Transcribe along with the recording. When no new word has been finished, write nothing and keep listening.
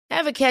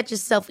Ever catch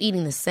yourself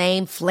eating the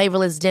same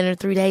flavorless dinner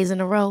 3 days in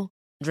a row?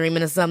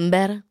 Dreaming of something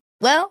better?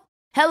 Well,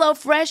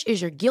 HelloFresh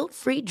is your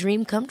guilt-free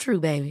dream come true,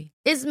 baby.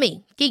 It's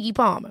me, Keke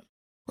Palmer.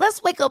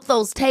 Let's wake up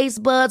those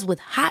taste buds with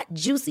hot,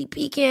 juicy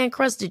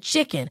pecan-crusted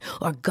chicken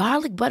or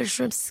garlic butter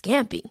shrimp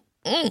scampi.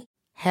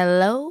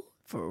 Hello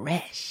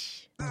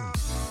Fresh.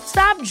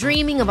 Stop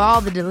dreaming of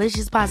all the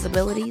delicious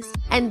possibilities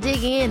and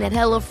dig in at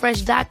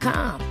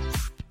HelloFresh.com.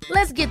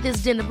 Let's get this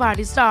dinner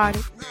party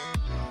started.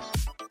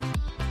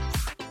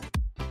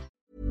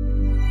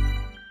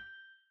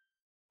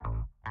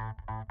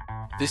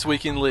 This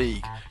week in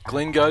League,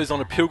 Glenn goes on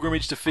a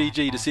pilgrimage to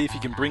Fiji to see if he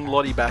can bring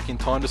Lottie back in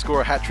time to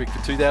score a hat-trick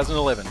for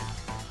 2011.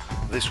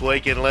 This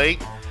week in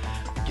League,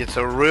 gets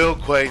a real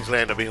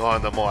Queenslander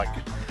behind the mic.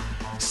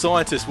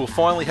 Scientists will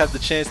finally have the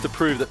chance to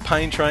prove that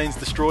pain trains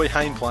destroy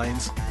Hayne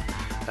planes.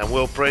 And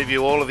we'll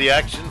preview all of the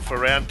action for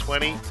round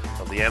 20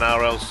 of the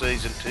NRL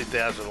season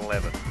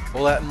 2011.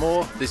 All that and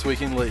more this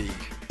week in League.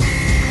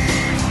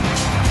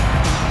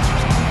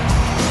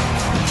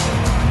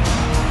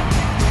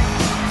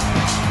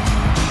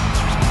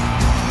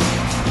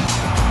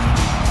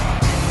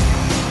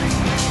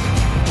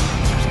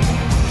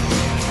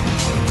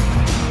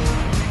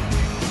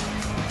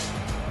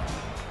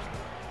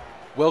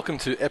 Welcome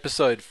to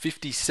episode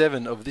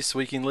 57 of This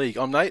Week in League.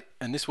 I'm Nate,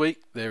 and this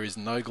week there is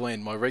no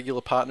Glenn. My regular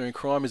partner in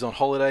crime is on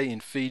holiday in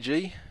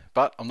Fiji,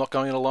 but I'm not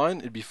going it alone.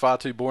 It'd be far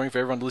too boring for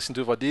everyone to listen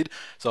to if I did,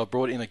 so I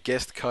brought in a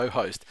guest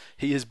co-host.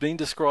 He has been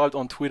described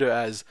on Twitter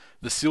as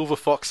the Silver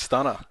Fox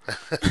Stunner.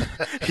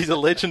 He's a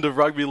legend of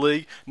rugby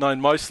league,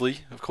 known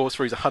mostly, of course,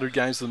 for his 100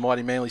 games for the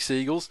mighty Manly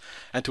Seagulls,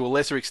 and to a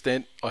lesser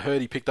extent, I heard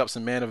he picked up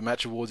some Man of the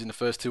Match awards in the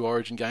first 2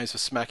 Origin games for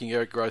smacking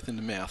Eric Grothe in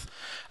the mouth.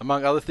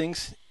 Among other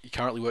things, he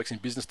currently works in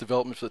business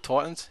development for the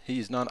Titans. He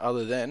is none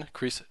other than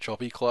Chris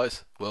Choppy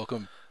Close.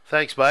 Welcome.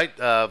 Thanks, mate.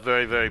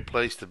 Very, very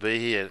pleased to be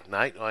here,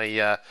 Nate.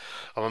 I'm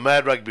a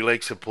mad rugby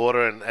league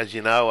supporter, and as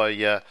you know,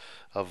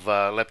 I've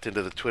leapt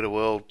into the Twitter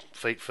world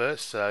feet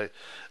first, so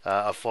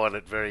I find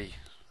it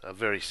a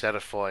very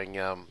satisfying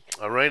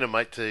arena,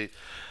 mate, to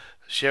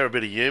share a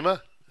bit of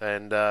humour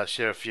and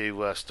share a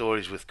few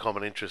stories with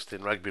common interest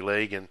in rugby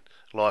league and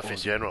life in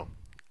general.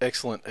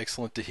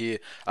 Excellent to hear.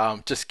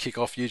 Just kick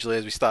off usually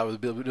as we start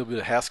with a little bit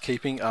of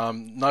housekeeping.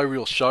 No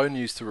real show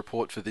news to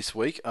report for this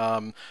week,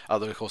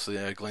 other of course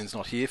Glenn's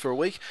not here for a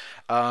week,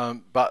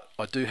 but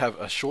I do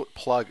have a short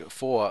plug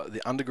for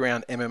the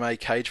Underground MMA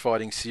Cage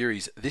Fighting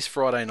Series this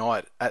Friday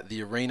night at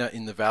the Arena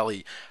in the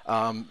Valley,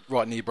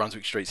 right near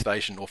Brunswick Street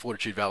Station, or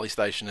Fortitude Valley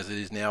Station as it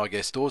is now, I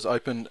guess. Doors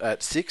open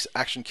at 6,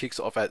 action kicks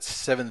off at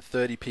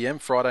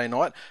 7:30pm Friday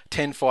night,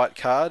 10 fight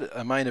card,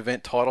 a main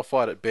event title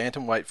fight at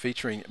bantamweight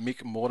featuring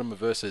Mick Mortimer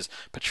versus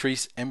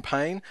Patrice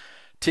Empane.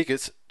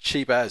 Tickets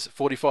cheap as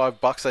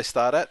 $45 they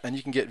start at, and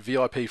you can get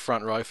VIP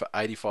front row for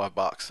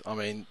 $85. I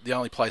mean, the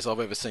only place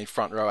I've ever seen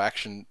front row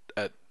action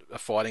at a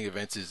fighting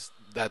events is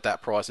at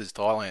that price is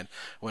Thailand,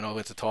 when I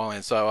went to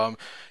Thailand. So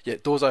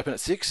doors open at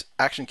 6,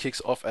 action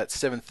kicks off at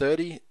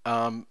 7:30.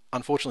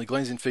 Unfortunately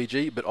Glenn's in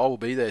Fiji, but I will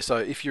be there, so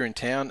if you're in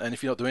town and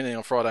if you're not doing anything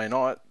on Friday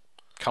night,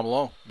 come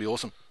along, it'll be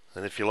awesome.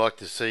 And if you like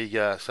to see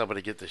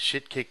somebody get the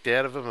shit kicked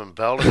out of them and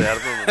belted out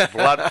of them and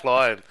blood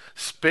fly and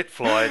spit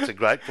fly, it's a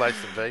great place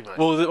to be, mate.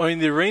 Well, I mean,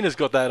 the arena's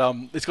got that,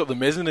 it's got the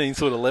mezzanine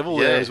sort of level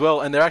there as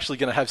well, and they're actually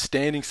going to have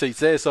standing seats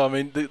there. So, I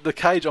mean, the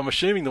cage, I'm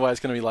assuming the way it's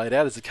going to be laid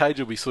out is the cage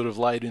will be sort of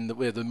laid in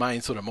where the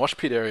main sort of mosh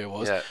pit area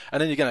was, and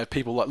then you're going to have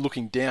people like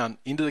looking down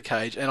into the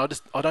cage, and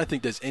I don't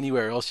think there's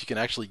anywhere else you can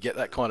actually get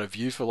that kind of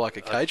view for like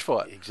a cage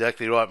fight.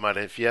 Exactly right, mate.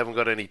 And if you haven't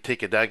got any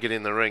ticket, don't get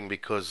in the ring,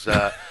 because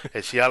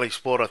it's the only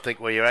sport, I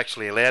think, where you're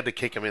actually allowed to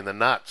kick them in the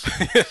nuts.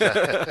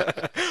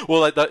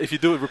 Well, if you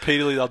do it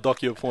repeatedly, they'll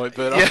dock you a point.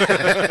 But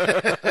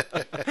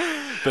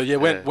but yeah,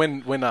 when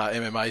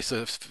MMA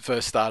sort of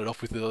first started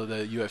off with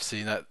the UFC,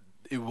 and that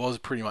it was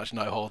pretty much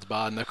no holds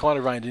barred, and they kind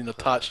of reined in the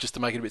touch just to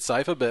make it a bit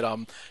safer. But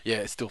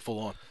it's still full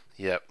on.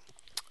 Yep.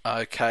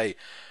 Okay.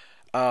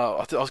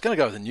 I was going to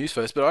go with the news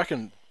first, but I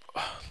reckon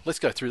let's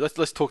go through.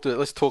 Let's talk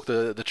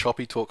the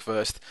choppy talk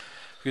first,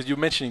 because you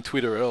were mentioning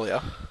Twitter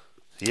earlier.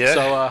 Yeah.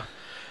 So.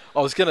 I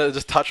was going to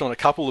just touch on a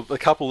couple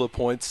of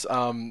points,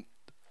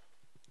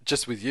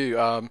 just with you.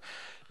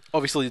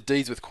 Obviously, the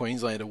deeds with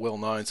Queensland are well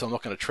known, so I'm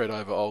not going to tread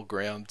over old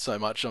ground so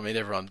much. I mean,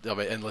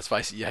 and let's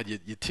face it, you had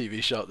your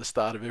TV show at the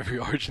start of every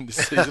Origin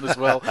this season as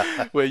well,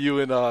 where you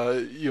and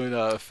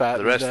Fat,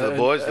 the rest of the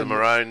boys, the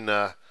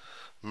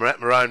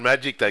Maroon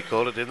Magic, they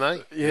called it, didn't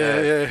they?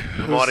 Yeah.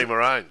 The Mighty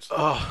Maroons.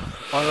 Oh,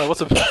 I don't know.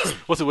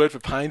 What's a word for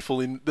painful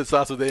that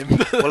starts with M?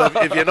 Well,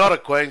 if you're not a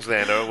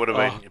Queenslander, it would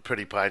have been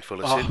pretty painful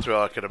to sit through,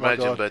 I could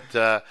imagine.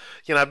 But,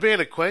 being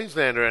a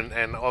Queenslander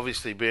and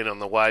obviously being on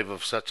the wave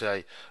of such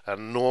an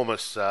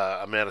enormous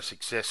amount of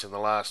success in the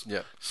last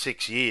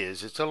 6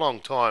 years, it's a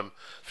long time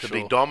to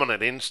be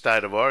dominant in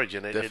State of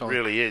Origin. It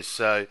really is.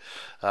 So,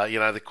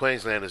 the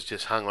Queenslanders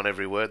just hung on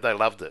every word. They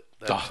loved it.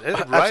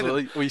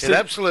 It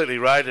absolutely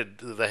raided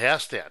the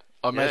house down.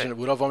 I imagine it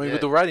would have. I mean,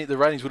 with the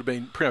ratings would have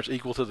been pretty much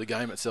equal to the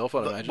game itself,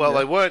 I'd imagine. Well,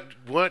 they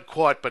weren't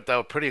quite, but they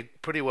were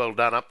pretty well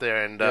done up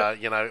there. And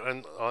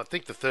and I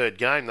think the third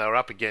game they were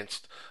up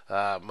against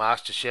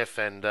MasterChef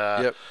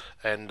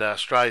and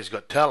Australia's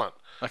Got Talent.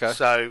 Okay.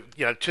 So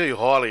two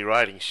highly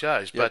rating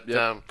shows, but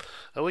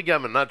we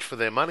gave them a nudge for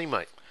their money,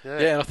 mate.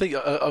 Yeah, and I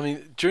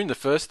think during the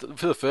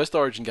first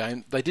Origin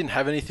game, they didn't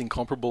have anything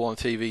comparable on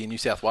TV in New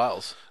South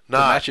Wales. No,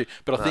 to match you,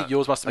 but I think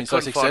yours must have been so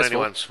successful. Couldn't find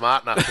anyone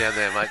smart enough down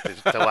there, mate,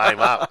 to aim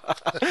up.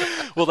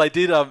 Well, they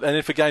did, and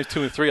then for games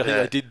 2 and 3, I think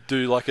they did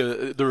do like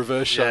the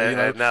reverse show.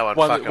 Yeah, no one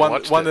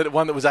watched it.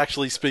 One that was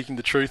actually speaking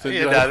the truth. And,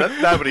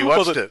 nobody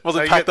watched it.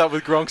 Wasn't packed up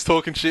with Gronks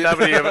talking shit.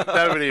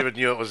 Nobody even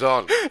knew it was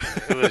on.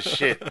 It was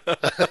shit.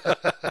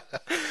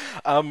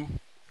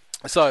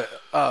 So,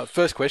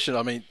 first question.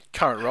 I mean,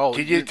 current role.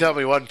 Can you tell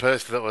me one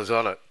person that was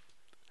on it?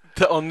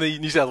 On the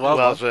New South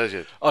Wales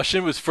version. I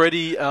assume it was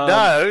Freddie.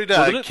 No.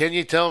 Can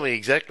you tell me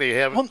exactly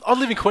how? I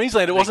live in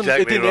Queensland. It wasn't.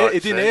 Exactly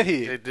it didn't air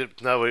here.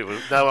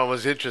 No one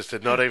was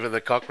interested. Not even the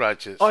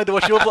cockroaches. I had to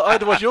watch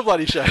your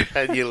bloody show.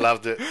 And you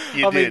loved it.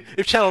 You I did. mean,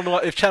 if Channel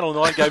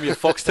 9 gave me a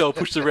Foxtel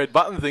push the red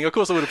button thing, of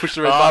course I would have pushed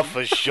the red button.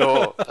 For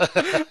sure.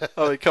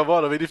 I mean, come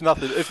on. I mean, if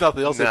nothing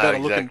else, they're better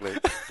exactly.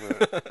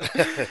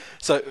 looking.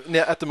 So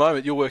now, at the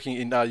moment, you're working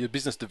in your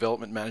business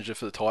development manager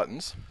for the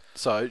Titans.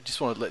 So, just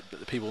want to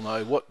let people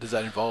know, what does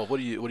that involve? What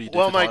do you do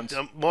for Titans?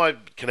 My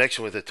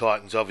connection with the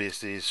Titans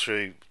obviously is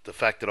through the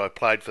fact that I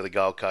played for the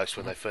Gold Coast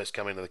when they first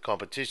came into the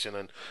competition,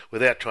 and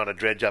without trying to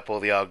dredge up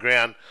all the old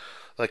ground,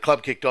 the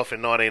club kicked off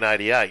in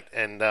 1988,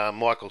 and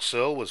Michael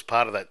Searle was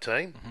part of that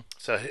team.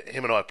 So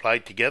him and I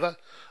played together.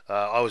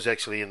 I was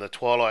actually in the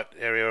twilight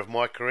area of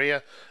my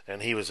career,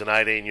 and he was an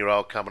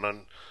 18-year-old coming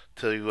on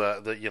to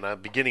the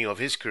beginning of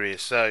his career.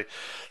 So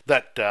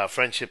that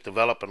friendship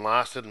developed and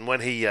lasted. And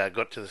when he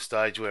got to the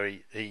stage where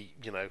he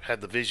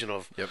had the vision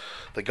of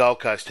the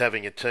Gold Coast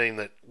having a team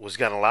that was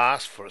going to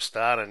last for a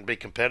start and be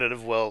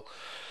competitive, well,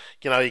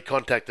 he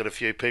contacted a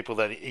few people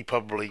that he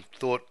probably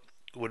thought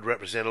would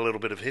represent a little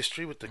bit of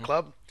history with the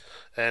club,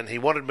 and he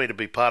wanted me to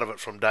be part of it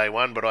from day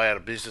one. But I had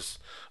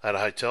a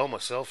hotel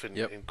myself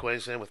in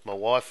Queensland with my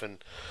wife,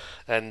 and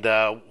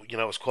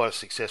it was quite a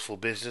successful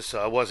business, so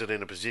I wasn't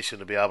in a position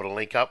to be able to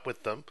link up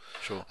with them.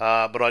 Sure.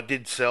 But I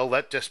did sell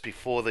that just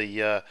before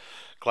the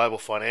global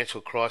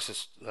financial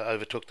crisis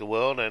overtook the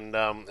world, and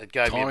it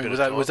gave me a bit of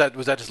time. Was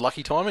that just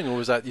lucky timing, or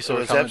was that you saw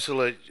it coming? It was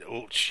absolute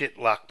shit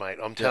luck, mate.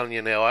 I'm telling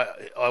you now,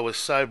 I was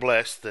so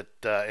blessed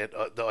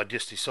that I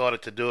just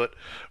decided to do it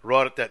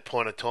right at that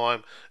point of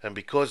time, and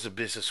because the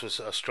business was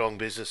a strong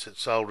business, it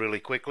sold really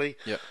quickly.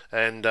 Yep.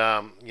 And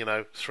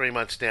 3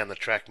 months down the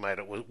track, mate,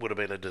 it would have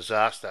been a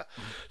disaster.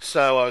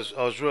 So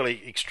I was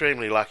really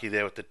extremely lucky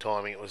there with the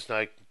timing. It was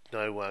no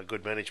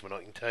good management,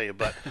 I can tell you,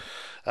 but.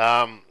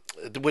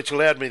 Which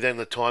allowed me then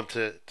the time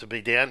to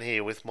be down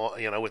here with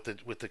my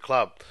with the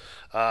club.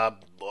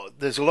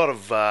 There's a lot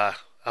of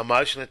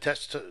emotion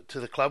attached to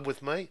the club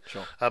with me,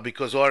 sure.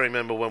 Because I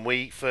remember when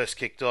we first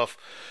kicked off,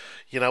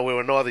 we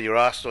were neither your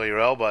arse nor your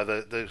elbow.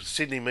 The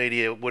Sydney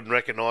media wouldn't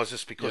recognise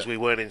us because we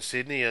weren't in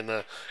Sydney, and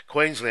the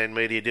Queensland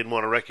media didn't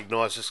want to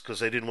recognise us because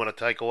they didn't want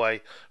to take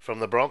away from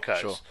the Broncos.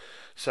 Sure.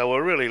 So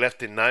we're really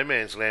left in no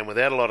man's land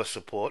without a lot of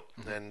support,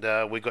 and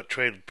we got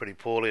treated pretty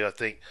poorly, I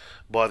think,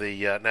 by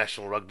the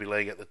National Rugby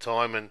League at the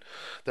time. And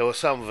there were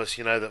some of us,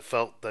 that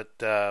felt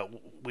that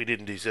we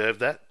didn't deserve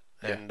that.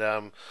 Yeah. And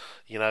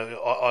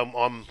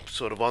I'm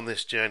sort of on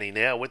this journey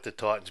now with the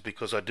Titans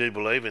because I do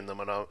believe in them,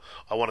 and I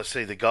want to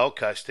see the Gold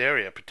Coast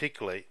area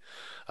particularly.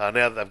 Now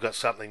that they've got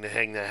something to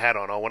hang their hat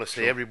on, I want to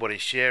see everybody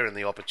share in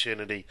the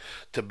opportunity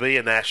to be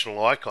a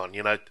national icon,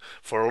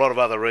 for a lot of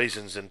other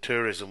reasons than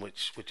tourism,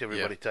 which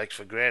everybody takes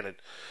for granted.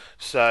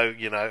 So,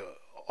 I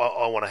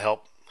want to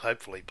help,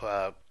 hopefully,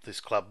 this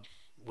club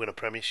win a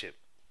premiership.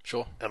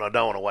 Sure. And I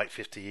don't want to wait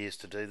 50 years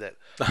to do that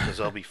because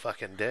I'll be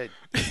fucking dead.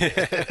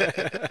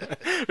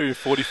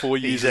 44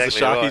 years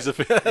exactly as the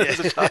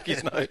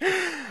Sharkies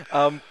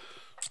know.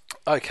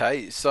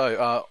 Okay,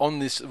 so on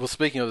this,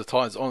 speaking of the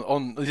Titans,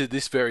 on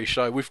this very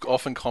show, we've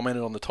often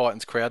commented on the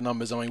Titans crowd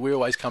numbers. I mean, we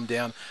always come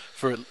down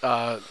for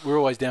we're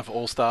always down for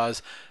All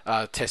Stars,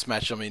 Test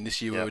match. I mean,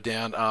 this year we were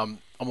down. I'm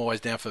always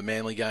down for the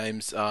Manly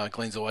games.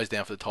 Glenn's always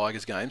down for the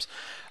Tigers games,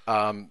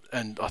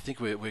 and I think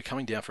we're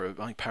coming down for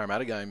a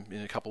Parramatta game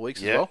in a couple of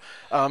weeks as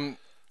well.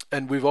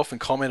 And we've often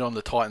commented on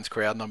the Titans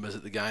crowd numbers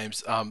at the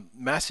games.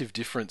 Massive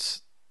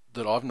difference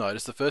that I've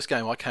noticed. The first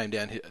game I came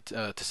down here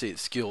to see it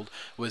skilled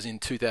was in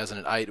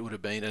 2008. It would have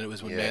been, and it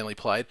was when Manly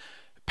played,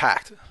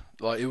 packed.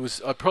 Like it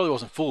was. I probably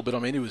wasn't full, but I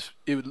mean it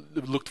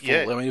looked full.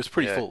 I mean it was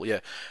pretty full.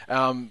 Yeah.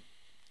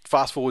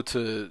 Fast forward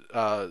to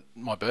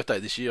my birthday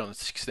this year on the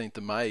 16th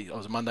of May. It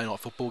was a Monday night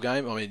football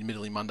game. I mean,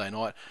 admittedly Monday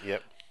night.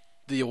 Yep.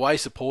 The away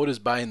supporters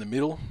bay in the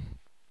middle,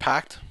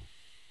 packed,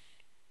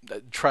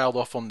 trailed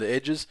off on the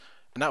edges,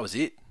 and that was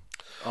it.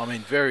 I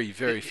mean, very,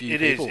 very few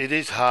people. It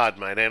is hard,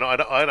 mate, and I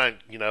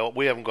don't,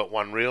 we haven't got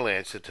one real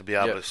answer to be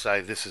able to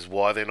say this is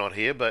why they're not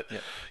here, but,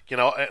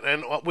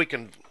 and we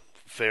can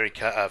fairy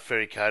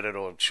coated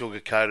or sugar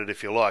coated,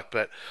 if you like.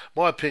 But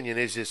my opinion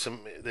is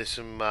there's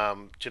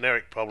some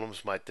generic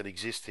problems, mate, that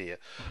exist here.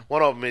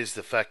 One of them is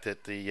the fact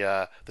that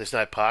there's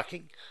no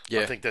parking.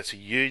 Yeah. I think that's a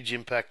huge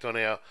impact on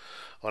our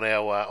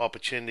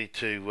opportunity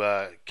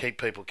to keep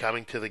people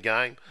coming to the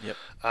game. Yep.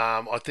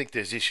 I think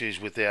there's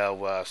issues with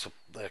our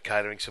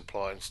catering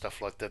supply and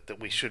stuff like that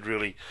we should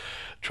really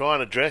try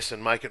and address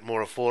and make it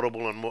more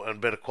affordable and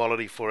better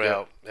quality for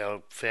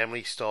our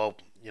family style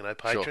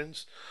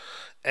patrons.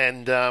 Sure.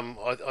 And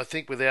I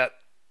think without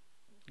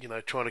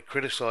trying to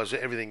criticise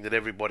everything that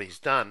everybody's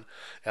done,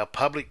 our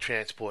public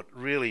transport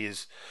really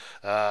is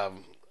a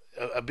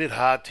bit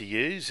hard to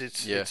use.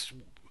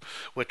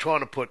 We're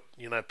trying to put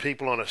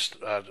people on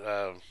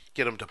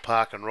get them to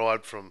park and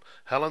ride from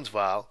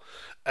Helensvale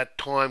at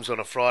times on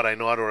a Friday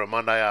night or a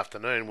Monday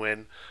afternoon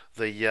when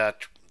the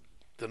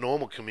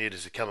normal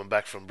commuters are coming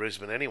back from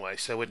Brisbane anyway.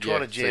 So we're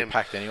trying to jam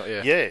packed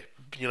anyway.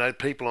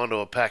 People onto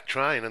a packed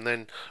train, and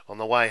then on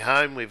the way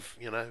home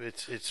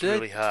it's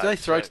really hard.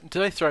 Do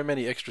they throw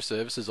many extra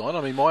services on?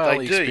 I mean, my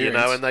only experience...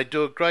 They do, and they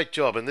do a great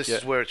job. And this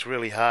is where it's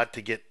really hard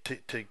to get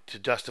to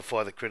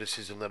justify the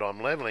criticism that I'm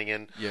levelling.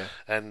 And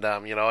I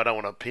don't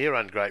want to appear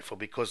ungrateful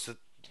because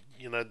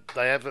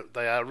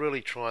they are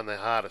really trying their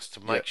hardest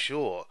to make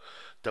sure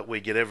that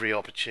we get every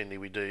opportunity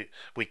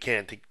we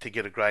can to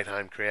get a great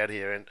home crowd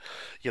here. And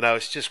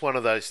it's just one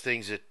of those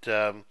things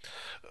that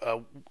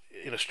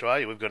in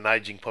Australia we've got an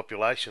ageing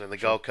population, and the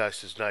Gold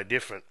Coast is no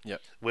different.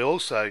 Yep. We're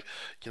also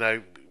in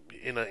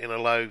a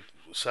low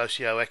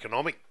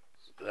socio-economic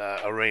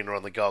arena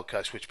on the Gold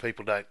Coast, which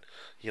people don't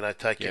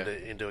take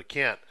into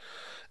account.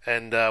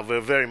 And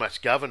we're very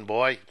much governed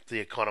by the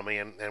economy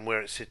and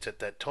where it sits at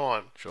that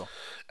time. Sure.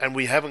 And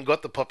we haven't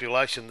got the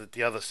population that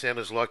the other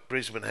centres like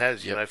Brisbane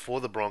has,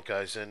 for the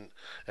Broncos, and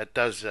it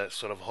does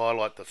sort of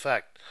highlight the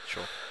fact.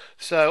 Sure.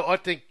 So I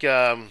think,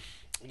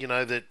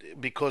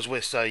 that because we're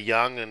so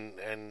young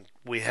and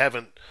we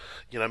haven't,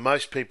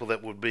 most people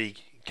that would be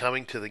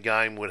coming to the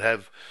game would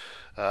have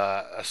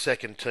a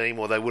second team,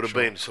 or they would have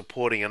been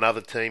supporting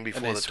another team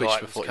before the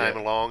Titans came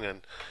along.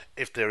 And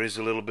if there is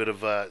a little bit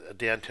of a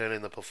downturn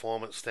in the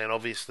performance, then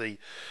obviously,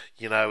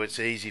 it's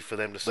easy for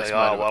them to say,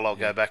 I'll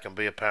go back and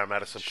be a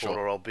Parramatta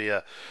supporter, or I'll be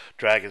a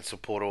Dragon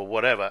supporter, or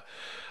whatever.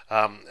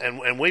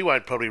 And we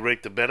won't probably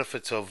reap the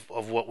benefits of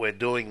what we're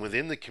doing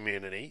within the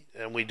community,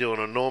 and we do an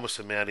enormous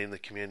amount in the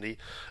community,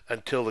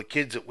 until the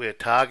kids that we're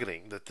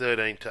targeting, the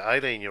 13 to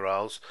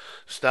 18-year-olds,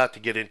 start to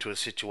get into a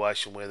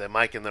situation where they're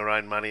making their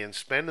own money and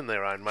spending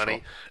their own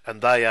money,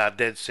 and they are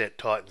dead set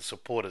Titan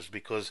supporters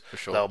because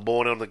they were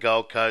born on the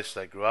Gold Coast,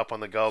 they grew up on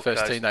the Gold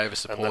Coast, team they ever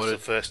supported, and that's the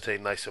first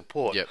team they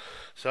support. Yep.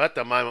 So at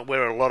the moment,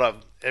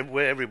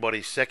 we're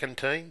everybody's second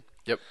team.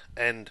 Yep.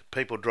 And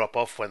people drop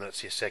off when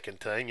it's your second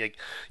team.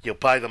 You'll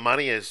pay the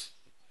money, as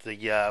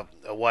the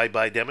Away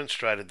Bay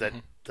demonstrated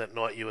that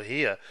night you were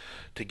here,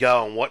 to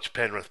go and watch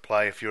Penrith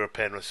play if you're a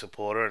Penrith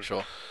supporter.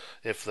 And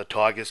if the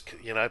Tigers,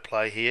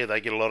 play here,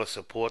 they get a lot of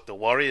support. The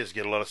Warriors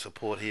get a lot of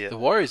support here. The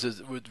Warriors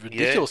is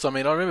ridiculous. I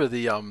mean, I remember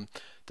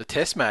the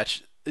Test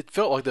match. It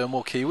felt like there were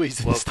more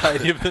Kiwis in the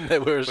stadium than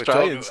there were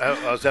Australians.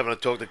 I was having a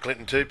talk to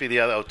Clinton Tupy the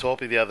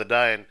other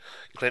day, and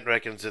Clint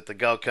reckons that the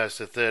Gold Coast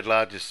is the third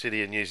largest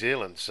city in New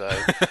Zealand. So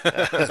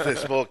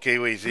there's more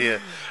Kiwis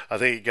here. I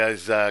think it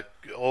goes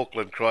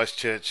Auckland,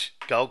 Christchurch,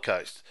 Gold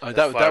Coast.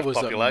 That was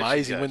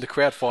amazing. When the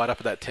crowd fired up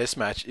at that Test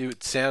match,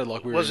 it sounded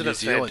like we were in New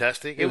Zealand. Wasn't it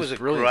fantastic? It was a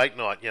great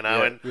night,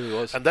 Yeah, it really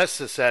was. And that's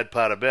the sad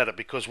part about it,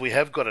 because we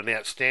have got an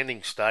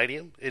outstanding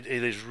stadium. It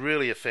is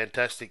really a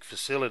fantastic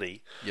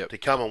facility to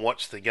come and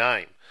watch the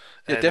game.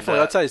 Yeah,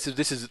 definitely. I'd say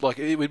this is like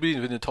it would be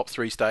in the top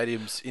 3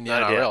 stadiums in the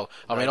NRL.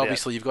 I mean,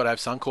 obviously you've got to have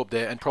Suncorp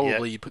there, and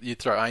probably you'd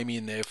throw Amy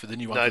in there for the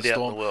new one for Storm.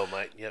 No doubt in the world,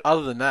 mate. Yep.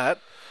 Other than that,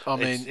 I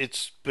mean,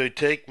 it's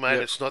boutique,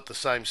 mate. It's not the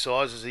same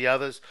size as the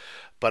others,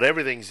 but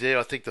everything's there.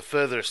 I think the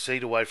furthest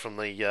seat away from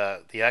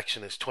the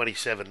action is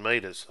 27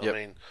 metres. I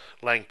mean,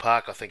 Lang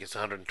Park, I think it's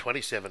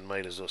 127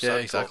 metres or something.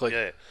 Yeah,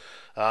 exactly.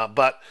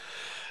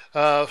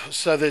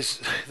 So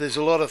there's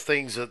a lot of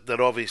things that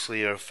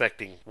obviously are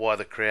affecting why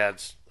the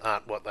crowds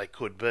aren't what they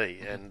could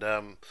be, and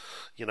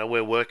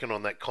we're working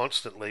on that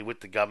constantly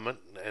with the government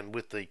and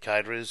with the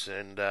caterers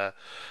and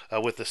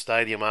with the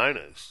stadium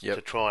owners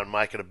to try and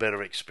make it a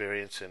better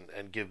experience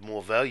and give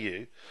more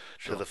value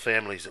to the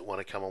families that want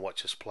to come and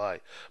watch us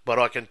play. But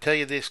I can tell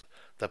you this: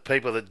 the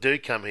people that do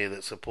come here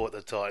that support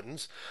the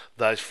Titans,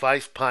 those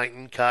face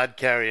painting, card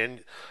carrying,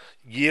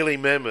 yearly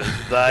members,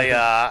 they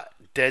are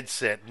dead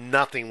set.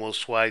 Nothing will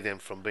sway them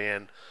from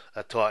being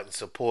a Titan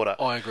supporter.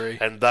 I agree.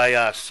 And they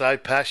are so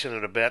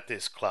passionate about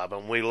this club,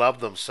 and we love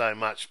them so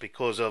much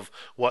because of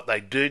what they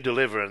do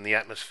deliver and the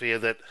atmosphere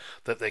that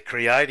they're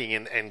creating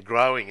and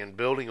growing and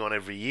building on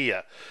every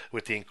year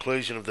with the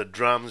inclusion of the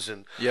drums.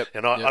 And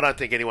I don't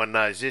think anyone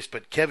knows this,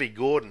 but Kevy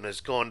Gordon has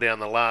gone down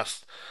the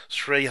last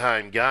 3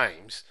 home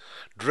games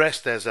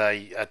dressed as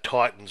a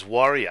Titans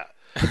warrior.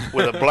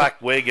 with a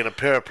black wig and a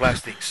pair of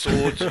plastic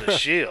swords and a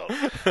shield,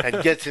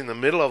 and gets in the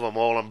middle of them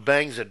all and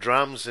bangs the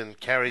drums and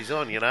carries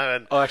on, you know.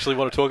 And I actually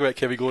want to talk about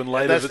Kevin Gordon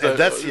later.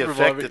 that's the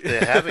effect that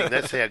they're having.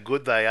 That's how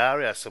good they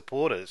are, our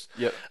supporters.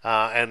 Yep.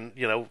 And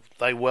you know,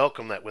 they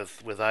welcome that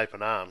with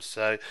open arms.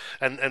 So,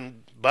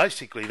 and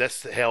basically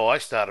that's how I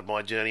started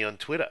my journey on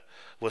Twitter,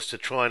 was to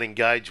try and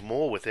engage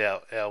more with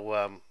our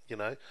you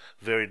know,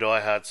 very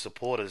diehard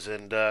supporters,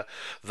 and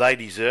they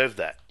deserve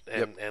that.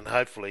 And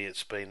hopefully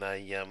it's been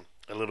a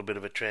little bit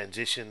of a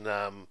transition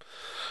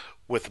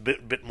with a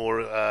bit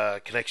more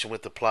connection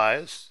with the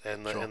players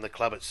and the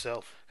club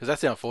itself. Because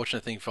that's the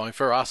unfortunate thing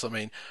for us. I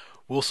mean,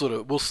 we'll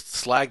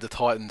slag the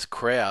Titans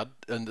crowd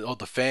and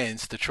the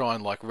fans to try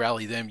and like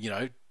rally them. You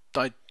know,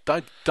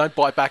 don't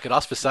bite back at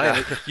us for saying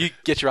it. You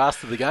get your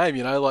ass to the game.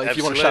 You know, like if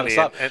you want to shut us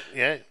up.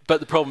 Yeah. But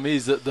the problem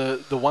is that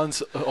the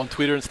ones on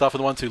Twitter and stuff, and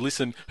the ones who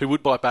listen, who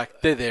would bite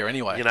back, they're there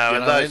anyway. You know,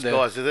 and those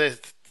guys are there.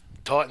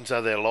 Titans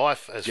are their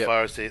life as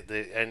far as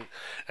and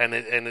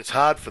it's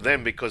hard for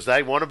them because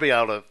they want to be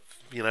able to,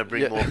 you know,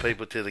 bring more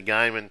people to the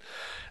game,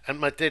 and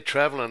mate, they're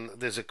travelling.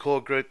 There's a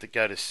core group that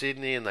go to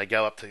Sydney and they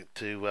go up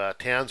to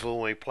Townsville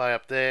when we play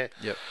up there.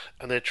 Yep.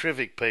 And they're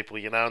terrific people,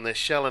 you know, and they're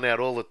shelling out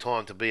all the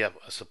time to be a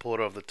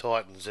supporter of the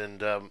Titans.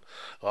 And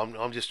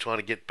I'm just trying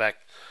to get back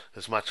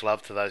as much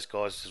love to those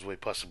guys as we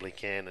possibly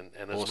can,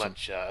 and as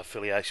much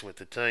affiliation with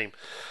the team.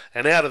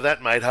 And out of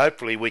that, mate,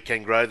 hopefully we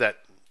can grow that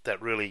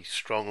really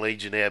strong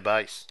Legionnaire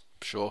base.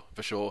 For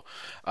sure.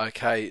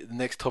 Okay, the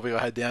next topic I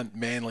had down,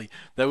 Manly.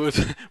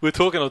 We're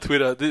talking on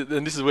Twitter,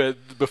 and this is where,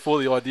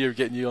 before the idea of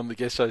getting you on the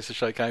guest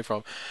show came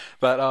from.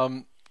 But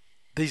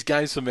these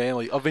games for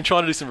Manly, I've been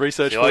trying to do some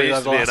research. I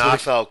used to be an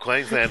arsehole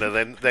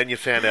Queenslander, then you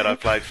found out I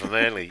played for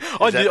Manly.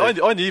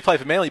 I knew you played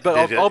for Manly,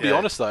 but I'll be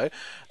honest though,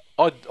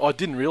 I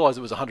didn't realise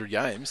it was 100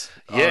 games.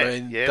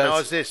 I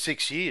was there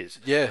 6 years.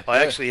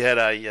 I actually had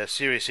a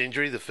serious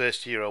injury the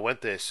first year I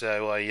went there,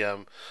 so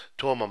I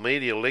tore my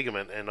medial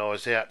ligament and I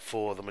was out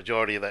for the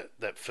majority of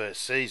that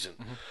first season.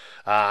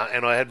 Mm-hmm.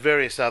 And I had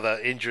various other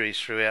injuries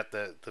throughout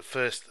the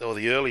first or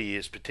the early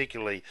years,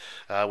 particularly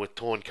with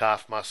torn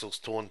calf muscles,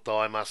 torn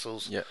thigh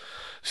muscles. Yeah.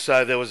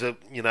 So there was a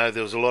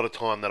lot of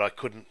time that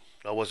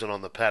I wasn't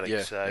on the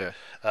paddock.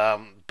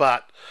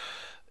 But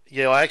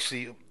I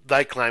actually.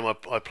 They claim I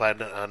played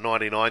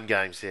 99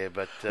 games there,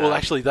 but well,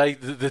 actually,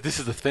 this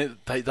is the thing.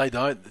 They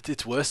don't.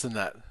 It's worse than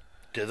that.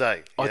 Do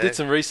they? I did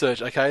some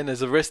research, okay, and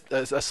there's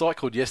a site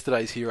called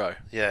Yesterday's Hero.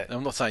 Yeah. And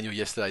I'm not saying you're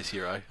yesterday's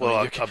hero. Well,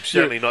 I'm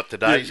certainly not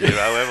today's hero,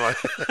 am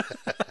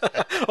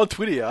I? On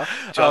Twitter,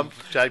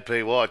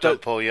 JPY, John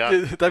Paul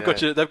Young.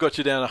 They've got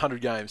you down 100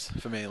 games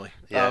for Manly.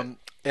 Yeah.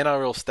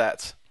 NRL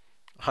stats,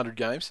 100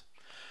 games.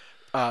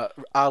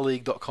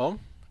 rleague.com.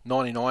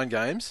 99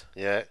 games,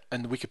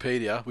 and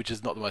Wikipedia, which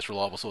is not the most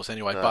reliable source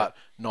anyway, but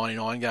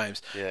 99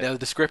 games. Yeah. Now, the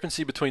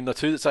discrepancy between the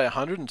two that say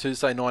 100 and two that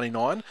say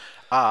 99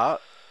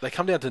 they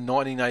come down to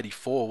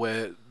 1984,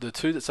 where the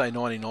two that say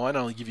 99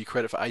 only give you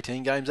credit for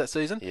 18 games that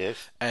season,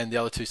 and the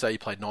other two say you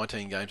played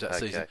 19 games that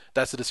season.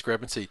 That's the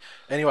discrepancy.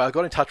 Anyway, I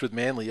got in touch with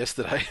Manly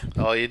yesterday.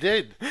 Oh, you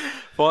did?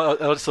 Well,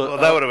 I just thought,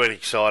 they would have been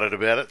excited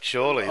about it,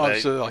 surely. I'm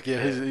sure, like,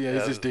 who's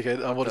this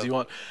dickhead? What does he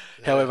want?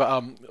 However,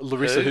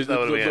 Larissa,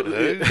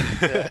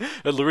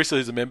 Larissa,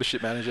 who's a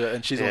membership manager,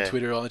 and she's on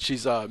Twitter, and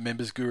she's a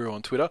members guru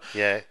on Twitter.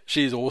 Yeah,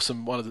 she is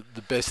awesome. One of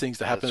the best things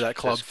to happen to that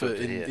club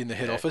in the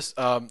head office.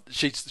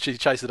 She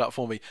chased it up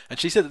for me, and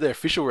she said that their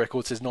official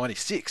record says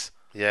 96.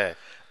 Yeah,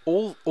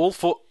 all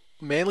for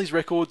Manly's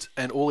records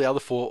and all the other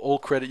four all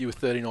credit you with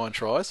 39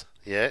 tries.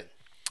 Yeah,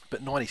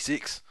 but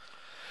 96.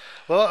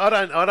 Well, I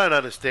don't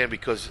understand,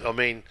 because I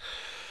mean.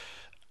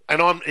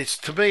 And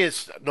to me,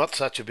 it's not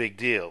such a big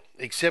deal,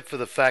 except for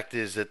the fact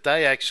is that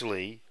they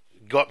actually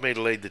got me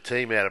to lead the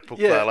team out at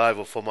Brookvale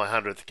Oval for my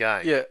 100th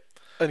game. Yeah,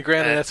 and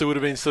ground announcer would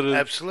have been sort of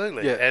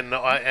absolutely. Yeah.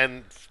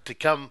 And to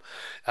come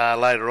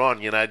later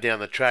on, down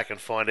the track and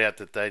find out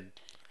that they'd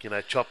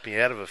chopped me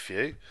out of a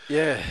few.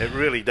 Yeah, it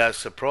really does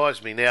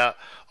surprise me. Now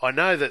I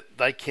know that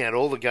they count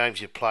all the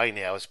games you play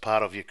now as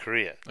part of your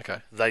career.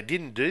 Okay, they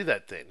didn't do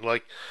that then.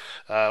 Like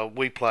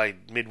we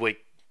played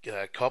midweek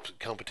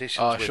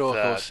competitions. Oh, with, sure,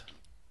 of course.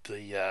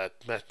 The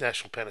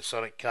National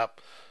Panasonic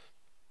Cup,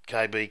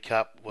 KB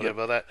Cup,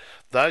 whatever that.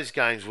 Those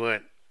games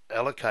weren't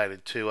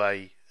allocated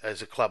to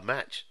as a club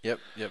match. Yep.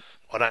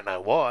 I don't know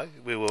why.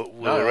 We were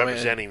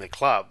representing the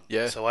club,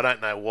 so I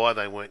don't know why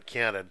they weren't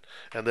counted.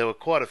 And there were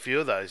quite a few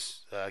of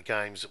those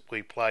games that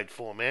we played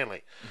for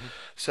Manly. Mm-hmm.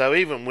 So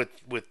even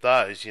with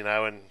those,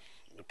 and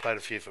we played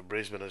a few for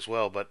Brisbane as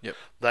well, but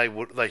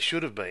they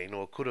should have been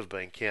or could have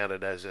been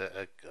counted as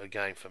a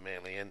game for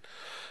Manly. And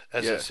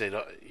as I said,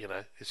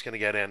 it's going to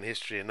go down in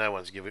history, and no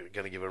one's going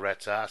to give a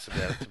rat's ass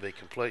about it, to be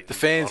completely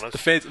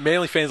honest.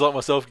 Manly fans like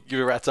myself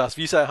give a rat's ass. If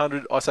you say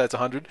 100, I say it's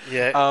 100.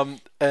 Yeah.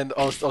 And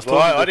I was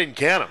I didn't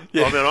count them.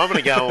 Yeah. I mean, I'm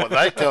going to go on what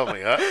they tell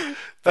me.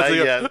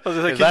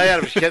 If they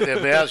had kept their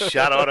mouths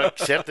shut, I'd have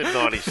accepted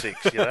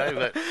 96, you know.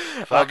 But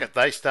fuck it,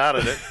 they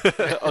started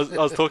it. I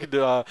was talking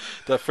to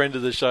the friend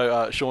of the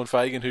show, Sean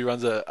Fagan, who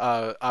runs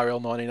a RL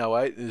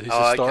 1908, who's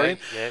a historian. Okay,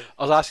 yeah.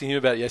 I was asking him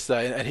about it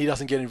yesterday, and he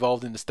doesn't get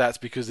involved in the stats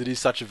because it is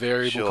such a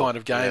variable kind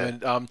of game.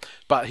 Yeah. And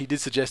but he did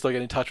suggest I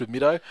get in touch with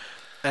Middo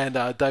and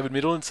David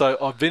Middleton. So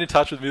I've been in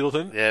touch with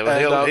Middleton. Yeah,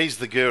 well, he's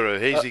the guru.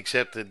 He's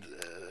accepted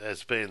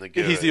as being the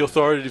guru. He's the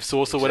authoritative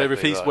source or whatever.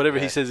 Exactly If right, whatever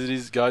he says it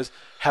is goes.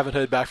 Haven't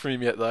heard back from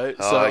him yet though.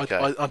 Oh, So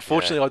okay.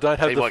 unfortunately, I don't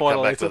have he the might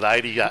final come back answer.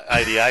 with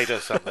 88 or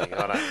something.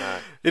 I don't know.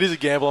 It is a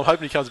gamble. I'm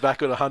hoping he comes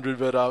back at 100,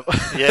 but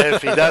Yeah,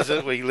 if he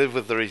doesn't, we live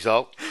with the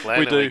result.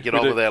 We do, We get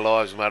on with our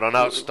lives, mate. I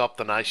know it stopped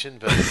the nation,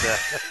 but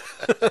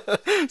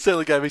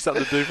certainly gave me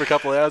something to do for a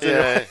couple of hours.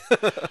 Anyway.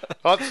 yeah.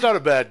 Oh, it's not a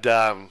bad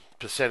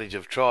percentage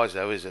of tries,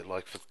 though, is it?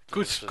 Like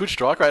Good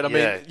strike rate. I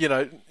Yeah. mean, you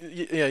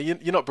know,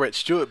 you're not Brett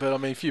Stewart, but I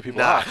mean, few people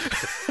No. are.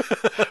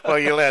 Well,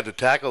 you're allowed to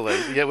tackle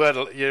these.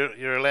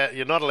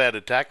 You're not allowed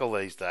to tackle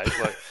these days.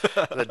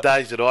 Like the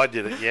days that I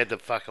did it, you had to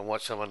fucking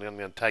watch someone going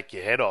to take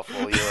your head off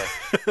while you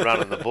were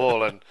running the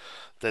ball. And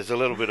there's a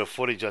little bit of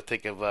footage, I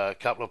think, of a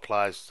couple of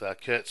players,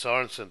 Kurt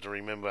Sorensen, to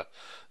remember.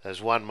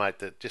 There's one mate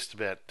that just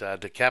about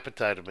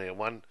decapitated me at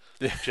one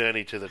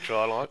journey to the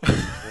try line.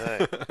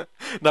 Yeah.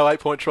 No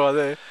 8-point try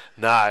there.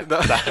 No, I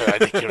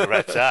didn't give a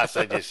rat's ass.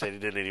 They just said he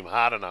didn't hit him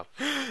hard enough.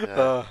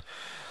 Yeah.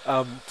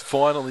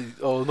 Finally,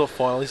 or not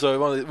finally,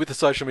 so with the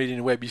social media and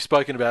the web, you've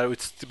spoken about it.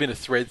 It's been a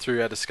thread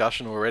through our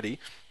discussion already.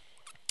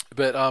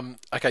 But,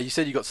 okay, you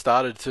said you got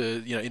started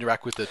to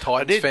interact with the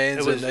Titans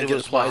fans and it get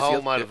was the my players whole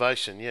together.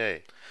 motivation, yeah.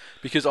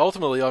 Because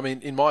ultimately, I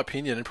mean, in my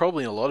opinion, and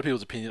probably in a lot of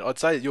people's opinion, I'd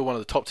say that you're one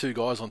of the top two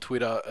guys on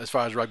Twitter as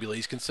far as rugby league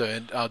is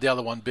concerned. The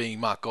other one being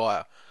Mark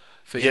Geyer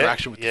for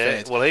interaction with the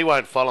fans. Well, he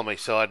won't follow me,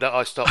 so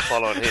I stopped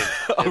following him.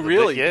 Oh,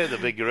 really? The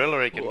big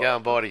gorilla. He can go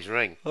and bite his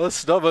ring. Well,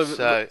 that's not. But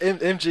So-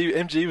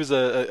 MG was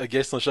a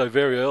guest on the show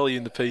very early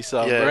in the piece,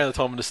 around the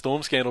time when the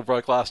Storm scandal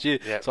broke last year.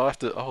 Yeah. So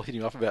I'll hit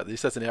him up about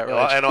this. That's an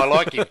outrage. And I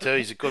like him too.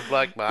 He's a good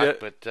bloke,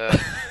 Mark. Yeah. But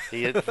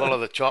he had to follow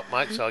the chop,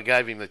 mate. So I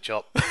gave him the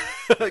chop.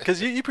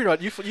 Because you pretty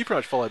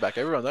much follow back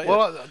everyone, don't you?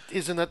 Well,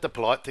 isn't that the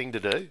polite thing to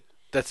do?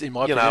 That's in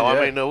my You opinion.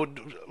 know, yeah.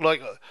 I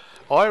mean,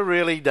 I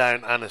really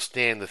don't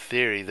understand the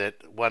theory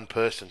that one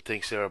person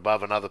thinks they're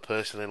above another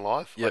person in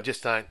life. Yep. I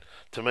just don't.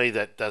 To me,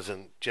 that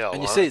doesn't gel.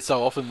 And you see it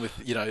so often with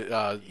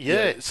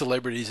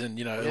celebrities and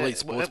elite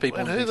sports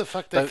people. And who things. the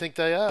fuck they think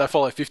they are? They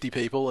follow 50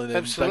 people and then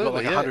Absolutely, they've got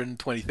like yeah.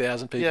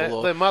 120,000 people. Yeah,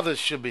 or... their mothers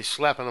should be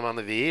slapping them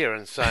under the ear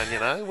and saying,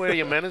 where are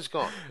your manners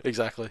gone?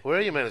 Exactly. Where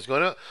are your manners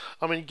gone?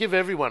 I mean, give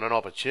everyone an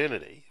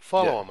opportunity,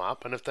 follow them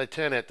up, and if they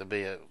turn out to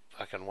be a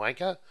fucking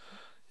wanker,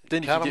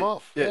 Then you cut can them get-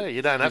 off. Yeah,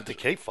 you don't have to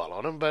keep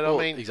following them, but Well,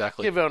 I mean,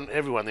 exactly. give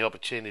everyone the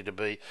opportunity to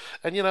be.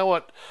 And you know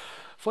what?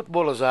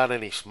 Footballers aren't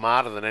any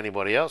smarter than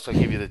anybody else. I'll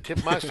give you the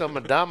tip. Most of them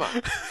are dumber.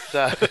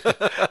 So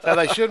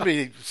they shouldn't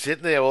be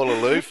sitting there all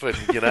aloof and,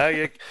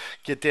 you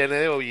get down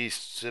there, all you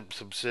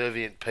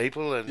subservient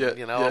people, and,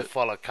 I'll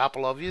follow a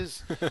couple of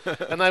yous.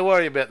 And they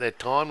worry about their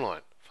timeline.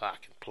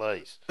 Fucking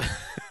please.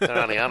 They're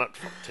only on it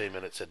for 2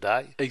 minutes a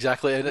day.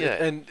 Exactly, and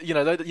Yeah. and you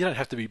don't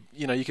have to be.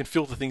 You can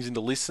filter things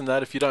into lists and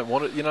that if you don't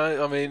want it.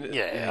 I mean.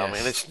 Yeah, I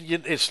mean,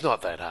 it's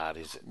not that hard,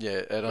 is it?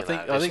 Yeah, and I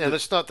think and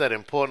it's not that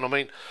important. I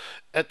mean,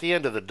 at the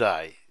end of the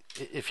day,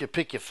 if you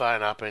pick your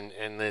phone up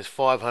and there's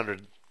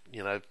 500,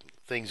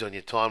 things on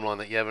your timeline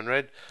that you haven't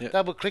read,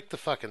 double click the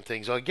fucking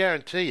things. I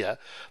guarantee you,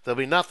 there'll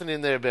be nothing in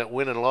there about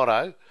winning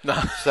lotto.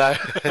 No. So,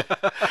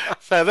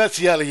 so that's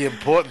the only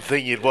important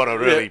thing you'd want to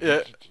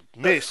really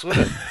miss,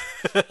 wouldn't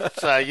it?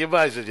 So you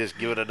may as well just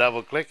give it a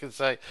double click and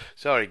say,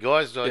 "Sorry,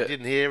 guys, I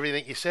didn't hear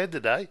everything you said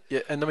today."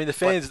 Yeah, and I mean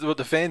what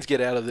the fans get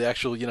out of the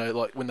actual,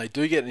 like when they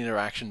do get an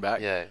interaction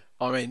back. Yeah.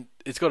 I mean,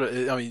 it's got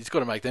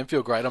to make them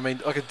feel great. I mean,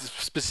 like a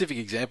specific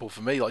example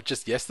for me, like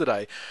just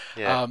yesterday,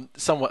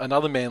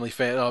 another Manly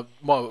fan.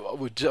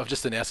 I've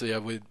just announced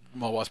that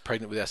my wife's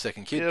pregnant with our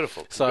second kid.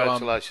 Beautiful. So,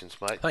 Congratulations,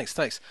 mate.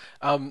 Thanks.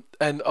 And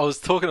I was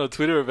talking on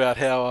Twitter about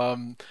how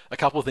a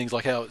couple of things,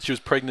 like how she was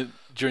pregnant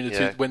during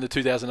when the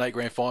 2008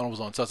 grand final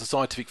was on. So it's a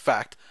scientific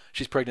fact.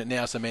 She's pregnant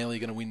now, so Manly are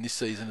going to win this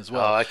season as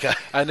well. Oh, okay.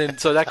 And then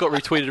so that got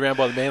retweeted around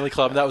by the Manly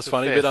Club, and that was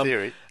funny. Fair But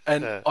theory.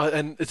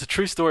 and it's a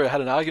true story. I had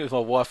an argument with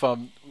my wife.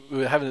 We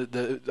were having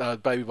the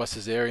baby by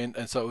cesarean,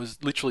 and so it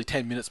was literally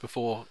 10 minutes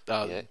before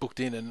booked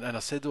in, and I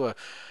said to her,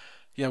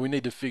 we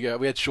need to figure out.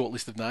 We had a short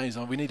list of names,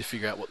 and we need to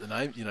figure out what the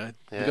name.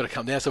 We've got to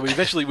come down. So we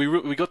eventually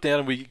we got down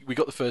and we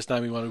got the first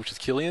name we wanted, which was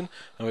Killian,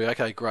 and we were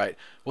okay, great.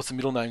 What's the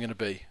middle name going to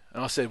be?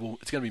 And I said, well,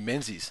 it's going to be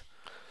Menzies.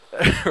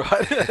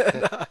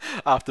 Right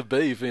after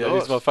Beeve,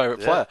 who's my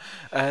favourite player,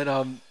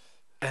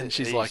 and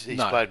she's like, he's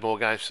no. played more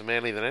games for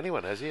Manly than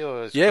anyone, has he?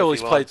 Or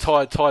He's played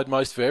tied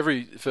most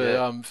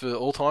for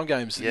all time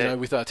games,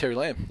 with Terry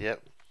Lamb.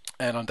 Yep.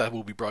 And that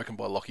will be broken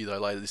by Lockie though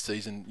later this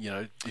season,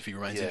 if he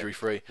remains injury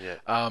free.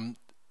 Yeah.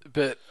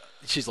 But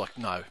she's like,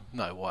 no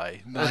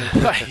way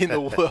in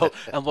the world.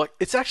 I'm like,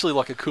 it's actually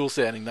like a cool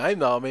sounding name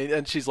though. I mean,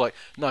 and she's like,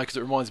 no, because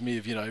it reminds me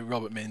of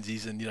Robert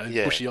Menzies and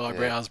bushy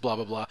eyebrows, blah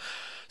blah blah.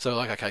 So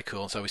like, okay,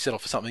 cool. And so we set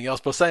off for something else.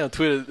 But I was saying on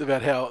Twitter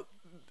about how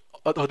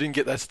I didn't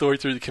get that story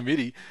through the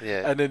committee.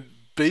 Yeah. And then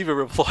Beaver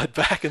replied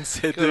back and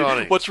said, Good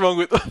on him. "What's wrong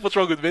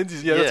with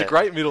Menzies? Yeah, that's a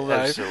great middle name."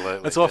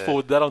 Absolutely, and so I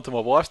forwarded that onto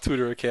my wife's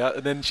Twitter account,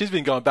 and then she's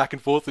been going back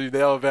and forth with you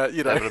now about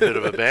having a bit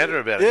of a banter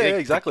about yeah, it. Yeah,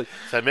 exactly.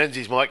 So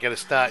Menzies might get a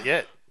start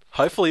yet.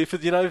 Hopefully, if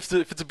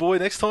it's a boy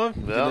next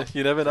time, Well,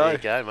 you never know. There you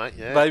go, mate.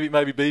 Yeah.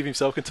 Maybe Beav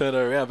himself can turn it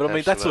around. But I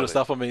mean, that sort of Absolutely.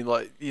 stuff. I mean,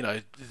 like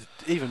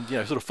even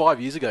sort of 5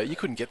 years ago, you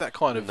couldn't get that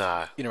kind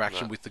of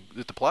interaction with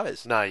the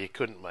players. No, you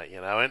couldn't, mate.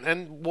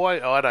 And why?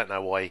 I don't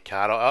know why you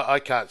can't. I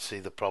can't see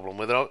the problem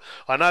with it.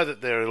 I know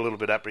that they're a little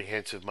bit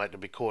apprehensive, mate, to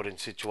be caught in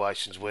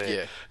situations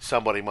where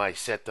somebody may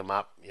set them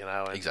up.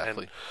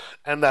 Exactly.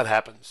 And that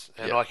happens.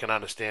 And Yeah. I can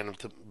understand them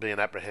to being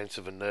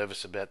apprehensive and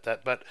nervous about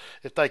that. But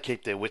if they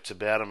keep their wits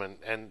about them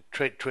and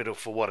treat Twitter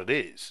for what it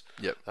is,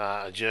 Yep.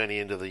 A journey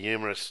into the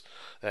humorous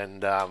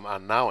and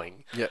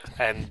unknowing, Yep.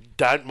 and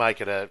don't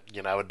make it a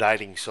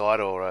dating site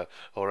or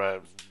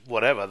a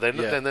whatever, then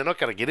they're not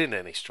going to get into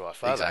any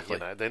strife, are Exactly.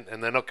 they?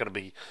 And they're not going to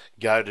be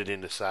goaded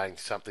into saying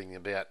something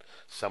about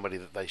somebody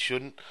that they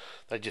shouldn't.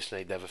 They just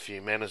need to have a few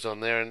manners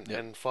on there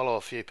and follow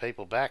a few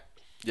people back.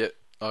 Yeah,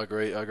 I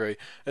agree.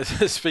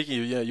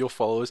 Speaking of your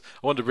followers,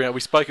 I wanted to bring up. We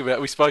spoke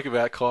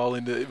about Kyle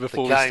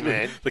before. The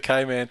K-Man. The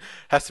K-Man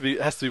has to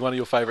be one of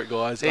your favourite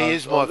guys. He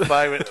is my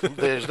favourite.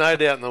 There's no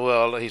doubt in the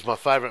world. He's my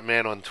favourite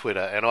man on Twitter,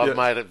 and I've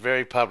made it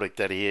very public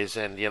that he is.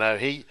 And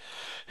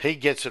he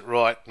gets it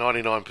right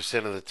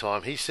 99% of the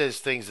time. He says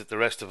things that the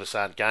rest of us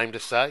aren't game to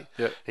say.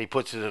 Yep. He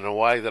puts it in a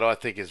way that I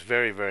think is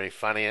very, very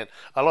funny, and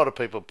a lot of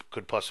people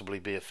could possibly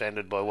be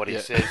offended by what he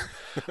says.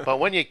 But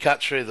when you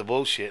cut through the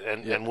bullshit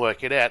and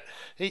work it out,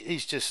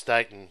 he's just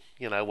stating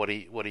what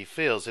he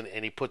feels, and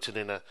he puts it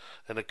in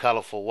a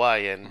colourful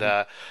way. And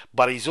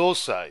but he's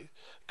also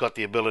got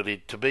the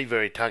ability to be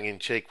very tongue in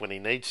cheek when he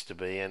needs to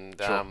be, and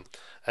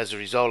as a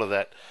result of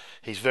that,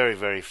 he's very,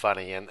 very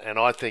funny. And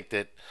I think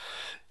that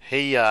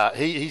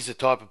he's the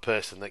type of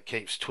person that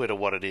keeps Twitter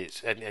what it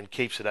is and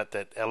keeps it at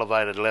that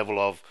elevated level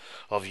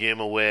of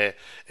humour where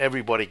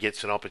everybody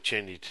gets an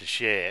opportunity to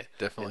share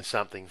in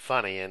something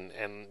funny, and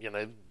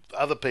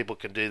other people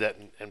can do that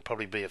and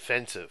probably be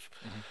offensive.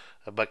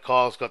 But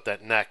Kyle's got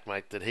that knack,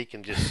 mate, that he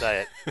can just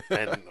say it,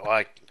 and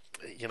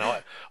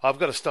I've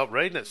got to stop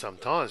reading it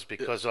sometimes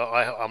because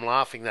I'm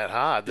laughing that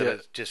hard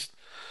that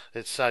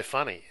it's so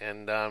funny.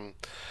 And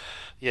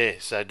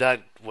so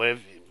don't,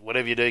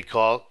 whatever you do,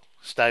 Kyle,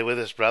 stay with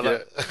us,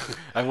 brother. Yeah.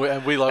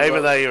 And we love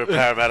Even though you're a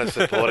Parramatta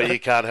supporter, you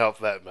can't help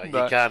that, mate.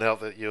 No. You can't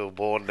help that you were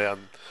born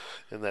down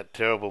in that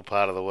terrible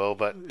part of the world.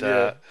 But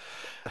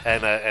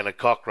and a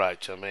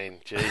cockroach. I mean,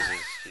 Jesus,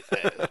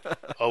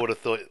 I would have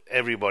thought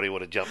everybody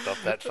would have jumped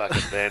off that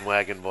fucking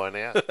bandwagon by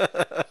now.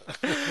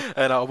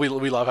 And we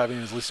love having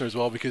him as a listener as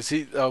well because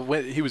he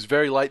was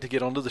very late to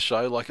get onto the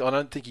show. Like I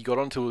don't think he got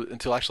onto it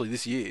until actually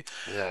this year.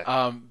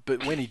 Yeah.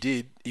 But when he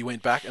did, he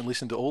went back and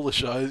listened to all the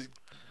shows.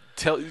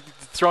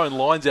 Throwing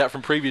lines out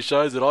from previous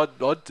shows that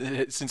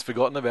I'd since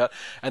forgotten about,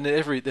 and then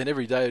every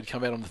day it'd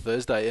come out on the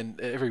Thursday, and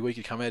every week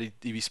it'd come out, he'd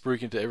be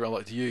spruiking to everyone,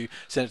 like to you,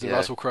 send it to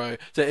Russell Crowe,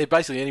 so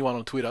basically anyone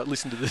on Twitter,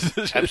 listen to this.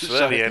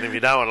 Absolutely, show. And if you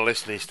don't want to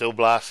listen, he still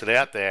blasts it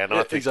out there, and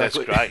I think that's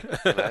great.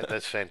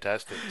 That's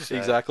fantastic. So,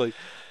 exactly.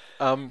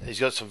 He's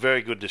got some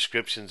very good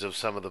descriptions of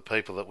some of the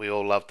people that we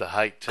all love to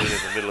hate too in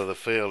the middle of the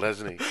field,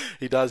 hasn't he?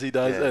 He does,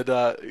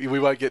 Yeah. and we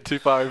won't get too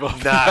far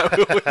involved. No,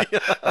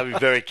 I'll be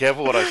very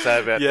careful what I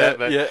say about that.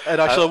 But,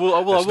 and actually, I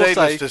will needless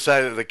say to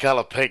say that the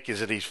colour pink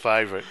isn't his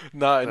favourite.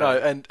 No,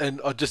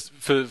 and I just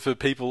for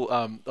people,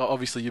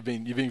 obviously you've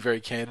been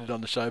very candid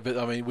on the show, but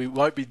I mean we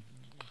won't be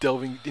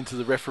delving into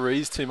the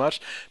referees too much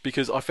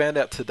because I found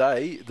out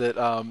today that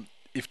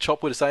if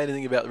Chop were to say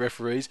anything about the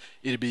referees,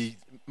 it'd be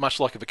much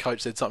like if a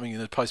coach said something in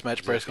the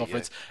post-match press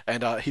conference,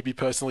 and he'd be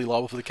personally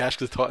liable for the cash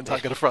because the Titans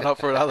aren't going to front up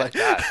for it, are they?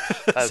 No,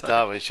 that's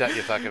dumb. Shut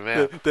your fucking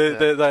mouth.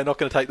 They're not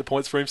going to take the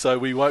points for him, so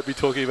we won't be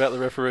talking about the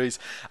referees.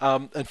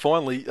 And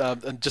finally,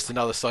 and just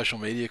another social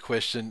media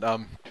question,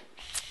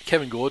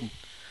 Kevin Gordon.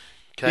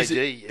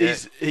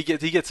 KG,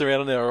 he gets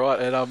around on there, all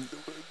right. And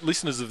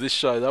listeners of this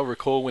show, they'll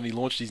recall when he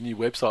launched his new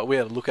website. We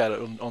had a look at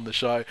it on the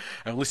show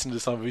and listened to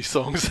some of his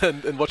songs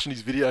and watching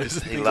his videos.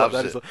 And he things loves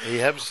like it. that.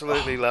 He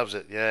absolutely loves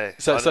it. Yeah.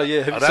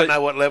 I don't know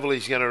what level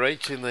he's going to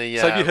reach in the.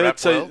 So have you heard?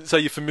 Rap world. So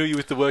you're familiar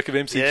with the work of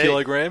MC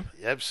Kilogram?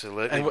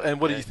 Absolutely. And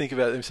what do you think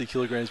about MC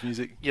Kilogram's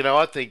music?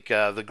 I think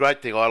the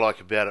great thing I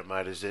like about it,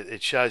 mate, is that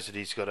it shows that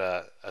he's got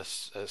a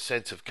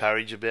sense of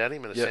courage about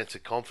him and a sense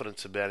of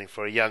confidence about him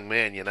for a young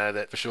man.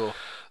 That for sure.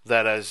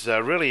 That is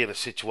really in a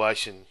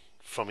situation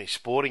from his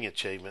sporting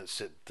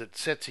achievements that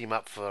sets him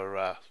up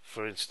for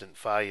instant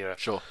failure.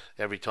 Sure.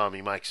 Every time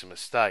he makes a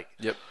mistake.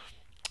 Yep.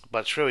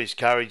 But through his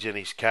courage and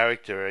his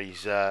character,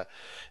 he's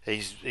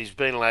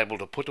been able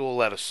to put all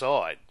that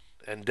aside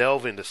and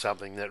delve into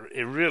something that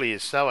it really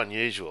is so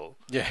unusual,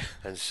 yeah,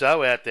 and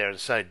so out there and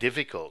so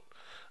difficult.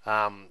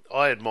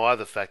 I admire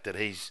the fact that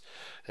he's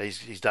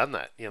he's done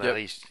that. You know,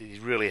 Yep. he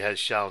really has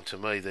shown to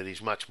me that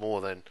he's much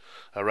more than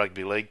a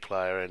rugby league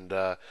player, and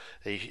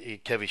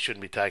Kevy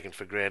shouldn't be taken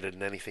for granted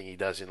in anything he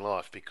does in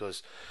life,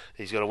 because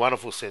he's got a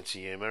wonderful sense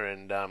of humour,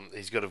 and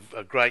he's got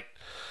a great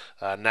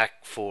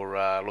knack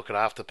for looking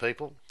after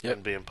people. Yep.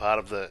 And being part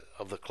of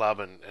the club,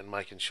 and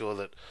making sure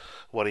that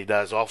what he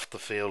does off the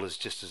field is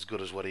just as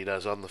good as what he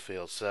does on the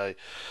field. So,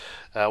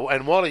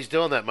 and while he's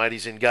doing that, mate,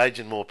 he's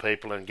engaging more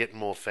people and getting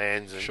more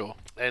fans. And, Sure.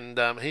 And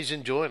he's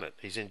enjoying it.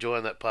 He's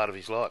enjoying that part of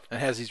his life. And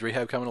how's his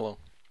rehab coming along?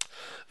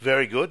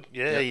 Very good.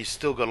 Yeah, Yep. he's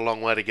still got a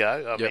long way to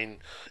go. I Yep. mean,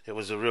 it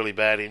was a really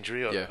bad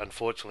injury, Yeah.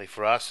 unfortunately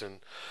for us, and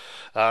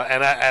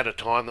at a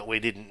time that we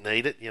didn't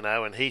need it, you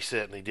know, and he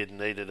certainly didn't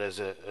need it as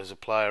a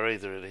player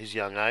either at his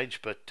young age.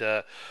 But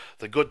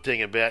the good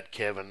thing about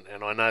Kevin,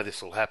 and I know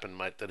this will happen,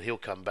 mate, that he'll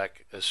come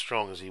back as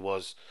strong as he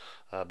was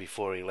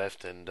before he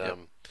left, and Yep.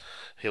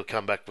 he'll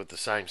come back with the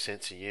same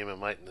sense of humour,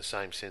 mate, and the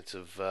same sense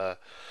of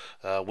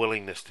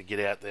willingness to get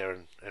out there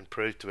and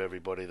prove to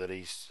everybody that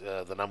he's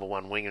the number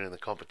one winger in the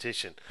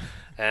competition.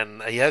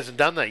 And he hasn't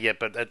done that yet,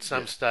 but at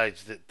some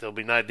stage there'll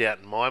be no doubt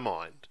in my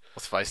mind.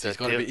 Let's face it,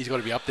 he's got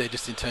to be up there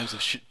just in terms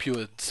of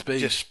pure speed.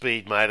 Just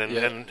speed, mate, and,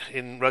 Yeah. and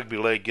in rugby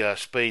league,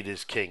 speed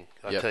is king.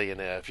 I Yep. tell you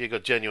now, if you've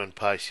got genuine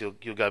pace, you'll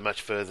go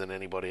much further than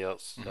anybody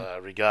else,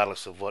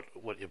 regardless of what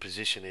your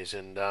position is.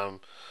 And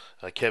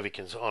Kevy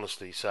can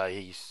honestly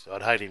say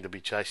I'd hate him to be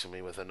chasing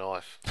me with a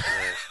knife.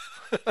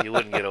 You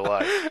wouldn't get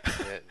away.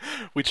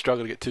 Yeah. We'd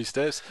struggle to get 2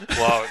 steps.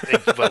 Well,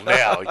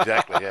 now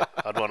exactly. Yeah,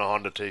 I'd want a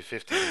Honda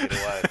 250 to get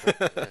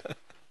away. Yeah.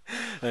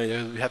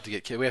 Yeah, we have to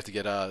get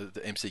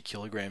the MC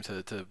Kilogram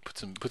to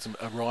put some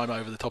a rhyme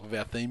over the top of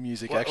our theme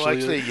music. Well,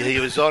 actually, he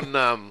was on.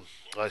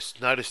 I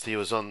noticed he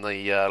was on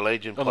the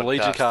Legion On the podcast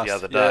Legion cast, the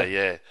other day.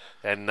 Yeah,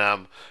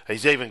 and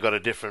he's even got a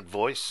different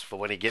voice for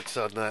when he gets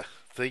on the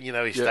thing. You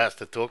know, he starts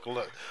to talk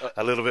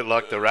a little bit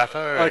like the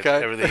rapper and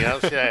Okay. everything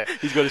else. Yeah,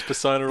 He's got his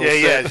persona all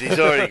yeah, set. yeah. He's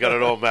already got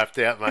it all mapped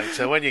out, mate.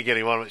 So when you get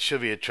him on, it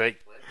should be a treat.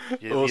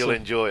 You'll Awesome.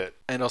 enjoy it.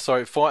 And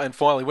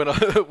finally, when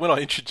I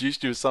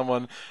introduced you as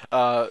someone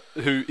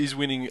who is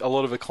winning a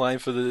lot of acclaim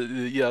for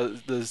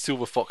the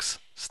Silver Fox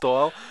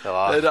style,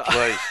 Oh, and,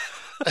 please.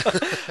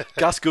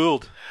 Gus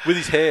Gould with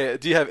his hair.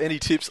 Do you have any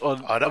tips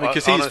on? I don't-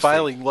 because he is honestly-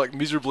 failing like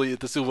miserably at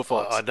the Silver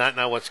Fox. I don't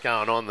know what's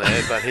going on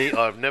there, but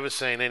I've never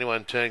seen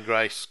anyone turn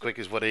grey as quick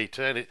as what he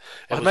turned. It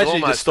I was imagine he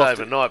just almost stopped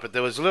it. overnight, but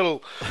there were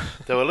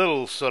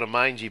little sort of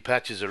mangy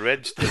patches of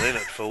red still in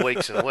it for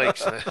weeks and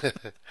weeks.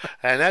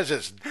 And as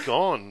it's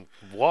gone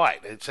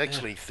white, it's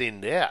actually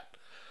thinned out.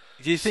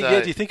 Do you think?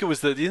 So- Do you think it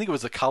was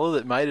the colour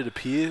that made it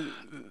appear?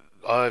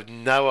 I have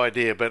no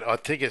idea, but I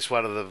think it's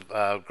one of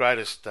the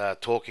greatest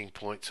talking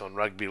points on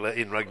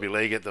in rugby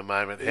league at the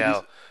moment.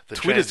 How the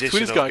transition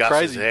Twitter's of going Gus's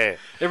crazy. hair.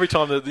 Every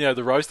time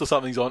the roast or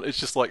something's on, it's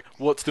just like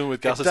what's doing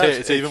with Gus's does. hair.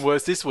 It's even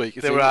worse this week.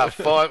 There are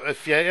 5.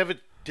 If you ever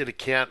did a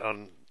count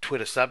on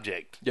Twitter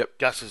subject, Yep.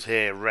 Gus's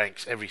hair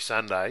ranks every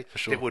Sunday.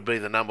 sure. It would be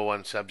the number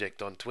one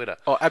subject on Twitter.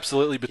 Oh,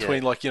 absolutely.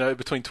 Between Yeah.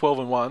 between 12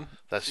 and 1,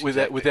 That's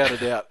without exactly-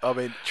 a doubt. I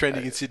mean,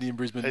 trending in Sydney and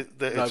Brisbane. It's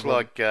no problem.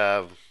 like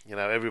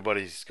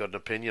everybody's got an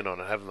opinion on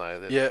it, haven't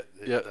they?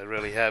 They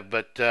really have.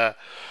 But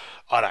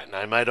I don't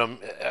know, mate.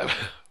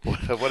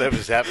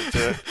 Whatever's happened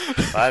to it,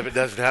 I hope it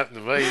doesn't happen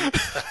to me.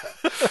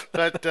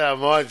 But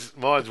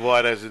mine's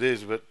white as it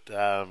is. But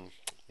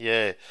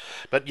yeah.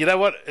 But you know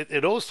what?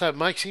 It also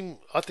makes him.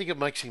 I think it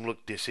makes him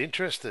look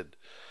disinterested.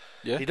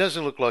 Yeah. He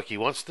doesn't look like he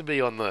wants to be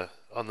on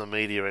the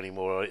media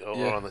anymore or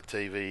Yeah. on the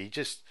TV.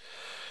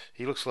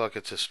 He looks like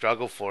it's a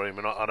struggle for him,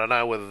 and I don't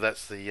know whether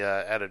that's the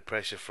added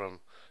pressure from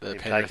The him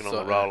Penrith taking on the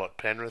side, role yeah. at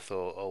Penrith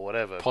or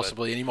whatever. but-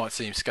 Possibly, and you might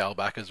see him scale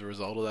back as a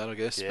result of that, I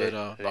guess. Yeah,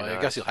 but who I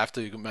knows? guess he'll have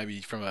to,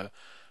 maybe from a.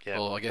 Yeah.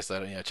 Well, I guess they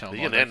don't. Channel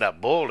He's going 9 to end up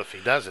bald if he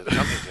does it.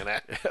 Something's going to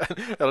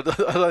happen. I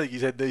don't think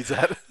his head needs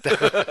that.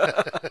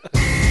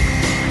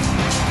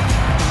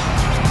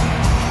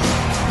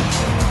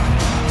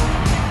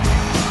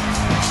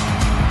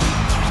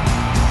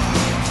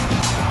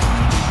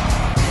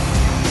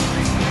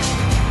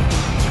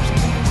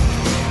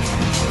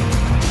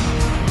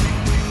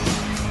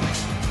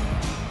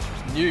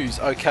 News.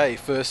 Okay,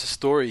 first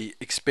story,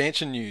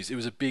 expansion news. It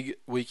was a big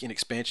week in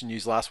expansion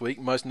news last week.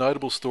 Most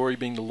notable story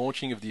being the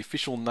launching of the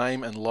official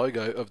name and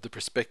logo of the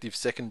prospective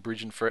second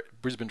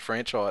Brisbane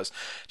franchise.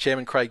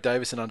 Chairman Craig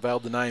Davison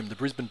unveiled the name, the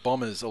Brisbane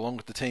Bombers, along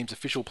with the team's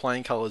official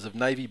playing colours of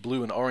navy,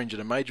 blue and orange at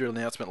a major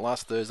announcement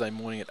last Thursday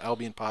morning at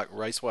Albion Park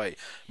Raceway.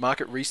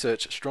 Market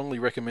research strongly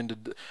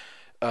recommended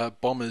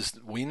Bombers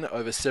win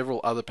over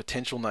several other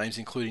potential names,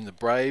 including the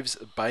Braves,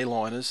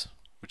 Bayliners,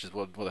 which is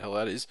what the hell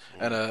that is,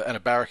 and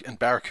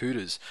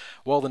Barracudas.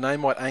 While the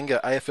name might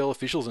anger AFL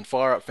officials and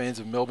fire up fans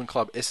of Melbourne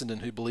club Essendon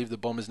who believe the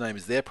Bombers name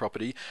is their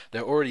property,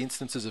 there are already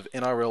instances of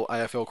NRL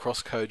AFL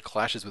cross-code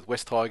clashes with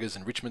West Tigers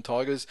and Richmond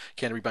Tigers,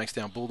 Canterbury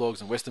Bankstown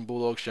Bulldogs and Western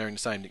Bulldogs sharing the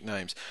same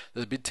nicknames.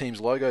 The bid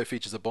team's logo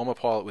features a bomber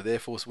pilot with Air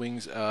Force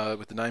wings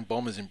with the name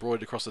Bombers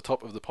embroidered across the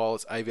top of the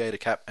pilot's aviator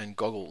cap and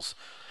goggles.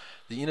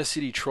 The inner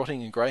city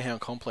trotting and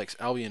greyhound complex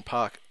Albion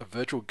Park, a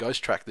virtual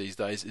ghost track these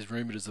days, is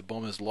rumoured as the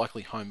Bombers'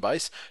 likely home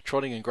base.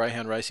 Trotting and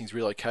greyhound racing is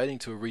relocating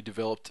to a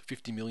redeveloped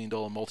 $50 million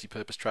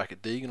multi-purpose track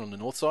at Deagon on the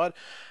north side.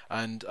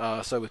 And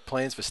so with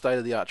plans for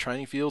state-of-the-art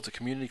training fields, a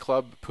community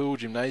club, pool,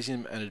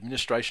 gymnasium and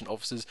administration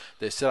offices,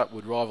 their setup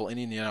would rival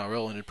any in the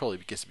NRL, and it'd probably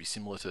guess to be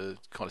similar to the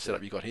kind of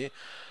setup you got here.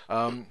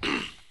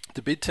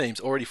 The bid team's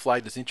already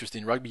flagged its interest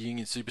in rugby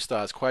union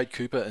superstars Quade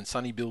Cooper and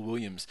Sonny Bill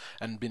Williams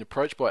and been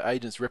approached by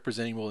agents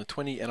representing more than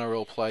 20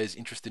 NRL players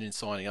interested in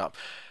signing up.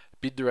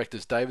 Bid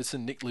directors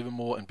Davidson, Nick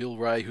Livermore and Bill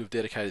Ray, who have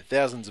dedicated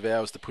thousands of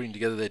hours to putting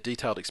together their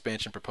detailed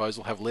expansion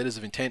proposal, have letters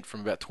of intent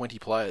from about 20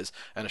 players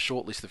and a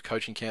short list of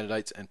coaching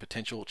candidates and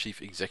potential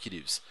chief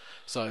executives.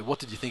 So what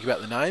did you think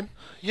about the name?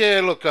 Yeah,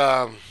 look,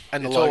 And the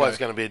it's logo. always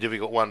going to be a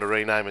difficult one to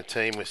rename a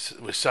team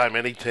with so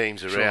many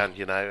teams around,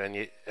 you know,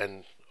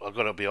 and I've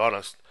got to be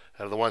honest,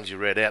 out of the ones you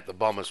read out, the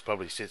Bombers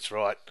probably sits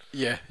right.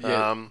 Yeah.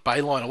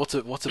 Bayliner. What's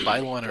a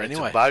Bayliner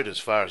anyway? It's a boat as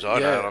far as I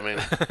know. Yeah. I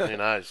mean, who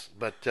knows?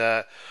 But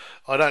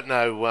I don't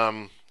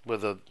know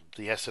whether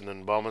the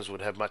Essendon Bombers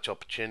would have much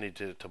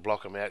opportunity to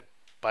block them out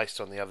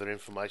based on the other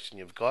information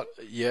you've got.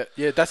 Yeah,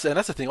 that's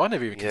the thing. I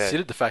never even Yeah.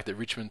 considered the fact that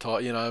Richmond,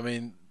 I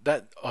mean,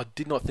 that I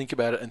did not think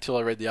about it until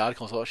I read the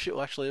article. I was like, oh, shit,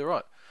 well, actually, they're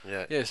right.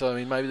 Yeah. Yeah, so I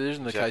mean, maybe there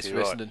isn't the case Exactly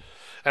for right. Essendon.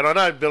 And I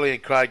know Billy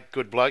and Craig,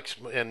 good blokes,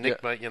 and Nick,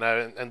 Yeah. mate, you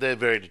know, and they're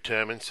very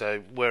determined. So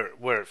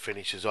where it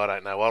finishes, I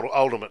don't know.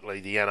 Ultimately,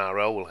 the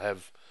NRL will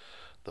have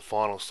the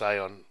final say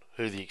on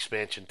who the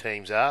expansion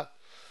teams are,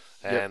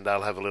 and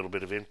they'll have a little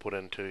bit of input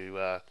into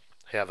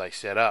how they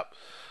set up.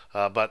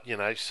 But, you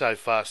know, so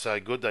far so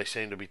good. They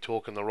seem to be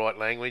talking the right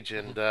language,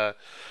 and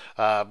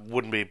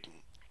wouldn't be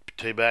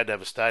too bad to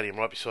have a stadium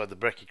right beside the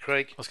Brecky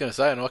Creek. I was going to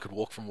say, and I could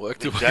walk from work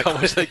to Exactly.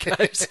 watch their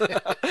games.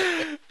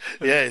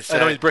 Yeah, so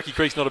And I mean, Brecky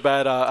Creek's not a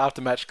bad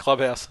after-match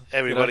clubhouse.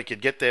 everybody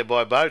could get there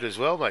by boat as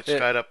well, mate. Yeah.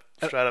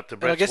 Straight up to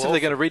And I Breck's guess if Wharf.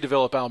 they're going to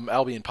redevelop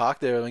Albion Park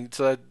there, I mean,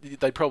 so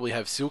they'd probably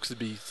have Silks to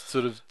be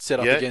sort of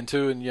set up Yeah. again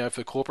too, and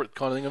for corporate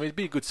kind of thing. I mean, it'd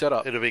be a good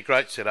setup. It'll be a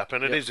great setup,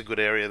 and it Yep. is a good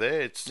area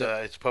there. It's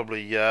Yep. it's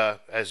probably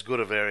as good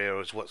of area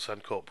as what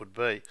Suncorp would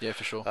be. Yeah,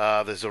 for sure.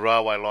 There's a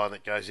railway line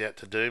that goes out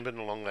to Doomben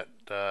along that.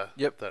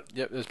 Yep.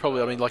 There's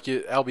probably, I mean, like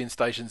your Albion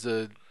stations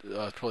are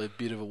probably a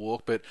bit of a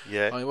walk, but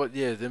Yeah. I mean,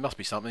 there must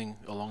be something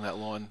along that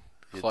line.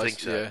 You'd Close, think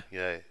so.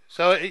 Yeah.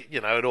 So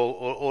it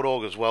all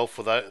augurs well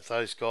for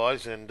those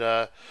guys, and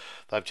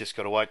they've just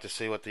got to wait to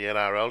see what the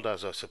NRL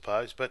does, I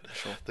suppose. But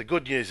Sure. the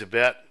good news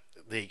about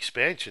the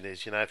expansion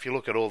is, if you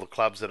look at all the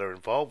clubs that are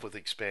involved with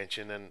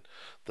expansion and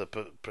the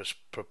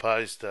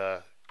proposed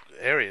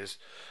areas,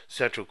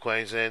 Central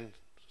Queensland,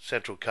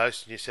 Central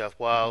Coast, New South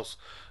Wales,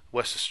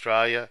 West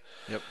Australia,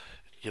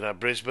 Yep.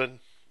 Brisbane.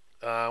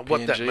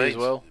 What that PNG means, as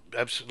well.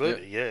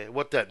 absolutely, yeah.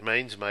 What that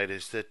means, mate,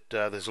 is that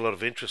there's a lot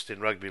of interest in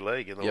rugby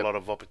league and a Yep. lot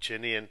of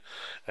opportunity, and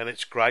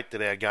it's great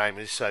that our game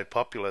is so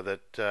popular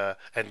that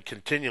and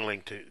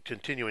continuing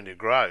to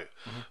grow.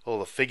 All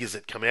the figures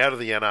that come out of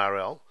the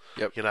NRL,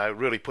 Yep.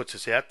 really puts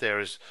us out there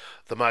as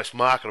the most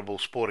marketable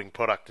sporting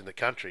product in the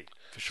country.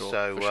 For sure.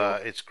 So for sure.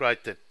 it's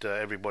great that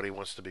everybody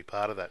wants to be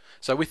part of that.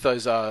 So with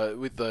those,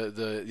 with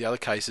the other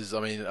cases,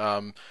 I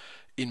mean,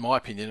 in my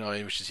opinion, I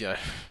mean, which is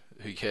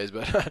who cares,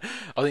 but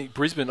I think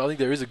Brisbane. I think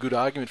there is a good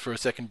argument for a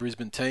second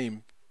Brisbane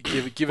team.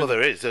 Given Well,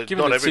 there is. given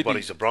Not that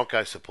everybody's Sydney- a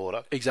Broncos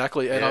supporter.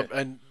 Exactly, and Yeah.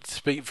 and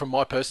speaking from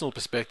my personal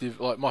perspective,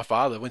 like my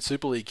father, when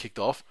Super League kicked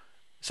off,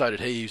 so did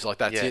he. He was like,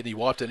 "That's Yeah. it," and he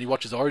wiped it. And he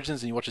watches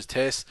Origins and he watches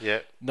Tests. Yeah.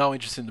 No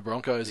interest in the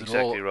Broncos at all.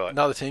 Exactly right.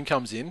 Another team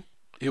comes in,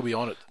 he'll be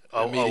on it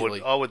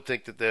immediately. I would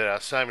think that there are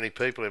so many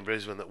people in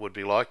Brisbane that would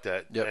be like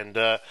that, Yep.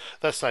 and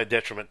that's no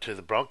detriment to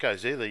the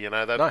Broncos either. They've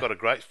No. got a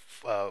great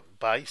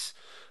base,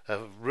 a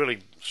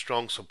really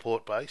strong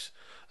support base.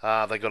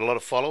 They've got a lot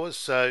of followers,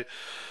 so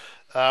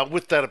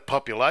with that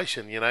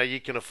population, you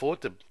can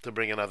afford to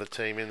bring another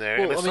team in there,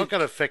 Well, and it's I mean- not going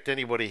to affect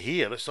anybody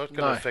here. It's not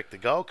going No. to affect the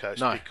Gold Coast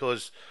No.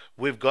 because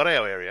we've got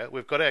our area,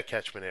 we've got our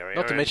catchment area.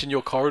 Not to and- mention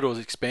your corridor's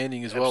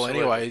expanding as well.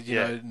 Absolutely, Anyway,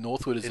 yeah.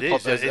 northward as It the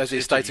is. as the It's a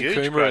estates in huge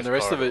Coomera growth and the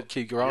rest of corridor. it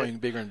keep growing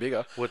bigger and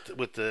bigger.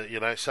 with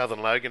the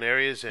Southern Logan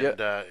areas and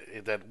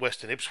that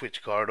Western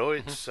Ipswich corridor,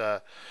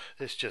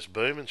 it's just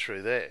booming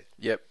through there.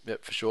 Yep,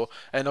 for sure.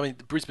 And I mean,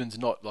 Brisbane's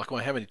not like,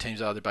 how many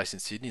teams are there based in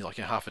Sydney? Like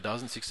half a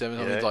dozen, 6, 7.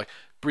 I mean, Yeah. like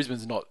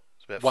Brisbane's not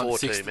About 1 4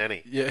 6. too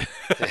many. Yeah.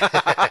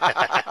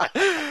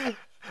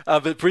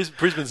 But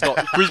Brisbane's not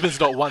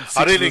 1/6.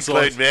 I didn't of the include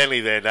size.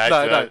 Manly there, Nate.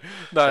 No,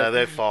 No,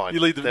 they're fine. You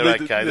leave they're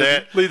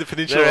okay. leave the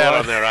peninsula They're out alone.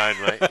 on their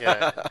own, mate.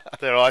 Yeah.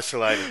 They're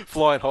isolated.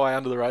 Flying high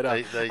under the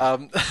radar. They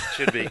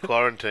should be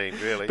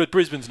quarantined, really. But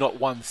Brisbane's not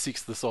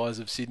 1/6 the size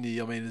of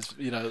Sydney. I mean, it's,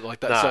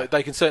 like that. No. So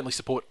they can certainly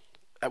support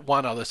at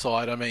one other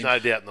side. I mean, No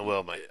doubt in the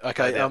world, mate.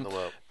 okay. No doubt in the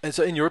world. And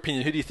so, in your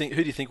opinion, who do you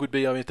think would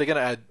be? I mean, if they're going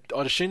to add,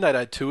 I'd assume they'd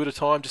add 2 at a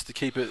time just to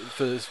keep it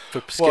for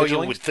scheduling. Well, you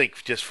would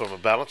think just from a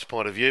balance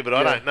point of view, but I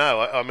Yeah. don't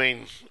know. I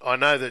mean, I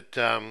know that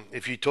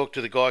if you talk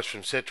to the guys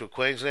from Central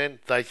Queensland,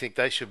 they think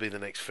they should be the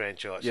next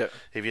franchise. Yeah.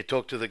 If you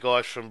talk to the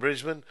guys from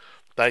Brisbane,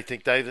 they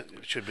think they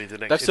should be the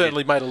next. They've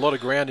certainly made a lot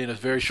of ground in a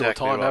very short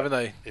time, right. haven't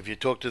they? If you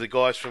talk to the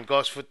guys from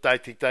Gosford, they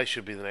think they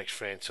should be the next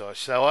franchise.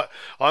 So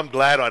I'm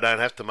glad I don't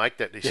have to make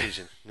that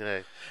decision.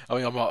 Yeah. I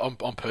mean,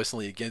 I'm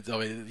personally against. I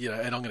mean,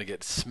 and I'm going to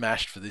get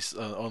smashed for this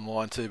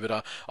online too.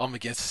 But I'm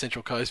against the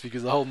Central Coast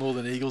because the whole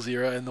Northern Eagles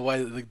era and the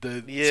way that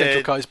the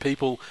Central Coast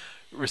people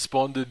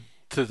responded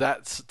to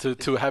that,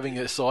 to having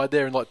a side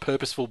there and like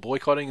purposeful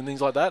boycotting and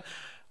things like that.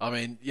 I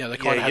mean, they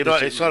kind of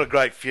had it's not a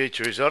great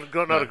future. It's not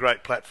a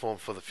great platform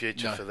for the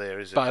future for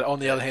there, is it? But on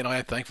the other hand, I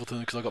am thankful to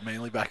them because I got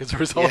Manly back as a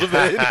result of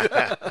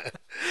that.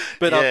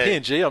 But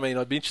PNG, I mean,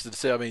 I'd be interested to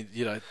see. I mean,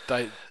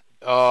 they.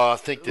 I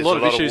think there's a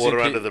lot of water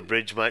under the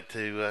bridge, mate,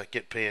 to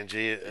get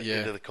PNG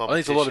into the competition. I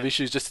think there's a lot of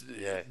issues just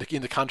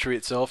in the country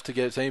itself to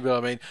get a team. But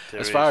I mean,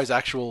 far as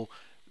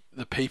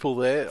the people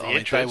there,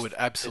 they would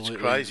absolutely.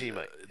 It's crazy,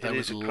 mate. It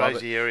is a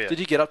crazy area. Did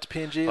you get up to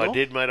PNG at all? I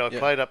did, mate. I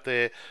played up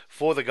there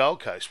for the Gold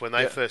Coast. When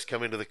they first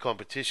come into the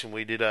competition,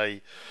 we did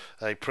a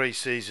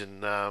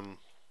pre-season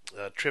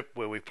trip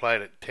where we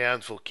played at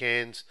Townsville,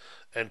 Cairns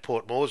and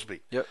Port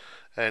Moresby. Yep.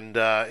 And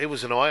it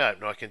was an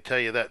eye-opener, I can tell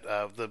you that.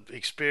 The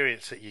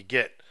experience that you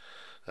get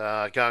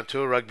going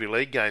to a rugby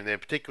league game there,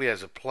 particularly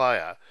as a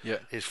player,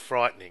 is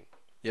frightening.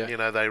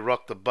 Yeah. They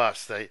rock the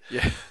bus. They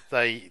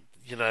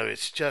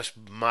it's just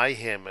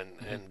mayhem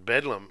and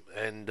bedlam,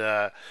 and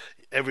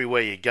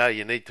everywhere you go,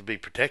 you need to be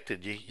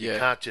protected. You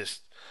can't just,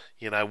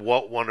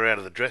 wander out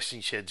of the dressing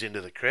sheds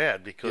into the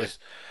crowd because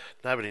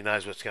nobody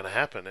knows what's going to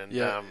happen. And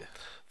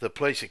the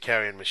police are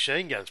carrying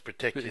machine guns to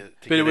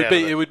but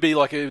it would be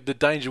like the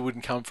danger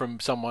wouldn't come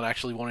from someone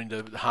actually wanting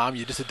to harm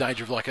you, just a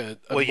danger of like a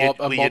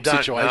mob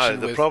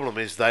situation. The problem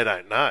is they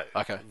don't know.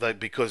 Okay.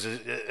 Because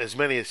as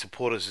many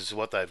supporters as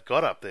what they've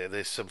got up there,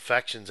 there's some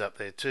factions up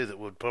there too that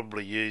would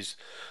probably use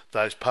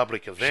those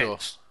public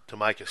events to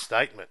make a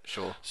statement.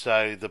 Sure.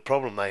 So the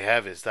problem they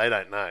have is they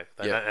don't know.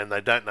 And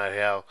they don't know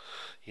how,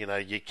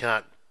 you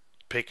can't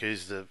pick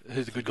who's the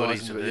good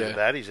guys and who the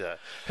baddies are.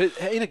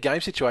 In a game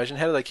situation,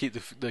 how do they keep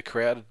the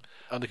crowd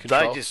under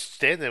control? They just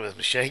stand there with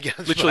machine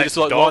guns. Literally just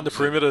like line the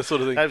perimeter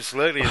sort of thing.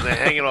 Absolutely, and they're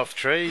hanging off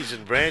trees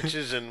and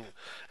branches and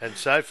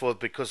so forth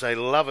because they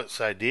love it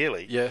so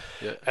dearly. Yeah.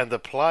 And the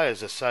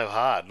players are so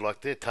hard, like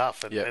they're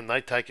tough and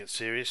they take it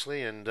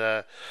seriously. And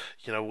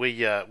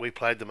we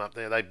played them up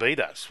there. They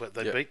beat us.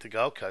 They beat the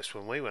Gold Coast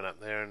when we went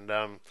up there, and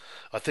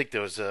I think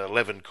there was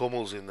 11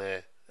 Kummels in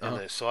their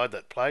side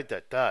that played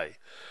that day.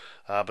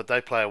 But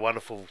they play a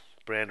wonderful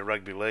brand of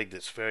rugby league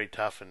that's very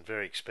tough and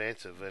very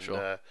expansive.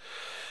 And,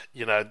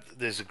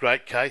 there's a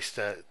great case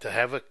to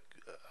have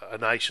a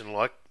nation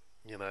like,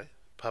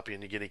 Papua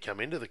New Guinea come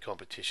into the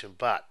competition.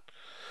 But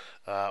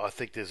I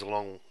think there's a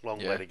long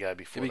way to go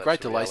before. It'd be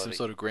great to lay some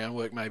sort of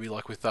groundwork, maybe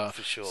like with for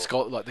sure.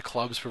 like the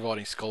clubs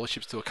providing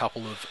scholarships to a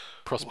couple of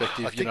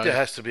prospective. I think there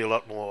has to be a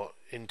lot more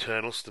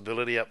internal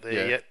stability up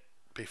there yet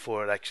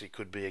before it actually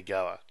could be a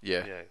goer.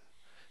 Yeah.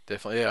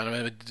 Definitely, and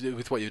I mean,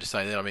 with what you were just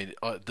saying there, I mean,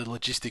 the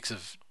logistics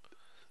of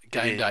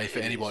game day for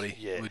anybody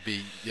would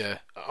be,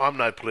 I'm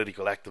no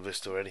political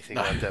activist or anything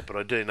like that, but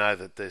I do know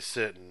that there's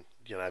certain,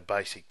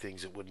 basic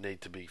things that would need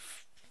to be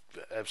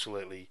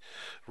absolutely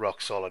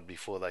rock solid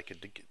before they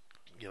could,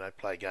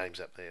 play games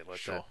up there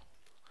like that.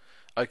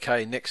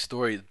 Okay, next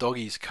story, the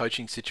Doggies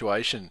coaching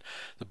situation.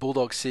 The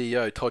Bulldogs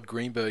CEO, Todd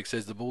Greenberg,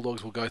 says the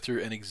Bulldogs will go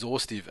through an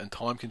exhaustive and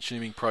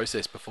time-consuming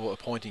process before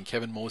appointing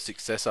Kevin Moore's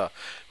successor.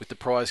 With the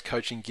prize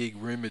coaching gig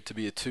rumoured to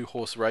be a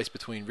two-horse race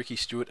between Ricky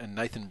Stewart and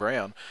Nathan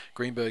Brown,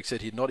 Greenberg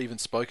said he had not even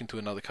spoken to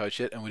another coach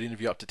yet and would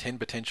interview up to 10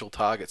 potential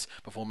targets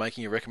before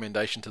making a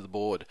recommendation to the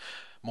board.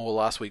 Moore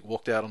last week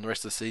walked out on the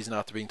rest of the season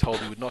after being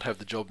told he would not have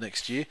the job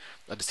next year.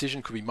 A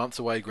decision could be months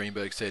away,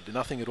 Greenberg said.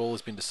 Nothing at all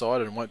has been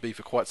decided and won't be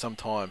for quite some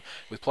time.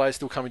 With players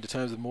still coming to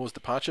terms with Moore's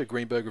departure,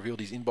 Greenberg revealed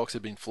his inbox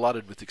had been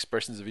flooded with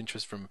expressions of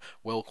interest from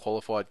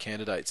well-qualified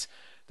candidates.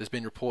 There's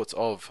been reports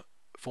of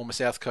former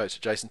South coach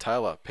Jason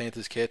Taylor,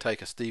 Panthers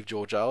caretaker Steve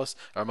Georgalis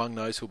are among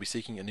those who will be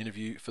seeking an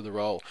interview for the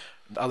role.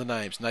 Other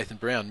names, Nathan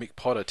Brown, Mick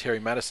Potter,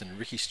 Terry Madison,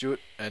 Ricky Stewart,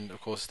 and of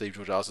course Steve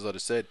Georgalis, as I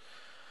just said.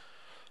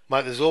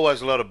 Mate, there's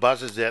always a lot of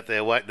buzzers out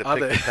there waiting to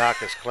pick the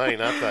carcass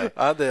clean, aren't they?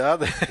 Are there?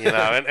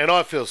 And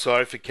I feel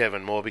sorry for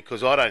Kevin Moore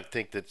because I don't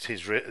think it's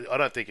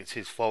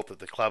his fault that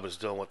the club is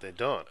doing what they're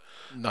doing.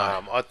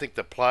 No. I think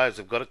the players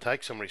have got to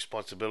take some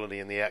responsibility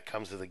in the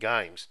outcomes of the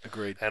games.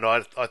 Agreed. And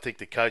I think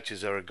the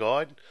coaches are a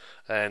guide,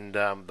 and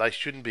they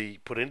shouldn't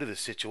be put into this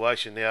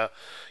situation. Now,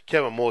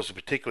 Kevin Moore's a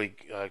particularly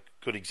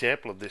good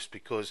example of this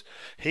because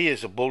he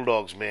is a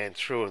Bulldogs man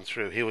through and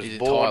through. He was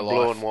born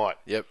blue and white.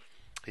 Yep.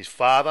 His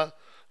father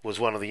was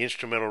one of the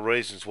instrumental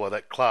reasons why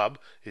that club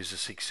is the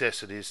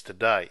success it is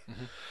today.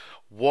 Mm-hmm.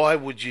 Why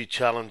would you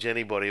challenge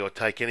anybody or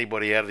take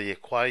anybody out of the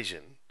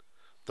equation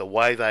the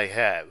way they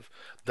have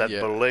that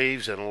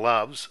believes and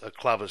loves a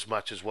club as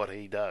much as what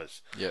he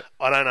does? Yep.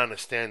 I don't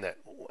understand that.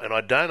 And I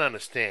don't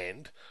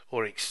understand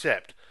or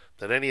accept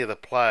that any of the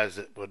players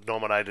that were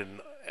nominated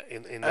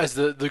in as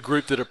the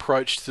group that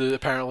approached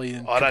apparently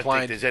and I complained. don't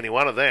think there's any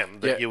one of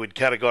them that you would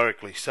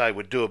categorically say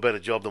would do a better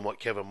job than what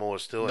Kevin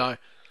Moore's doing. No.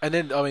 And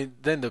then, I mean,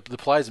 the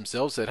players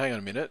themselves said, hang on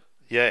a minute,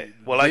 Yeah,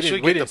 well, We they didn't- should we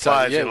get the didn't say-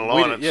 players yeah, in a we line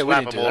didn't- and yeah, we slap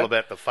didn't them do all that.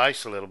 about the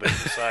face a little bit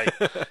to say,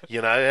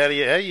 you know, how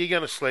are you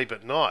going to sleep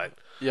at night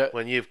Yeah.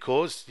 when you've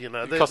caused, you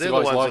know, they're cost the the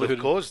guy's ones that livelihood.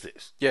 have caused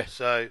this. Yeah.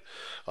 So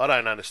I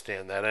don't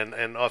understand that,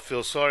 and I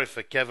feel sorry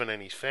for Kevin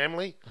and his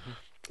family,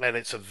 and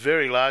it's a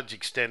very large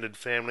extended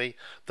family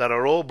that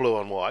are all blue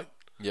and white.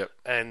 Yep.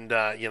 And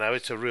you know,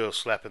 it's a real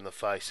slap in the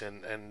face,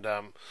 and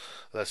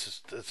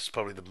that's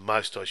probably the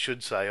most I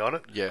should say on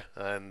it. Yeah.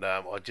 And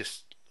I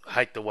just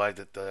hate the way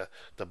that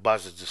the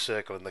buzzards are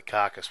circling the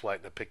carcass,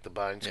 waiting to pick the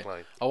bones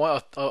clean.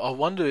 I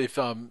wonder if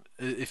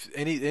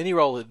any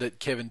role that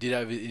Kevin did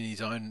have in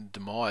his own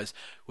demise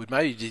would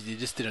maybe you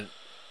just didn't.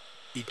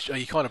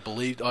 You kind of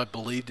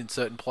believed in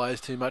certain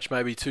players too much,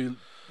 maybe too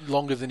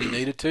longer than he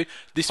needed to.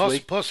 This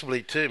week,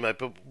 Possibly too, mate.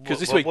 because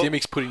this week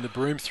Dimmick's putting the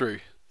broom through,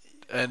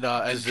 and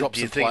dropped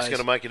do you some think players. it's going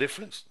to make a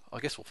difference? I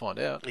guess we'll find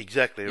out.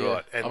 Exactly Yeah.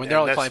 right. I mean, they're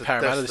only that's playing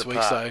Parramatta that's this the week,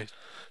 part.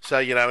 So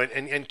you know,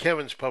 and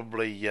Kevin's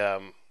probably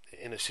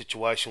in a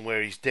situation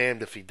where he's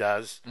damned if he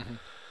does,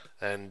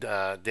 and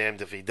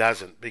damned if he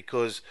doesn't,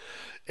 because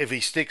if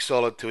he sticks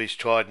solid to his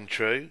tried and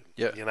true,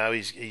 Yep. you know,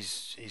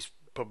 he's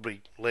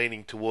probably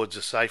leaning towards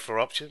a safer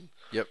option.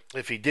 Yep.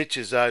 If he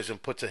ditches those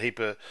and puts a heap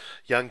of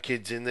young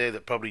kids in there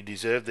that probably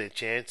deserve their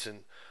chance,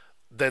 and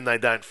then they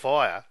don't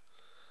fire,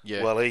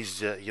 Yeah. well,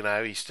 he's you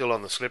know, he's still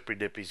on the slippery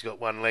dip. He's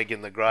got one leg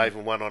in the grave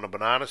and one on a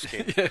banana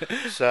skin.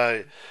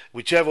 So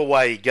whichever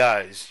way he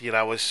goes, you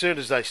know, as soon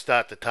as they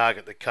start to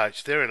target the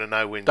coach, they're in a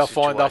no-win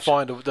situation. They'll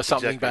find there's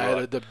something Exactly bad,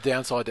 right. the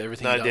downside to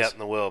everything. No he does. doubt in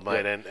the world,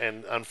 mate.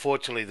 And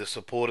unfortunately, the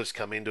supporters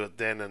come into it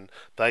then, and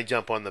they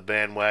jump on the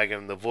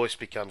bandwagon. The voice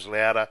becomes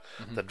louder,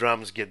 the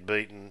drums get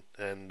beaten,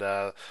 and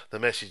the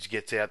message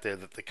gets out there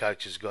that the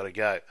coach has got to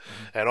go.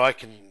 And I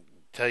can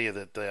tell you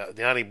that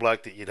the only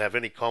bloke that you'd have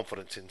any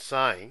confidence in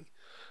saying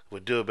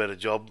would do a better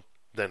job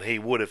than he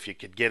would if you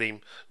could get him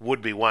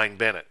would be Wayne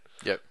Bennett.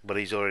 Yep. But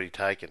he's already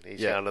taken.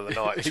 He's going to the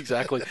Knights.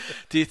 Exactly.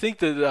 Do you think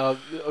that?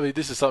 I mean,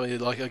 this is something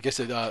that, like, I guess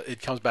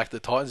it comes back to the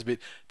Titans a bit.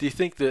 Do you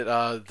think that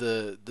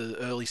the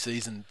early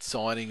season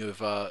signing of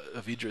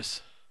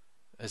Idris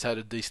has had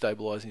a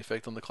destabilising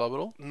effect on the club at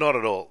all? Not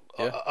at all.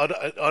 Yeah.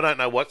 I don't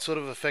know what sort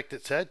of effect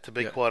it's had, to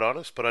be Yeah. quite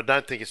honest, but I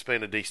don't think it's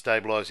been a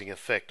destabilising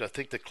effect. I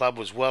think the club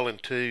was well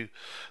into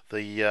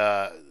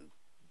the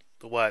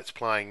way it's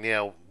playing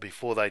now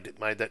before they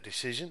made that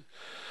decision.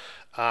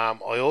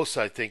 I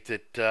also think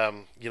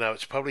that you know,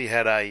 it's probably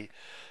had a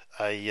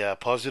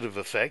positive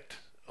effect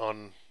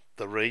on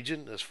the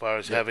region as far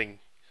as having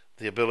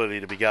the ability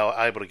to be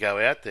able to go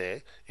out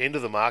there into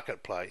the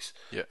marketplace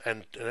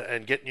and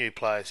get new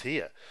players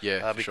here.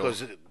 Yeah,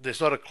 because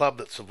there's not a club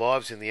that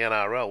survives in the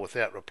NRL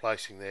without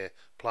replacing their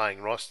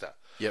playing roster.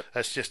 Yep.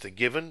 That's just a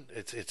given.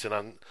 It's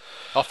an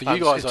for you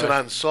guys, it's an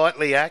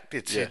unsightly act.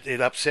 Yeah.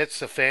 It upsets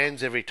the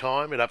fans every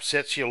time. It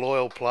upsets your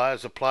loyal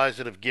players, the players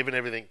that have given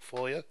everything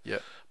for you. Yeah.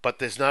 But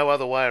there's no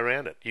other way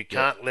around it. You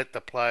can't let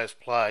the players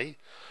play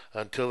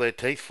until their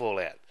teeth fall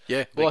out.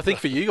 Yeah, well, I think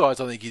for you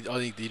guys, I think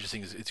the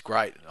interesting is it's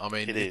great. I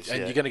mean, It is, and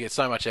yeah. you're going to get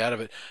so much out of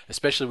it,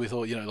 especially with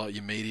all like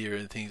your media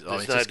and things.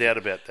 There's no doubt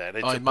about that.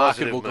 It's a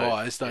marketable positive move.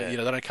 guys don't they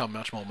don't come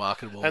much more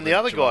marketable. And the than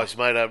other Jamal. guys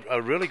made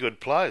are really good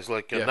players,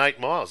 like Nate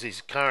Miles.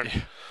 He's current.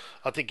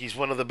 I think he's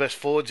one of the best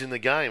forwards in the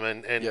game,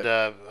 and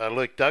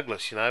Luke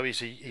Douglas. You know,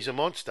 he's a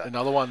monster.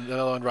 Another one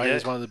rated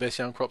as one of the best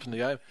young crops in the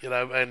game. You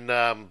know,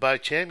 and Bo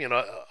Champion.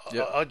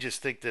 I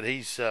just think that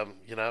he's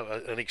you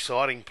know, an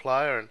exciting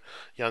player, and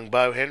young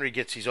Bo Henry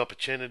gets his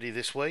opportunity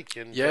this week.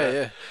 And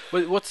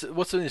Well, what's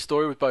the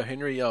story with Bo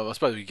Henry? I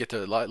suppose we get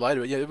to it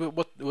later. Yeah,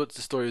 but what's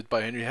the story with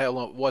Bo Henry? How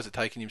long? Why is it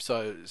taking him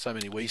so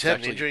many weeks? He's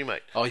had an injury,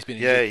 mate. Oh, he's been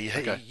injured.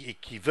 Yeah,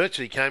 he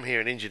virtually came here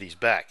and injured his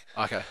back.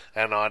 Okay.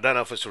 And I don't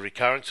know if it's a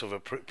recurrence of a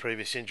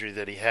previous injury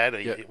that he had,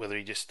 or whether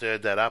he just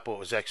stirred that up, or it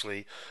was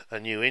actually a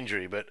new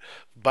injury. But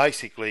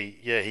basically,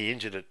 he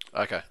injured it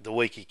the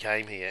week he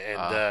came here.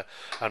 And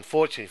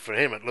unfortunately for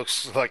him, it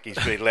looks like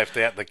he's been left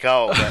out in the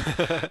cold.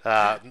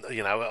 But,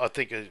 you know, I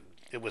think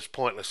it was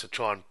pointless to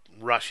try and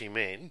rush him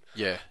in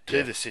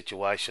to the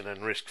situation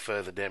and risk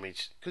further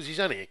damage, because he's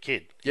only a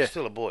kid. He's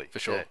still a boy. For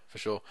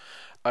sure.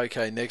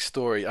 Okay, next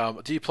story.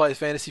 Do you play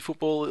fantasy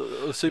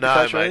football or super No,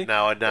 coach? mate,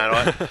 no, I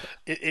don't.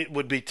 It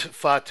would be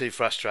far too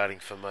frustrating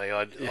for me.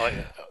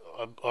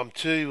 I'm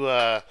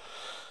too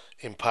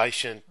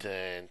impatient,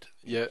 and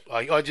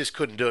I just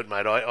couldn't do it,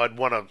 mate. I'd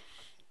want to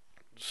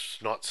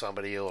snot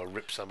somebody or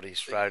rip somebody's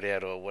throat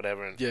out or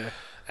whatever, and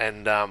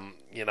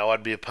you know,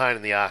 I'd be a pain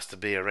in the ass to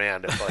be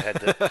around if I had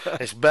to.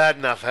 It's bad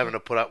enough having to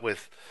put up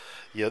with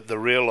the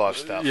real life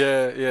stuff,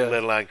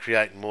 let alone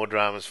creating more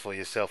dramas for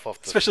yourself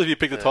off the... Especially if you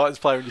pick the Titans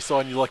player and you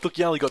sign, you're like, look,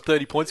 you only got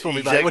 30 points for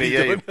me, mate. What are you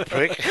doing? You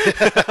prick.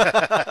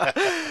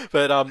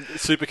 But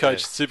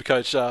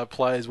Supercoach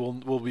players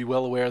will be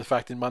well aware of the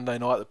fact in Monday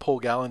night that Paul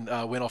Gallen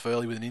went off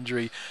early with an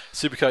injury.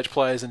 Supercoach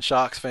players and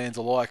Sharks fans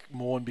alike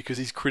mourn because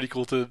he's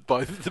critical to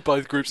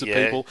both groups of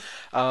people.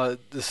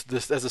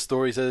 This, as the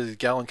story says,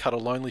 Gallen cut a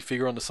lonely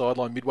figure on the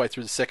sideline midway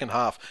through the second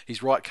half.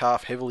 His right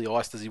calf heavily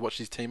iced as he watched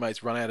his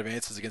teammates run out of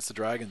answers against the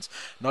Dragons.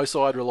 No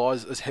side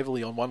relies as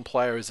heavily on one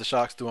player as the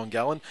Sharks do on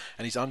Gallen,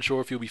 and he's unsure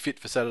if he'll be fit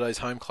for Saturday's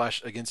home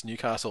clash against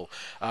Newcastle.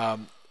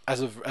 As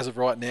of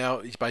right now,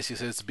 he basically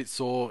says it's a bit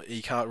sore.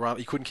 He can't run.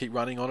 He couldn't keep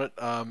running on it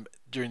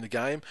during the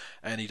game,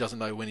 and he doesn't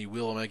know when he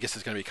will. I mean, I guess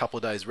there's going to be a couple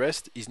of days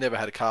rest. He's never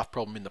had a calf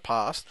problem in the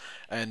past,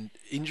 and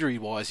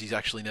injury-wise, he's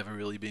actually never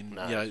really been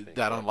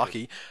that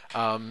unlucky.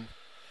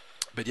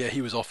 But yeah,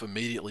 he was off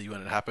immediately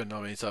when it happened.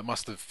 I mean, so it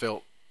must have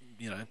felt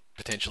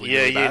potentially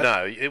really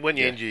bad. When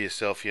you injure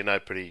yourself, you know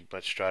pretty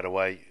much straight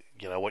away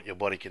what your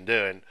body can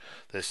do, and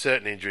there's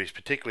certain injuries,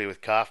 particularly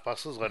with calf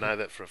muscles. I know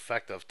that for a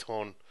fact. I've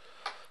torn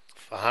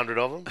 100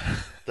 of them.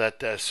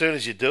 That as soon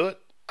as you do it,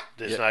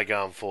 there's no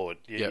going forward.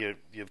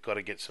 You've got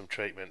to get some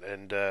treatment,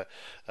 and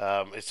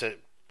it's a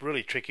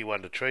really tricky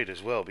one to treat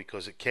as well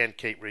because it can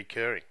keep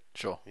recurring.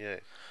 Sure. Yeah.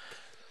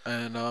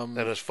 And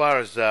as far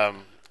as the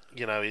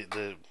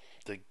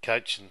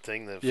coaching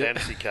thing, the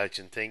fantasy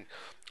coaching thing,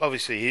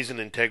 obviously he's an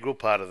integral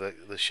part of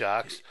the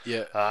Sharks.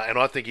 Yeah. And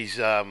I think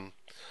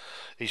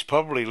he's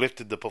probably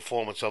lifted the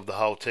performance of the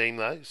whole team,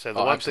 though. So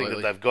the one thing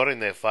that they've got in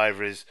their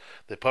favour is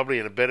they're probably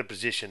in a better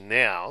position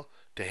now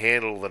to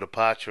handle the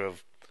departure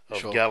of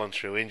Gallen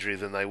through injury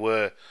than they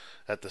were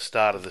at the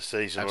start of the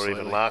season or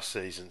even last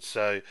season.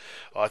 So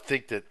I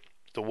think that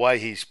the way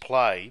he's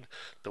played,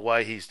 the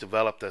way he's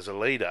developed as a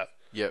leader,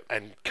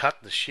 and cut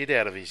the shit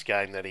out of his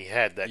game that he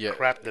had, that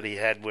crap that he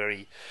had where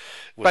he...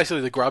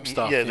 basically the grub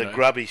stuff. Yeah, the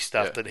grubby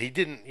stuff that he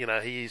didn't...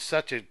 he's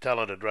such a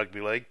talented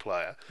rugby league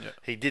player. Yeah.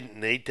 He didn't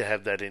need to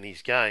have that in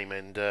his game.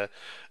 And the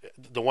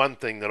one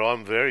thing that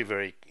I'm very,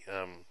 very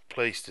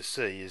pleased to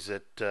see is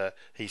that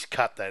he's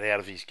cut that out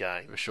of his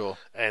game. For sure.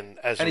 And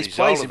as and a his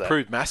result play's of that,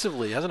 improved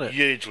massively, hasn't it?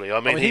 Hugely. I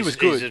mean he was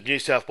good. He's a New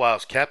South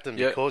Wales captain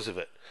because of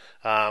it.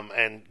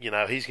 And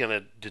he's going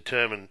to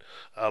determine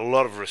a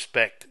lot of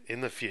respect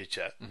in the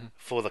future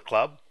for the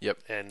club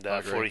and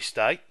for his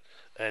state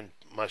and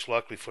most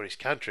likely for his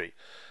country.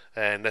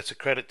 And that's a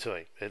credit to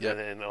him.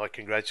 And I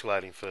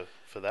congratulate him for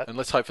that. And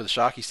let's hope for the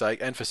Sharkies' sake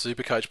and for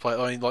Supercoach play.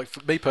 I mean, like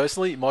for me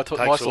personally, my takes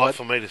my a lot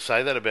for me to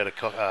say that about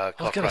a I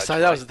was going to say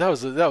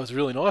that was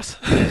really nice.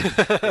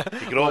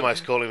 You could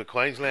almost call him a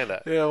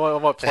Queenslander. Yeah, I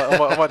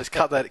might just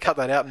cut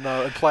that out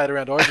and play it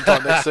around Origin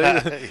time next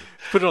season.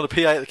 Put it on the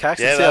PA at the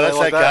Caxton. Yeah, that's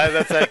okay.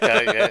 That's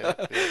okay.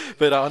 Yeah.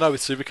 But I know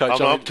with Supercoach,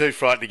 I'm too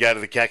frightened to go to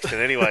the Caxton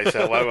anyway,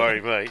 so it won't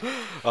worry me.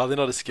 Oh, they're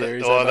not as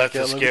scary. That's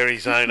a scary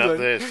zone up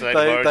there.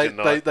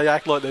 They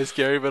act like they're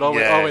scary, but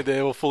I went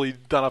there all fully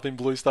done up in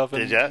blue stuff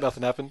and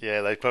nothing happened. Yeah,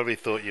 they probably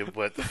thought you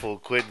weren't the full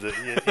quid.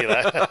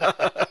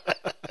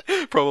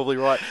 Probably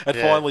right. And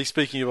finally,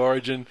 speaking of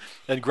Origin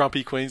and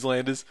grumpy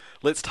Queenslanders,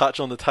 let's touch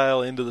on the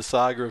tail end of the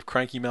saga of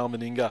cranky Mal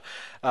Meninga.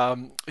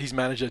 His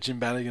manager, Jim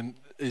Bannigan,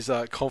 is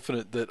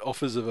confident that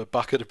offers of a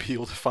bucket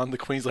appeal to fund the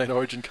Queensland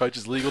Origin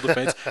coach's legal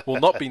defence will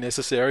not be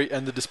necessary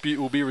and the dispute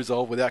will be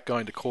resolved without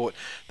going to court.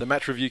 The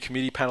match review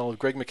committee panel of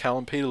Greg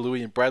McCallum, Peter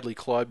Louis and Bradley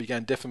Clyde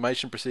began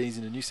defamation proceedings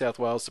in the New South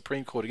Wales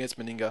Supreme Court against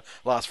Meninga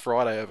last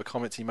Friday over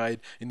comments he made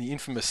in the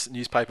infamous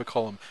newspaper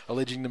column,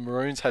 alleging the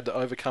Maroons had to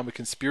overcome a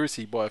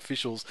conspiracy by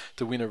officials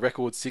to win a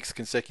record 6th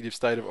consecutive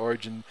State of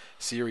Origin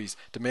series.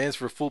 Demands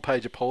for a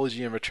full-page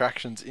apology and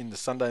retractions in the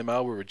Sunday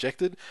Mail were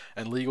rejected,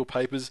 and legal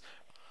papers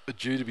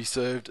due to be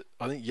served,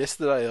 I think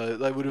yesterday.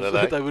 They would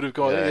have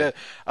gone. Yeah.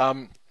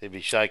 He'd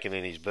be shaking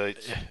in his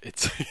boots. Yeah,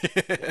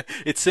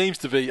 it seems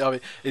to be. I mean,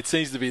 it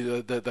seems to be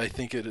that they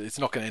think it's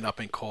not going to end up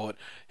in court.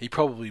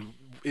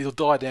 It'll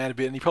die down a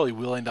bit, and he probably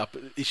will end up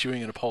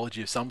issuing an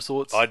apology of some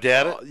sorts. I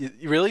doubt it.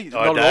 Really?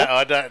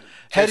 I don't.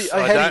 How do you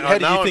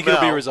think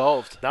it'll be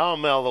resolved?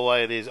 Knowing Mel the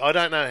way it is, I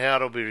don't know how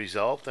it'll be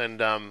resolved,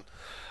 and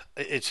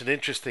it's an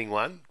interesting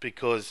one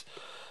because.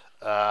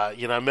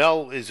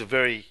 Mel is a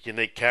very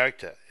unique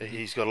character.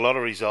 He's got a lot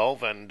of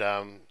resolve and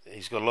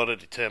he's got a lot of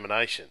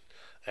determination,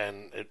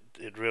 and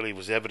it really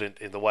was evident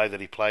in the way that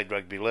he played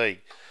rugby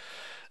league.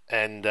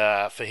 And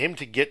for him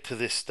to get to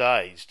this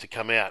stage, to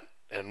come out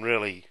and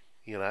really,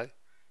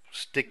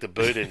 stick the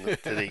boot in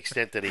to the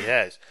extent that he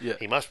has,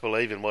 he must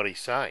believe in what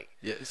he's saying.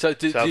 Yeah. So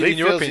if he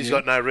feels he's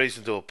got no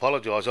reason to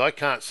apologise, I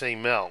can't see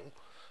Mel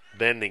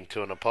bending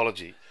to an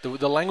apology.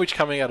 The language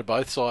coming out of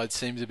both sides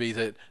seems to be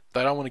that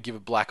they don't want to give a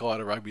black eye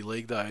to rugby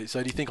league, though.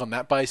 So do you think on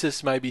that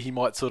basis maybe he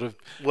might sort of...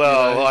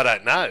 Well, I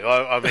don't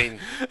know. I mean,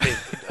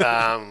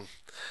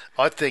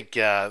 I think,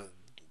 that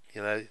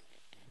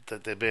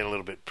they're being a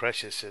little bit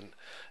precious, and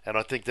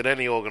I think that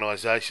any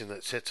organisation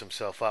that sets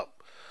himself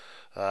up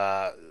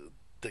that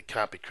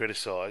can't be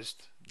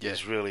criticised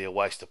is really a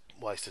waste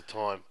of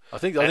time. I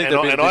think I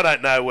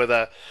don't know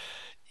whether,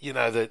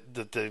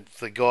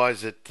 the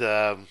guys at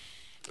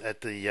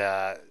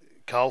the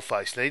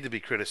coalface need to be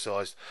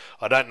criticised.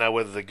 I don't know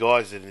whether the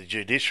guys in the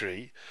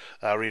judiciary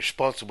are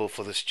responsible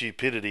for the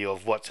stupidity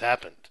of what's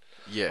happened.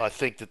 Yeah. I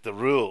think that the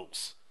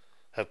rules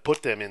have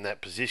put them in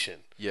that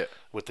position Yeah.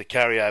 with the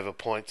carryover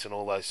points and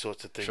all those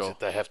sorts of things Sure. that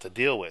they have to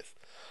deal with.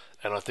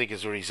 And I think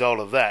as a result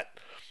of that,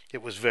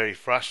 it was very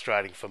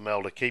frustrating for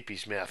Mel to keep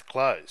his mouth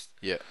closed.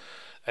 Yeah.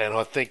 And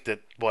I think that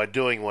by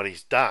doing what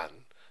he's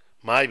done,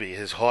 maybe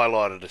has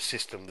highlighted a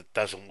system that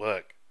doesn't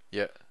work.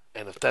 Yeah.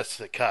 And if that's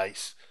the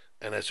case,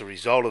 and as a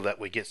result of that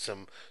we get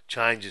some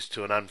changes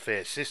to an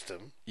unfair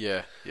system,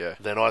 Yeah. Yeah.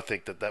 then I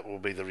think that that will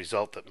be the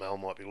result that Mel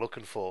might be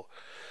looking for.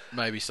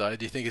 Maybe so.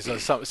 Do you think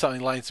it's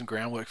something laying some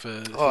groundwork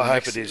for? I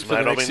hope it is,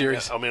 mate.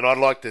 Series? I mean, I'd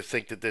like to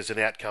think that there's an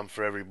outcome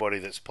for everybody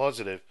that's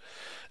positive,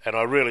 and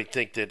I really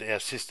think that our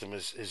system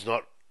is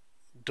not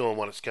doing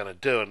what it's going to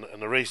do.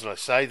 And the reason I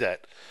say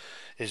that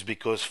is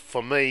because,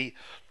 for me,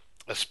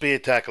 a spear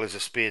tackle is a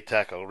spear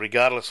tackle,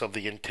 regardless of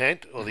the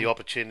intent or the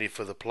opportunity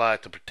for the player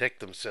to protect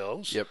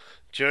themselves. Yep.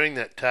 During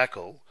that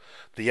tackle,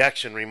 the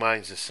action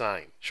remains the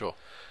same. Sure.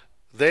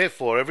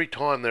 Therefore, every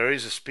time there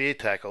is a spear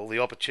tackle, the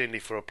opportunity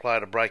for a player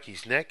to break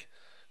his neck,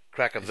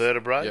 crack a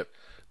vertebrae, Yep.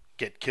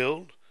 get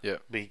killed,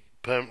 Yep. be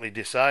permanently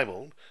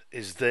disabled,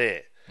 is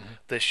there.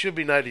 There should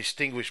be no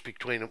distinguish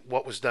between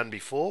what was done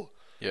before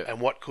Yeah. and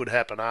what could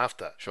happen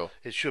after. Sure.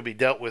 It should be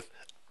dealt with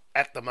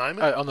at the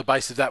moment. On the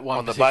basis of that one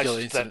On the particular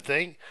basis of that incident.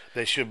 thing,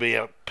 there should be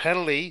a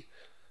penalty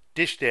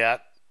dished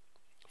out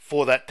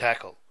for that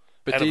tackle.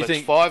 But and do if you it's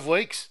think 5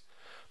 weeks,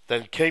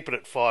 then keep it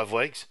at 5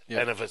 weeks. Yeah.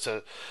 And if it's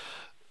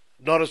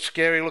not a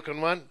scary looking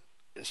one,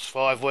 it's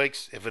 5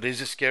 weeks. If it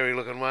is a scary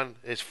looking one,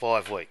 it's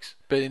 5 weeks.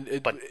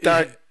 But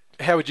don't-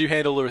 how would you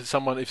handle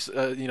someone if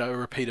a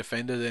repeat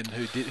offender then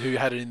who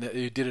had it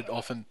who did it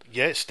often?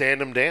 Yeah,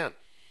 stand them down.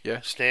 Yeah.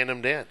 Stand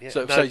them down. Yeah.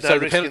 So- no, so no the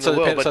risk pen- in so the the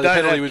world, pen- but so the don't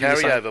penalty have would be the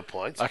same. carryover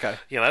points. Okay.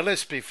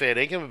 Let's be fair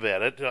dinkum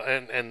about it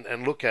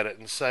and look at it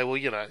and say, well,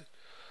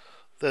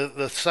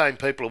 the same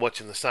people are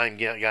watching the same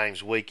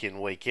games week in,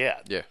 week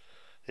out. Yeah.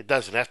 It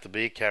doesn't have to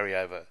be a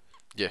carryover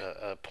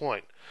Yeah.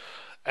 point.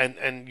 And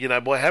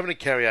by having a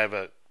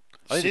carryover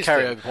I think the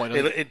system, carryover point-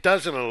 it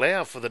doesn't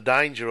allow for the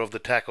danger of the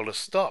tackle to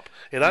stop.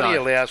 It only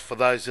No. allows for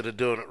those that are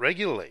doing it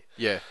regularly.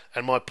 Yeah.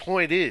 And my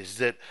point is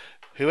that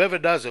whoever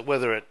does it,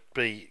 whether it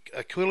be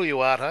Aquila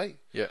Uarte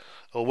Yeah.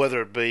 or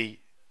whether it be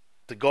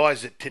the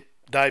guys that tipped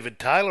David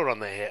Taylor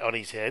on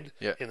his head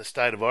Yeah. in the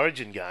State of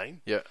Origin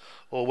game, Yeah.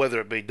 or whether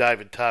it be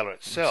David Taylor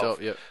itself,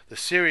 Himself, yeah. the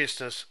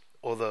seriousness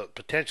or the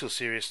potential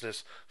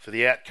seriousness for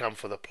the outcome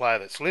for the player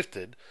that's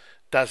lifted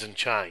doesn't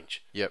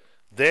change. Yep.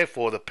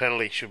 Therefore, the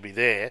penalty should be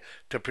there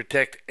to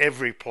protect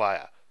every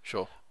player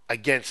Sure.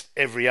 against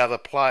every other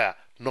player,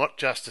 not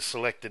just a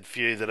selected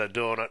few that are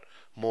doing it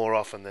more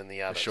often than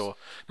the others. Sure.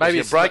 Maybe Maybe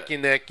you it's break your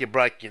neck, you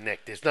break your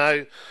neck.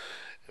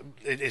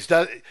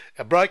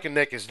 A broken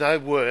neck is no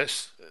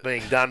worse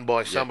being done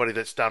by somebody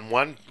that's done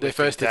one Their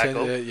lifting first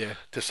tackle attempt, yeah.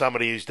 to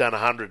somebody who's done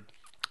 100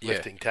 Yeah.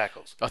 lifting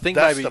tackles. I think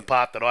that's maybe- the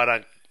part that I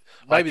can't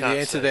Maybe the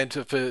answer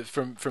see.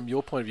 then, from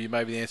your point of view,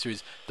 maybe the answer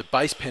is the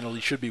base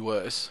penalty should be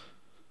worse,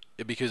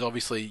 because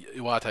obviously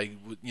Uarte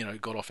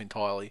got off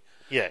entirely,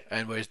 Yeah,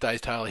 and whereas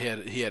Days Taylor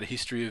he had a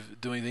history of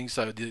doing things,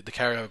 so the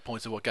carryover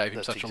points are what gave him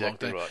That's such a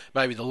exactly long term. right.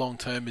 Maybe the long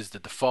term is the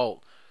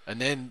default, and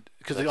then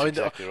because That's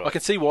exactly right. I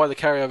can see why the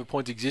carryover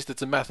points exist.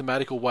 It's a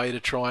mathematical way to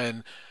try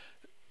and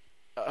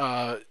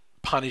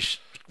punish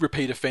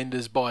repeat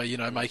offenders by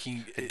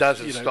making it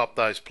doesn't stop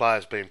those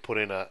players being put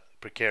in a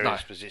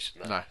precarious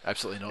position. Though. No,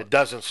 absolutely not. It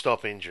doesn't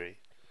stop injury.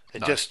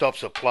 It just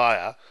stops a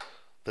player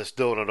that's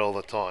doing it all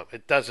the time.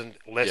 It doesn't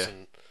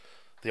lessen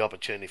the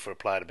opportunity for a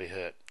player to be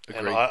hurt.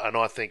 And Agreed.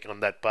 I think on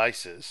that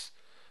basis,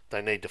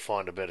 they need to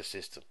find a better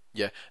system.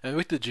 Yeah, and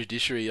with the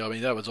judiciary, I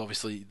mean, that was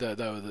obviously they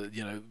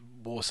were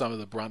bore some of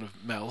the brunt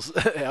of Mel's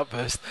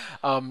outburst.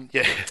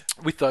 Yeah.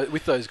 With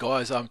those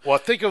guys. Well, I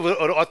think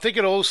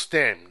it all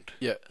stemmed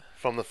Yeah,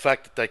 from the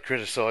fact that they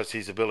criticised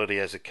his ability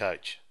as a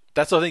coach.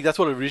 I think that's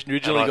what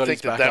originally And I got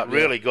think his back that up.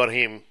 really got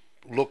him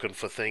looking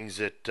for things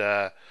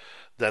that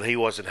he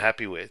wasn't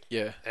happy with.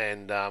 Yeah.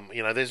 And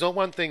there's not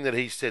one thing that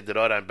he said that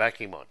I don't back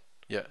him on.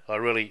 Yeah, I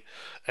really,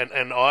 and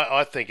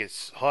I think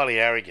it's highly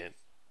arrogant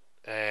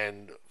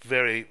and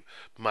very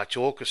much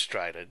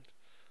orchestrated,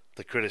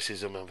 the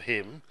criticism of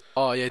him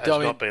Oh yeah, as I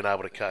mean, not being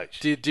able to coach.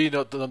 do you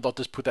not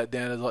just put that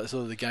down as like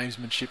sort of the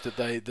gamesmanship that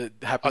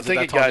I happens think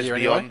at it that time of goes year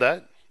beyond anyway?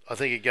 that. I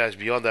think it goes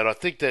beyond that. I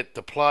think that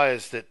the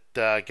players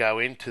that go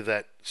into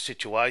that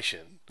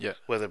situation, Yeah.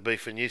 whether it be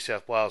for New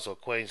South Wales or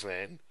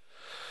Queensland,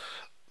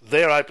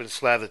 they're open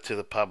slather to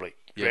the public,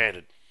 Yeah.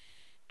 granted.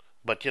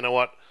 But you know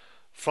what?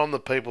 From the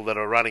people that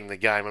are running the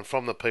game and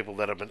from the people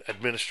that have been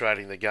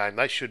administrating the game,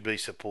 they should be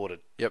supported.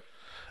 Yep.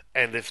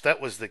 And if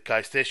that was the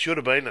case, there should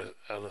have been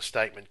a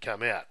statement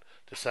come out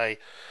to say,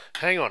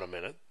 "Hang on a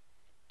minute.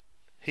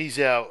 He's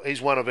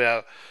one of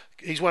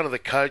the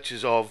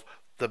coaches of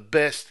the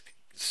best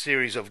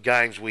series of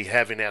games we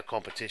have in our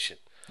competition.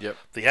 Yep.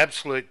 The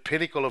absolute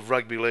pinnacle of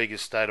rugby league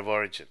is State of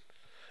Origin.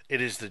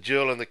 It is the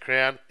jewel in the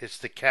crown. It's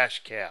the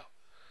cash cow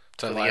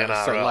So for the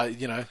like,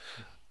 NRL.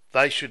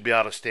 They should be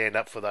able to stand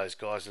up for those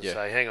guys and Yeah.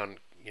 say, hang on,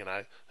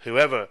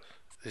 whoever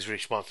is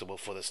responsible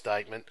for the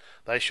statement,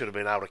 they should have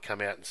been able to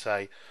come out and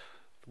say,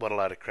 what a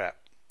load of crap.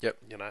 Yep.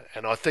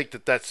 And I think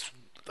that's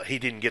he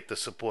didn't get the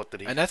support that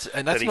he and that's that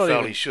he not felt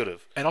even, he should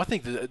have. And I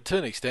think that to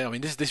an extent, I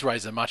mean, this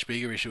raises a much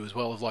bigger issue as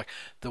well of like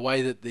the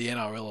way that the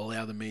NRL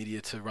allow the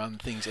media to run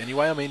things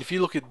anyway. I mean, if you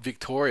look at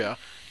Victoria,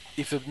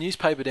 if a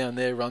newspaper down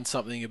there runs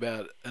something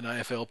about an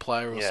AFL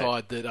player or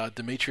side that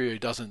Demetrio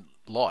doesn't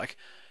like,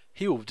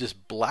 he will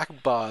just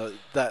blackbar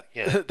that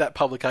that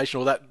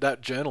publication or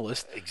that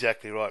journalist.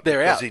 Exactly right. They're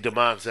because out. he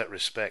demands that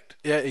respect.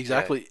 Yeah,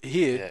 exactly. Yeah.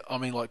 Here, Yeah. I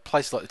mean, like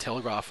places like the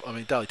Telegraph. I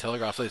mean, Daily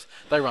Telegraph.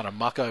 They run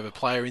amok over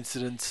player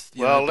incidents.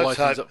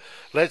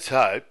 Let's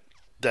hope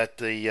that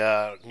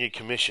the new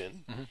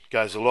commission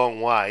goes a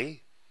long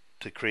way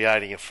to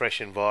creating a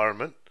fresh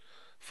environment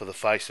for the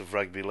face of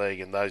rugby league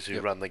and those who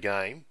run the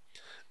game,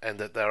 and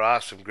that there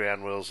are some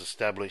ground rules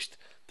established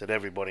that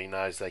everybody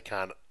knows they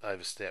can't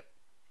overstep.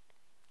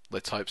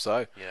 Let's hope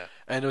so. Yeah.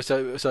 And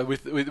also, so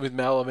with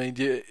Mel, I mean,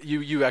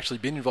 you actually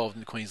been involved in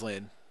the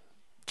Queensland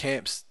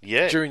camps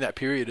during that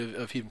period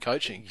of him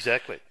coaching.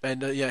 Exactly.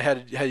 And how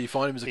did you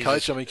find him as a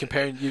coach? I mean,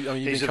 comparing you, I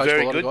mean, you've he's been a coached very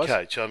by a lot good of guys.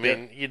 coach. I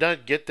mean, you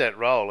don't get that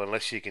role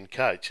unless you can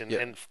coach.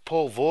 And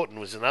Paul Vorton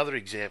was another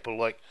example,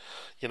 like,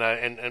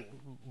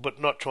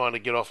 but not trying to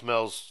get off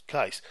Mel's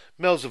case.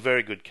 Mel's a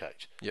very good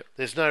coach. Yep.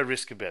 There's no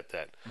risk about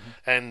that.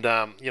 And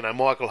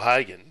Michael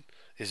Hagan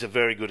is a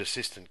very good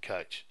assistant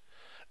coach.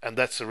 And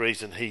that's the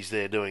reason he's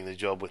there doing the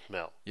job with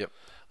Mel. Yep.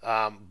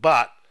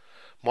 But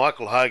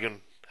Michael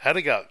Hogan had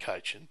a go at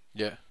coaching.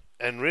 Yeah.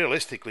 And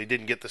realistically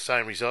didn't get the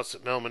same results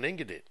that Mel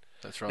Meninga did.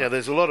 That's right. Now,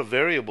 there's a lot of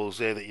variables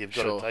there that you've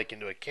got Sure. to take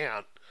into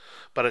account.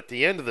 But at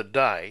the end of the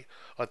day,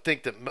 I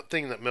think that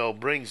thing that Mel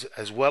brings,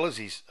 as well as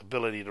his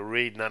ability to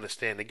read and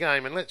understand the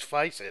game, and let's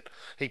face it,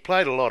 he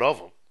played a lot of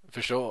them.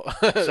 For sure.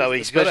 So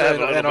he's got to have a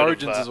little and bit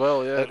Origins of, as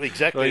well, yeah.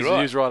 Exactly well,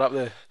 right. He's right up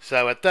there.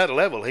 So at that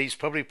level, he's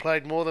probably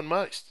played more than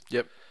most.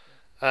 Yep.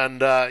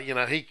 And,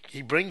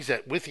 he brings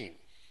that with him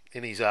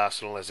in his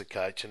arsenal as a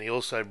coach, and he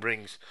also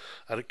brings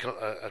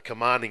a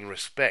commanding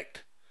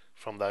respect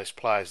from those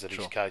players that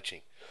he's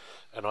coaching.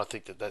 And I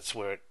think that that's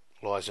where it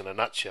lies in a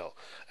nutshell.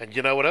 And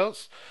you know what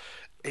else?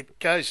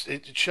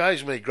 It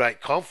shows me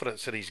great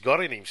confidence that he's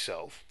got in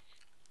himself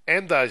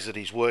and those that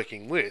he's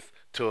working with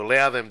to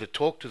allow them to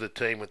talk to the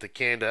team with the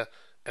candour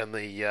and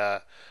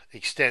the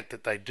extent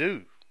that they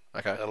do.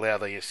 Okay. Allow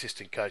the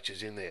assistant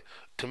coaches in there.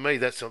 To me,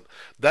 that's something.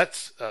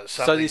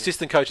 So the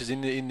assistant coaches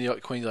in the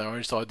Queensland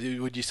Orange side,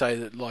 would you say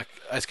that, like,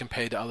 as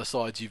compared to other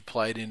sides you've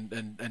played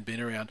in and been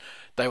around,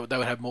 they would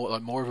have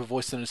more of a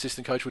voice than an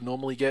assistant coach would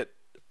normally get?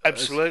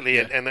 Absolutely,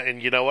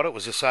 and you know what? It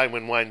was the same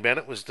when Wayne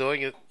Bennett was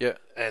doing it. Yeah.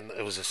 And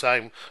it was the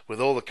same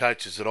with all the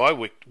coaches that I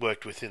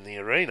worked with in the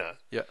arena.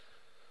 Yeah.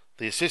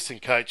 The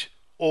assistant coach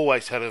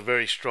always had a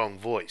very strong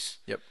voice.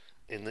 Yep.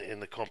 In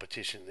the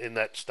competition, in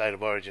that state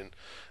of origin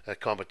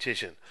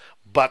competition,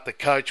 but the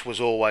coach was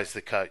always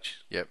the coach.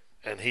 Yep.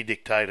 And he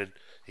dictated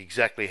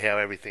exactly how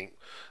everything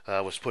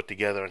was put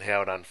together and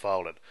how it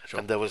unfolded. Sure.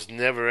 And there was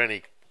never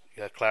any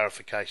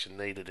clarification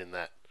needed in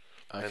that.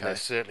 Okay. And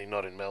there's certainly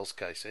not in Mel's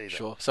case either.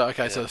 Sure. So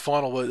so the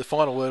final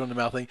word on the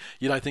Mel thing.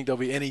 You don't think there'll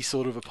be any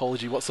sort of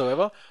apology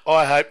whatsoever?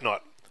 I hope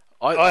not.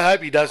 I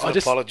hope he doesn't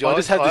apologise. I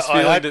just had this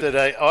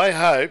feeling I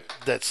hope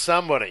that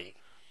somebody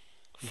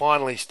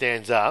finally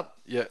stands up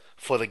Yeah.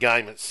 for the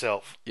game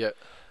itself. Yeah.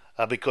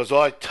 Because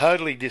I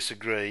totally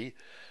disagree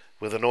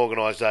with an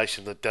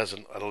organisation that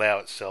doesn't allow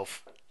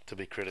itself to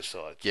be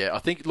criticised. Yeah, I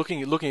think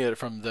looking at it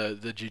from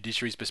the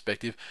judiciary's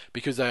perspective,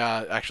 because they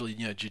are actually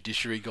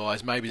judiciary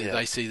guys, maybe that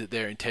they see that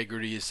their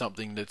integrity is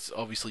something that's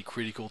obviously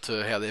critical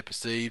to how they're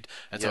perceived,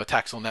 and so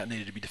attacks on that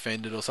needed to be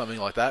defended or something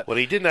like that. Well,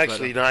 he didn't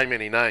actually name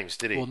any names,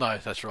 did he? Well, no,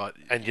 that's right.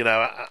 And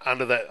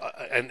under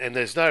that, and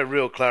there's no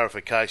real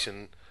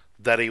clarification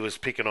that he was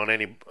picking on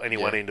any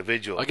one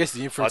individual. I guess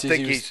the inference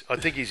I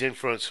think his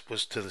influence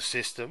was to the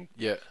system,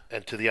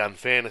 and to the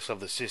unfairness of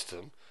the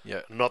system,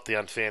 not the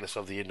unfairness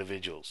of the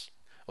individuals.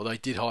 Although he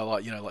did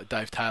highlight, like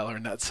Dave Taylor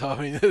and that. So I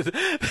mean,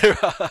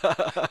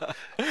 but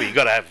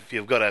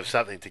you've got to have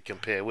something to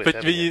compare with. But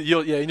and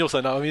you also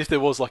know, I mean, if there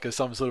was like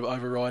some sort of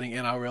overriding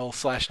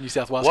NRL / New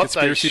South Wales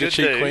conspiracy to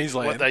cheat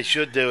Queensland, what they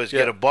should do is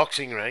get a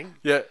boxing ring,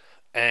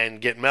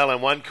 and get Mel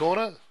in one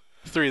corner,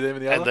 three of them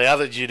in the and other, the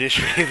other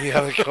judiciary in the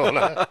other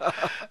corner,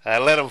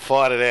 and let them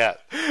fight it out.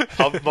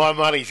 My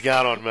money's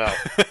gone on Mel.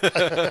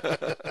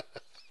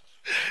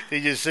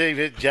 Did you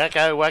see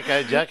Jacko,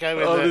 Wacko,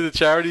 Jacko? The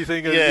charity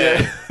thing?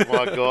 Yeah.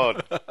 My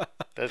God.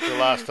 That's the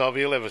last time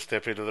he'll ever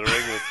step into the ring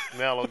with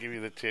Mel. I'll give you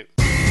the tip.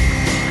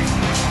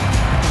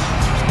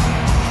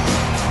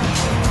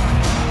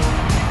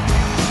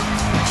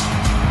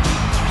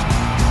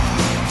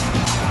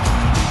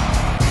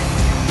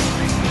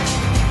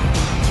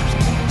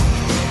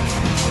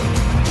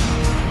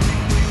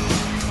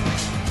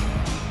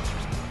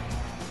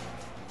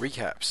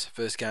 Recap. recaps.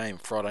 First game,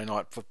 Friday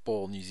night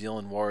football. New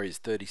Zealand Warriors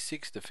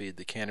 36 defeated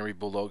the Canterbury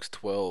Bulldogs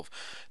 12.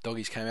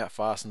 Doggies came out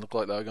fast and looked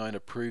like they were going to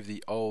prove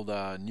the old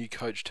new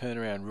coach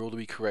turnaround rule to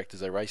be correct as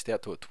they raced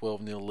out to a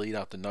 12-0 lead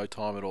after no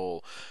time at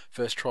all.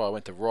 First try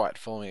went to right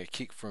following a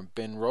kick from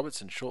Ben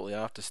Roberts, and shortly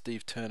after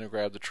Steve Turner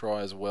grabbed the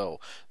try as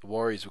well. The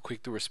Warriors were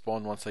quick to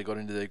respond once they got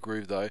into their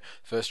groove though.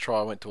 First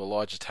try went to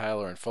Elijah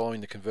Taylor, and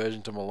following the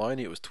conversion to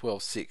Maloney it was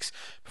 12-6.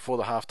 Before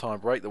the half-time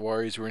break the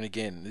Warriors were in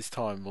again, this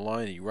time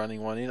Maloney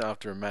running one in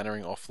after a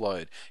Mannering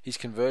offload. His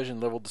conversion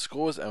levelled the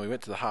scores and we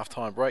went to the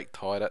half-time break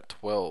tied at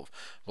 12.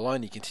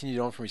 Maloney continued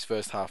on from his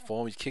first half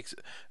form, his kicks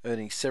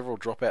earning several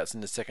dropouts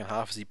in the second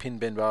half as he pinned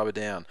Ben Barber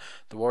down.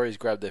 The Warriors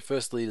grabbed their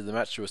first lead of the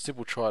match through a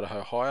simple try to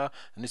Hohire,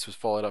 and this was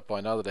followed up by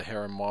another to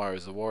Heron Meyer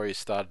as the Warriors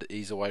started to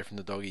ease away from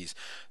the Doggies.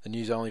 The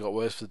news only got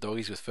worse for the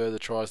Doggies with further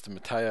tries to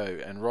Mateo,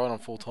 and right on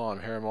full time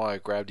Heron Meyer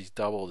grabbed his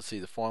double to see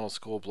the final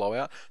score blow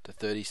out to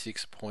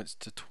 36 points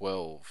to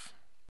 12.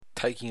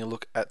 Taking a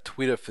look at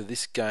Twitter for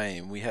this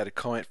game, we had a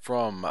comment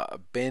from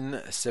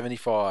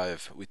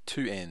Ben75 with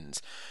 2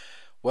 N's.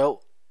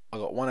 Well, I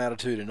got 1 out of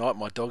 2 tonight.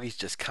 My Doggies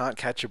just can't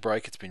catch a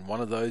break. It's been one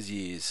of those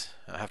years.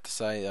 I have to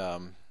say,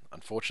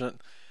 unfortunate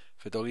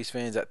for Doggies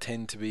fans. That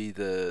tend to be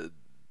the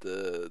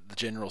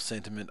general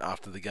sentiment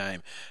after the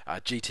game.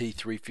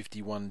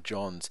 GT351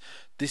 Johns.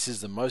 This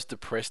is the most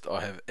depressed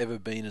I have ever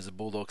been as a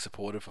Bulldog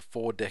supporter for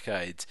 4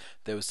 decades.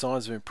 There were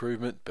signs of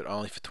improvement, but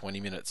only for 20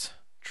 minutes.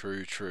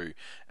 True.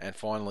 And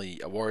finally,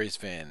 a Warriors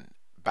fan,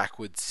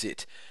 Backwards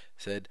Sit,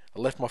 said, I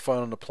left my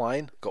phone on the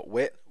plane, got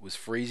wet, was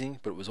freezing,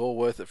 but it was all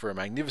worth it for a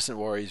magnificent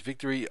Warriors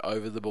victory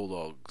over the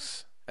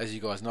Bulldogs. As you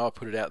guys know, I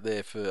put it out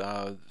there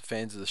for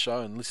fans of the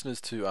show and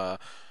listeners to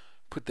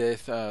put their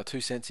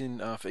 2 cents in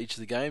for each of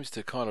the games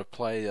to kind of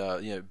play,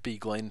 be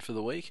Glenn for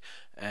the week.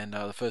 And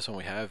the first one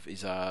we have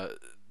is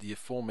the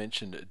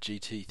aforementioned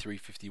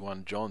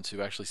GT351 Johns,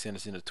 who actually sent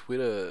us in a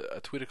Twitter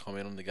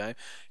comment on the game.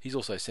 He's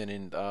also sent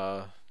in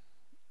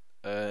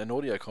an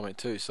audio comment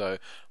too, so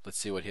let's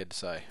see what he had to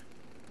say.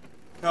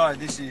 Hi,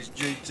 this is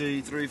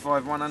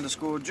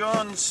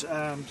GT351_Johns,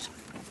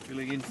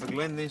 filling in for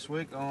Glenn this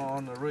week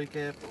on a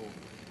recap or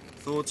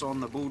thoughts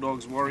on the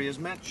Bulldogs-Warriors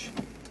match.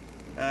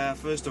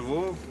 First of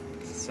all,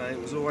 say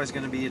it was always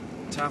going to be a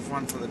tough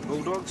one for the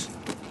Bulldogs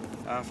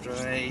after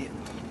a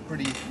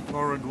pretty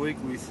horrid week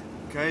with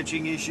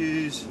coaching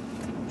issues,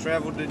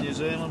 travelled to New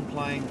Zealand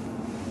playing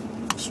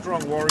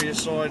strong Warrior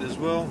side as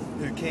well,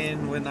 who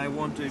can, when they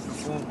want to,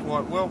 perform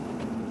quite well.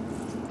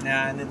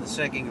 And then the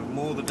sacking of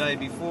Moore the day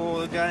before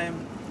the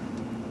game.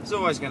 It's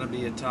always going to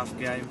be a tough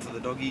game for the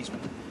Doggies.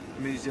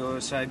 As I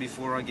say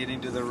before I get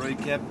into the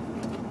recap,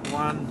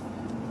 1,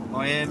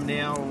 I am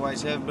now,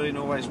 always have been,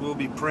 always will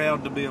be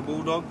proud to be a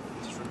Bulldog.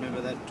 Just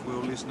remember that to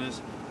all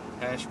listeners.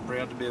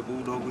 Proud to be a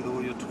Bulldog with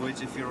all your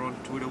tweets. If you're on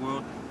Twitter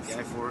world,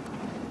 go for it.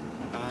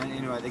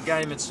 Anyway, the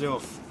game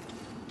itself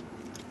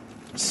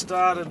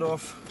started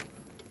off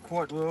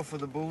quite well for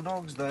the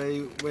Bulldogs.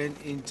 They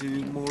went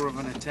into more of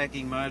an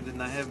attacking mode than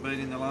they have been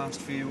in the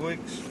last few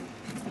weeks,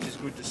 which is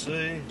good to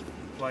see.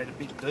 Played a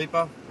bit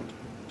deeper,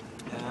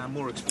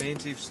 more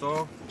expansive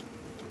style.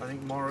 I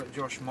think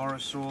Josh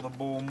Morris saw the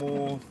ball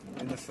more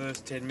in the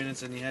first 10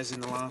 minutes than he has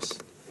in the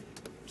last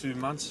 2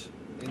 months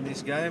in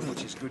this game,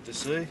 which is good to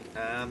see.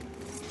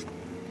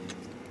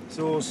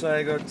 So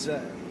also got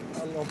a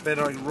lot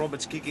better.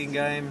 Roberts' kicking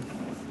game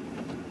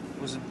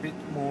was a bit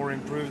more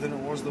improved than it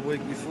was the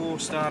week before,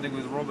 starting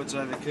with Roberts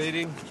over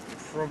Keating.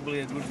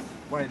 Probably a good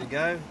way to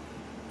go.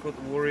 Caught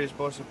the Warriors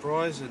by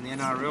surprise, and the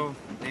NRL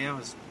now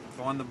has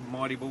fined the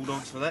mighty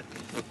Bulldogs for that.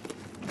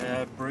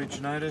 Breach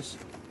notice.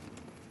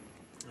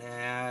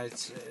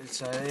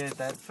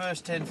 That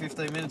first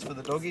 10-15 minutes for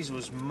the Doggies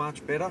was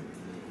much better,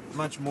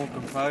 much more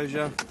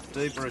composure,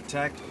 deeper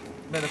attack,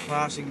 better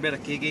passing, better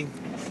kicking,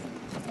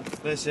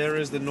 less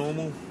errors than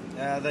normal.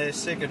 Their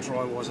second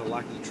try was a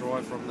lucky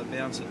try from the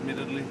bounce,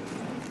 admittedly.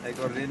 They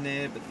got it in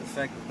there, but the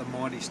fact that the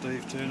mighty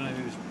Steve Turner,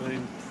 who's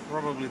been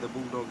probably the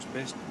Bulldogs'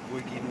 best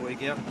week in,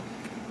 week out,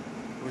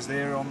 was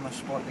there on the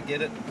spot to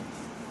get it.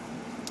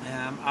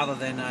 Other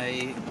than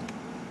a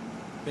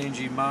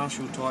Benji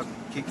Marshall type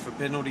kick for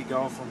penalty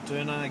goal from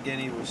Turner, again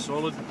he was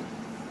solid.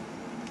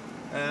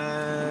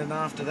 And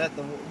after that,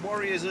 the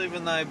Warriors,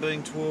 even though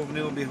being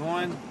 12-0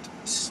 behind,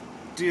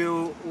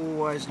 still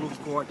always looked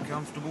quite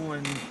comfortable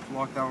and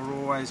like they were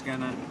always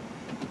going to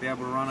be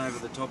able to run over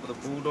the top of the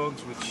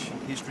Bulldogs, which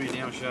history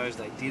now shows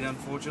they did,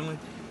 unfortunately.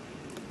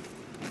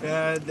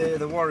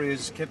 The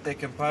Warriors kept their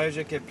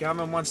composure, kept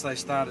coming. Once they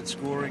started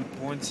scoring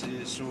points,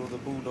 you saw the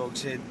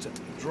Bulldogs' head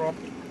drop,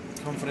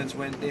 confidence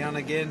went down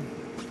again,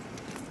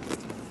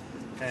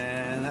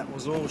 and that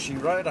was all she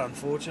wrote,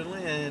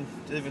 unfortunately. And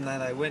even though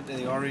they went to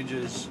the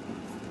Oranges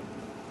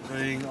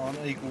being on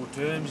equal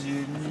terms,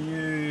 you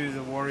knew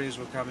the Warriors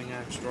were coming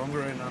home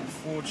stronger, and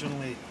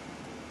unfortunately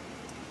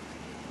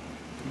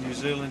New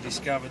Zealand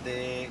discovered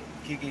their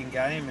kicking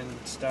game and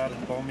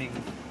started bombing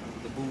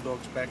the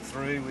Bulldogs back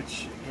through,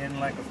 which again,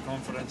 lack of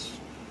confidence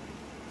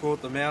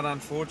caught them out,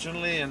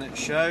 unfortunately, and it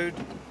showed.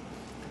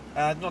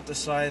 Not to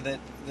say that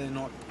they're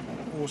not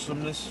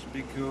awesomeness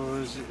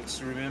because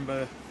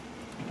remember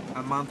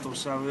a month or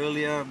so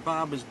earlier,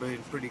 Barber's been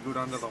pretty good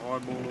under the high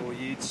ball all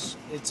year.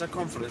 It's a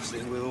confidence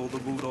thing with all the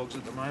Bulldogs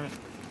at the moment.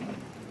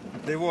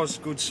 There was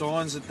good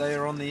signs that they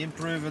are on the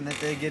improve and that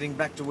they're getting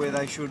back to where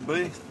they should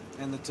be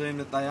and the team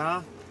that they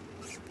are.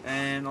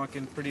 And I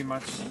can pretty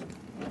much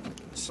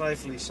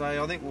safely say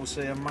I think we'll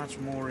see a much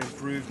more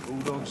improved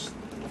Bulldogs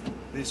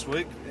this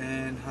week,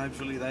 and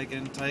hopefully they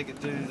can take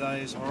it to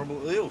those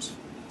horrible Eels.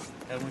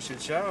 And we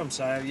should show them.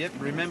 So, yep,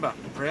 remember,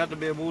 proud to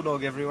be a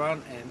Bulldog,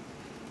 everyone, and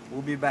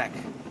we'll be back.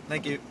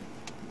 Thank you.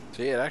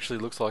 So yeah, it actually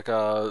looks like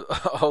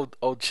old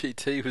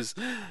GT was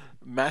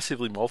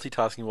massively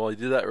multitasking while he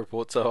did that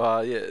report.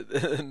 So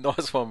yeah,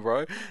 nice one,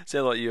 bro.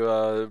 Sounds like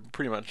you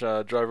pretty much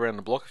drove around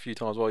the block a few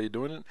times while you're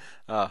doing it.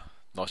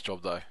 Nice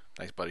job though.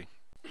 Thanks, buddy.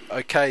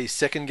 Okay,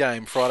 second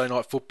game, Friday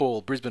night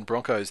football. Brisbane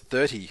Broncos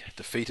 30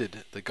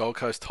 defeated the Gold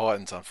Coast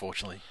Titans,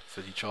 unfortunately.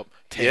 30 chop.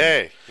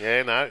 10.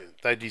 Yeah, no.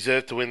 They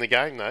deserve to win the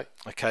game, though.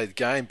 Okay, the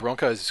game,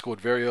 Broncos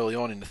scored very early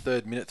on in the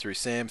third minute through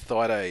Sam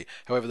Thaiday.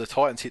 However, the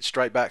Titans hit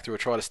straight back through a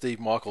try to Steve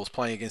Michaels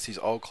playing against his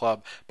old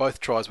club. Both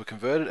tries were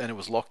converted and it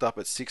was locked up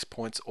at 6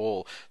 points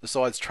all. The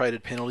sides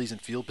traded penalties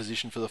and field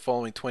position for the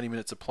following 20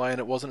 minutes of play, and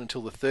it wasn't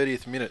until the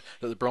 30th minute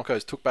that the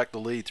Broncos took back the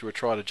lead through a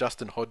try to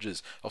Justin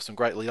Hodges off some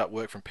great lead-up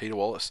work from Peter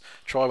Wallace.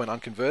 Try went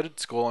unconverted.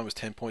 Scoreline was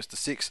 10 points to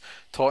 6.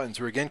 Titans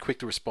were again quick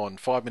to respond.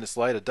 5 minutes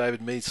later,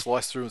 David Mead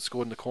sliced through and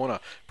scored in the corner.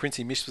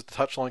 Princey missed with the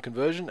touchline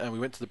conversion, and we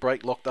went to the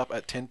break locked up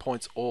at 10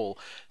 points all.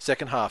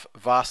 Second half,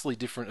 vastly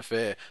different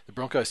affair. The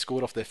Broncos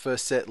scored off their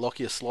first set,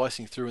 Lockyer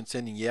slicing through and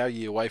sending Yao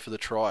Yi away for the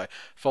try.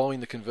 Following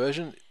the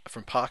conversion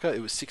from Parker,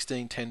 it was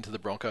 16-10 to the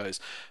Broncos.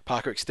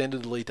 Parker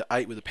extended the lead to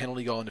 8 with a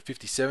penalty goal in the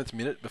 57th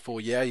minute before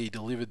Yao Yi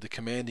delivered the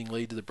commanding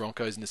lead to the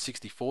Broncos in the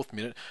 64th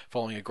minute,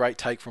 following a great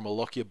take from a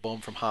Lockyer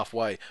bomb from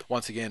halfway.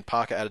 Once again,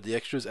 Parker added the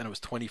extras and it was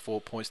 24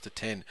 points to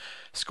 10.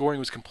 Scoring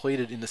was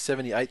completed in the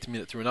 78th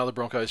minute through another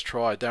Broncos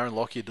try, Darren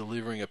Lockyer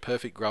delivering a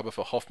perfect grubber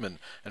for Hoffman,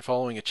 and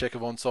following a check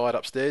of onside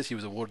upstairs, he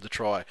was awarded the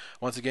try.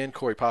 Once again,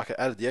 Corey Parker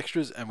added the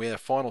extras and we had a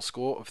final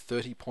score of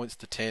 30 points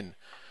to 10.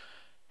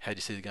 How do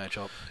you see the game,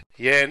 Chop?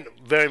 Yeah, and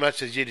very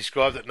much as you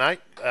described it, Nate.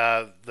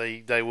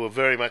 They were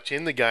very much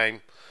in the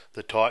game,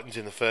 the Titans,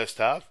 in the first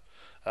half.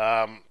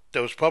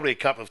 There was probably a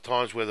couple of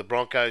times where the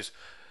Broncos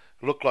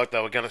looked like they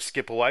were going to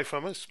skip away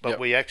from us, but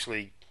we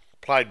actually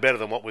played better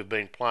than what we've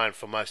been playing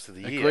for most of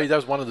the year. Agreed. That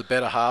was one of the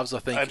better halves, I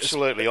think.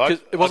 Absolutely.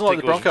 It wasn't like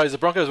the Broncos. The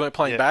Broncos weren't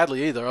playing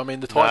badly either. I mean,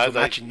 the Titans were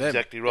matching them.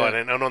 Exactly right.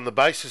 Yeah. And on the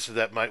basis of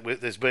that, mate,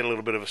 there's been a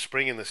little bit of a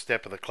spring in the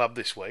step of the club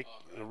this week,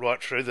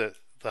 right through the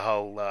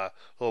whole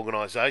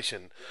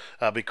organisation,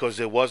 because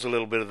there was a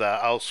little bit of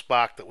the old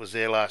spark that was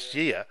there last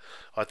year.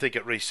 I think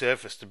it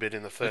resurfaced a bit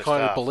in the first half. The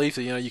kind of belief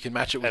that you can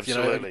match it with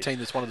a team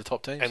that's one of the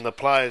top teams. And the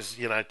players,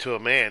 to a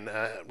man,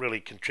 really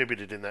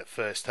contributed in that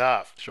first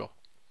half. Sure.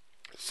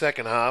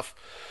 Second half,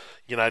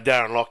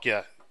 Darren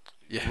Lockyer,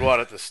 right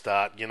at the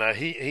start,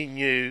 he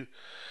knew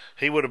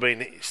he would have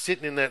been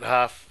sitting in that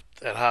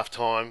half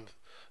time,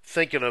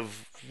 thinking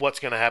of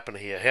what's going to happen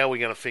here, how are we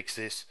going to fix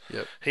this.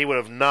 Yep. He would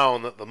have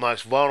known that the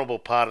most vulnerable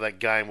part of that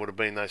game would have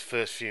been those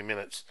first few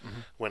minutes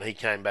when he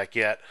came back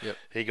out. Yep.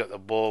 He got the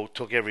ball,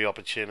 took every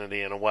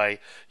opportunity, and away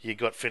you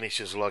got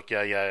finishes like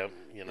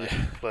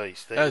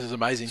please. That was an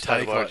amazing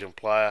take. Origin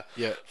player,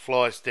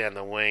 flies down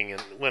the wing,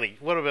 and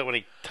what about when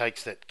he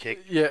takes that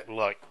kick? Yeah.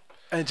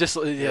 And just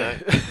I'd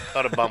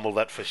have bumbled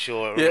that for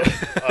sure. Yeah.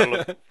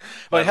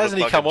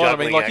 Hasn't he come on? I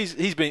mean,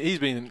 he's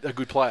been a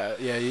good player.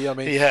 Yeah. I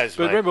mean, he has.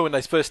 But remember when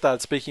they first started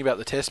speaking about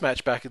the Test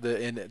match back at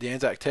the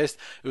Anzac Test,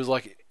 it was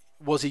like,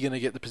 was he going to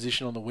get the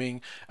position on the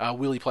wing?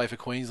 Will he play for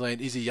Queensland?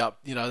 Is he up?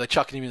 They're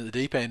chucking him in the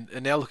deep end,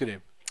 and now look at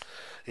him.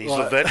 He's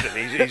a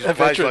veteran. He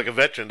plays like a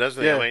veteran,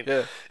 doesn't he? I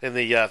mean, in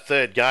the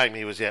third game,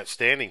 he was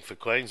outstanding for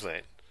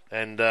Queensland.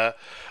 And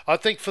I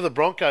think for the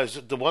Broncos,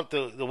 the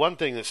one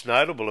thing that's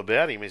notable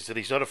about him is that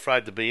he's not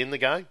afraid to be in the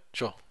game.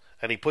 Sure.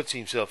 And he puts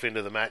himself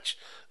into the match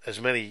on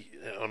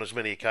as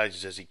many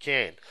occasions as he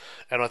can.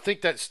 And I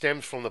think that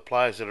stems from the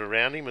players that are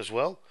around him as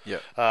well. Yeah.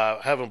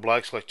 Having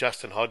blokes like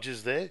Justin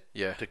Hodges there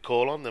to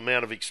call on, the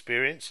amount of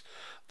experience,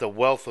 the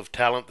wealth of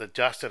talent that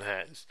Justin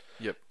has.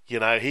 Yep.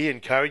 He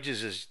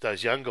encourages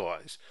those young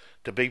guys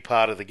to be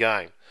part of the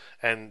game.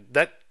 And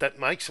that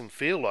makes them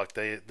feel like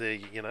they're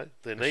needed.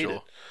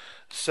 Sure.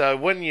 So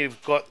when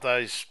you've got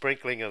those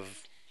sprinkling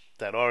of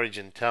that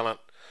origin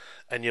talent,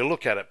 and you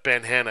look at it,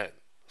 Ben Hannett,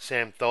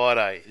 Sam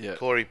Thaiday,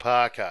 Corey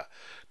Parker,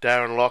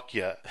 Darren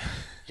Lockyer,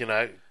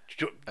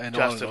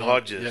 Justin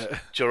Hodges,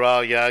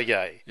 Jaral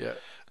Yao-Yao,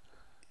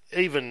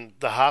 even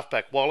the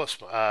halfback Wallace,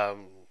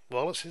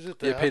 is it?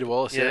 Peter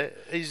Wallace. Yeah.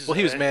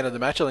 He was man of the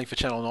match, I think, for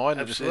Channel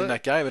 9 just in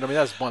that game, and I mean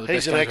that was one of the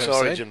best games I've ever seen. He's an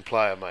ex-Origin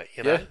player, mate.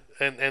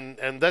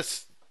 And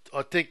that's.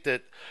 I think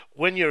that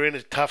when you're in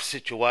a tough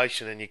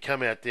situation and you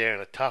come out there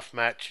in a tough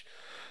match,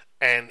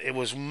 and it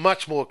was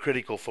much more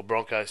critical for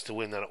Broncos to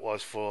win than it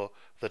was for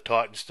the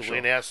Titans to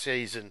win. Our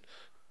season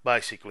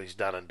basically is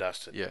done and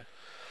dusted. Yeah.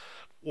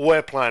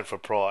 We're playing for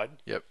pride.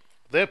 Yep.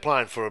 They're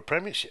playing for a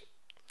premiership.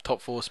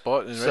 Top 4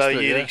 spot. And so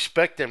you'd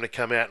expect them to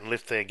come out and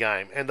lift their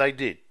game, and they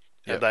did.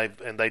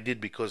 Yep. and they did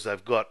because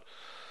they've got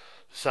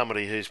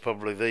somebody who's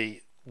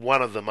probably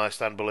one of the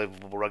most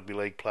unbelievable rugby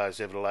league players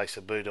ever to lace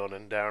a boot on,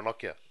 and Darren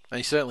Lockyer. And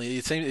he certainly,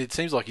 it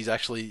seems like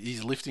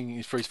he's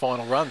lifting for his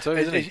final run too,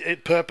 isn't he?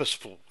 It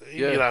purposeful.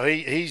 Yeah. You know,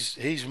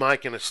 he's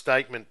making a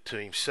statement to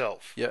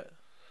himself Yeah.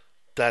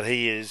 that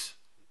he is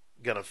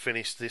going to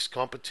finish this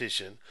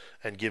competition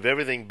and give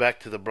everything back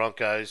to the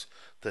Broncos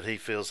that he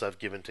feels they've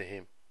given to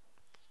him.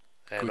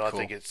 And Good I call.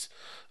 think it's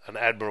an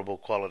admirable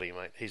quality,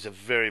 mate. He's a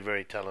very,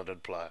 very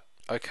talented player.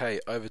 Okay,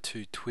 over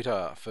to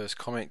Twitter. First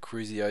comment,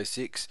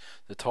 Cruzy06.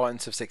 The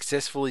Titans have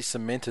successfully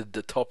cemented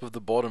the top of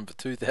the bottom for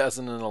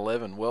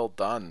 2011. Well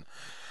done.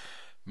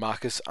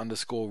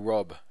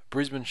 Marcus_Rob.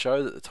 Brisbane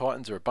show that the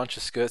Titans are a bunch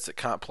of skirts that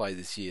can't play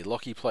this year.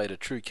 Lockie played a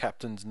true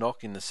captain's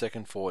knock in the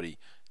second 40.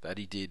 That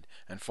he did.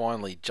 And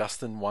finally,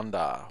 Justin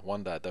Wanda,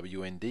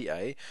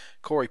 WNDA.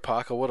 Corey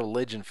Parker, what a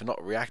legend for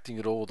not reacting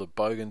at all to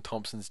Bogan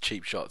Thompson's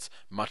cheap shots.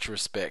 Much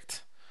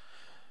respect.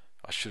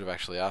 I should have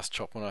actually asked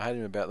Chop when I had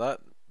him about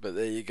that, but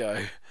there you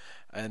go.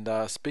 And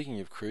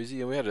speaking of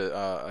Cruzy, we had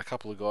a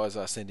couple of guys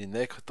send in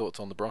their thoughts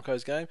on the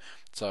Broncos game,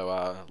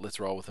 so let's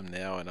roll with them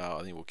now, and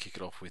I think we'll kick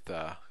it off with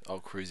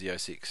old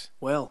Cruzy06.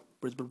 Well,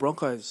 Brisbane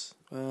Broncos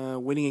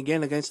winning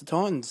again against the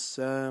Titans.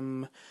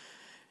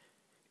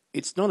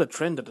 It's not a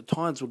trend that the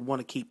Titans would want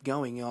to keep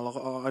going.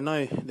 I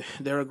know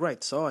they're a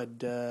great side.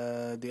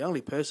 The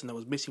only person that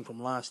was missing from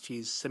last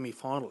year's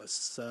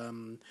semi-finalists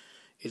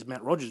is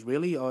Matt Rogers,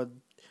 really.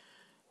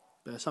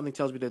 Something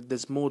tells me that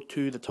there's more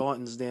to the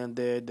Titans down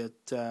there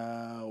that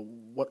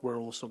what we're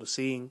all sort of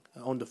seeing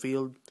on the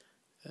field.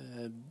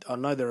 I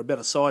know they're a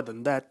better side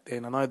than that,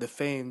 and I know the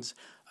fans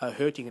are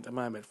hurting at the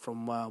moment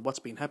from what's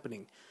been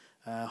happening.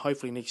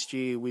 Hopefully next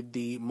year, with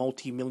the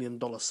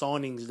multi-million-dollar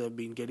signings they've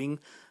been getting,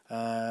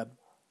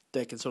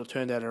 they can sort of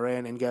turn that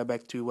around and go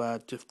back to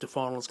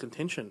finals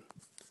contention.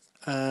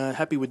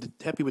 Happy with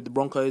the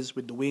Broncos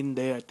with the win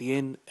there at the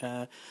end.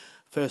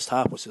 First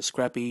half was a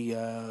scrappy,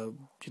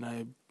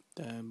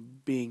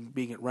 being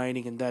it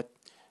raining and that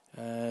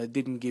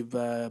didn't give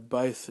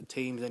both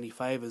teams any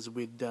favours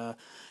with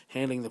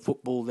handling the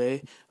football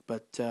there.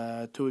 But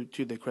to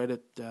their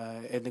credit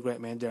and the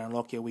great man Darren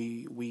Lockyer,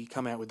 we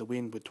come out with the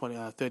win with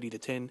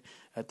 30-10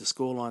 at the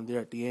scoreline there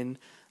at the end.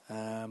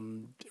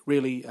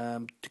 Really,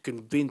 to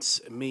convince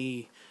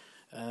me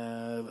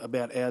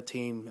about our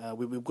team,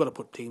 we've got to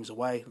put teams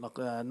away. Like,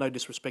 no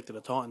disrespect to the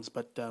Titans,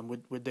 but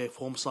with their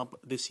form slump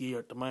this year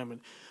at the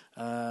moment,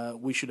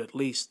 we should at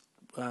least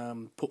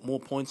put more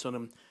points on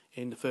them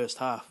in the first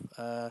half.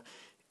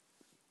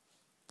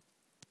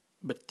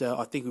 But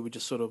I think we were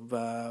just sort of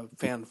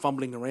found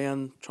fumbling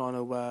around,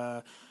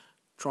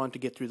 trying to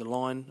get through the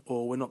line,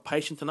 or we're not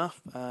patient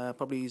enough.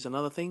 Probably is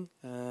another thing.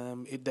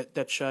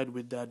 That showed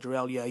with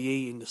Jarrell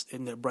Yayi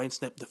in the brain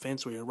snap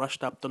defence, where he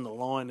rushed up on the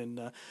line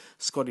and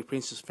Scotty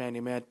Prince just found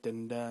him out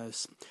and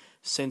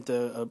sent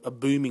a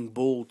booming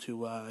ball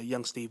to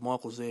young Steve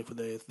Michaels there for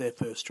their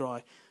first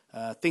try.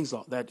 Things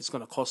like that, it's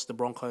going to cost the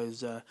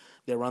Broncos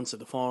their runs to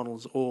the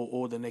finals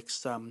or the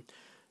next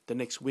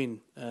win.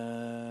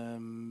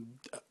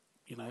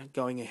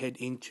 Going ahead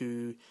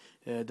into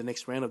the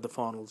next round of the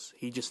finals,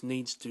 he just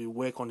needs to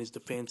work on his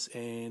defence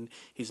and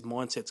his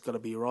mindset's got to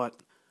be right.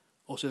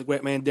 Also, the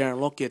great man Darren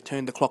Lockyer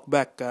turned the clock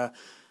back,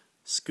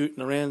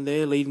 scooting around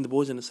there, leading the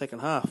boys in the second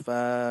half,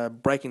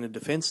 breaking the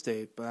defence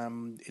there.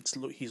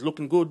 He's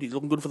looking good. He's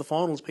looking good for the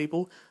finals,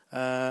 people.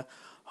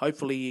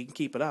 Hopefully, he can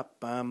keep it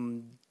up.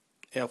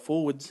 Our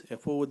forwards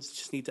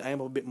just need to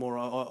aim up a bit more.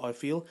 I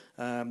feel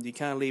you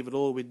can't leave it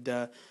all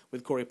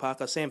with Corey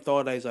Parker. Sam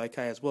Thaiday is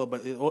okay as well,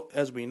 but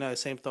as we know,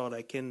 Sam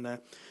Thaiday can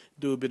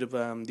do a bit of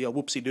the old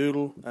whoopsie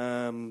doodle,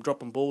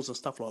 dropping balls and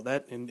stuff like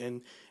that,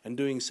 and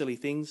doing silly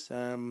things.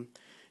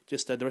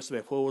 Just the rest of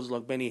our forwards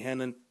like Benny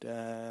Hannant,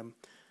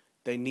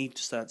 they need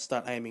to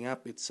start aiming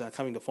up. It's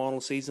coming to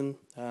final season.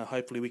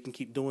 Hopefully, we can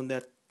keep doing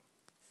that.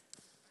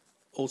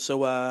 Also,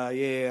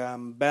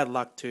 bad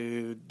luck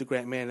to the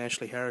great man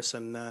Ashley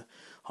Harrison,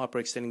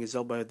 hyperextending his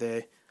elbow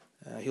there.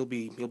 He'll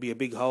be a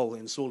big hole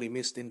and sorely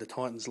missed in the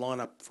Titans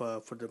lineup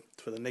for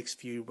the next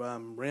few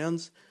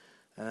rounds.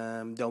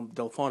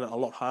 They'll find it a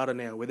lot harder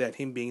now without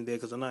him being there,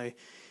 because I know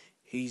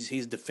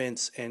his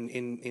defence and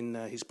in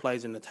his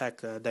plays in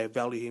attack, they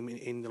value him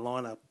in the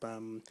lineup.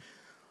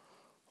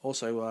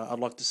 Also, I'd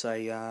like to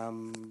say.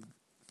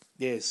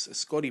 Yes,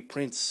 Scotty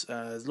Prince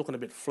is looking a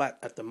bit flat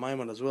at the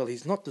moment as well.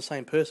 He's not the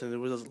same person that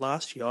was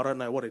last year. I don't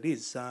know what it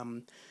is.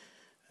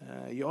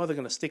 You're either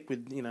going to stick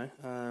with,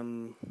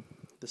 the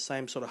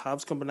same sort of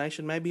halves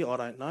combination, maybe. I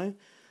don't know.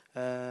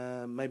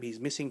 Maybe he's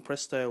missing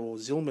Presto or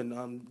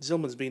Zillman.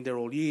 Zillman's been there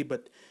all year,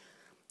 but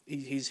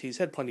he's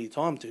had plenty of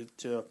time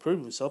to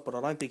prove himself. But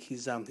I don't think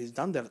he's done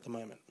that at the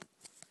moment.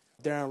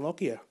 Darren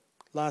Lockyer,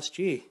 last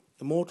year,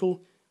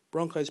 immortal,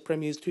 Broncos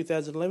Premiers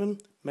 2011.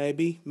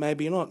 Maybe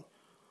not.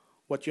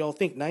 What y'all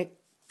think, Nate?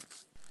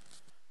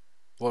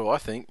 What do I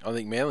think? I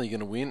think Manly are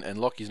going to win, and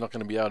Lockie's not going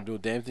to be able to do a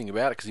damn thing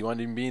about it because he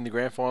won't even be in the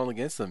grand final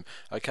against them.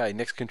 Okay,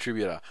 next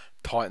contributor,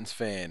 Titans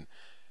fan,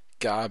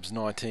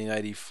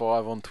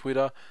 Garbs1985 on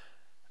Twitter.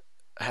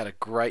 had a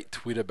great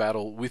Twitter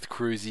battle with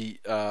Cruzy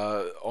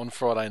on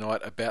Friday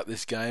night about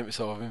this game,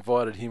 so I've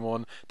invited him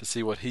on to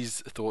see what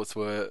his thoughts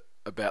were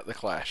about the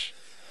clash.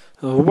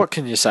 Well, what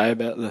can you say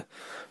about the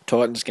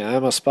Titans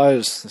game? I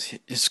suppose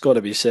it's got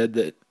to be said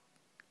that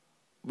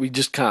we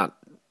just can't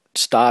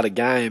start a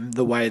game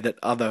the way that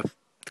other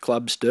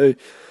clubs do.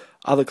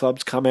 Other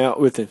clubs come out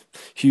with a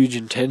huge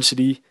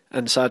intensity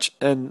and such,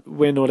 and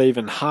we're not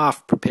even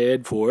half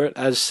prepared for it,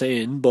 as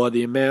seen by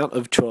the amount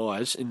of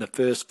tries in the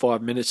first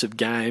 5 minutes of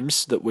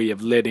games that we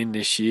have let in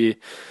this year.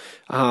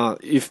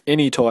 If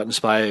any Titans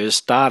player is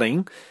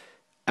starting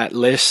at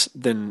less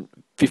than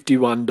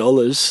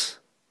 $51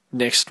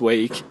 next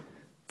week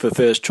for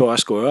first try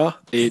scorer,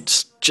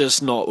 it's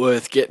just not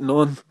worth getting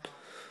on.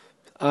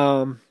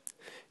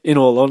 In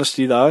all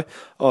honesty, though,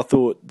 I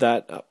thought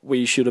that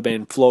we should have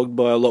been flogged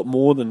by a lot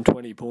more than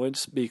 20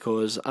 points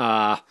because,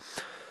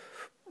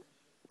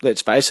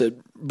 let's face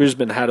it,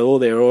 Brisbane had all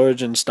their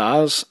origin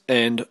stars,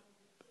 and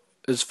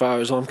as far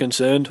as I'm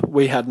concerned,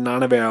 we had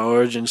none of our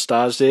origin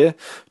stars there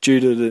due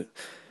to the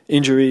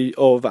injury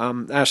of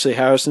Ashley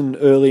Harrison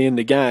early in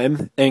the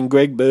game, and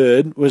Greg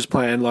Bird was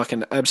playing like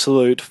an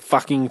absolute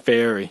fucking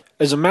fairy.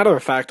 As a matter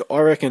of fact, I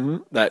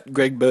reckon that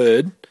Greg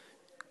Bird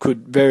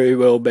could very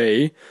well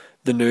be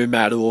the new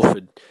Matt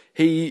Orford.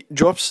 He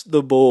drops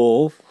the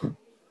ball.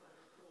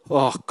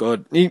 Oh,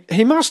 God.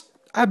 He must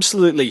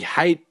absolutely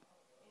hate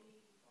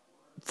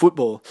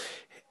football.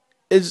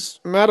 As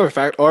a matter of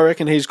fact, I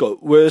reckon he's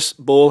got worse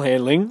ball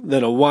handling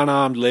than a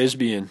one-armed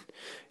lesbian.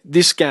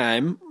 This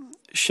game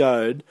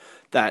showed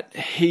that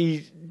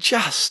he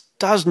just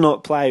does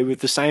not play with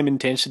the same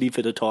intensity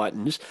for the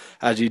Titans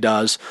as he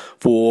does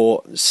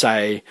for,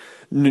 say,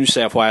 New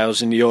South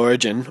Wales in the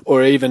Origin,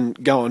 or even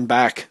going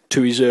back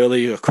to his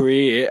earlier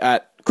career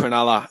at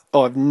Cronulla.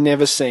 I've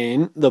never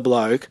seen the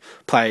bloke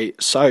play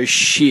so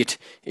shit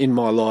in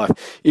my life.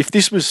 If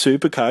this was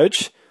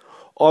Supercoach,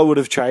 I would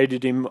have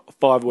traded him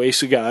 5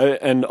 weeks ago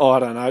and, I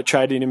don't know,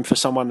 traded him for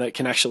someone that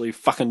can actually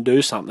fucking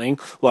do something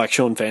like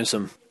Sean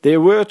Fensom.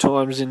 There were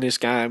times in this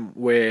game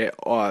where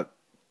I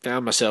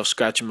found myself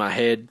scratching my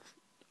head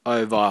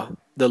over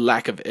the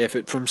lack of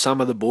effort from some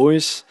of the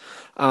boys.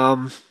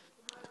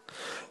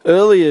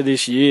 Earlier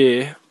this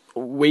year,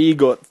 we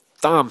got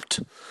thumped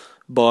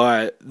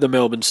by the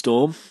Melbourne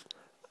Storm,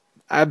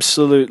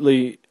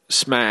 absolutely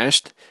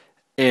smashed,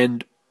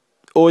 and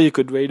all you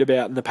could read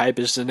about in the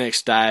papers the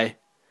next day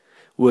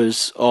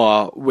was,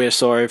 oh, we're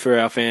sorry for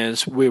our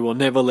fans, we will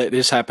never let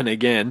this happen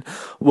again.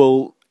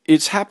 Well,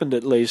 it's happened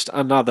at least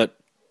another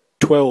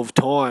 12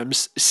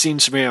 times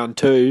since round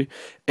 2,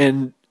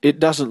 and it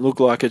doesn't look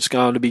like it's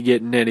going to be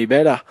getting any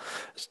better.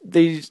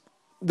 The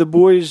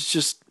boys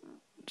just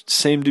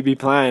seem to be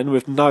playing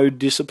with no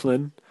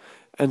discipline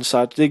and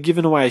such. They're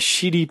giving away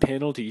shitty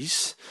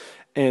penalties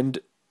and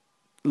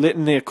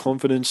letting their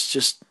confidence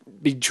just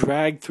be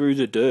dragged through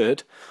the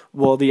dirt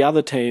while the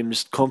other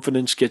team's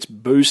confidence gets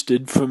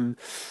boosted from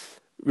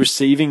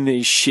receiving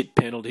these shit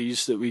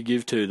penalties that we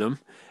give to them.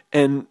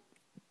 And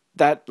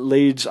that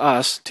leads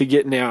us to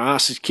getting our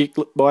asses kicked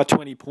by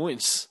 20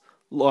 points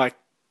like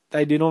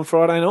they did on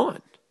Friday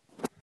night.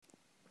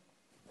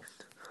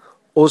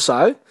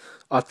 Also,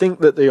 I think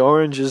that the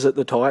oranges at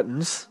the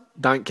Titans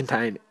don't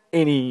contain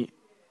any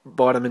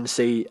vitamin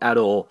C at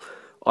all.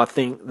 I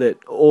think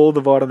that all the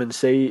vitamin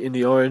C in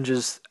the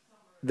oranges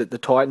that the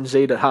Titans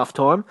eat at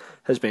halftime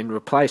has been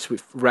replaced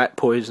with rat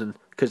poison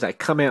because they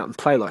come out and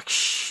play like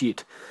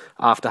shit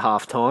after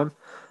halftime.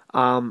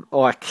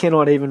 I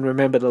cannot even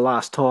remember the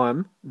last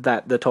time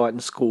that the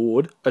Titans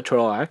scored a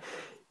try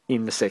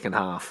in the second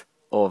half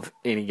of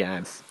any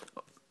game.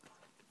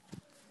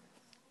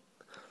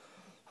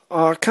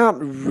 I can't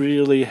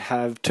really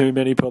have too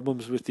many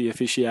problems with the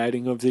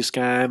officiating of this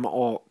game.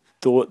 I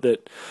thought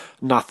that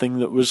nothing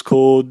that was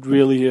called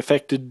really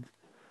affected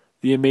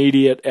the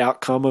immediate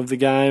outcome of the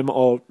game.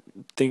 I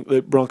think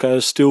that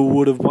Broncos still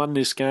would have won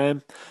this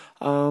game.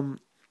 But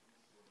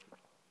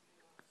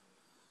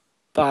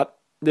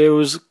there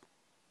was,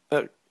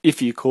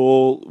 if you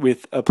call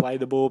with a play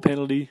the ball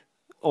penalty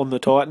on the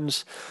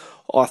Titans,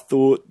 I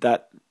thought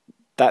that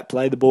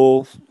play the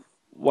ball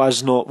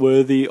was not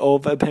worthy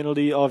of a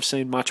penalty. I've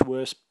seen much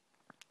worse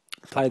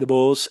play the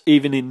balls,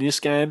 even in this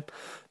game,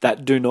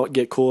 that do not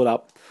get caught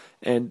up.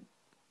 And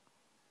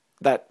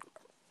that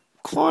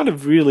kind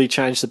of really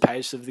changed the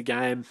pace of the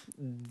game,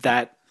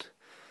 that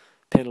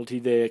penalty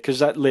there, because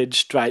that led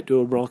straight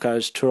to a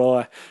Broncos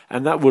try,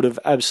 and that would have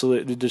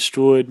absolutely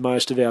destroyed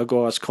most of our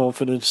guys'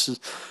 confidence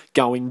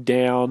going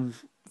down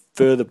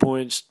further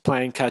points,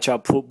 playing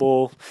catch-up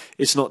football.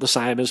 It's not the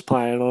same as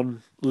playing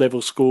on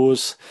level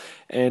scores.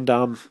 And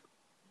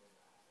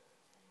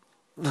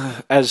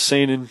as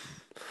seen in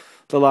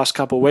the last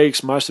couple of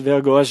weeks, most of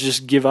our guys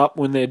just give up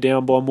when they're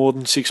down by more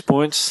than 6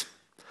 points.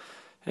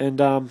 And,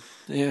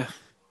 yeah,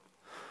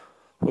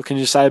 what can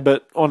you say?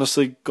 But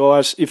honestly,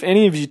 guys, if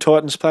any of you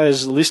Titans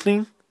players are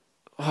listening,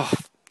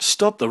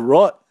 stop the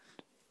rot.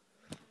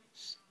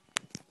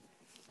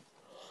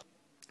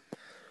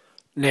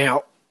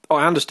 Now,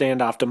 I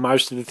understand after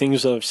most of the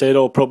things that I've said,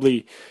 I'll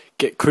probably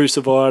get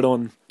crucified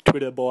on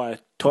Twitter by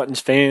Titans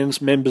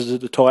fans, members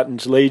of the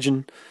Titans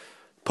Legion.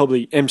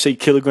 Probably MC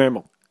Kilogram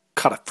will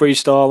cut a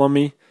freestyle on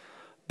me.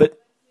 But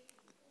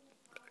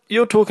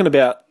you're talking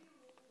about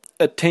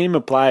a team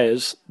of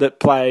players that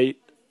play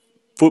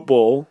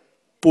football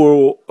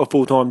for a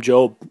full-time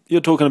job.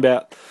 You're talking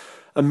about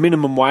a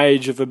minimum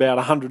wage of about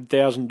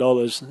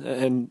 $100,000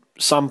 and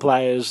some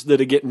players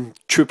that are getting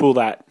triple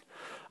that.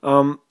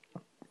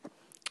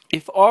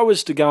 If I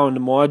was to go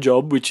into my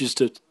job, which is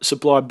to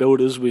supply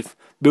builders with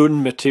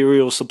building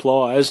material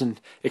supplies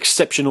and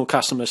exceptional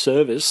customer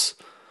service,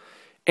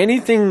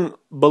 anything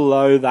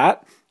below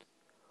that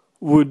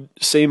would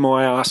see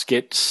my ass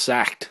get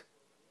sacked.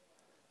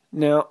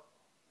 Now,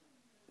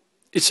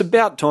 it's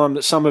about time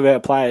that some of our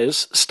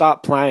players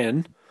start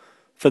playing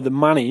for the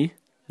money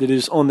that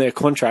is on their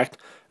contract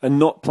and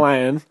not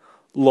playing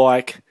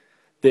like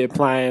they're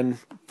playing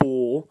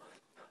for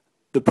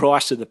the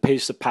price of the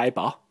piece of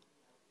paper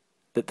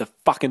that the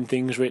fucking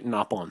thing's written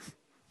up on.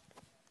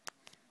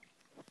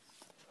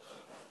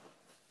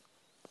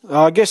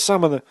 I guess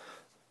some of the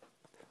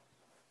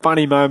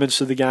funny moments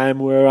of the game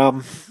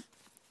were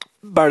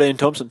Bodine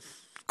Thompson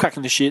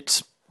cracking the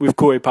shits with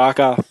Corey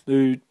Parker,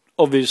 who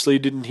obviously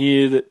didn't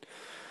hear that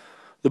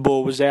the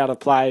ball was out of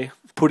play,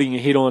 putting a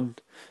hit on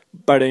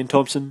Bodine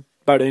Thompson.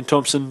 Bodine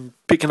Thompson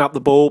picking up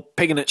the ball,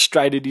 pegging it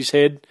straight at his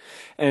head,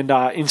 and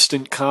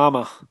instant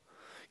karma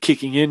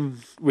kicking in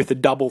with a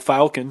double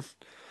falcon.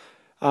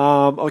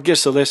 I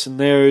guess the lesson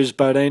there is,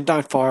 Bodine,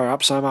 don't fire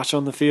up so much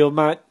on the field,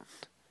 mate.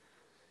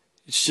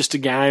 It's just a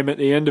game at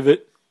the end of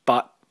it,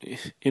 but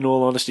in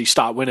all honesty,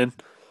 start winning.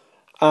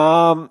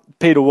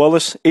 Peter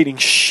Wallace eating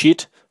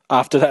shit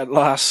after that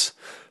last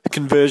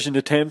conversion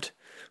attempt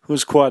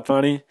was quite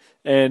funny.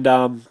 And,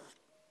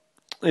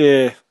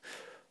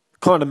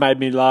 kind of made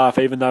me laugh,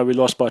 even though we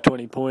lost by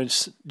 20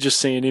 points, just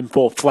seeing him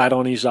fall flat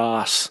on his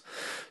ass.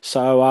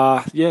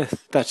 So,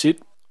 that's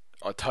it.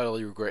 I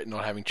totally regret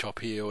not having Chop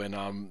here when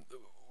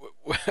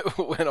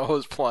when I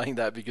was playing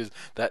that, because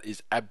that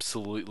is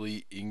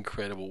absolutely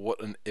incredible.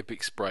 What an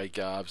epic spray,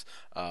 Garbs.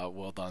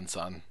 Well done,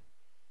 son.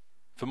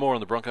 For more on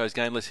the Broncos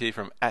game, let's hear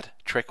from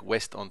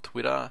 @TrekWest on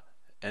Twitter,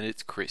 and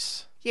it's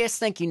Chris. Yes,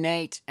 thank you,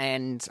 Nate,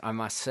 and I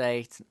must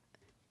say, it's a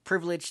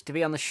privilege to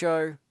be on the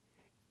show,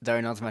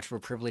 though not as much of a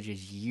privilege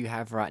as you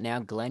have right now,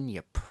 Glenn,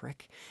 you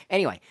prick.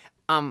 Anyway,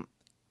 we're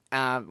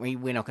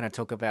not going to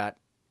talk about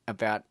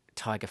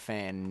Tiger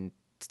fan,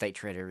 state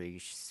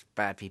treasury,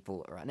 bad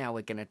people right now.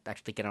 We're going to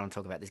actually get on and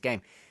talk about this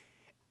game,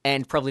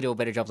 and probably do a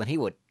better job than he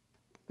would.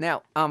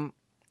 Now, I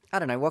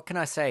don't know, what can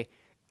I say?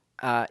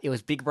 It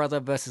was Big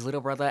Brother versus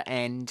Little Brother,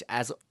 and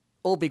as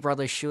all Big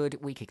Brothers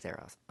should, we kicked their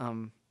ass.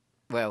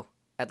 Well,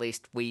 at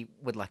least we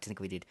would like to think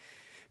we did.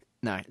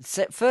 No,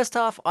 first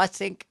half, I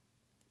think,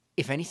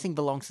 if anything,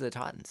 belongs to the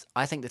Titans.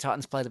 I think the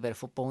Titans played the better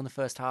football in the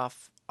first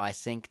half. I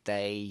think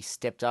they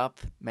stepped up.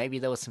 Maybe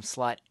there was some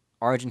slight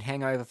origin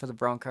hangover for the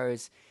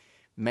Broncos.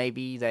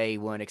 Maybe they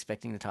weren't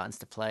expecting the Titans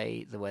to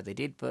play the way they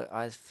did, but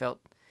I felt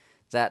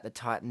that the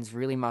Titans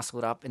really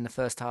muscled up in the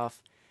first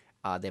half.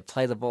 Their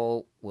play the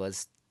ball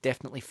was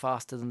definitely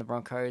faster than the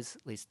Broncos,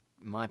 at least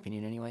in my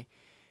opinion anyway.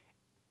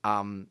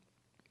 A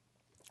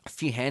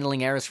few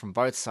handling errors from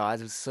both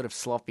sides. It was sort of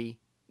sloppy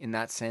in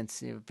that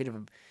sense. A bit of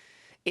a...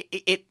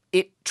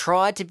 It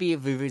tried to be a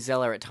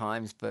vuvuzela at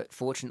times, but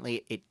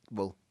fortunately,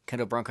 can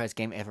a Broncos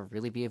game ever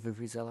really be a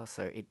vuvuzela?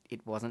 So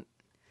it wasn't.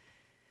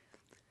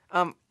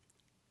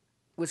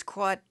 Was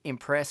quite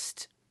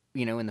impressed,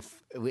 in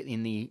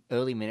the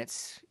early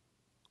minutes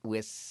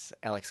with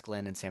Alex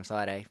Glenn and Sam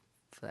Side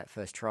for that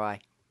first try,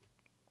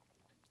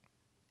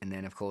 and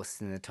then of course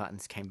the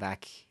Titans came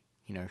back,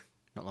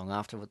 not long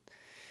after,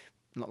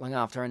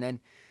 and then.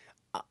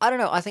 I don't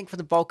know, I think for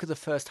the bulk of the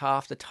first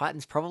half, the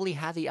Titans probably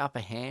had the upper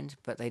hand,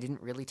 but they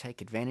didn't really take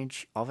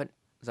advantage of it.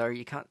 Though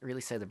you can't really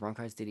say the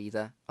Broncos did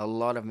either. A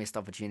lot of missed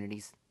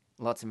opportunities.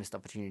 Lots of missed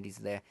opportunities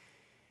there.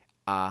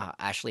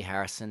 Ashley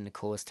Harrison, of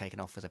course,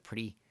 taken off with a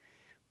pretty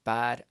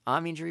bad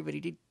arm injury, but he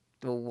did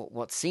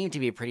what seemed to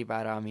be a pretty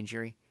bad arm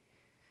injury.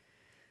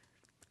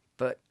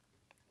 But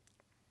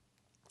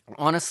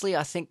honestly,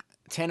 I think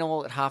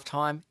 10-all at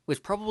halftime was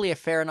probably a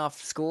fair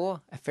enough score,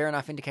 a fair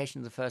enough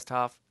indication of the first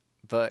half,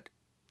 but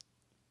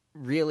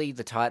really,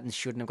 the Titans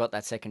shouldn't have got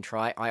that second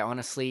try. I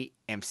honestly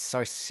am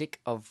so sick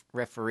of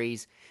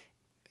referees.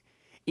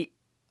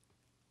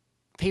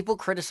 People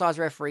criticize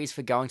referees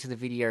for going to the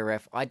video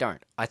ref. I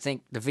don't. I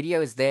think the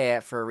video is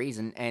there for a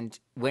reason, and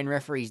when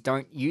referees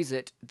don't use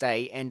it,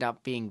 they end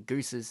up being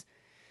gooses,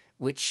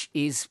 which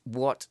is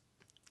what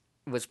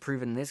was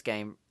proven in this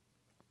game.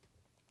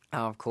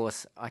 Of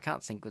course, I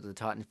can't think what the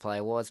Titans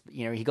player was, but,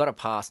 he got a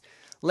pass,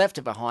 left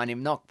it behind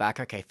him, knocked back.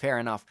 Okay, fair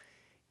enough.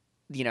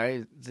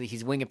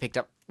 His winger picked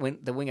up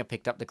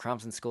the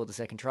crumbs and scored the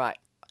second try.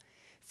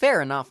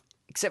 Fair enough,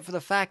 except for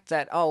the fact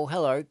that,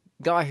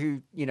 guy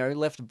who,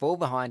 left the ball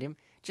behind him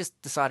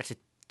just decided to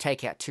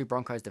take out two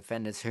Broncos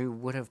defenders who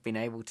would have been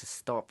able to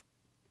stop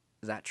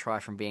that try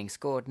from being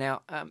scored.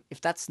 Now,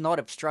 if that's not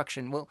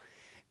obstruction, well,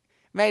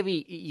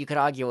 maybe you could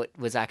argue it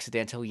was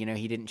accidental,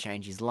 he didn't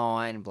change his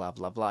line, blah,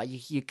 blah, blah.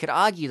 You could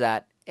argue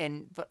that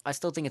but I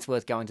still think it's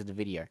worth going to the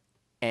video.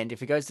 And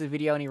if it goes to the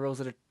video and he rules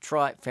it a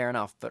try, fair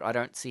enough. But I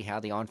don't see how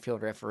the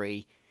on-field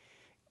referee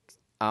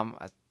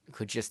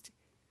could just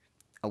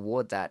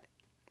award that.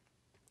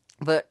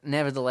 But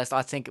nevertheless,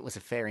 I think it was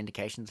a fair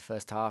indication. The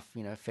first half,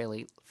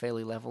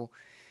 fairly level.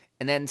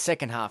 And then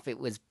second half, it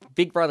was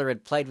Big Brother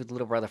had played with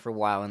Little Brother for a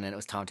while, and then it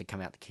was time to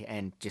come out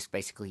and just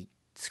basically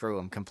screw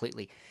them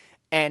completely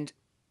and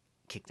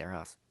kick their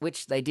ass,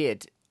 which they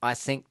did. I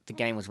think the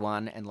game was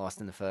won and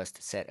lost in the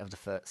first set of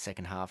the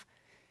second half.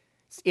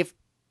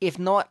 If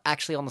not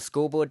actually on the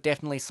scoreboard,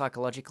 definitely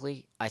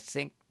psychologically, I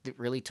think it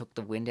really took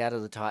the wind out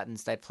of the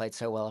Titans. They'd played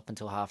so well up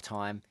until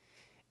halftime,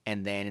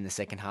 and then in the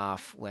second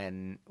half,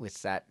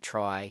 with that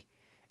try,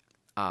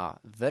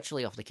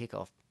 virtually off the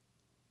kickoff,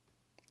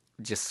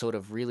 just sort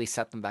of really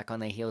set them back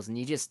on their heels, and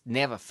you just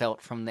never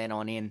felt from then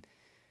on in,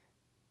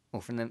 or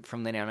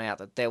from then on out,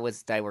 that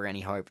they were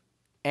any hope.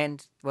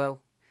 And well,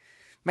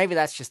 maybe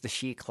that's just the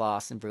sheer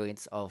class and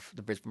brilliance of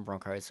the Brisbane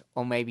Broncos,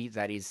 or maybe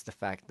that is the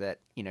fact that,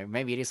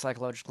 maybe it is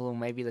psychological, or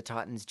maybe the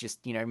Titans just,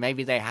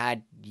 maybe they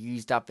had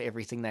used up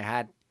everything they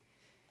had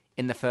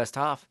in the first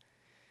half.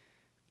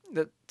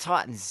 The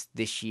Titans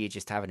this year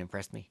just haven't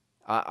impressed me.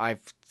 I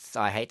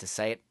hate to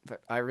say it, but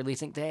I really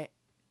think they're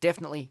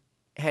definitely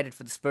headed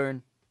for the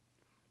spoon.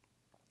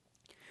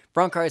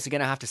 Broncos are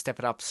going to have to step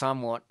it up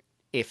somewhat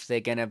if they're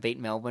going to beat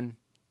Melbourne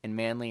and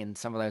Manly and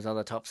some of those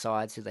other top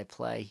sides who they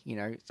play.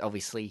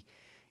 Obviously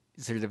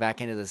through the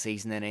back end of the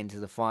season and into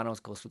the finals.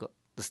 Of course,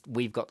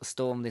 we've got the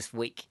Storm this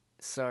week,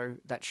 so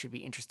that should be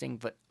interesting.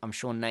 But I'm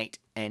sure Nate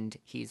and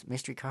his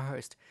mystery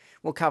co-host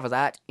will cover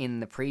that in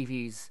the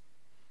previews.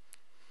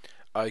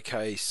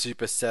 Okay,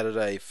 Super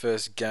Saturday,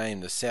 first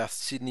game. The South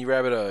Sydney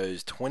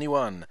Rabbitohs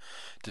 21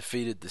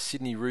 defeated the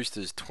Sydney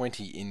Roosters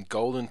 20 in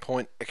Golden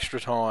Point extra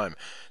time.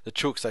 The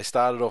Chooks, they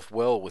started off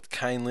well with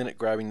Kane Linnett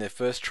grabbing their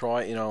first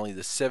try in only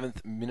the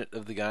 7th minute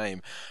of the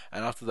game,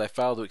 and after they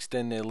failed to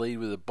extend their lead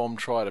with a bomb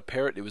try to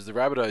Perrott, it was the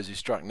Rabbitohs who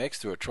struck next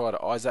to a try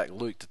to Isaac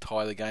Luke to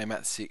tie the game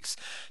at 6.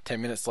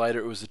 10 minutes later,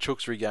 it was the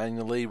Chooks regaining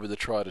the lead with a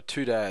try to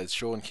Tudaz,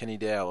 Sean Kenny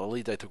Dowell, a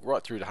lead they took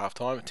right through to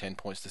half-time at 10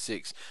 points to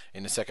 6.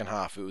 In the second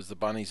half, it was the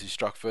Bunnies who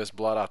struck first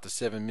blood after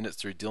 7 minutes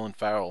through Dylan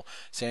Farrell.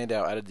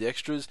 Sandow added the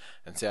extras,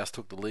 and South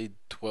took the lead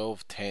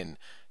 12-10.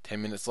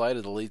 10 minutes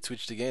later, the lead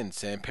switched again.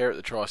 Sam Perrott,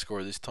 the try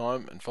scorer this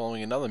time, and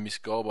following another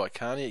missed goal by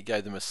Carney, it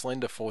gave them a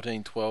slender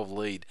 14-12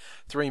 lead.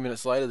 3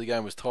 minutes later, the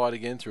game was tied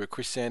again through a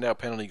Chris Sandow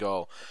penalty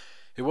goal.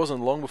 It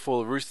wasn't long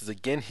before the Roosters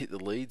again hit the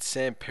lead,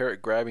 Sam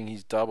Perrott grabbing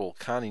his double.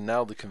 Carney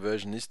nailed the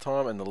conversion this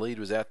time, and the lead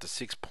was out to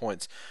 6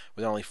 points.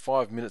 With only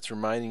 5 minutes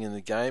remaining in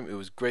the game, it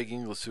was Greg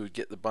Inglis who would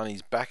get the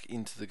Bunnies back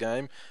into the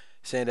game.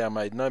 Sandow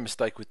made no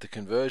mistake with the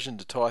conversion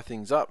to tie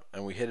things up,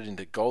 and we headed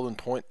into Golden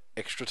Point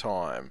extra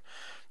time.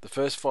 The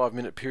first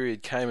 5-minute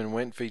period came and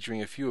went,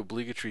 featuring a few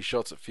obligatory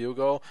shots at field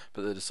goal,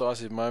 but the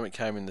decisive moment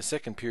came in the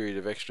second period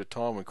of extra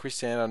time when Chris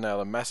Sandow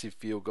nailed a massive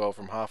field goal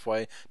from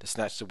halfway to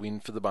snatch the win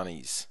for the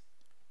Bunnies.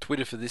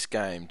 Twitter for this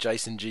game,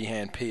 Jason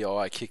Gehan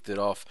PI kicked it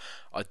off.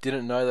 I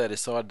didn't know they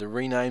decided to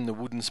rename the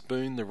wooden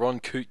spoon the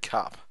Ron Coote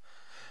Cup.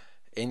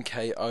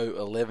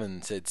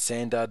 NKO11 said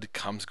Sandud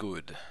comes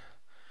good.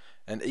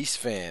 And East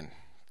Fan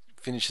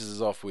finishes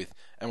us off with,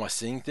 am I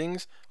seeing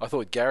things? I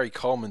thought Gary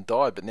Coleman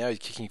died, but now he's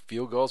kicking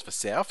field goals for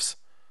Souths?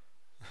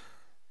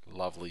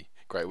 Lovely.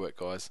 Great work,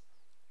 guys.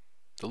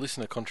 The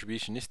listener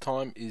contribution this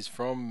time is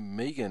from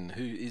Megan,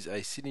 who is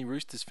a Sydney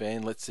Roosters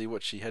fan. Let's see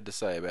what she had to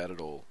say about it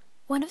all.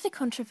 One of the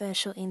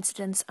controversial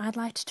incidents I'd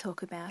like to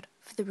talk about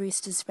for the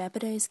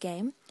Roosters-Rabbitohs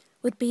game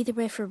would be the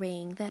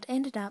refereeing that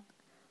ended up,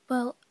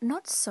 well,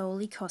 not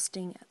solely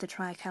costing the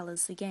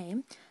Tricolours the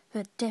game,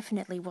 but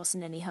definitely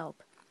wasn't any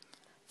help.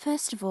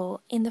 First of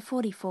all, in the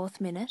 44th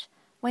minute,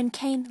 when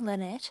Kane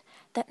Linnett,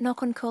 that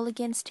knock-on call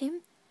against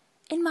him,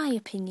 in my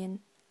opinion,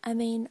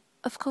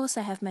 of course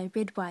I have my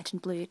red, white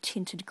and blue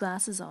tinted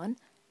glasses on,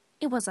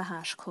 it was a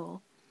harsh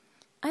call.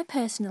 I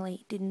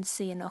personally didn't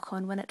see a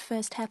knock-on when it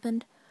first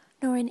happened,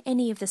 nor in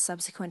any of the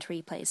subsequent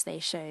replays they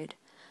showed.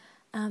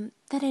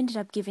 That ended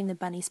up giving the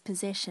Bunnies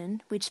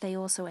possession, which they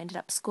also ended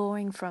up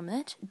scoring from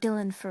it,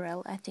 Dylan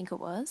Farrell I think it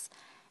was,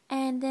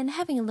 and then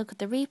having a look at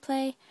the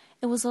replay,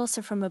 it was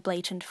also from a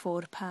blatant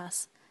forward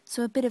pass,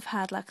 so a bit of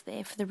hard luck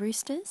there for the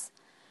Roosters.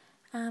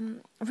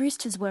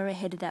 Roosters were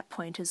ahead at that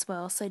point as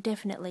well, so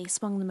definitely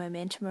swung the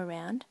momentum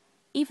around,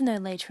 even though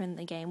later in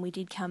the game we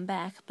did come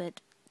back, but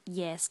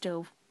yeah,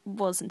 still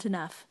wasn't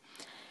enough.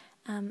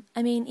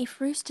 If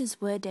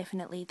Roosters were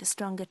definitely the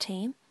stronger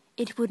team,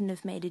 it wouldn't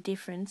have made a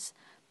difference,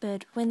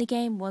 but when the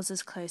game was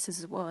as close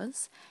as it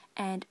was,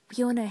 and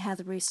we all know how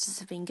the Roosters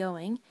have been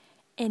going,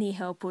 any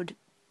help would,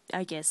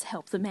 I guess,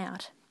 help them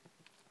out.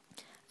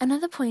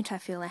 Another point I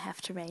feel I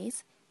have to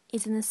raise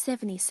is in the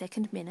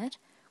 72nd minute,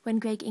 when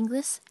Greg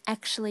Inglis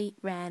actually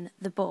ran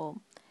the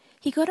ball.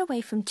 He got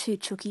away from 2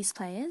 Chookies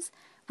players,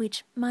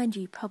 which, mind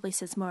you, probably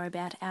says more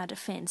about our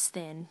defence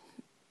than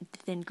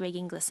Greg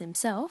Inglis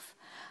himself,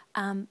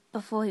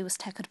 before he was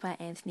tackled by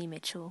Anthony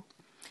Mitchell.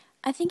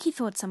 I think he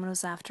thought someone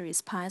was after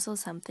his pies or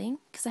something,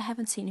 because I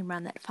haven't seen him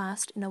run that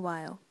fast in a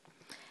while.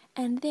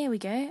 And there we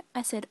go.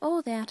 I said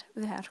all that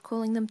without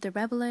calling them the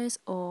Rabbitohs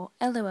or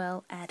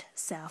LOL at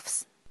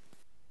Souths.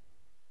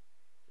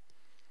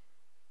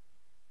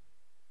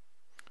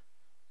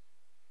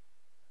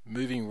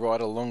 Moving right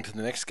along to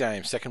the next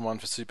game, second one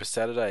for Super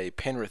Saturday.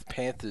 Penrith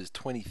Panthers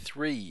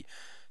 23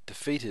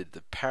 defeated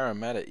the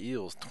Parramatta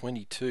Eels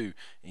 22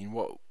 in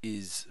what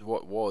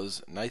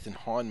was Nathan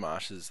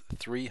Hindmarsh's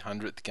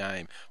 300th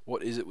game.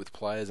 What is it with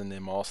players and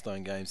their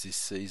milestone games this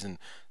season?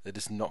 They're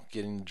just not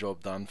getting the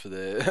job done for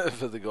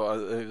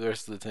the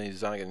rest of the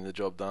teams aren't getting the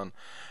job done.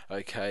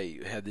 Okay,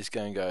 how'd this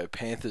game go?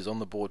 Panthers on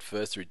the board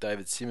first through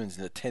David Simmons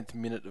in the 10th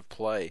minute of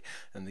play,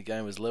 and the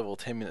game was level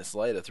 10 minutes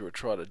later through a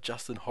try to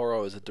Justin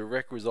Horro as a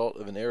direct result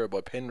of an error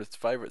by Penrith's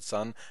favourite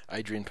son,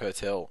 Adrian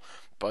Purtell.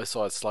 Both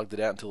sides slugged it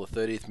out until the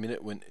 30th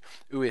minute when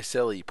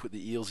Ueseli put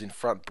the Eels in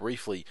front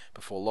briefly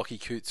before Lockie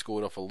Coote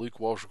scored off a Luke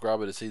Walsh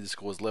grubber to see the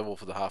scores level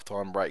for the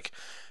half-time break.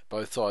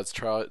 Both sides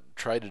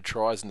traded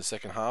tries in the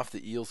second half,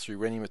 the Eels through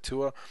Rennie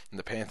Matua and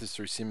the Panthers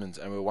through Simmons,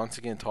 and were once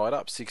again tied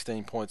up,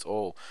 16 points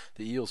all.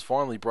 The Eels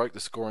finally broke the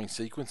scoring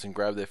sequence and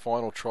grabbed their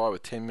final try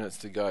with 10 minutes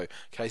to go.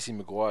 Casey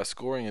Maguire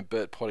scoring and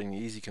Bert potting the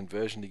easy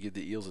conversion to give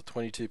the Eels a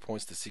 22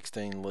 points to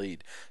 16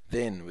 lead.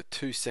 Then, with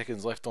 2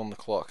 seconds left on the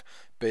clock,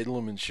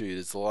 Bedlam ensued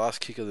as the last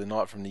kick of the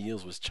night from the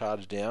Eels was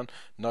charged down,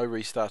 no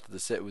restart to the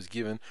set was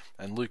given,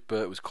 and Luke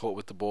Burt was caught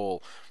with the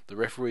ball. The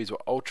referees were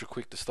ultra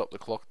quick to stop the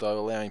clock though,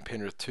 allowing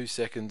Penrith 2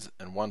 seconds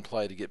and one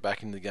play to get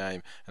back in the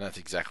game, and that's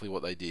exactly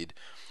what they did.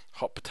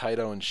 Hot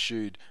potato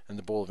ensued, and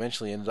the ball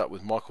eventually ended up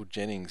with Michael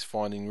Jennings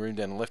finding room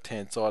down the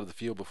left-hand side of the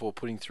field before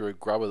putting through a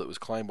grubber that was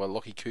claimed by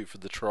Lockie Coote for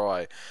the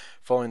try.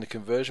 Following the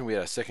conversion, we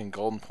had a second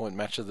golden point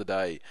match of the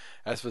day.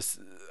 As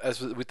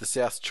with the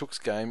South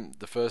Chooks game,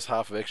 the first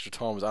half of extra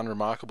time was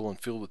unremarkable and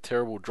filled with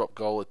terrible drop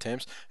goal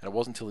attempts, and it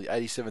wasn't until the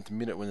 87th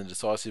minute when the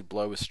decisive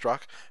blow was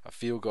struck, a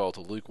field goal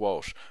to Luke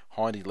Walsh.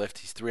 Hindy left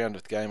his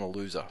 300th game a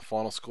loser.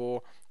 Final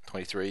score,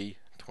 23-22.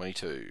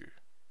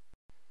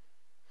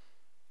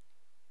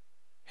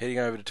 Heading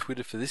over to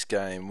Twitter for this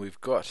game, we've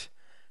got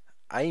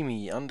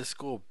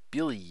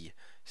Amy_Billy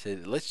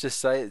said, let's just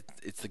say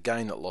it's the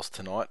game that lost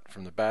tonight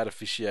from the bad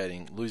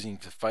officiating, losing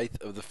the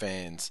faith of the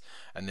fans.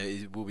 And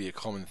there will be a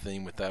common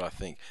theme with that, I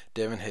think.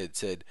 Devonhead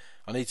said,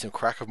 I need some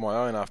crack of my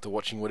own after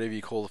watching whatever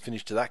you call the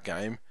finish to that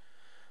game.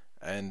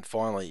 And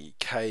finally,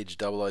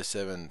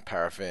 Cage007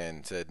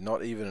 Parafan said,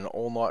 not even an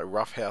all-night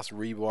roughhouse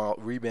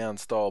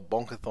rebound-style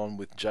bonkathon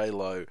with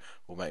J-Lo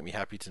will make me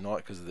happy tonight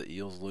because of the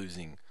Eels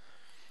losing.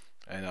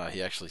 And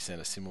he actually sent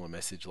a similar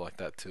message like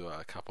that to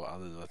a couple of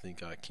others. I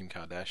think Kim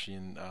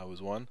Kardashian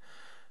was one.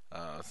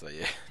 So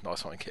yeah,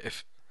 nice one,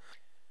 Kev.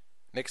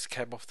 Next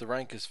cab off the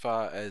rank as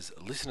far as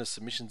listener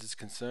submissions is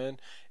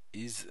concerned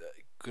is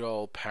good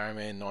old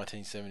Paraman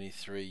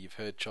 1973. You've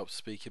heard Chop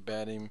speak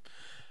about him.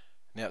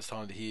 Now it's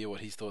time to hear what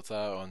his thoughts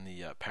are on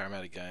the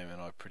Parramatta game,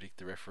 and I predict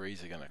the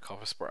referees are going to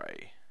cop a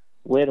spray.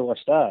 Where do I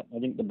start? I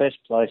think the best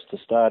place to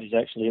start is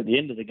actually at the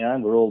end of the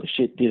game where all the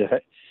shit did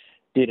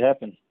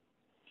happen.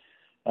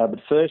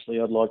 But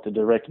firstly, I'd like to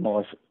direct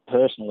my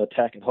personal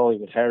attack at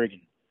Hollywood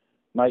Harrigan.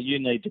 Mate, you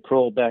need to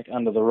crawl back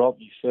under the rock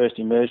you first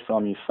emerged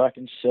from, you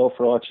fucking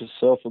self-righteous,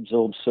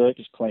 self-absorbed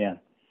circus clown.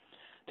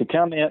 To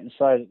come out and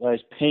say that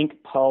those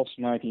pink,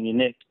 pole-smoking,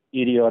 inept,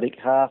 idiotic,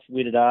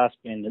 half-witted arse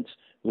bendants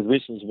with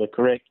whistles were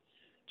correct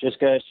just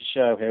goes to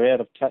show how out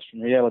of touch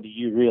from reality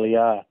you really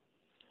are.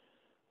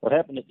 What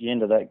happened at the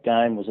end of that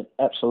game was an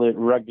absolute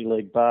rugby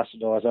league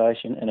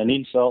bastardisation and an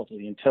insult to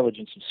the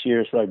intelligence of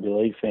serious rugby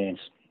league fans.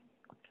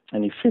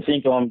 And if you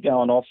think I'm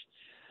going off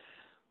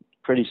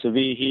pretty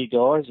severe here,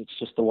 guys, it's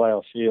just the way I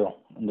feel.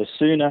 And the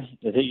sooner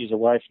that he is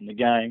away from the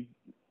game,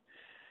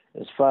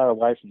 as far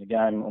away from the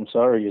game, I'm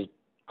sorry, as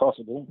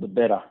possible, the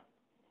better.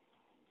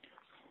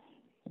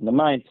 And the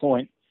main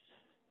point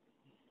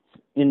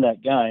in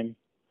that game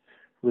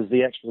was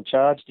the actual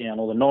charge down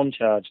or the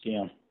non-charge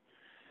down.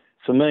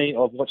 For me,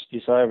 I've watched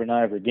this over and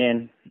over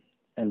again,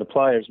 and the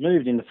player has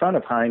moved in front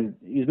of Hayne.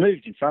 He's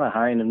moved in front of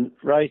Hayne and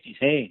raised his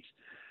hands.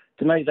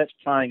 To me, that's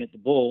playing at the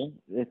ball.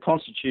 It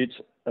constitutes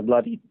a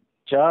bloody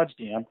charge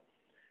down.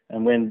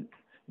 And when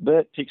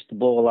Bert picks the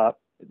ball up,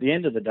 at the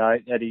end of the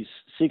day, that is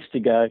 6 to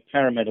go,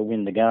 Parramatta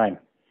win the game.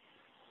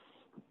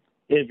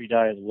 Every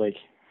day of the week.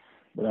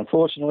 But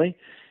unfortunately,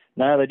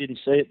 no, they didn't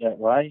see it that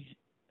way.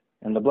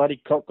 And the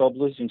bloody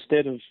cockgobblers,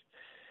 instead of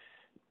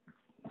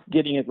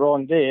getting it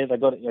wrong there,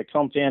 they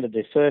compounded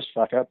their first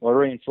fuck-up by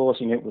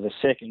reinforcing it with a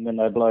second when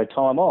they blow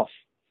time off,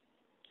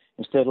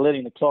 instead of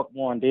letting the clock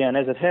wind down,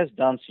 as it has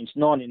done since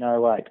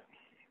 1908.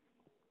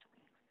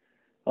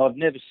 I've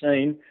never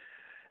seen,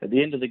 at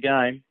the end of the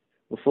game,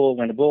 before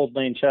when the ball's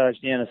been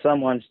charged down and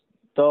someone's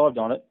dived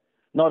on it,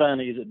 not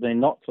only has it been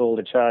not called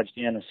a charge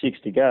down and 6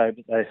 to go,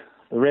 but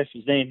the ref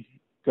has then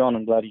gone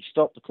and bloody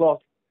stopped the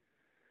clock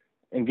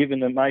and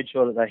made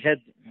sure that they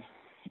had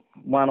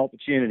one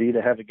opportunity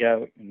to have a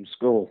go and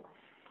score.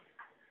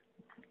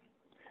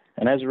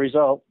 And as a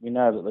result, we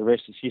know that the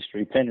rest is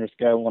history. Penrith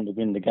go on to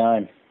win the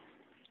game.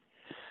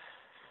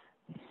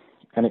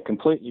 and it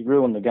completely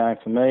ruined the game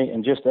for me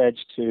and just adds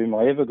to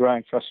my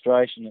ever-growing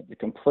frustration at the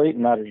complete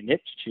and utter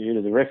ineptitude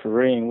of the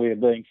refereeing we are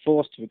being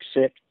forced to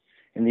accept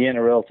in the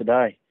NRL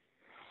today.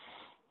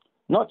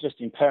 Not just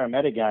in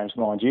Parramatta games,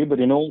 mind you, but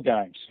in all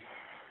games.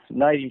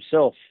 Nate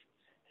himself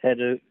had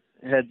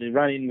to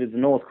run in with the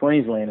North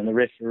Queensland and the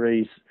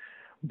referees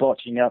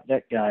botching up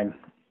that game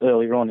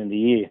earlier on in the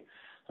year.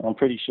 I'm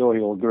pretty sure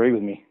he'll agree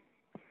with me.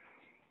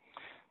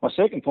 My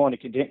second point of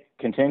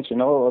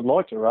contention I'd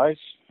like to raise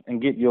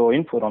and get your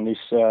input on this,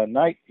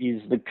 Nate,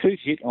 is the Coote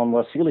hit on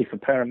Wasili for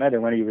Parramatta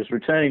when he was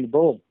returning the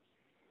ball.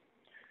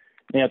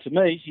 Now, to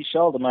me, his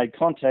shoulder made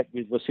contact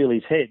with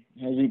Wasili's head,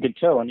 as you could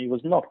tell, and he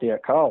was knocked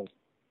out cold.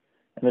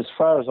 And as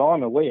far as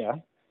I'm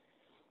aware,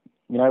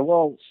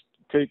 while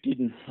Coote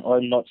didn't,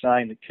 I'm not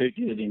saying that Coote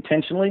did it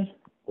intentionally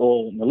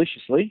or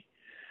maliciously.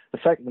 The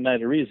fact of the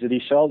matter is that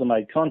his shoulder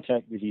made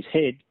contact with his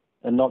head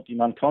and knocked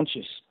him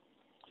unconscious.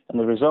 And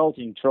the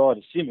resulting try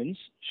to Simmons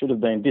should have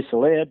been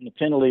disallowed and a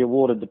penalty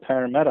awarded to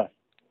Parramatta.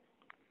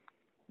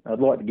 I'd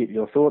like to get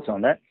your thoughts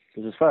on that,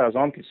 because as far as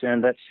I'm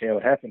concerned, that's how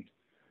it happened.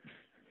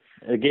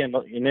 Again,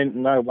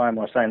 in no way am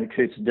I saying that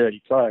Coote's a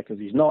dirty player, because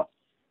he's not.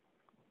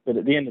 But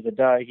at the end of the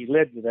day, he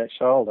led with that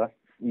shoulder.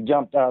 He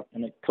jumped up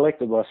and it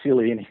collected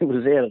Wasili, and he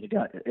was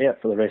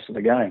out for the rest of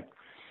the game.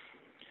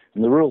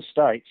 And the rule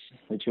states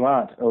that you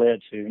aren't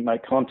allowed to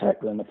make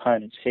contact with an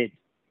opponent's head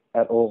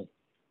at all.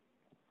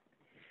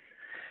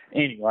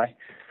 Anyway,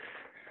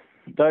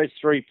 those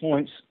 3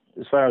 points,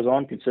 as far as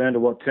I'm concerned, are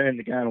what turned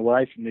the game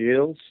away from the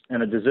Eels,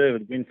 and a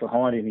deserved win for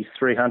Hindy in his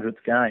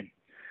 300th game,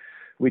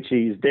 which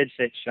is dead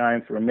set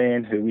shame for a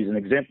man who is an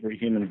exemplary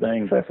human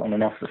being both on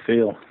and off the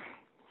field.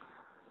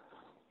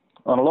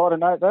 On a lighter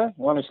note, though,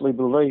 I honestly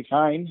believe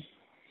Hayne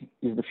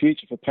is the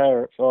future for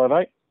Parra at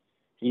 5'8".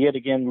 He yet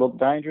again looked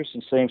dangerous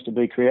and seems to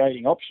be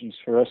creating options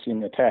for us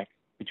in attack,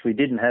 which we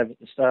didn't have at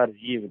the start of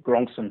the year with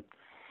Gronkson.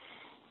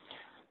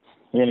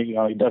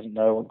 Anyone who doesn't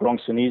know what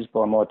Gronkson is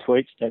by my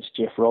tweets, that's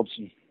Jeff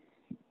Robson,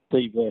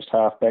 the worst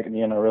halfback in the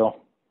NRL,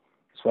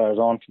 as far as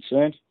I'm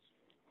concerned.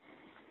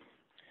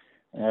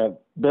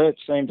 Burt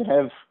seemed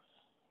to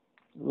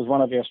was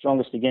one of our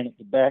strongest again at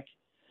the back.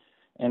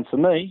 And for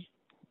me,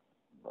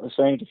 I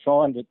seem to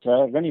find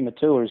that Rennie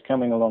Matua is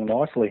coming along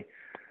nicely.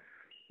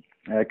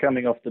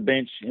 Coming off the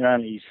bench in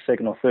only his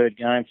second or third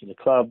game for the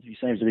club, he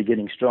seems to be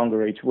getting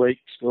stronger each week,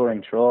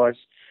 scoring tries.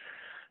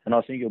 And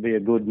I think it'll be a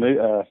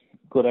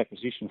good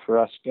acquisition for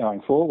us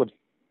going forward.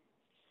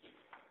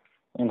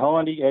 And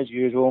Hindy, as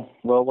usual,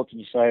 well, what can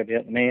you say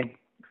about the man?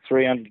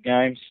 300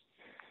 games,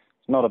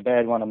 not a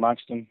bad one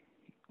amongst them.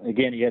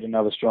 Again, he had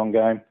another strong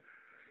game.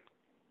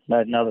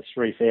 Made another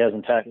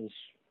 3,000 tackles,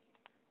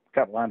 a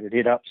couple hundred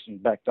hit-ups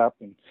and backed up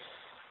and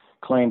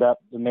cleaned up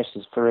the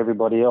messes for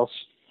everybody else,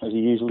 as he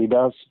usually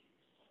does.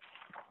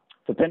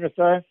 For Penrith,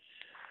 though,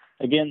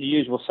 again, the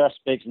usual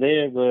suspects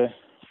there were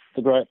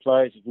the great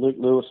plays of Luke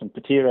Lewis and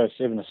Patiro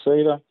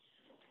Sevenasiva,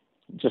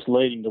 just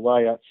leading the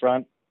way up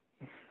front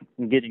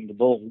and getting the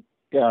ball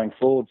going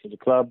forward for the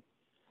club.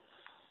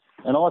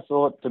 And I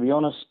thought, to be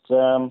honest,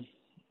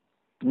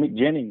 Mick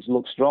Jennings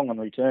looked strong on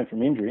return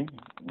from injury,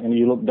 and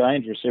he looked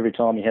dangerous every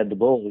time he had the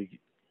ball,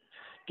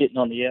 getting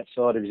on the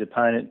outside of his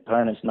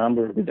opponent's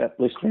number with that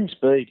blistering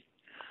speed.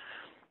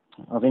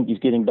 I think he's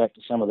getting back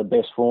to some of the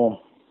best form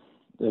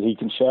that he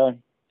can show.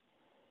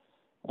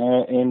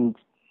 And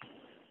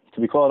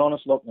to be quite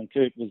honest, Lachlan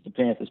Coote was the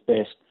Panthers'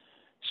 best,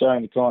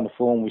 showing the kind of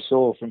form we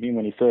saw from him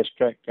when he first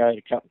cracked Gate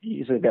a couple of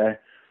years ago.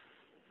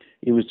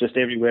 He was just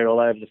everywhere all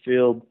over the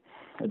field,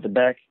 at the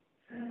back,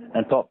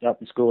 and popped up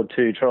and scored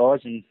 2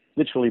 tries and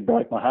literally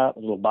broke my heart,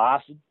 the little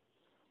bastard.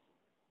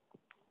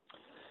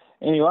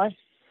 Anyway,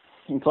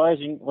 in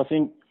closing, I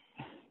think,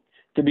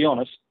 to be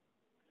honest,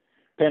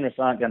 Penrith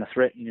aren't going to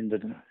threaten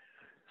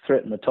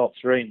the top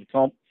 3 in the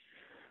comp.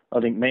 I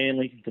think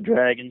Manly, the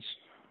Dragons,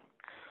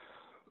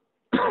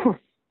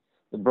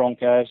 the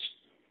Broncos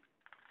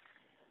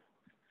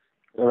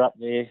are up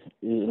there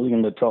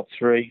in the top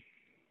 3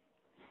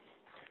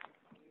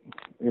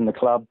 in the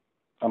comp,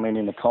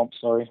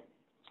 sorry.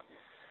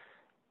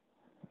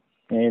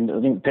 And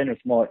I think Penrith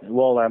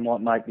while they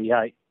might make the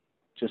 8,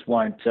 just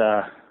won't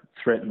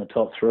threaten the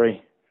top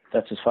 3.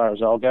 That's as far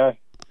as I'll go.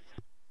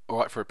 All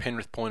right, for a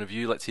Penrith point of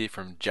view, let's hear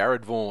from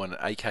Jared Vaughan,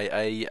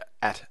 a.k.a.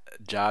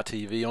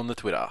 @JarTV on the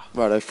Twitter.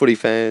 Righto, footy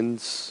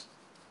fans,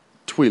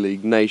 Twi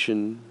League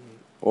Nation,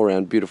 all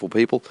around beautiful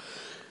people.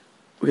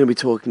 We're going to be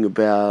talking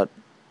about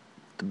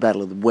the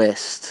Battle of the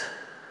West,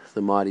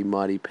 the mighty,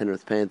 mighty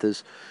Penrith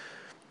Panthers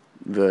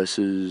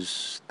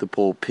versus the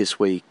poor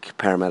piss-weak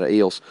Parramatta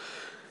Eels.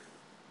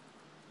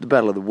 The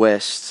Battle of the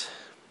West,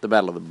 the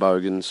Battle of the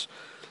Bogans.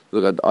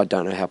 Look, I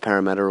don't know how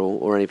Parramatta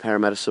or any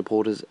Parramatta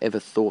supporters ever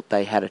thought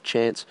they had a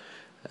chance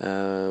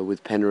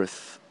with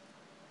Penrith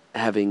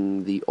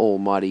having the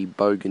almighty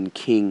Bogan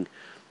King,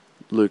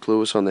 Luke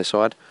Lewis, on their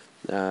side,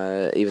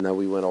 even though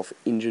we went off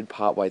injured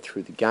partway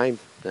through the game.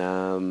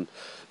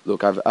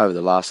 Look, over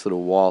the last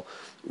little while,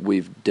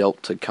 we've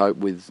dealt to cope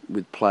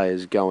with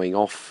players going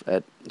off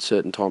at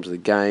certain times of the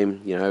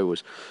game. You know, it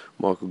was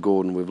Michael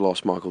Gordon, we've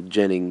lost Michael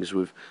Jennings,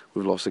 we've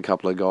lost a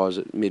couple of guys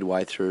at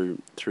midway through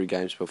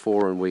games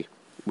before, and we've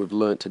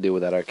learnt to deal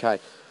with that okay.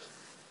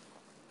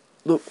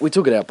 Look, we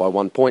took it out by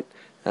 1 point.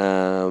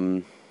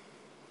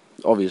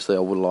 Obviously, I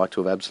would have liked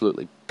to have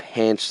absolutely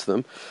pantsed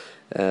them.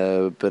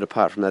 But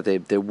apart from that,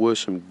 there were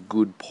some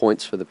good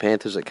points for the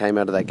Panthers that came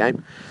out of that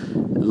game.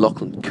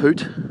 Lachlan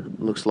Coote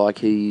looks like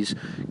he's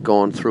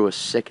gone through a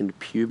second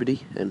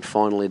puberty and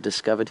finally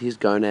discovered his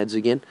gonads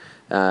again.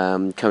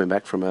 Coming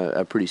back from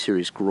a pretty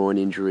serious groin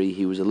injury,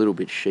 he was a little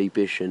bit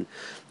sheepish and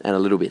a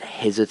little bit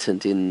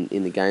hesitant in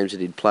the games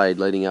that he'd played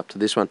leading up to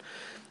this one.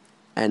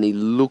 And he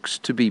looks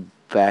to be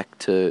back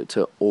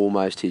to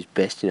almost his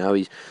best. You know,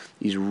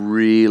 he's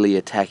really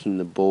attacking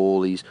the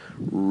ball. He's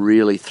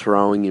really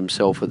throwing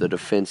himself at the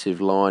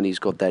defensive line. He's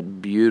got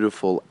that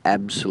beautiful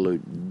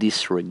absolute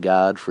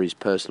disregard for his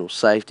personal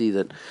safety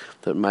that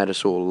made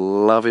us all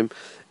love him.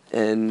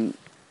 And,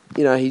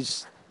 you know,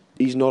 he's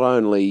not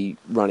only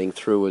running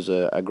through as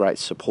a great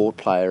support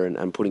player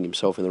and putting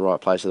himself in the right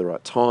place at the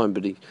right time,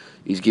 but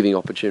he's giving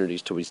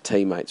opportunities to his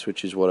teammates,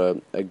 which is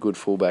what a good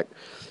fullback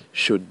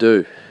should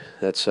do.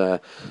 That's a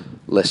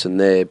lesson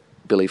there.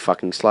 Billy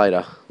fucking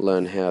Slater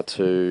learn how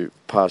to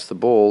pass the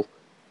ball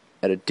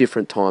at a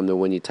different time than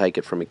when you take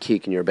it from a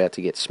kick and you're about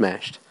to get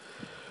smashed.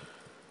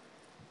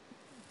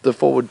 The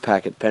forward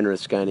pack at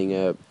Penrith's gaining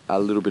a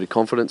little bit of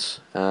confidence.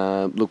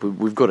 Look,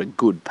 we've got a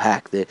good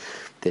pack. They're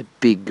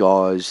big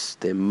guys,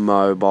 they're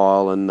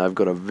mobile, and they've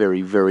got a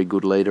very, very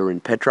good leader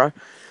in Petro.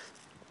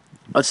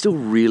 I'd still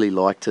really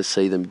like to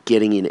see them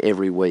getting in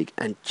every week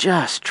and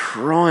just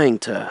trying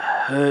to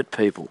hurt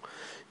people.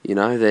 You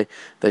know,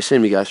 they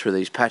seem to go through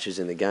these patches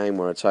in the game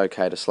where it's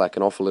okay to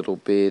slacken off a little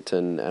bit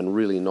and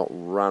really not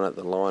run at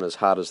the line as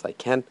hard as they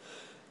can.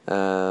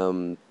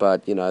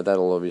 But, you know,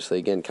 that'll obviously,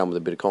 again, come with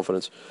a bit of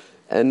confidence.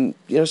 And,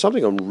 you know,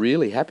 something I'm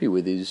really happy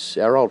with is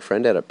our old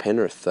friend out at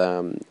Penrith,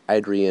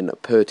 Adrian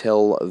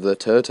Purtell the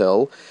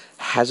Turtle,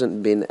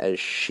 hasn't been as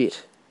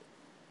shit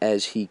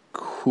as he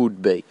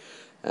could be.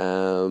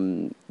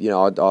 You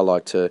know, I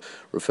like to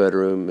refer to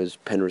him as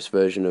Penrith's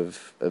version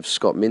of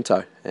Scott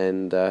Minto.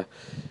 And,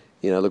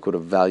 you know, look what a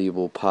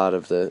valuable part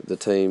of the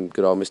team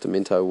good old Mr.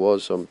 Minto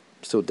was. I'm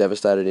still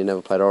devastated he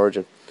never played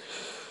Origin.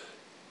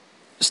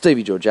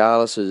 Stevie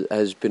Georgalis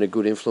has been a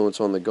good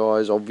influence on the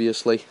guys,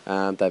 obviously.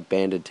 They've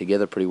banded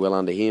together pretty well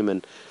under him.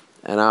 And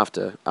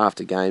after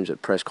games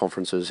at press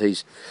conferences,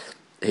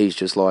 he's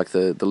just like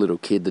the little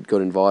kid that got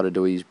invited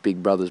to his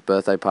big brother's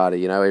birthday party.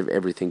 You know,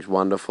 everything's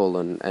wonderful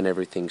and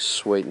everything's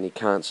sweet, and he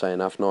can't say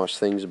enough nice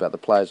things about the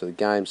players of the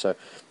game. So,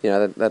 you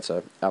know, that's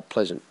a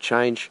pleasant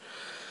change.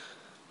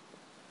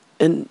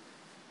 And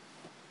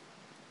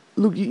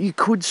look, you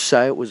could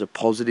say it was a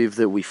positive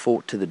that we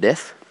fought to the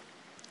death.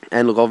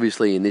 And look,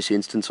 obviously in this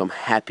instance, I'm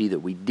happy that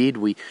we did.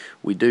 We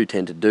do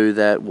tend to do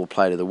that. We'll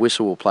play to the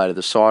whistle, we'll play to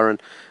the siren.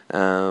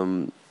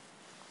 But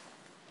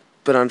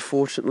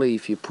unfortunately,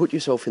 if you put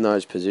yourself in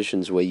those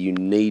positions where you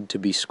need to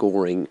be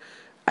scoring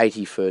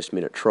 81st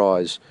minute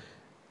tries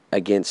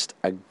against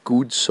a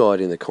good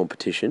side in the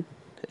competition,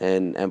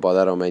 and by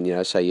that I mean, you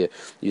know, say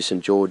your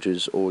St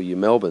George's or your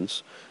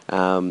Melbourne's,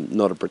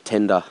 not a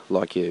pretender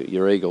like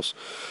your Eagles.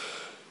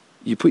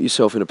 You put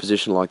yourself in a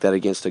position like that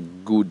against a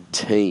good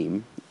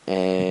team,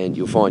 and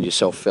you'll find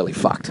yourself fairly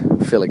fucked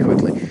fairly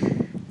quickly.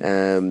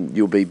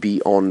 You'll be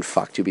beyond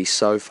fucked. You'll be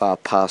so far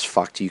past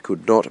fucked you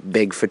could not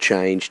beg for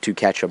change to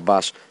catch a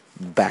bus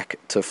back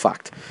to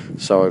fucked.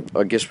 So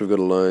I guess we've got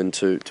to learn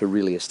to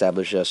really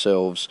establish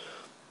ourselves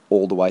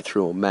all the way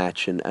through a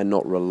match and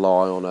not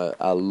rely on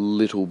a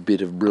little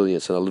bit of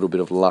brilliance and a little bit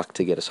of luck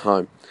to get us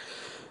home.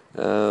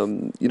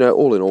 You know,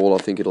 all in all, I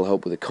think it'll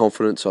help with the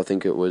confidence. I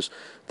think it was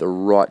the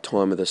right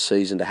time of the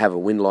season to have a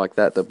win like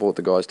that brought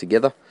the guys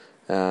together.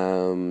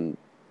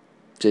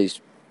 Geez,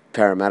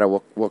 Parramatta,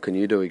 what can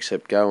you do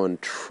except go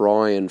and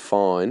try and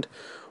find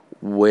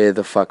where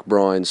the fuck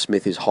Brian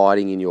Smith is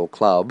hiding in your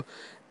club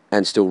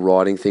and still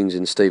writing things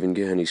in Stephen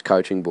Gurney's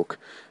coaching book,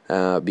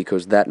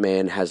 because that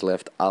man has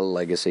left a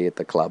legacy at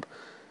the club.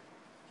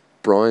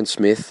 Brian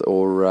Smith,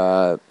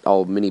 or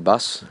old Mini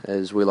Bus,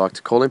 as we like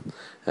to call him.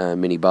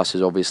 Mini Bus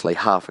is obviously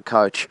half a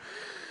coach.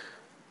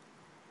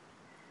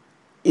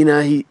 You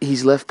know,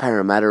 he's left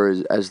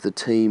Parramatta as the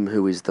team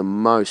who is the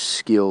most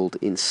skilled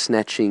in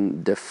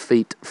snatching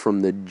defeat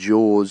from the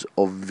jaws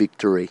of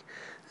victory.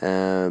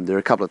 There are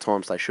a couple of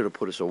times they should have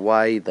put us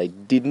away. They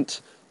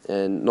didn't,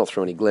 and not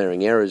through any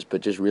glaring errors,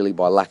 but just really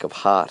by lack of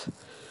heart.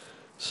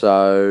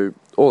 So,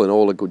 all in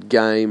all, a good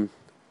game.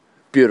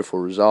 Beautiful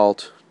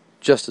result,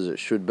 just as it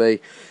should be,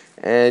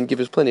 and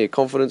give us plenty of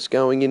confidence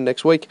going in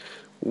next week,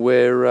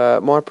 where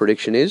my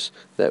prediction is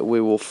that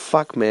we will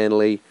fuck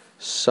Manly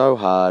so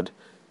hard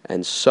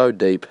and so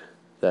deep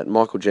that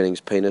Michael Jennings'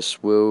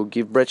 penis will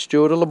give Brett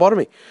Stewart a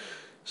lobotomy.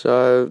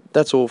 So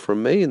that's all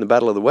from me in the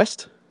Battle of the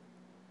West.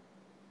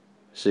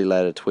 See you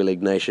later, Twi'lek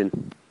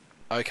Nation.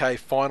 Okay,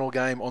 final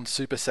game on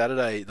Super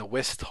Saturday. The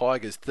West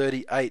Tigers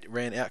 38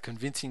 ran out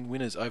convincing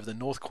winners over the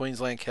North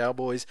Queensland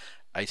Cowboys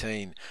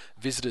 18.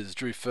 Visitors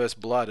drew first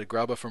blood, a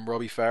grubber from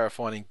Robbie Farah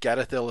finding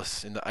Gareth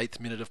Ellis in the 8th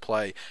minute of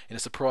play. In a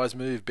surprise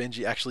move,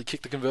 Benji actually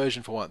kicked the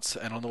conversion for once,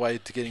 and on the way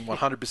to getting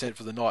 100%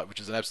 for the night, which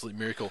is an absolute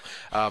miracle.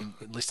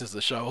 Listeners of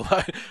the show,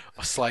 although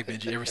I slag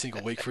Benji every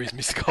single week for his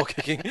missed goal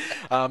kicking.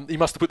 He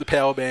must have put the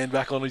power band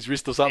back on his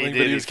wrist or something,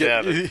 but he was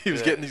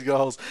getting his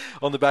goals.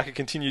 On the back of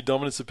continued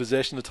dominance of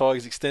possession, the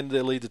Tigers extended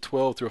their lead to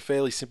 12 through a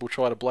fairly simple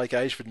try to Blake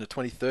Ashford in the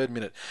 23rd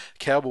minute.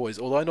 Cowboys,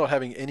 although not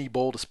having any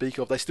ball to speak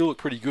of, they still look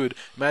pretty good.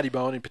 Matty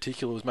Bowen in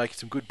particular was making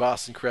some good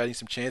busts and creating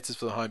some chances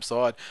for the home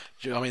side.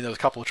 I mean, there was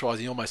a couple of tries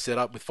he almost set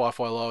up with Fifey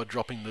Lower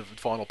dropping the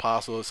final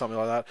pass or something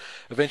like that.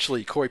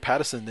 Eventually, Corey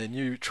Patterson, their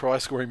new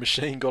try-scoring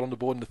machine, got on the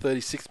board in the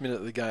 36th minute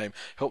of the game,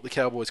 helped the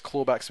Cowboys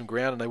claw back some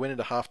ground, and they went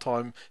into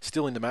half-time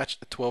still in the match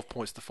at 12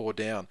 points to 4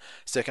 down.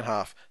 Second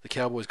half, the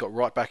Cowboys got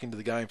right back into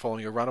the game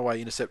following a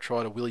runaway intercept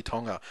try to Willie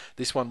Tonga.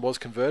 This one was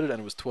converted and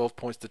it was 12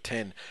 points to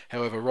 10.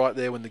 However, right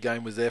there when the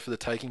game was there for the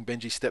taking,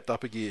 Benji stepped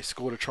up a gear,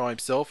 scored a try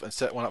himself and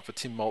set one up for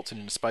Tim Moulton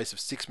in the space of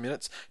 6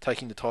 minutes,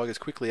 taking the Tigers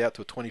quickly out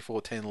to a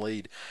 24-10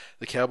 lead.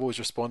 The Cowboys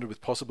responded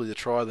with possibly the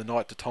try of the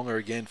night to Tonga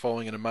again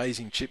following an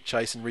amazing chip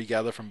chase and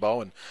regather from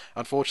Bowen.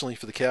 Unfortunately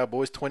for the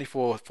Cowboys,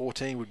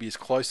 24-14 would be as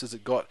close as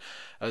it got.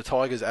 The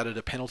Tigers added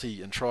a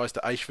penalty and tries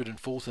to Ashford and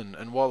Fulton,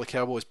 and while the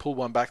Cowboys pulled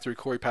one back through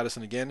Corey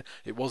Patterson again,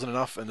 it wasn't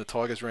enough and the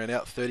Tigers ran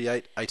out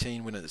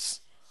 38-18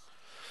 winners.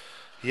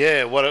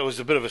 Yeah, well, it was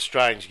a bit of a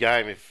strange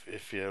game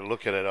if you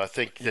look at it. I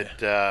think that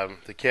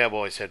the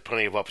Cowboys had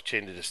plenty of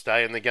opportunity to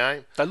stay in the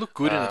game. They looked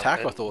good in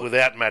attack, I thought.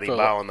 Without Matty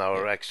Bowen, they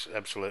were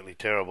absolutely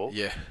terrible.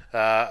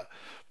 Yeah.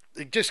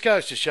 It just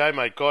goes to show,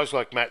 mate, guys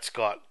like Matt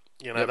Scott,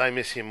 you know, they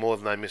miss him more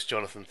than they miss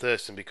Jonathan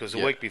Thurston, because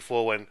the week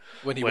before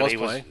when he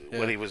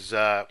was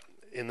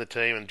in the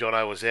team and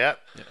Jono was out,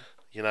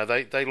 you know,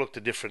 they looked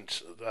a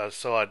different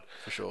side.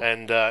 For sure.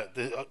 And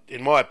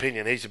in my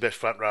opinion, he's the best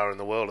front rower in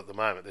the world at the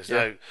moment. There's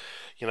no,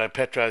 you know,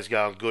 Petro's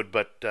going good,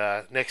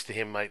 but next to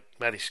him, mate,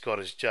 Matty Scott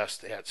is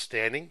just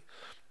outstanding.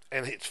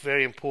 And it's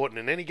very important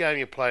in any game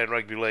you play in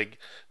rugby league.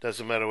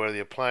 Doesn't matter whether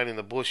you're playing in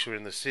the bush or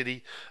in the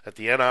city, at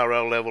the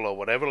NRL level or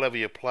whatever level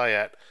you play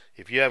at.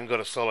 If you haven't got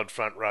a solid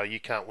front row, you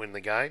can't win the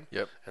game,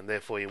 and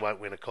therefore you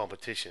won't win a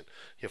competition.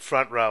 Your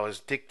front rowers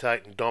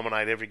dictate and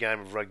dominate every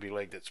game of rugby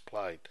league that's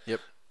played.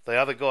 The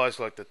other guys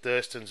like the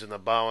Thurstons and the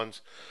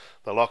Bowens,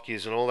 the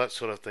Lockyers and all that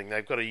sort of thing,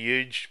 they've got a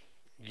huge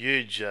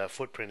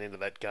footprint into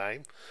that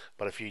game.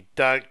 But if you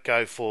don't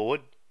go forward,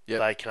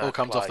 they can't all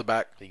comes play. Off the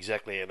back.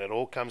 Exactly, and it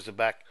all comes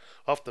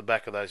off the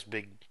back of those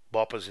big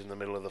boppers in the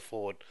middle of the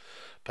forward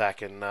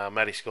pack, and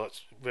Matty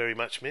Scott's very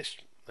much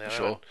missed.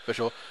 For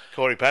sure.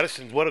 Corey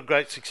Patterson, what a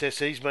great success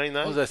he's been,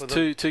 though. What was that,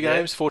 two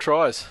games, 4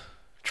 tries.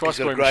 He's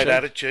got a great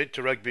attitude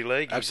to rugby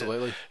league.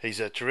 Absolutely. He's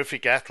a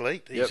terrific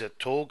athlete. He's a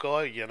tall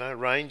guy, you know,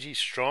 rangy,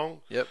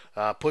 strong.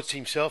 Puts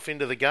himself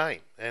into the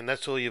game, and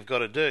that's all you've got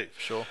to do.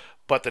 Sure.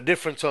 But the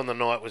difference on the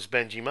night was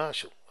Benji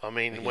Marshall. I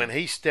mean, when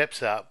he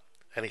steps up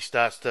and he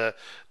starts to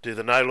do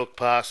the no-look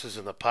passes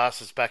and the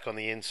passes back on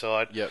the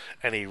inside,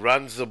 and he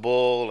runs the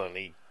ball and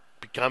he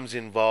becomes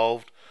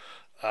involved,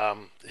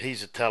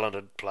 he's a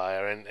talented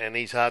player, and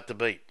he's hard to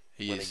beat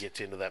when he gets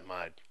into that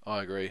mode.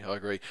 I agree.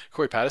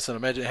 Corey Patterson,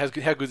 imagine how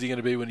good is he going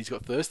to be when he's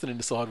got Thurston in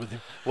the side with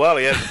him? Well,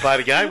 he hasn't played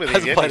a game with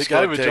him yet. He's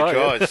scored 2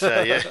 tries.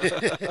 So,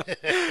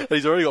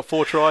 he's already got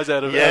 4 tries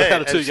out of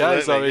 2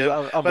 games.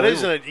 So but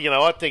isn't it? You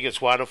know, I think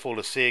it's wonderful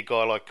to see a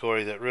guy like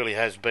Corey that really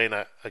has been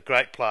a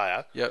great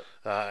player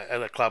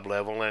at a club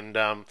level,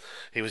 and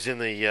he was in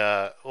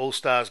the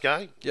All-Stars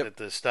game at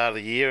the start of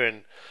the year,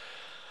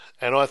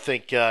 and I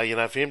think, you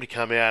know, for him to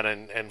come out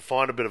and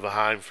find a bit of a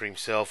home for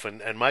himself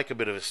and make a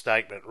bit of a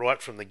statement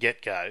right from the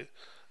get-go,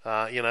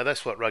 you know,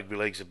 that's what rugby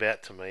league's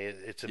about to me.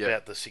 It's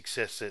about the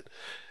success that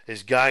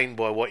is gained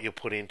by what you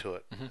put into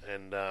it.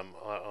 And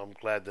I'm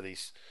glad that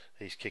he's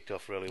kicked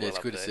off really well. It's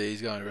good to there. see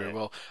he's going very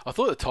well. I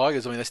thought the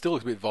Tigers, I mean, they still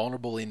look a bit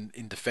vulnerable in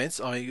defence.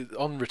 I mean,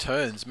 on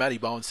returns, Matty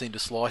Bowen seemed to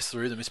slice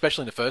through them,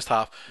 especially in the first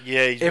half.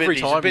 Yeah, he's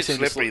a bit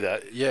slippery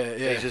though.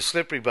 Yeah. He's a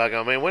slippery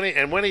bugger. I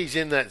mean, when he's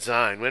in that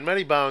zone, when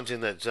Matty Bowen's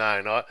in that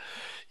zone,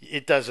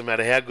 it doesn't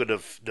matter how good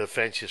of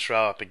defence you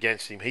throw up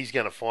against him, he's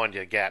going to find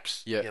your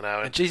gaps. Yeah. You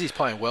know, and geez, he's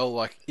playing well,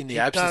 like in the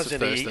absence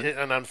of Thurston.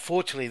 And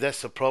unfortunately,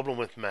 that's the problem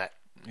with Matt.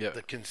 Yep.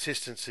 The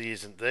consistency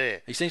isn't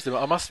there. He seems to.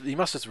 He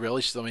must just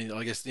relish. I mean,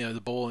 I guess, you know, the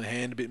ball in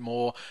hand a bit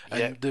more,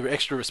 and the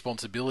extra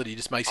responsibility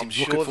just makes him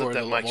looking for it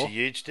a lot more. That makes a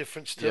huge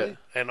difference to him.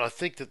 And I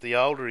think that the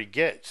older he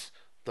gets,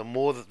 the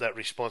more that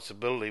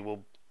responsibility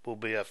will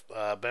be a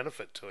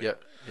benefit to him.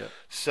 Yep.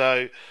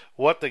 So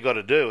what they've got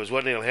to do is,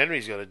 what Neil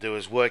Henry's got to do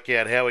is work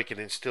out how he can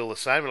instill the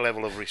same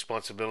level of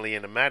responsibility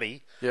into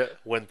Matty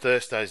when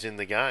Thursto's in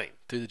the game.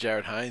 Do the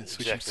Jared Haynes,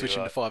 switch him to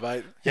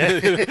 5'8".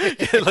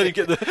 Let him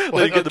get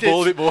the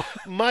ball a bit more.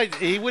 Mate,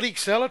 he would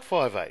excel at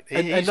 5'8".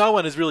 And no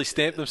one has really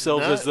stamped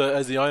themselves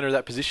as the owner of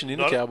that position in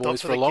the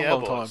Cowboys for a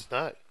long time.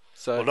 No.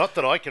 So, well, not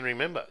that I can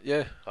remember.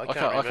 Yeah, I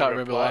can't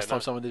remember the last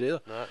time someone did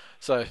either. No.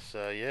 So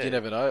you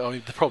never know. I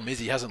mean, the problem is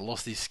he hasn't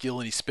lost his skill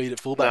and his speed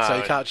at fullback, so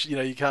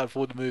you can't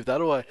afford to move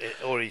that away.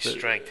 Or his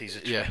strength. He's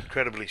an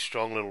incredibly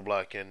strong little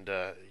bloke, and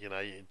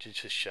it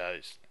just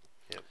shows.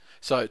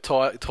 So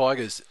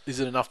Tigers, is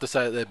it enough to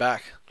say that they're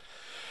back?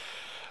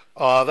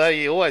 Oh,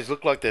 they always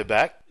look like they're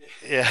back.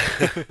 Yeah,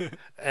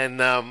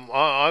 and I'm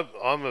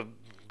a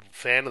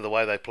fan of the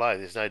way they play.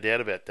 There's no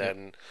doubt about that,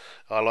 and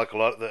I like a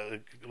lot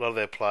of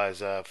their players.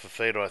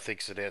 Fafita, I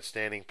think, is an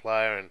outstanding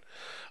player, and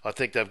I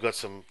think they've got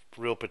some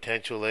real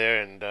potential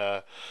there.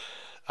 And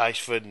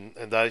Ashford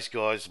and those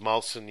guys,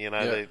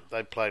 Molson,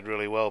 they played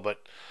really well, but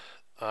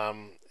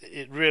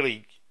it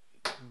really,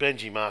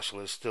 Benji Marshall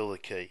is still the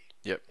key.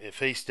 Yep. If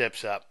he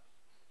steps up,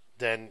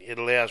 then it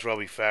allows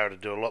Robbie Farah to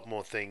do a lot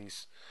more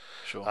things.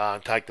 Sure.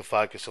 And take the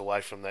focus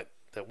away from that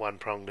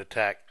one-pronged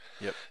attack.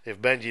 Yep.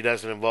 If Benji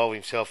doesn't involve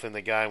himself in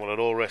the game, well, it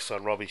all rests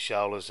on Robbie's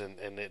shoulders, and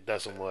it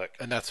doesn't work.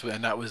 And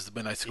that was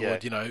when they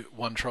scored,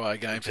 one try a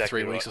game for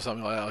 3 weeks or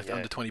something like that,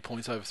 under 20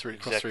 points across 3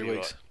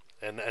 weeks.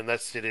 Right. And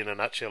that's it in a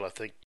nutshell, I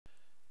think.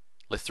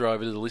 Let's throw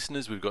over to the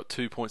listeners. We've got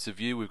 2 points of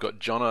view. We've got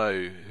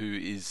Jono, who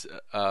is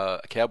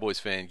a Cowboys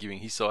fan, giving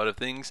his side of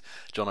things.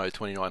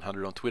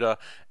 Jono2900 on Twitter.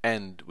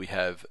 And we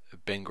have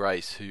Ben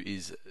Grace, who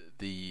is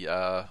the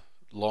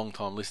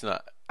long-time listener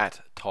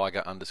at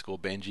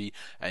Tiger_Benji,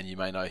 and you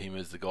may know him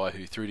as the guy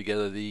who threw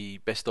together the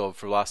best of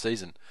for last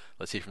season.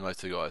 Let's hear from those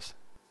two guys.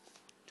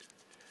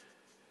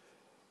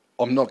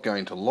 I'm not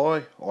going to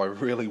lie. I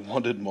really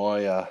wanted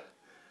my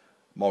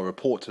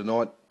report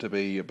tonight to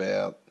be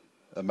about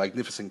a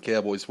magnificent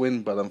Cowboys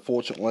win, but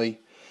unfortunately,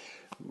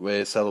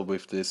 we're saddled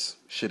with this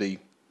shitty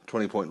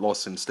 20-point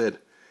loss instead.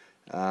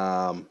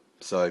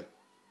 So,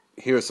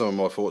 here are some of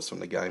my thoughts from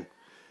the game.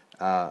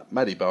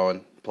 Matty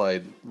Bowen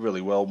played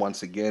really well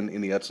once again in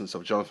the absence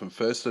of Jonathan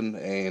Thurston,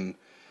 and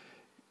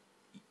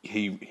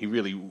he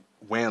really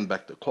wound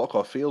back the clock,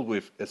 I feel,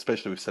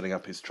 especially with setting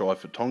up his try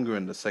for Tonga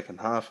in the second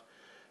half.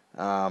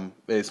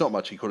 There's not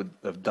much he could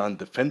have done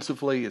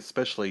defensively,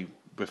 especially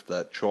with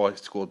that try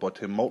scored by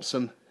Tim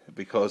Molson,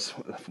 because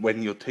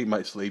when your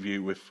teammates leave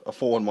you with a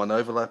 4-on-1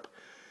 overlap,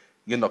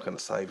 you're not going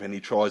to save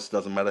any tries,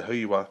 doesn't matter who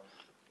you are.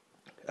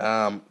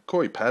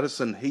 Corey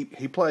Patterson,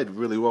 he played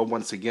really well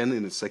once again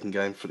in his second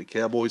game for the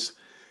Cowboys.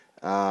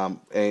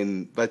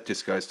 And that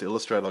just goes to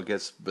illustrate, I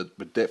guess, the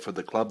depth of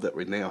the club that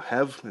we now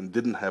have and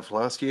didn't have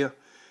last year.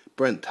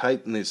 Brent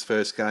Tate in his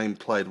first game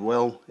played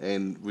well,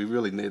 and we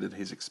really needed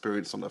his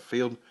experience on the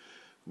field,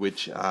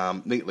 which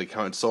neatly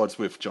coincides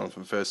with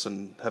Jonathan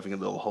Thurston having a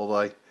little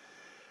holiday.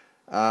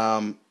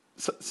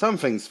 Some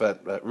things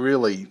that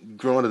really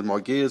grinded my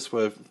gears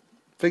were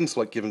things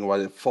like giving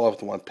away the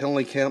 5-1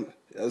 penalty count.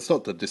 It's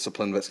not the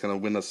discipline that's going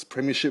to win us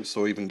premierships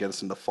or even get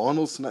us into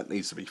finals, and that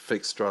needs to be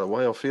fixed straight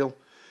away, I feel.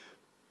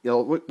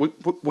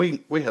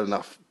 We had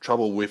enough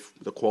trouble with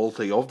the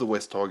quality of the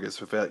West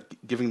Tigers without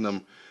giving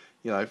them,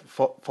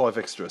 5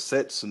 extra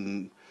sets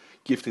and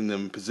gifting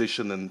them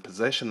position and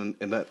possession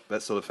and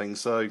that sort of thing.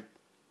 So,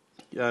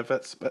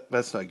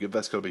 that's no good.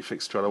 That's got to be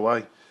fixed straight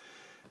away.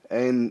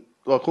 And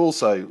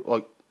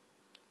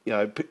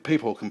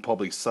people can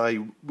probably say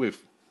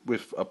with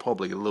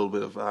probably a little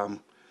bit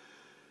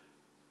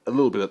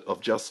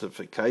of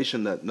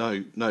justification that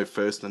no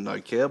First and no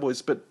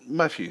Cowboys, but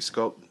Matthew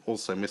Scott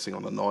also missing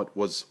on the night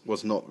was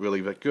not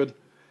really that good.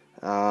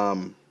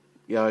 And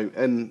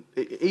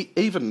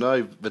even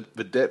though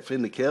the depth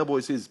in the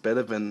Cowboys is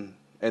better than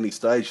any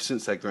stage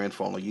since that grand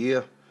final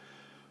year,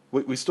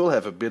 we still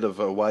have a bit of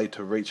a way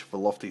to reach the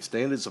lofty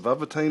standards of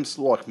other teams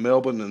like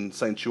Melbourne and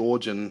St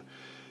George and,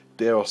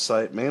 dare I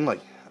say it, Manly.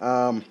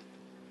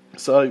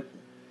 So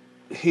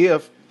here,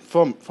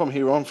 from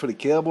here on for the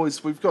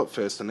Cowboys, we've got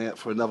Thurston out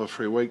for another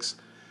 3 weeks.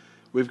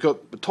 We've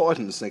got the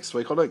Titans next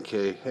week. I don't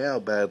care how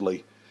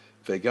badly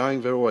they're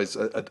going. They're always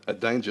a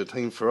danger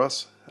team for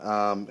us.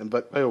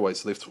 But they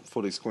always lift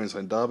for these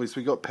Queensland derbies.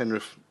 We've got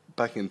Penrith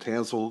back in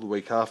Townsville the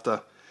week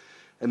after.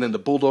 And then the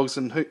Bulldogs,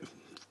 and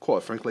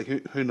quite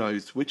frankly, who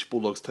knows which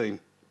Bulldogs team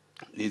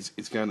is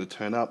going to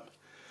turn up.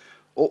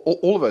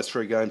 All of those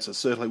 3 games are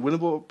certainly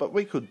winnable, but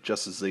we could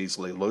just as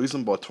easily lose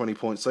them by 20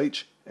 points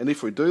each. And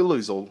if we do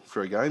lose all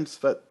 3 games,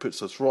 that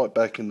puts us right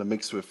back in the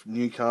mix with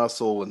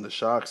Newcastle and the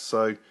Sharks.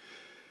 So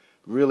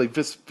really,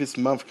 this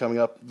month coming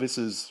up, this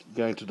is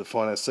going to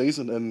define our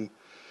season. And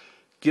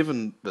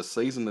given the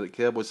season that the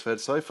Cowboys have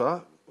had so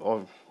far,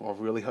 I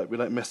really hope we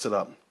don't mess it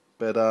up.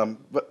 But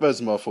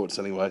those are my thoughts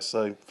anyway.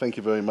 So thank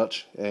you very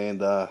much, and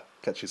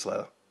catch you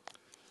later.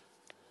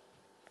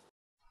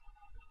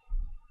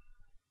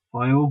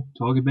 Hi all,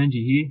 Tiger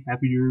Benji here.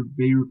 Happy to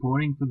be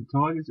reporting for the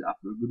Tigers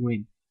after a good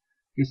win.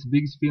 I guess the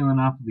biggest feeling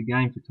after the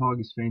game for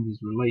Tigers fans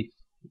is relief.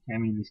 We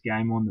came into this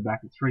game on the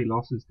back of 3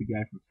 losses to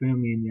go from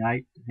firmly in the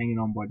 8 to hanging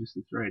on by just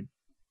a thread.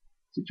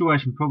 The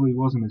situation probably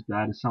wasn't as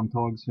bad as some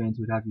Tigers fans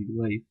would have you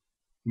believe.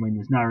 I mean,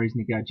 there's no reason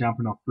to go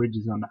jumping off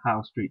bridges on the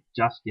Hale Street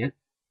just yet.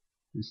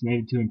 They just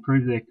needed to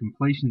improve their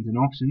completions and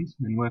options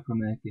and work on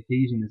their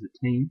cohesion as a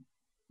team.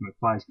 And with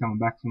players coming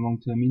back from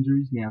long-term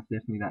injuries, now's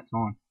definitely that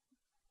time.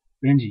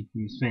 Benji,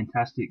 he was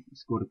fantastic. He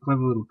scored a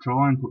clever little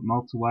try and put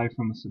Maltz away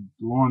from a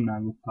sublime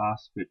no-look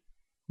pass, but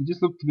he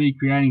just looked to be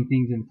creating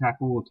things in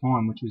attack all the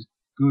time, which was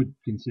good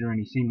considering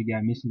he seemed to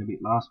go missing a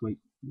bit last week.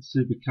 The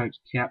Supercoach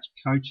couch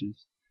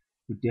coaches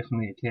would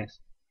definitely attest.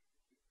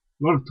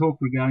 A lot of talk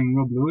regarding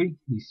Rob Louis.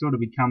 He's sort of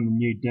become the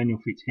new Daniel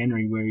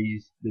Fitzhenry, where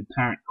he's the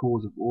apparent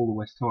cause of all the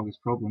West Tigers'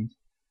 problems,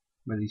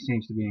 whether he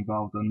seems to be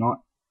involved or not.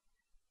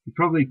 He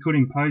probably could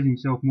impose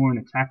himself more in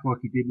attack like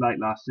he did late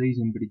last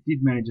season, but he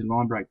did manage a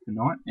line break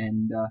tonight,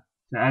 and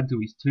to add to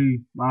his 2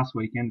 last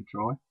week and a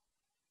try.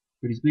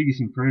 But his biggest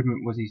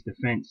improvement was his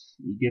defence.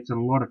 He gets a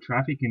lot of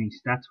traffic, and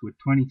his stats were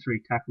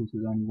 23 tackles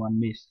with only 1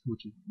 miss,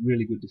 which is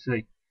really good to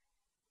see.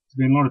 There's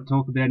been a lot of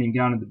talk about him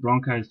going to the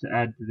Broncos to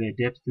add to their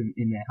depth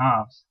in their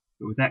halves,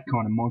 but with that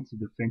kind of monster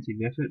defensive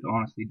effort, I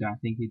honestly don't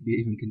think he'd be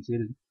even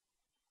considered.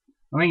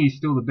 I think he's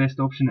still the best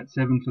option at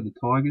 7 for the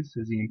Tigers,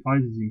 as he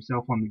imposes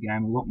himself on the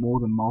game a lot more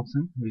than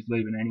Molson, who's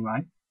leaving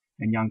anyway,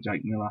 and young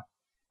Jake Miller.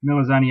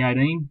 Miller's only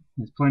 18,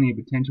 has plenty of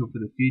potential for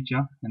the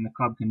future, and the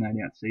club can no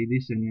doubt see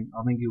this, and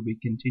I think he'll be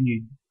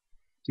continued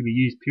to be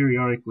used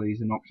periodically as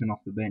an option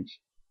off the bench.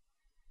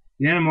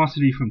 The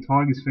animosity from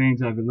Tigers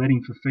fans over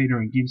letting Fifita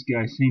and Gibbs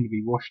go seemed to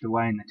be washed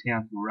away in the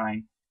Townsville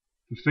rain.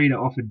 Fifita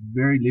offered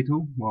very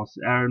little, whilst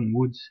Aaron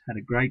Woods had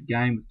a great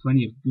game with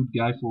plenty of good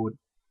go forward.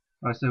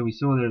 So we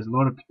saw there was a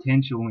lot of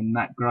potential in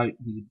Matt Grote.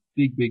 He's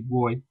a big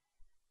boy.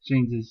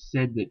 Sheens has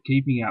said that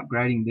keeping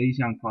upgrading these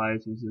young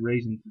players was the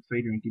reason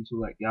Fifita and Gibbs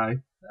will let go.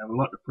 They have a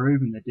lot to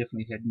prove, and they're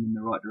definitely heading in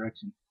the right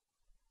direction.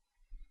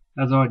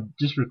 As I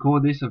just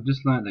record this, I've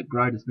just learnt that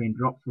Grote has been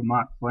dropped for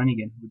Mark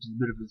Flanagan, which is a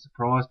bit of a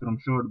surprise, but I'm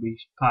sure it'll be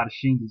part of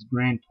Sheens'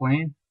 grand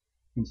plan,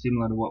 and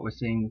similar to what we're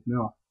seeing with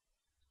Miller.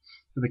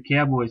 For the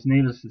Cowboys,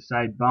 needless to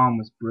say, Bowen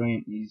was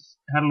brilliant. He's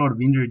had a lot of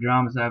injury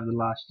dramas over the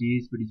last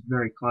years, but he's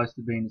very close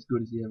to being as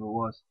good as he ever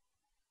was.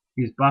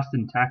 He was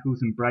busting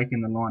tackles and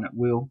breaking the line at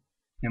will,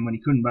 and when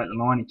he couldn't break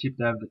the line, he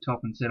chipped over the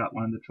top and set up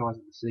one of the tries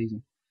of the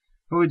season.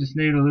 Probably just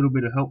needed a little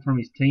bit of help from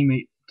his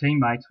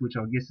teammates, which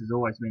I guess has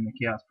always been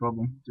the Cows'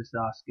 problem. Just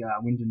ask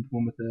Wyndham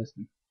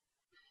Thurston.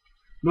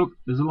 Look,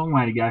 there's a long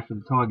way to go for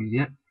the Tigers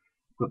yet.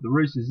 We've got the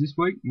Roosters this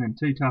week, and then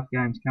 2 tough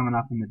games coming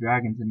up in the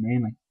Dragons and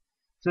Manly.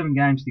 7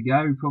 games to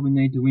go. We probably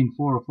need to win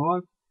 4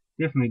 or 5.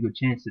 Definitely a good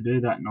chance to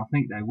do that, and I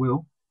think they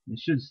will. They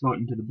should slot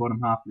into the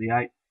bottom half of the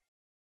 8.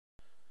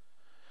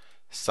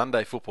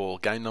 Sunday football,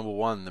 game number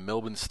 1, the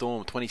Melbourne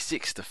Storm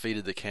 26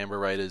 defeated the Canberra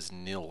Raiders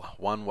 0.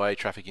 One-way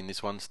traffic in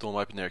this one. Storm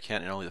opened their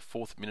account in only the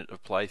 4th minute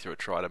of play through a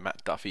try to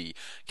Matt Duffy.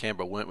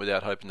 Canberra weren't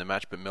without hope in the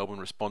match, but Melbourne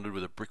responded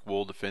with a brick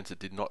wall defence that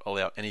did not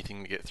allow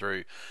anything to get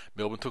through.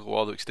 Melbourne took a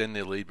while to extend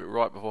their lead, but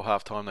right before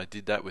half-time they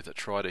did that with a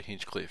try to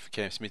Hinchcliffe.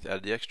 Cam Smith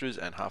added the extras,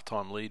 and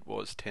half-time lead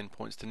was 10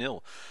 points to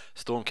 0.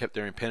 Storm kept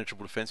their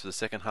impenetrable defence for the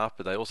second half,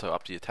 but they also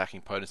upped the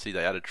attacking potency.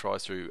 They added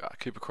tries through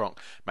Cooper Cronk,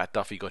 Matt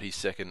Duffy got his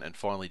second, and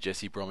finally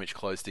Jesse Bromwich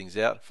closed things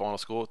out. Final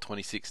score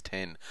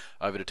 26-10.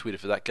 Over to Twitter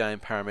for that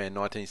game.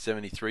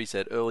 Paraman1973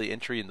 said early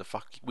entry in the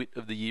Fuckwit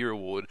of the Year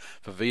award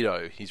for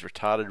Vito. His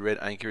retarded red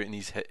anchor in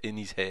his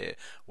hair.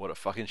 What a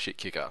fucking shit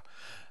kicker.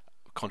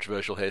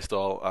 Controversial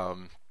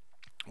hairstyle.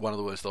 One of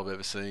the worst I've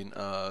ever seen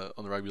on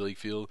the rugby league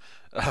field.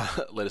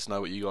 Let us know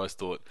what you guys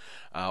thought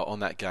on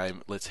that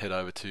game. Let's head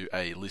over to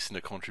a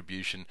listener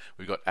contribution.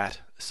 We've got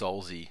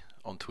 @Solzy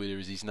on Twitter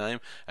is his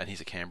name, and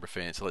he's a Canberra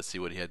fan, so let's see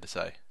what he had to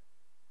say.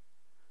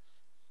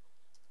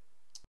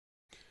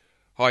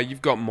 Hi,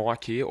 you've got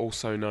Mike here,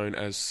 also known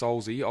as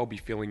Solzy. I'll be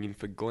filling in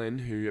for Glenn,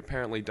 who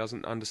apparently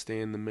doesn't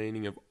understand the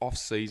meaning of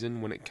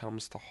off-season when it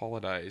comes to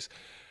holidays.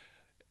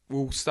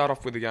 We'll start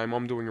off with the game.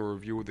 I'm doing a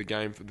review of the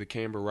game for the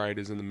Canberra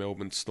Raiders and the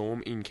Melbourne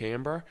Storm in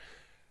Canberra,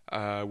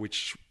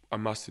 which I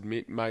must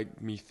admit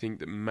made me think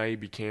that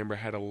maybe Canberra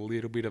had a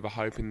little bit of a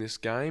hope in this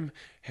game.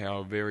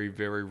 How very,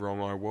 very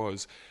wrong I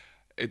was.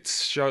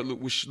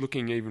 Was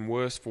looking even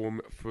worse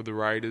for the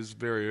Raiders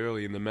very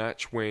early in the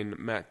match when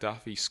Matt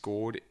Duffy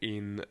scored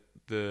in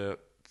the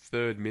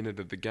 3rd minute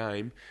of the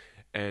game,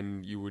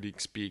 and you would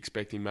be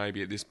expecting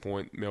maybe at this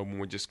point Melbourne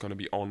were just going to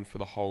be on for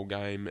the whole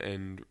game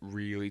and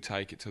really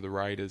take it to the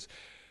Raiders.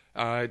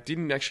 It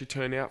didn't actually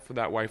turn out for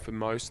that way for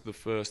most of the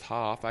first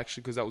half,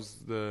 actually, because that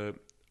was the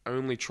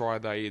only try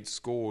they had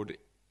scored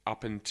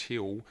up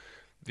until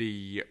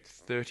the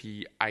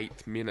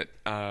 38th minute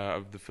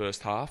of the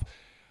first half.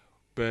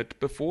 But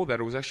before that,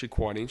 it was actually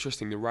quite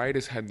interesting. The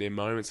Raiders had their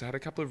moments. They had a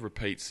couple of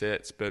repeat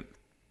sets, but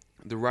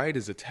the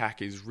Raiders' attack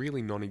is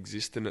really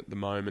non-existent at the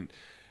moment.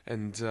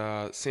 And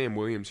Sam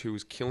Williams, who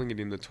was killing it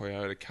in the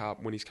Toyota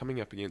Cup, when he's coming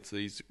up against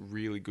these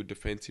really good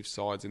defensive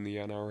sides in the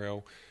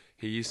NRL,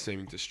 he is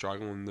seeming to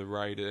struggle. And the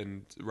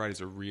Raiders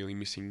are really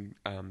missing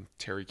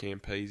Terry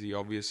Campese,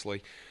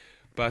 obviously.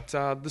 But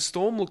the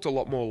Storm looked a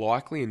lot more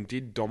likely and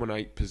did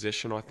dominate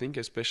possession, I think,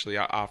 especially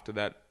after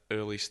that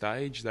early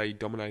stage. They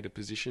dominated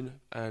position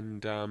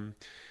and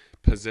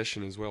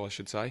possession as well, I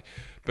should say.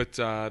 But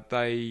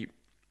they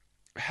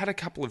had a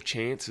couple of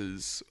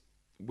chances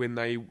when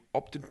they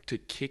opted to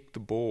kick the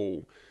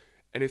ball,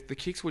 and if the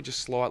kicks were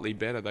just slightly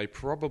better, they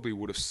probably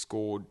would have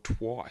scored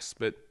twice.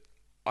 But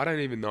I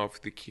don't even know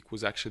if the kick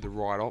was actually the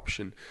right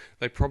option.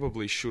 They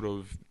probably should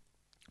have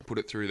put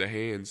it through their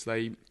hands.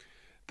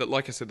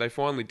 Like I said, they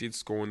finally did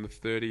score in the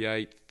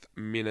 38th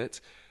minute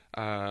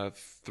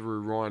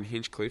through Ryan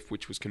Hinchcliffe,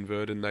 which was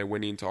converted, and they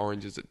went into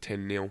Oranges at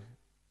 10-0.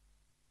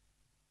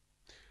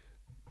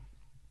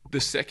 the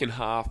second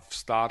half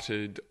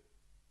started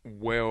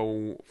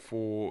well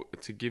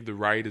to give the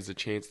Raiders a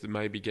chance to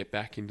maybe get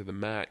back into the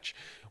match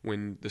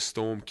when the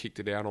Storm kicked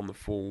it out on the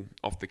full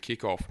off the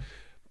kickoff,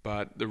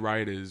 but the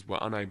Raiders were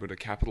unable to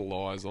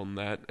capitalise on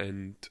that,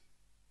 and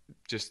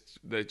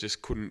they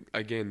just couldn't.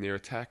 Again, their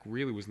attack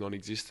really was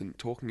non-existent.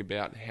 Talking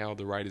about how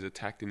the Raiders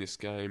attacked in this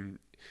game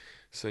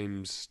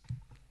seems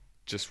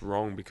just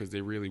wrong, because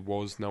there really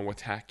was no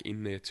attack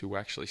in there to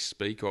actually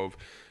speak of.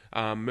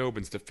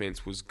 Melbourne's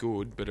defence was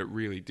good, but it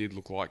really did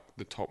look like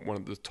one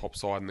of the top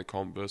side in the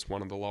comp versus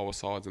one of the lower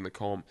sides in the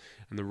comp,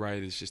 and the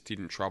Raiders just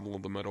didn't trouble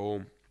them at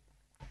all.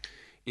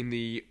 In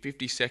the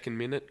 52nd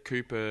minute,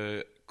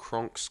 Cooper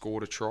Cronk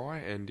scored a try,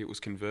 and it was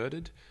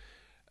converted.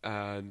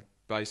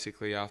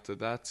 Basically, after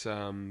that,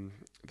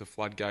 the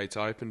floodgates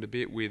opened a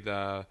bit with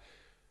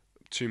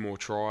 2 more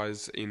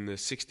tries in the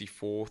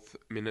 64th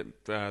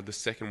minute, the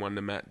second one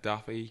to Matt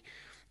Duffy,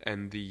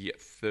 and the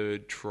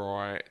third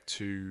try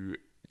to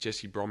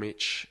Jesse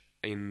Bromwich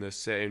in the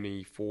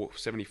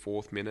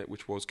 74th minute,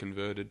 which was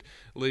converted,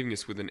 leaving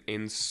us with an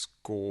end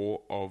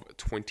score of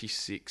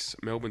 26,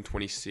 Melbourne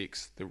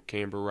 26, the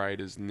Canberra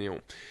Raiders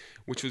 0,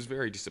 which was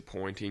very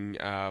disappointing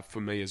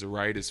for me as a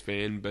Raiders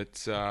fan.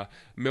 But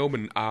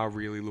Melbourne are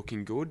really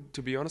looking good,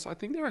 to be honest. I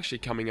think they're actually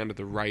coming under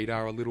the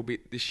radar a little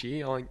bit this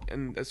year,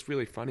 and that's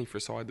really funny for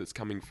a side that's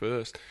coming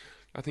first.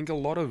 I think a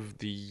lot of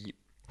the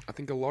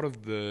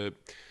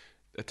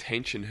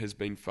attention has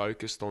been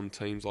focused on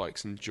teams like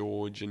St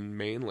George and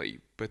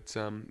Manly, but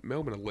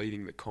Melbourne are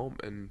leading the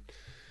comp, and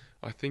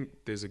I think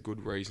there's a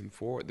good reason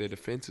for it. Their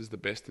defence is the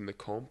best in the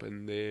comp,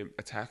 and their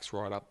attack's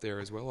right up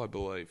there as well, I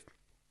believe.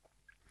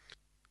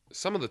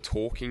 Some of the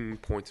talking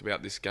points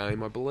about this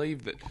game, I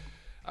believe that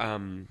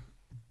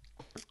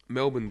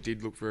Melbourne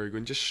did look very good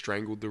and just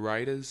strangled the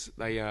Raiders.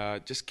 They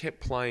just kept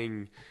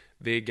playing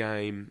their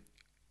game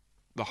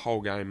the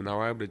whole game, and they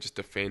were able to just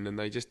defend, and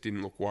they just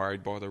didn't look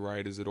worried by the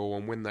Raiders at all.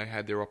 And when they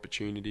had their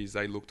opportunities,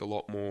 they looked a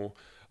lot more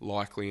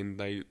likely, and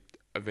they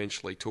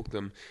eventually took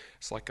them.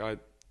 It's like I'd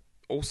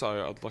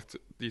like to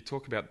you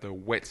talk about the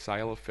wet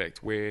sail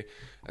effect, where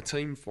a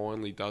team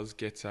finally does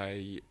get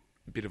a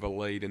bit of a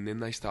lead, and then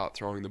they start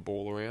throwing the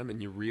ball around,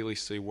 and you really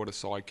see what a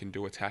side can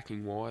do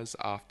attacking wise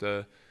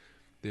after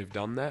they've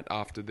done that,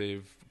 after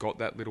they've got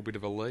that little bit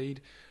of a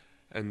lead.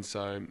 And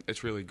so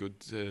it's really good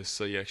to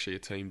see actually a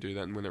team do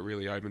that, and when it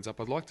really opens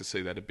up, I'd like to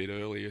see that a bit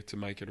earlier to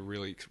make it a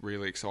really,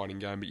 really exciting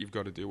game, but you've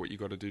got to do what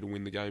you've got to do to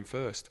win the game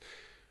first.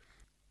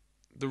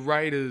 The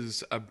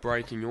Raiders are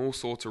breaking all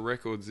sorts of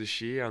records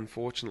this year,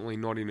 unfortunately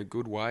not in a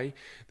good way.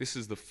 This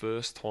is the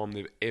first time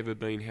they've ever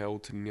been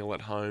held to nil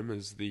at home,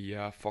 as the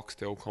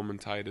Foxtel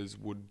commentators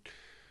were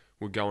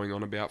going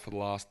on about for the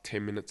last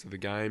 10 minutes of the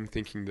game,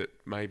 thinking that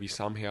maybe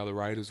somehow the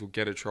Raiders will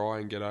get a try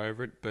and get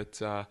over it,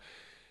 but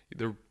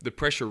the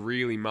pressure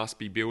really must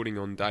be building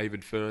on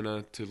David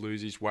Furner to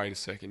lose his way to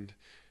second.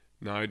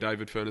 No,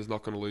 David Furner's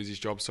not going to lose his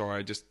job. Sorry,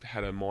 I just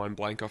had a mind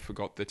blank. I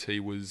forgot that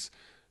he was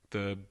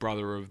the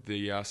brother of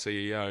the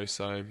CEO,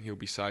 so he'll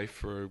be safe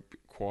for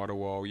quite a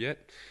while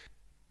yet.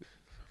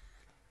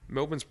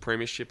 Melbourne's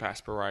premiership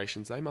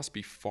aspirations, they must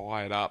be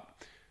fired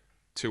up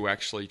to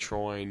actually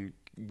try and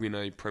win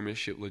a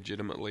premiership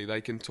legitimately.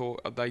 They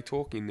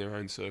talk in their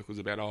own circles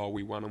about, oh,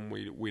 we won them,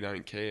 we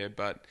don't care,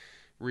 but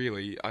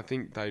really, I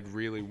think they'd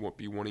really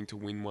be wanting to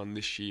win one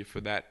this year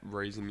for that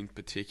reason in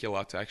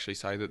particular, to actually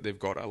say that they've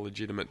got a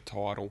legitimate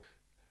title.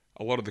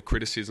 A lot of the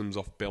criticisms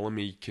off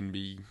Bellamy can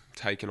be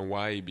taken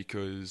away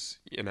because,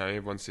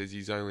 everyone says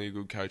he's only a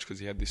good coach because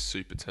he had this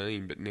super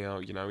team, but now,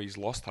 he's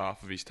lost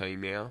half of his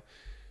team now,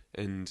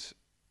 and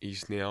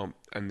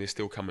they're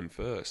still coming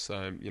first.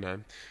 So,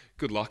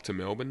 good luck to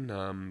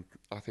Melbourne.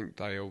 I think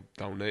they'll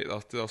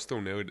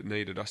still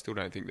need it. I still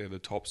don't think they're the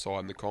top side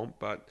in the comp,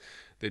 but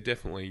they're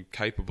definitely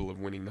capable of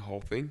winning the whole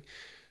thing.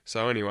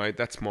 So anyway,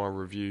 that's my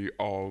review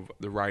of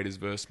the Raiders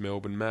vs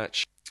Melbourne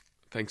match.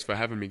 Thanks for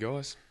having me,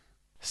 guys.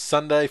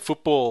 Sunday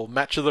football,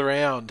 match of the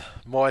round.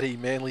 Mighty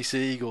Manly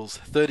Sea Eagles,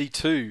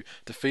 32,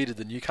 defeated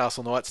the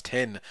Newcastle Knights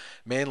 10.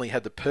 Manly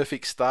had the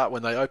perfect start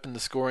when they opened the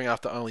scoring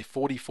after only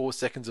 44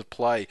 seconds of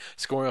play,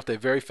 scoring off their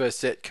very first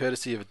set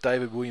courtesy of a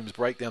David Williams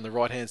break down the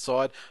right-hand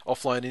side,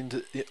 offload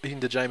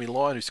into Jamie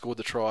Lyon, who scored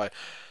the try.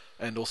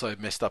 And also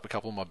messed up a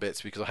couple of my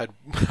bets because I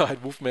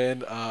had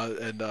Wolfman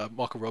and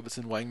Michael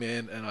Robertson,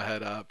 Wangman, and I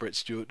had Brett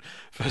Stewart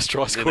first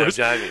try scorers.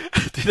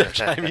 Didn't have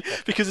Jamie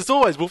because it's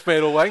always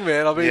Wolfman or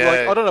Wangman. I mean,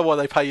 I don't know why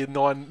they pay you $9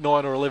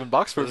 or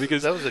 $11 for it,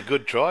 because that was a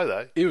good try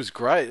though. It was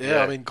great.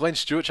 Yeah. I mean, Glenn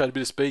Stewart showed a bit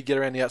of speed, get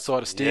around the outside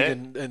of Stig,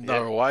 and they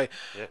were away.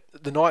 Yeah.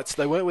 The Knights,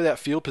 they weren't without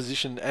field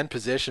position and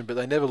possession, but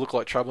they never looked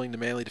like troubling the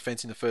Manly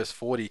defence in the first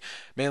 40.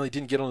 Manly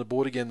didn't get on the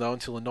board again though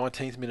until the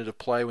 19th minute of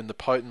play, when the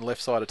potent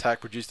left side attack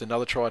produced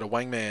another try to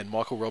Wangman,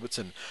 Michael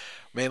Robertson.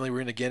 Manly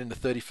were in again in the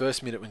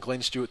 31st minute when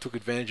Glenn Stewart took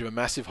advantage of a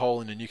massive hole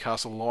in the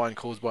Newcastle line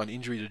caused by an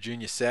injury to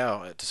Junior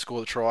Sau to score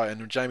the try, and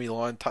when Jamie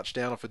Lyon touched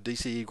down off a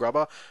DCE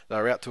grubber, they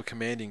were out to a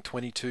commanding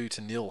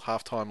 22-0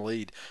 half-time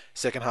lead.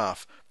 Second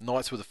half,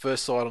 Knights were the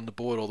first side on the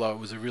board, although it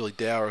was a really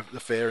dour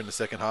affair in the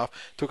second half.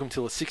 Took them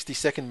till the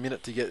 62nd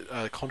minute to get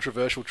a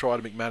controversial try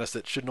to McManus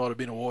that should not have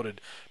been awarded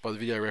by the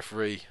video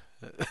referee.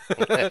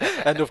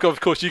 And of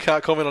course, you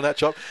can't comment on that,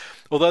 Chop.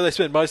 Although they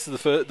spent most of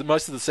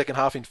the second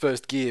half in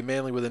first gear,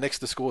 Manly were the next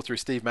to score through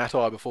Steve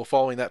Matai before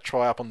following that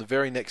try up on the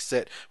very next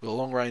set with a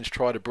long-range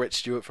try to Brett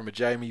Stewart from a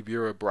Jamie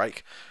Bureau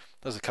break.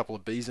 That was a couple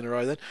of Bs in a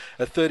row then.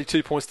 At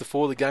 32 points to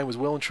 4, the game was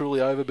well and truly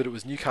over, but it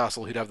was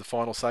Newcastle who'd have the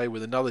final say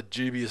with another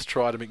dubious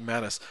try to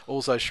McManus,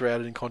 also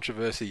shrouded in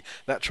controversy.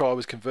 That try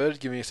was converted,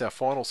 giving us our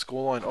final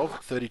scoreline of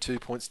 32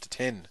 points to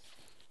 10.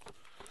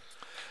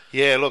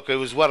 Yeah, look, it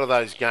was one of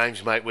those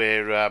games, mate,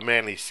 where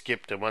Manly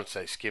skipped, and once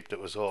they skipped, it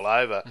was all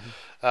over.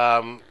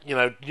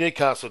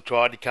 Newcastle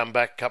tried to come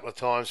back a couple of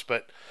times,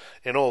 but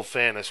in all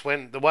fairness,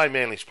 when the way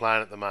Manly's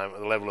playing at the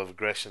moment, the level of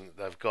aggression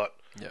that they've got,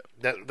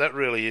 that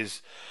really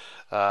is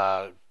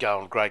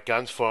going great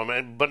guns for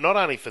them. But not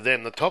only for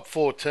them, the top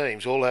 4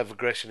 teams all have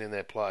aggression in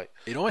their play.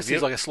 It almost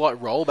seems like a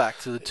slight rollback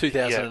to the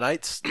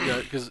 2008s,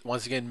 because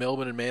once again,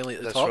 Melbourne and Manly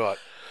at the top. That's right.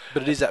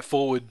 But it is that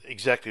forward.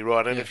 Exactly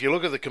right. And if you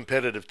look at the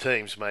competitive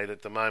teams, mate,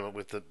 at the moment,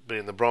 with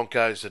being the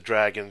Broncos, the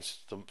Dragons,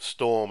 the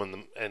Storm,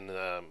 and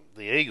the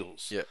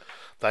Eagles,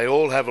 they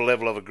all have a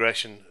level of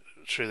aggression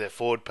through their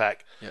forward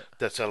pack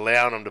that's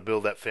allowing them to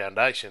build that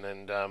foundation.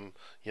 And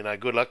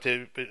good luck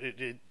to.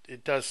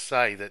 It does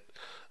say that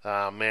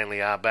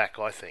Manly are back,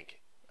 I think.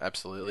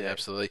 Absolutely,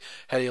 absolutely.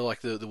 How do you like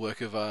the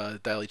work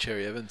of Daly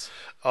Cherry Evans?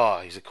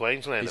 Oh, he's a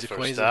Queenslander for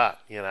a start,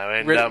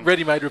 And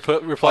ready-made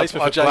replacement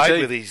for JT. I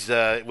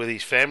played with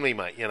his family,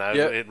 mate.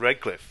 At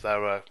Redcliffe. They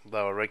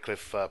were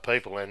Redcliffe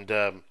people, and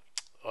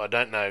I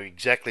don't know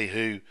exactly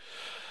who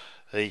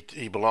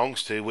he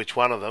belongs to, which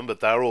one of them,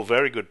 but they're all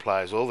very good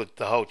players. All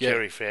the whole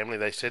Cherry family.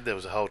 They said there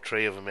was a whole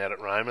tree of them out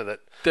at Roma that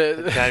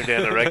came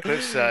down to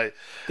Redcliffe. So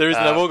there is.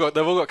 They've all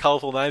got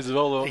colourful names as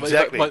well.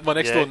 Exactly. My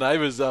next door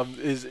neighbours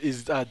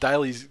is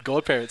Daly's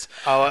godparents.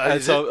 Oh,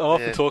 and so I'm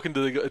often talking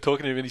to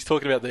him, and he's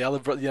talking about the other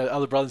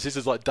brothers and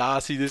sisters like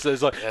Darcy. This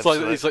is like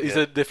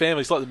their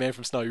family's like the man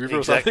from Snowy River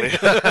or something.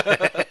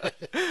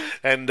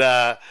 And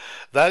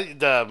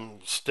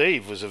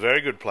Steve was a very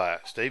good player,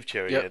 Steve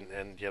Cherry,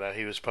 and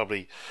he was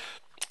probably.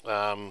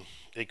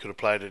 He could have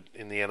played it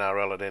in the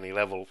NRL at any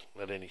level,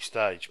 at any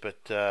stage.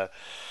 But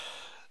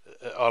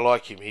I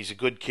like him. He's a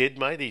good kid,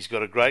 mate. He's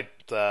got a great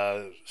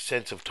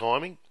sense of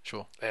timing.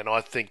 Sure. And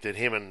I think that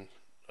him and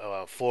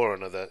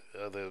Foran are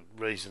the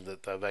reason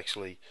that they've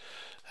actually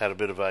had a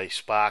bit of a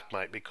spark,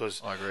 mate,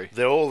 because I agree.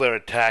 Their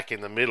attack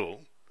in the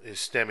middle is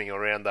stemming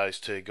around those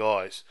two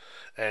guys.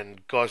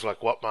 And guys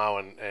like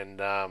Watmough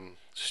and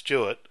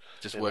Stewart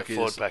just in the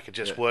forward pack are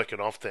just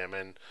working off them,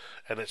 and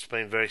it's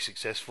been very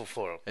successful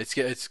for them.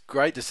 It's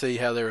great to see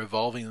how they're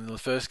evolving. In the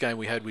first game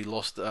we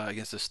lost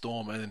against the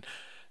Storm, and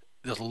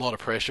there was a lot of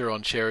pressure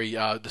on Cherry.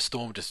 The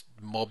Storm just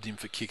mobbed him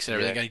for kicks and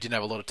everything, and he didn't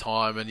have a lot of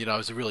time, and it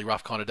was a really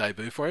rough kind of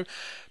debut for him.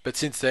 But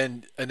since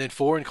then, and then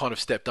Foran kind of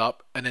stepped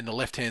up, and then the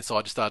left-hand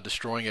side just started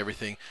destroying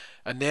everything,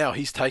 and now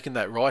he's taken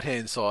that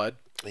right-hand side.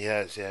 He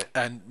has, yeah.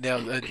 And now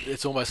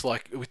it's almost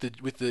like with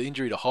the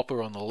injury to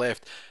Hopper on the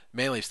left,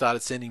 Manly have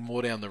started sending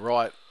more down the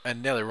right,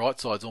 and now their right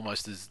side's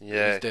almost as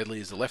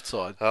deadly as the left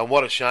side.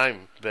 What a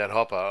shame about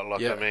Hopper.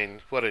 I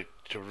mean, what a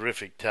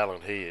terrific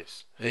talent he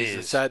is.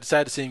 It's sad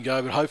to see him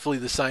go, but hopefully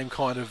the same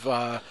kind of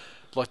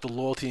like the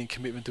loyalty and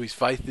commitment to his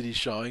faith that he's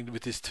showing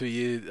with this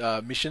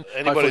 2-year mission.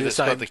 Anybody that's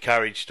got the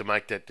courage to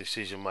make that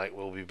decision, mate,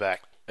 will be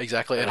back.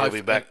 Exactly, and he'll be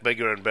back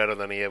bigger and better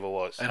than he ever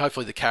was. And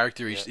hopefully the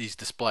character he's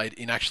displayed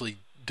in actually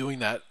doing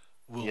that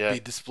will be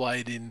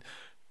displayed in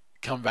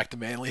coming back to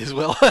Manly as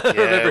well.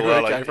 Remember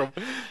where he came from.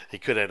 He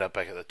could end up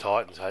back at the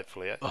Titans,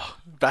 hopefully. Eh? Oh,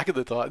 back at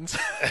the Titans.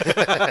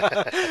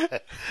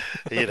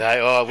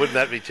 Wouldn't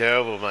that be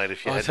terrible, mate?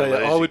 If you had to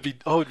lose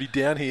I would be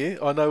down here.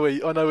 I know where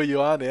you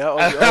are now.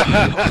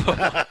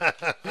 I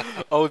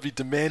would be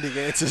demanding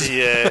answers.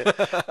 Yeah,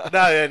 no,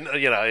 and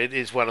it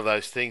is one of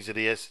those things that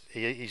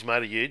he's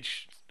made a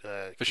huge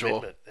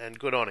commitment, and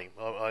good on him.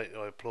 I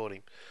applaud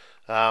him.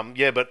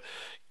 But.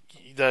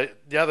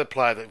 The other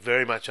player that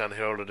very much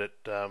unheralded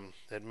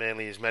at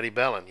Manly is Matty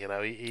Ballin.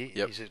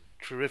 He's a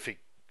terrific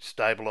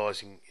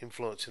stabilising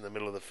influence in the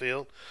middle of the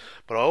field.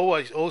 But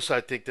I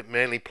also think that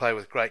Manly play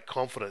with great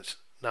confidence,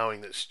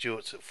 knowing that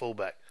Stewart's at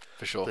fullback.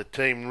 For sure, the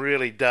team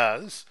really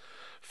does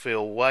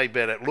feel way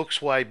better. It looks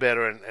way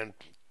better, and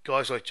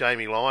guys like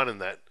Jamie Lyon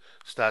and that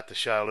start to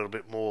show a little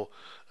bit more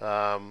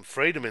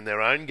freedom in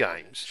their own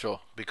games. Sure,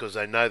 because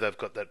they know they've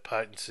got that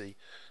potency.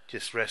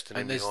 Just resting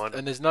behind.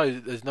 And there's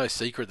no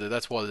secret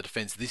that's why the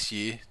defence this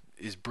year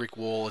is brick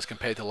wall as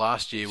compared to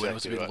last year when it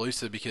was a bit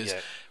looser, because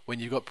when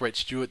you've got Brett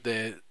Stewart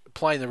there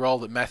playing the role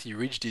that Matthew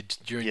Ridge did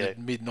during the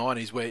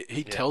mid-90s, where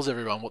he tells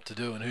everyone what to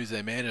do and who's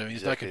their man. I mean,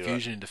 there's no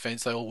confusion in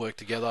defence. They all work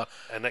together.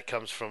 And that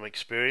comes from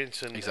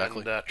experience and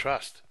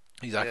trust.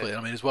 Exactly. Yeah.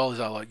 I mean, as well as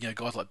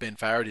guys like Ben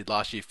Farrer did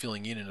last year,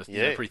 filling in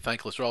a pretty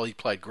thankless role. He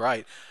played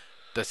great.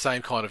 The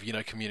same kind of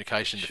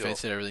communication,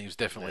 defence, and everything was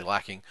definitely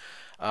lacking.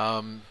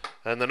 And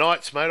the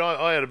Knights, mate,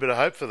 I had a bit of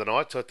hope for the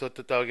Knights. I thought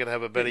that they were going to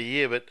have a better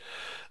year, but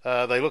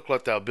they looked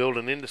like they were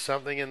building into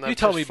something. And you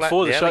told me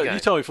before the show. You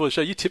told me before the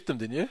show. You tipped them,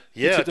 didn't you?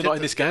 Yeah, you tipped them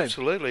in this game.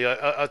 Absolutely.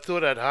 I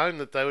thought at home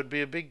that they would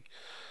be a big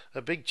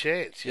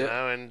chance, you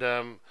know, and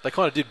they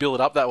kind of did build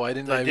it up that way,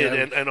 didn't they? They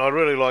did, and I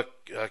really like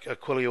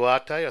Aquila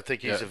Uarte. I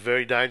think he's a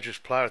very dangerous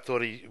player. I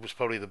thought he was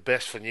probably the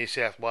best for New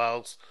South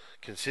Wales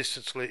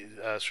consistently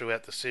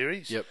throughout the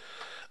series. Yep.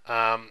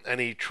 And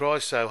he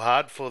tries so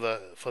hard for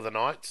the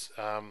Knights.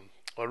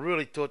 I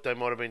really thought they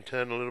might have been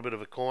turned a little bit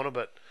of a corner,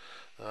 but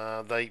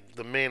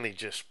the Manly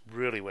just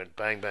really went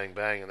bang bang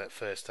bang in that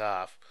first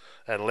half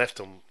and left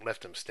them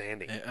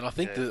standing. Yeah, and I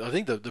think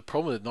the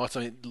problem with the Knights,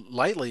 I mean,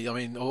 lately, I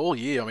mean, all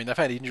year, I mean, they've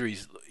had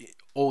injuries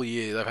all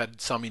year. They've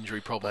had some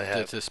injury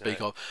problems to speak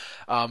of.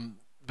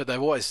 But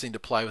they've always seemed to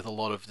play with a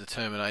lot of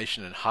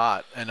determination and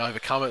heart and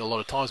overcome it a lot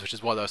of times, which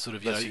is why they're sort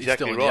of That's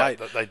exactly still in right.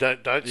 the 8. They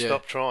don't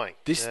stop trying.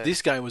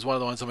 This game was one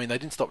of the ones. I mean, they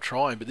didn't stop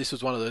trying, but this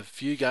was one of the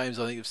few games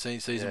I think I've seen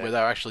season where they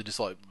were actually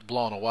just like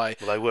blown away.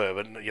 Well, they were,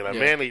 but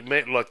Manly,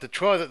 like the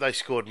try that they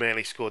scored,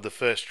 Manly scored the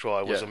first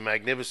try was a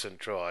magnificent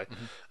try,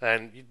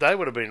 and they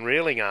would have been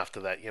reeling after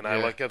that.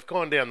 Like they've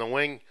gone down the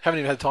wing, haven't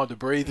even had time to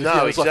breathe.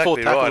 No, it's like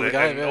fourth tackle of the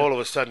game, and all of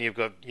a sudden you've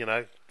got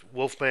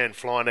Wolfman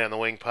flying down the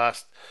wing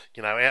past,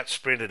 out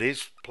sprinted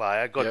his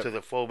player, got to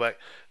the fullback,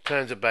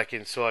 turns it back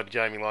inside.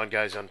 Jamie Lyon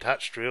goes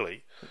untouched,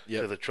 really,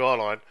 to the try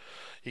line.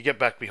 You get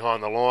back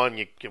behind the line,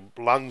 your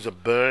lungs are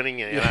burning,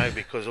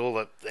 because all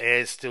the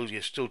air's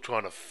you're still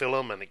trying to fill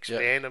them and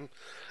expand them.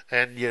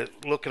 And you're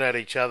looking at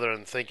each other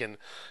and thinking,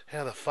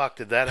 how the fuck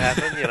did that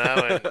happen,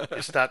 and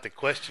you start to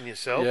question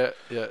yourself.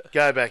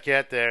 Go back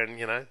out there and,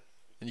 and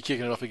you're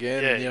kicking it off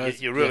again. Yeah, and,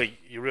 you're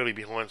really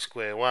behind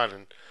square one,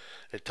 and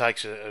it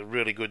takes a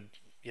really good,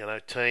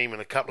 team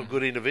and a couple of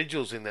good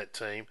individuals in that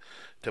team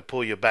to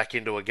pull you back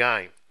into a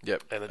game.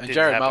 Yep. And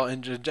Jared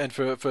Mullen, and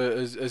for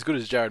as good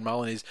as Jared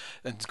Mullen is,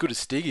 and as good as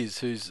Stig is,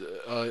 who's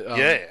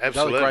absolutely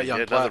another great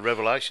young player, another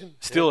revelation.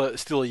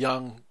 Still a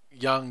young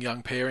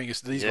pairing.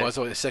 These guys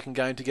are their second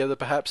game together,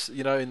 perhaps.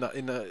 In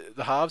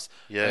the halves.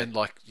 Yeah. And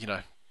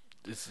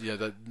it's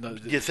do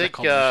you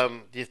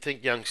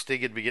think young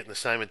Stig would be getting the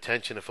same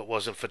attention if it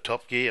wasn't for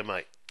Top Gear,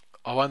 mate?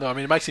 I wonder. I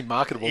mean, it makes him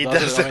marketable,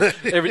 doesn't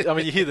it? I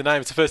mean, you hear the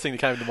name; it's the first thing that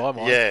came to my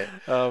mind.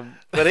 Yeah,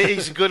 but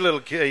he's a good little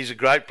kid. He's a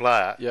great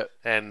player. Yeah,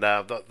 and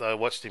I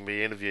watched him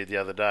be interviewed the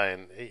other day,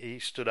 and he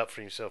stood up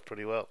for himself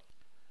pretty well.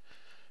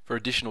 For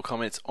additional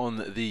comments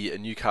on the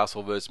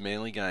Newcastle versus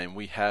Manly game,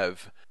 we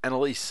have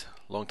Annalise,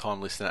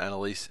 long-time listener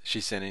Annalise.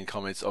 She sent in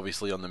comments,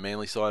 obviously, on the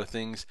Manly side of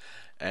things,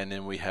 and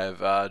then we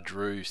have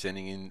Drew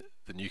sending in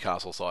the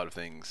Newcastle side of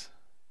things.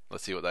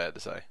 Let's see what they had to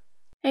say.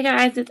 Hey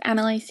guys, it's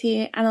Annalise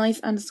here,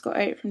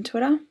 Annalise_8 from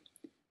Twitter,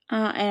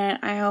 and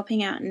I'm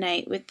helping out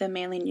Nate with the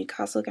Manly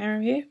Newcastle game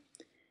review.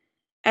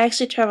 I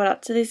actually travelled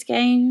up to this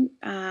game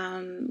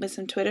with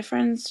some Twitter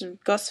friends from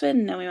Gosford,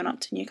 and then we went up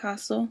to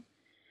Newcastle.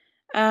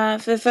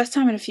 For the first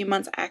time in a few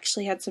months, I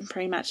actually had some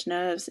pre-match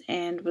nerves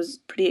and was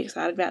pretty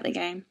excited about the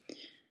game.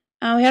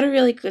 We had a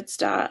really good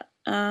start.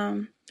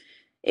 Even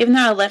though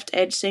our left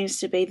edge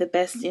seems to be the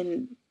best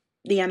in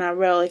the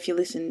NRL, if you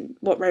listen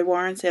what Ray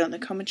Warren said on the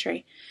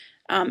commentary,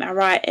 our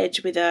right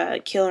edge with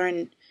Killer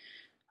and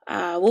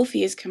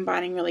Wolfie is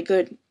combining really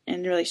good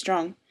and really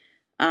strong.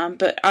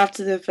 But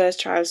after the first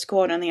try was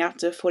scored, only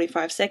after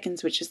 45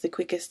 seconds, which is the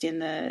quickest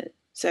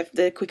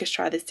the quickest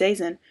try this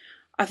season,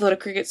 I thought a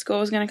cricket score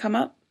was going to come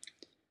up.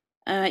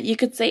 You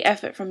could see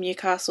effort from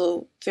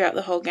Newcastle throughout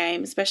the whole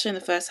game, especially in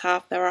the first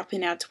half. They were up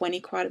in our 20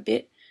 quite a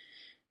bit.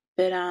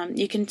 But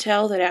you can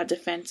tell that our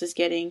defence is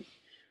getting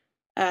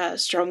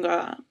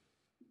stronger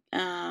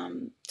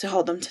to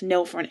hold them to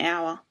nil for an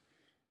hour.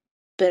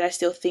 But I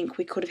still think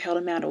we could have held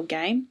him out all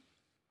game.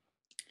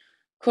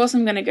 Of course,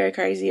 I'm going to go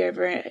crazy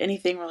over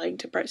anything relating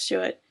to Brett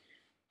Stewart.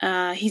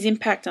 His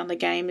impact on the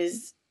game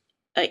is,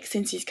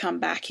 since he's come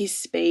back, his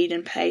speed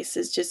and pace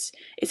is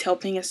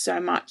helping us so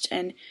much.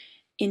 And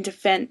in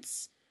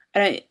defence,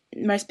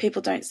 most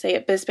people don't see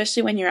it, but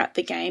especially when you're at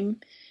the game,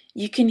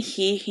 you can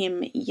hear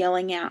him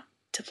yelling out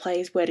to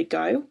players where to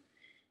go.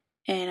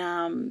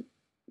 And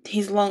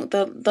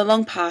the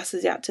long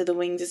passes out to the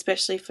wings,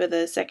 especially for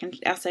our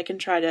second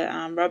try to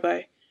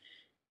Robbo.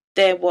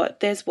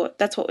 That's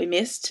what we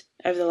missed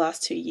over the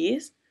last 2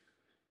 years.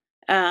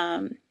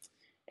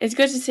 It's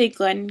good to see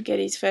Glenn get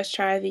his first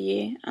try of the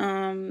year.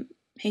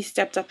 He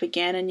stepped up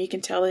again, and you can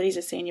tell that he's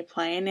a senior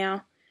player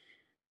now.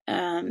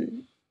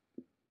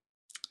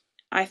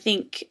 I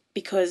think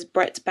because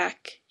Brett's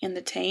back in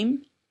the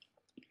team,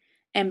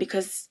 and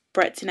because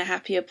Brett's in a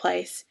happier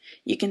place,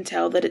 you can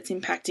tell that it's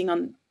impacting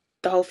on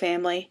the whole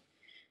family,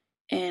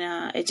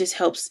 and it just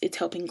helps. It's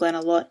helping Glenn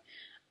a lot.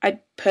 I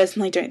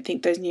personally don't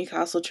think those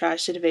Newcastle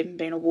tries should have even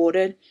been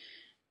awarded.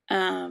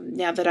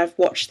 Now that I've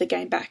watched the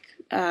game back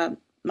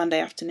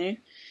Monday afternoon,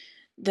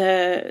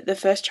 the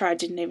first try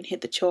didn't even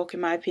hit the chalk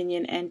in my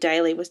opinion, and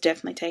Daly was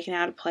definitely taken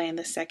out of play in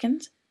the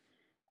second.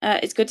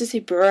 It's good to see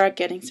Brewer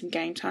getting some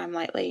game time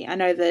lately. I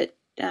know that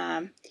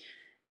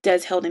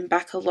Des held him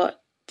back a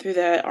lot through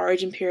the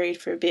Origin period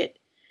for a bit,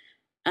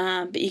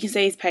 but you can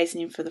see he's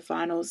pacing him for the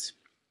finals.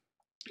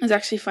 It was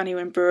actually funny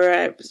when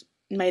Brewer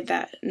made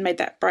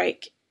that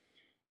break,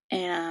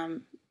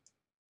 and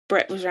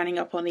Brett was running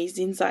up on his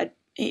inside.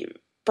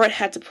 Brett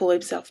had to pull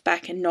himself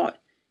back and not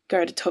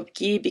go to top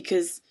gear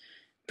because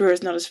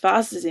Brewer's not as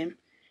fast as him,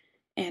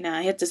 and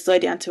he had to slow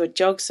down to a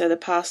jog so the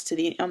pass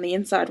on the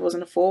inside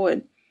wasn't a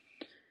forward.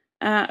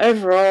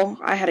 Overall,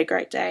 I had a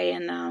great day,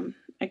 and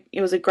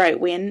it was a great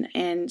win,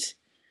 and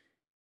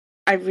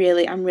I'm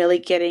really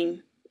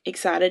getting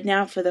excited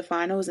now for the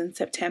finals in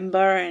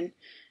September, and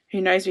who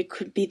knows, we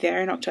could be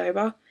there in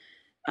October.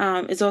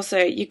 It's also,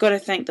 you've got to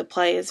thank the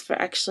players for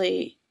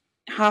actually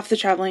half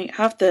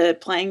the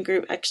playing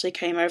group actually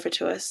came over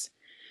to us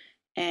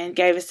and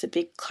gave us a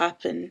big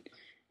clap and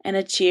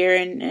a cheer,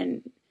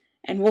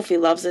 and Wolfie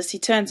loves us. He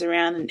turns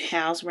around and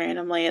howls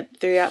randomly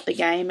throughout the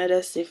game at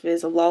us if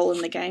there's a lull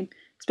in the game,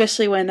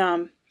 especially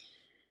when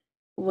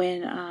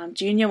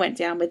Junior went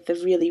down with the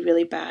really,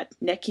 really bad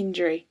neck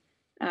injury,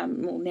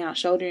 now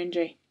shoulder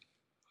injury.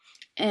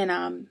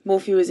 And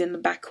Wolfie was in the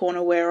back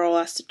corner where all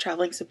us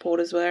travelling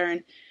supporters were,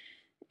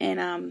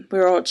 and we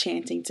were all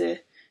chanting to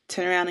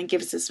turn around and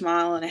give us a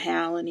smile and a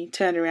howl, and he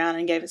turned around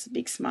and gave us a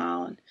big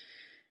smile.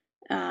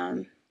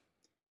 And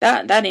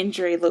that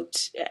injury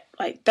looked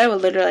like they were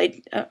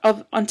literally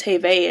on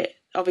TV.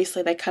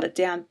 Obviously, they cut it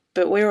down,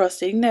 but we were all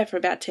sitting there for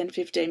about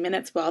 10-15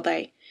 minutes while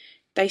they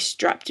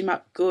strapped him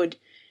up good,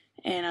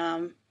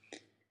 and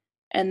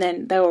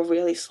then they were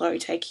really slow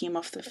taking him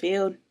off the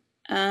field.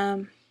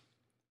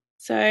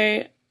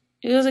 So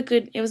it was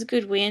a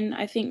good win.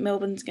 I think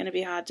Melbourne's going to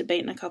be hard to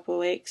beat in a couple of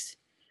weeks.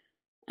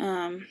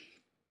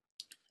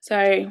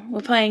 So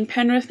we're playing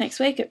Penrith next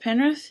week at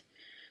Penrith.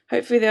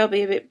 Hopefully they'll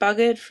be a bit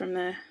buggered from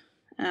the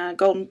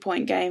Golden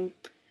Point game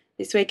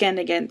this weekend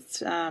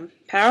against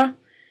Para.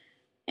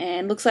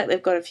 And looks like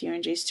they've got a few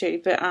injuries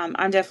too, but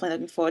I'm definitely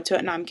looking forward to it,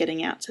 and I'm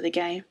getting out to the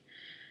game.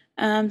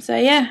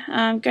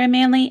 Go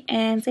Manly,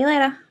 and see you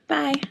later.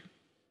 Bye.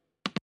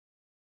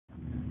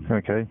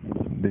 Okay,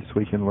 this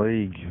week in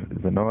league,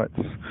 the Knights,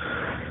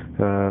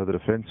 the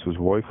defence was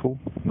woeful.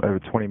 Over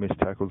 20 missed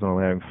tackles and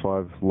allowing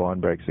 5 line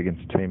breaks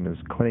against a team as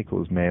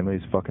clinical as Manly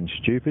is fucking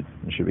stupid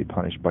and should be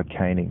punished by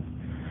caning.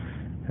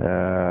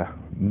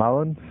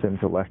 Mullen seemed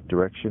to lack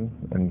direction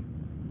and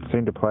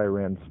seemed to play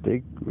around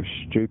Stig, which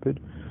was stupid.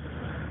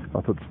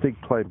 I thought Stig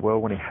played well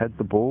when he had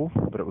the ball,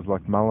 but it was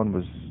like Mullen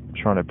was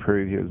trying to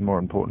prove he was more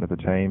important to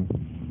the team.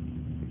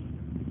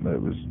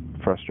 It was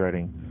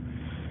frustrating.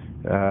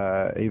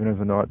 Even as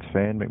a Knights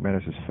fan,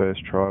 McManus's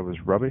first try was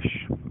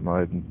rubbish.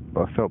 I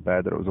felt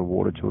bad that it was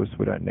awarded to us.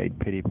 We don't need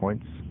pity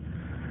points.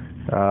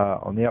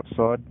 On the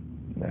upside,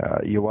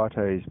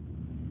 Uate's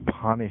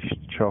punished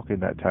Chock in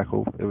that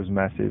tackle. It was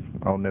massive.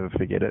 I'll never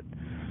forget it.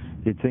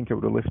 You'd think it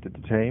would have lifted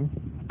the team,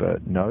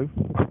 but no.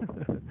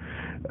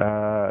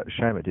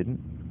 Shame it didn't.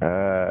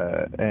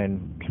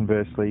 And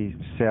conversely,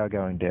 Sau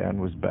going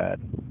down was bad.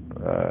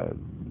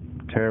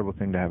 Terrible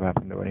thing to have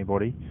happen to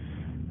anybody.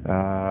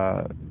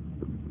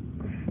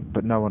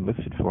 But no one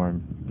lifted for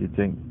him. You'd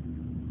think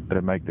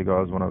it'd make the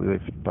guys want to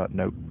lift, but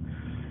nope.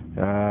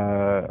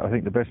 I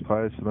think the best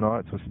players for the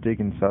Knights were Stig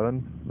and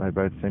Southern. They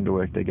both seemed to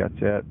work their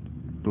guts out.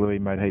 Bluey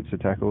made heaps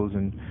of tackles,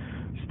 and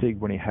Stig,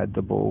 when he had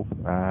the ball,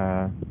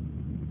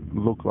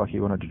 looked like he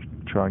wanted to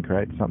try and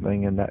create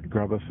something, and that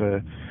grubber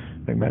for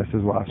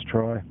McManus's last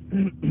try,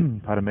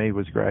 pardon me,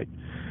 was great.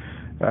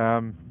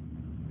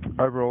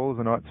 Overall, as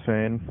a Knights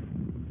fan,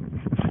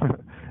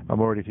 I'm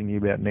already thinking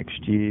about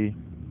next year.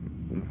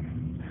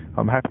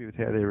 I'm happy with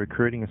how they're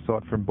recruiting,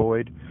 aside from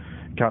Boyd.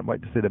 Can't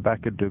wait to see the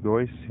back of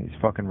Dugois. He's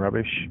fucking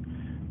rubbish.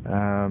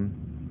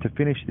 To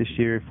finish this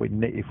year, if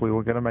we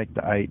were going to make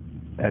the 8,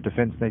 our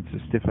defence needs to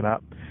stiffen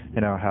up,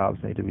 and our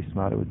halves need to be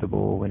smarter with the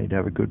ball. We need to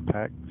have a good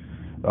pack.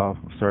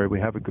 We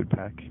have a good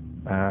pack,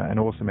 and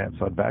awesome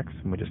outside backs,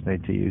 and we just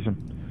need to use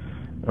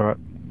them. All right,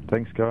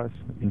 thanks guys.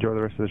 Enjoy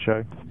the rest of the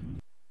show.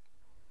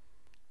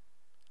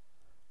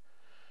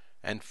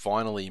 And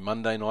finally,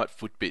 Monday night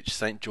footbitch.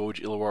 St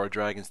George Illawarra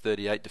Dragons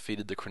 38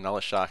 defeated the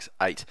Cronulla Sharks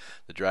 8.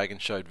 The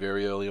Dragons showed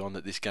very early on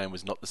that this game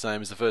was not the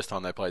same as the first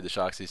time they played the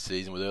Sharks this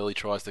season, with early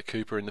tries to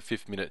Cooper in the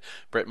 5th minute,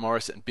 Brett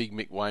Morris and Big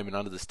Mick Wayman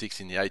under the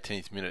sticks in the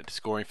 18th minute.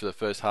 Scoring for the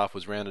first half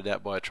was rounded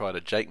out by a try to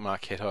Jake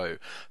Marketo.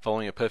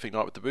 Following a perfect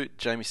night with the boot,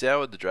 Jamie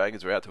Soward, the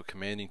Dragons were out to a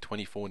commanding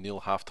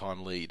 24-0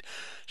 half-time lead.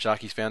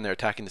 Sharkies found their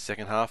attack in the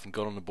second half and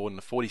got on the board in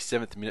the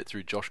 47th minute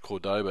through Josh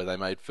Cordoba. They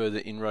made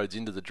further inroads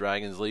into the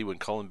Dragons' lead when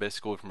Colin Best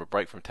scored from a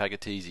break from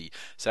Tagatese.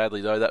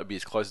 Sadly, though, that would be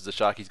as close as the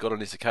Sharkies got on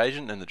this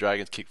occasion, and the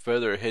Dragons kicked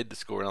further ahead to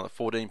score another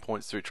 14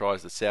 points through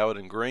tries to Soward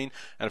and Green,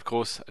 and of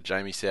course, a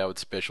Jamie Soward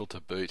special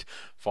to boot.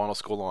 Final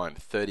scoreline,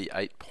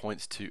 38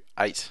 points to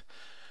 8.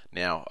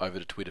 Now, over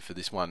to Twitter for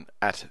this one,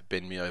 at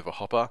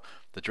BenMeOverHopper.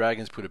 The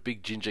Dragons put a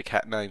big ginger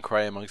cat named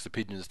Cray amongst the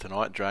Pigeons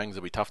tonight. Dragons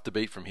will be tough to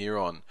beat from here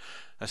on.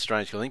 That's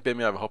strange, because I think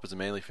BenMeOverHopper's a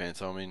Manly fan,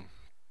 so I mean,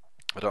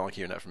 I don't like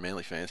hearing that from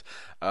Manly fans.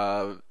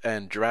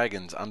 And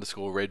Dragons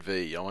 _Red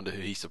V, I wonder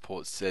who he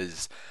supports,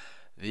 says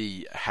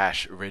the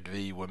 #Red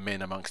V were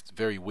men amongst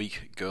very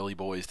weak girly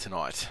boys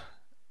tonight.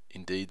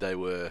 Indeed, they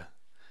were.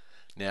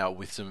 Now,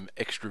 with some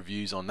extra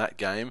views on that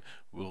game,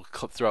 we'll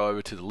throw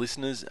over to the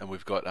listeners, and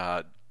we've got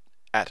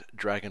at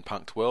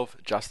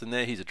DragonPunk12, Justin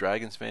there. He's a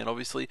Dragons fan,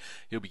 obviously.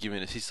 He'll be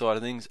giving us his side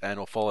of things, and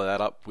we'll follow that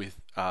up with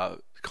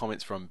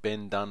comments from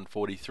Ben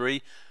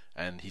Dunn43,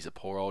 and he's a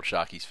poor old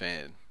Sharkies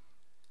fan.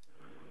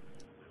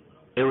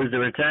 It was the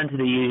return to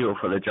the usual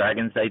for the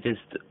Dragons. They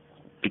just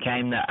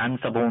became the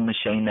unstoppable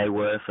machine they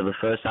were for the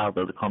first half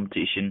of the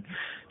competition,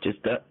 just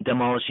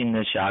demolishing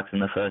the Sharks in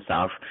the first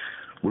half.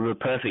 We were a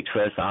perfect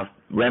first half,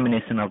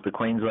 reminiscent of the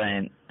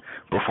Queensland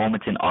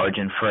performance in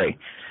Origin 3.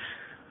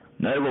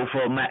 Notable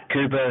for Matt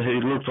Cooper, who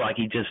looked like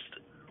he just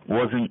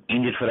wasn't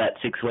injured for that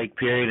 6-week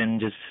period and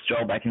just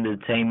strolled back into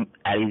the team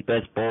at his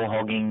best, ball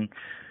hogging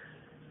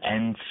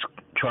and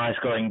try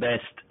scoring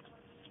best,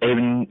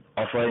 even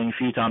offloading a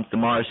few times to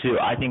Morris, who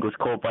I think was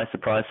caught by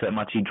surprise so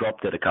much he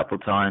dropped it a couple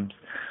of times.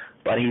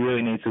 But he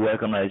really needs to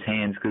work on those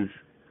hands because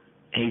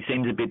he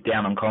seems a bit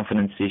down on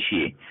confidence this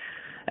year.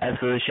 As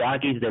for the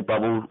Sharkies, their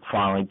bubble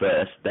finally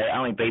burst. They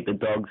only beat the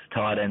Dogs,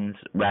 Titans,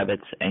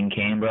 Rabbits and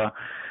Canberra,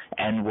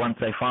 and once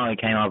they finally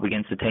came up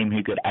against a team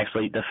who could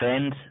actually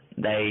defend,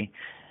 they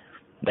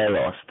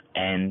lost.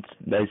 And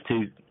those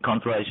 2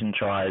 consolation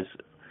tries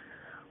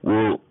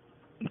will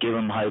give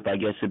them hope, I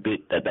guess, a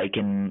bit that they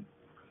can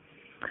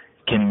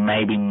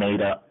maybe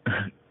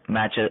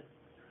match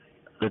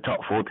the top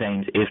 4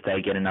 teams if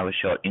they get another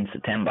shot in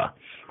September.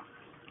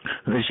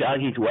 The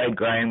Sharkies, Wade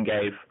Graham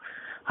gave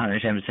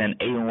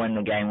 110%, even when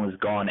the game was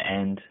gone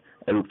and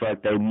it looked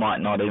like they might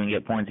not even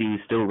get points. He was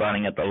still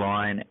running at the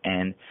line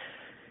and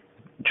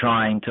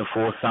trying to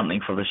force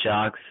something for the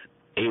Sharks,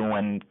 even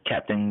when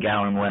Captain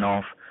Gallen went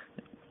off,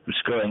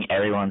 screwing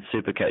everyone's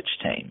Supercoach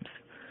teams.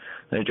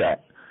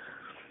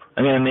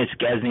 I'm going to miss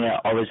Gaznia,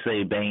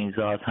 obviously being his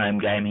last home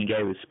game. He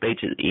gave a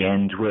speech at the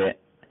end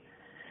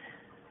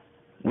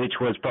which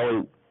was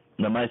probably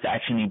the most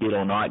action he did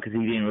all night because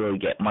he didn't really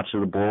get much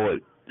of the ball.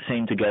 It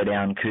seemed to go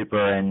down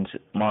Cooper and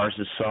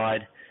Morris's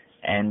side,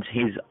 and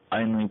his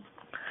only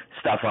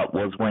stuff up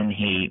was when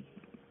he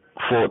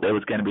thought there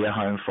was going to be a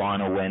home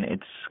final when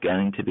it's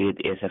going to be at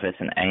the SFS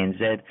and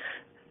ANZ.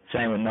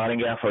 Same with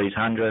Nightingale for his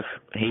 100th.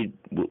 He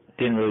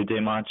didn't really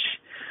do much,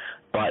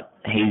 but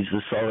he's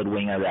a solid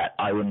winger that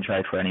I wouldn't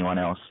trade for anyone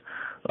else.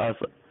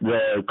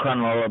 The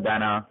Clonlola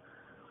banner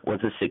was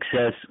a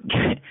success.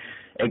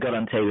 It got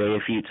on TV a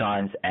few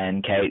times,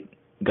 and Kate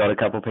got a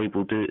couple of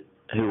people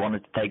who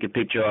wanted to take a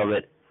picture of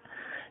it,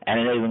 and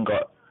it even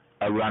got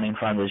a run in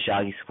front of the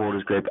Sharky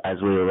supporters group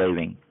as we were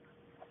leaving.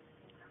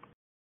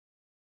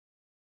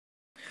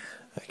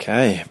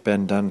 Okay,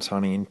 Ben Dunn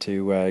signing in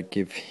to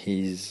give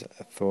his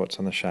thoughts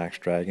on the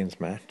Sharks-Dragons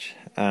match.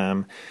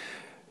 I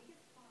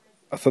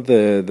thought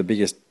the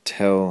biggest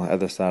tell at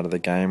the start of the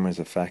game was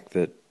the fact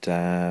that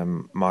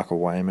Michael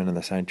Wayman and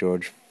the St.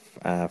 George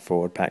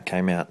forward pack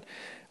came out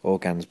all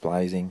guns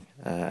blazing,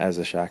 as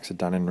the Sharks had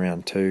done in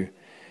round 2.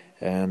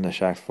 And the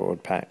Sharks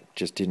forward pack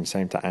just didn't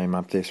seem to aim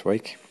up this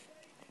week.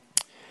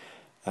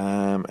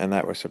 And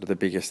that was sort of the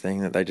biggest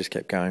thing, that they just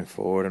kept going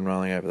forward and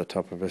rolling over the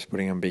top of us,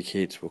 putting on big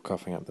hits, were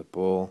coughing up the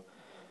ball,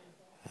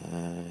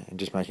 and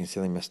just making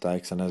silly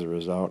mistakes. And as a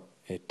result,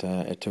 it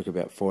took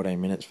about 14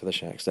 minutes for the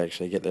Sharks to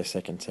actually get their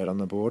second set on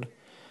the board.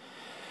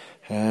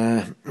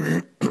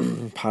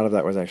 Part of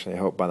that was actually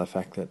helped by the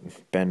fact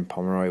that Ben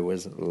Pomeroy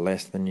was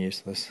less than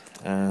useless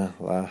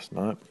last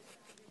night.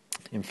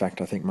 In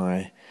fact, I think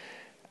my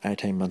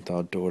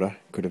 18-month-old daughter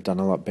could have done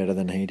a lot better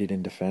than he did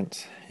in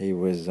defence. He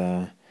was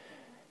an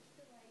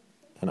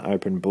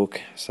open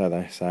book, so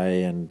they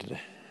say, and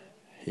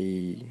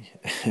he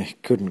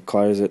couldn't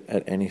close it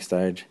at any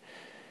stage.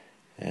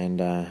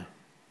 And I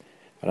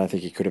don't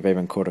think he could have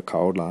even caught a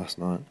cold last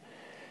night.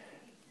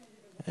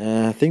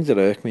 Things that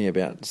irk me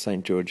about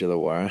St. George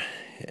Illawarra,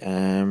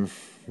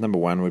 number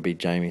 1 would be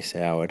Jamie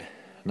Soward.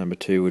 Number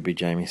 2 would be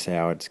Jamie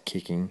Soward's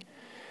kicking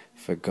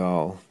for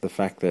goal. The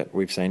fact that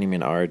we've seen him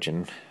in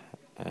Origin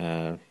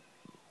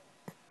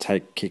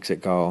take kicks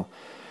at goal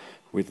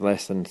with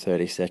less than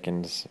 30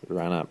 seconds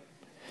run up.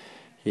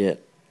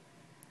 Yet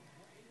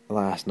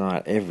last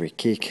night, every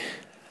kick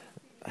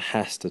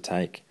has to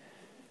take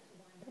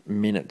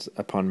minutes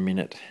upon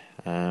minute.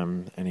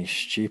 And his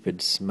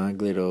stupid,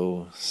 smug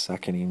little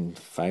sucking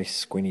face,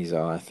 squinty's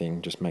eye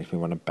thing just makes me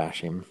want to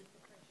bash him.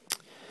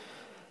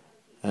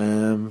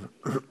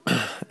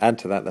 Add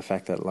to that the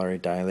fact that Laurie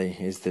Daly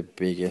is the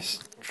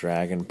biggest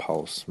Dragon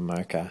Pole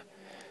smoker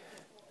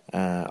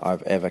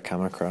I've ever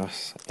come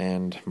across,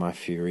 and my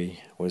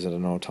fury was at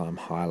an all-time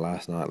high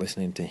last night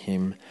listening to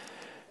him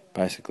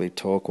basically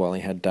talk while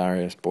he had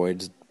Darius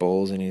Boyd's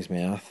balls in his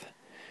mouth.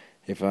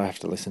 If I have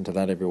to listen to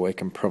that every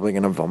week, I'm probably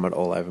going to vomit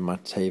all over my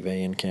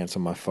TV and cancel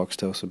my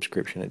Foxtel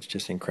subscription. It's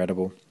just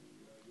incredible.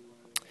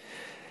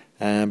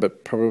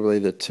 But probably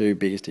the two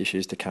biggest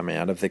issues to come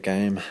out of the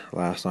game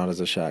last night as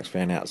a Sharks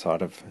fan,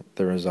 outside of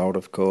the result,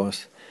 of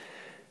course,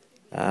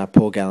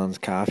 Paul Gallen's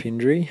calf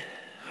injury.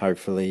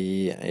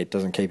 hopefully it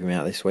doesn't keep him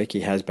out this week.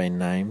 He has been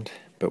named,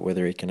 but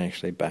whether he can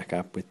actually back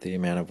up with the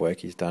amount of work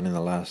he's done in the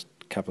last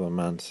couple of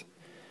months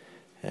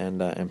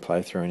and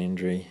play through an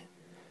injury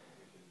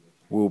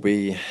will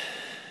be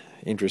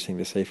interesting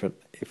to see if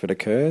it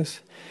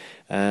occurs.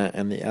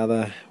 And the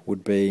other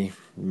would be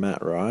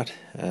Matt Wright,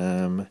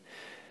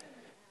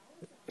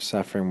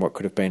 suffering what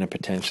could have been a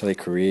potentially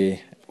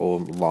career or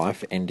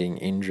life-ending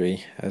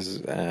injury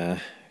as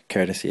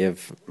courtesy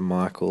of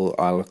Michael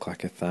I Look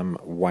Like a Thumb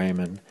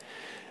Wayman,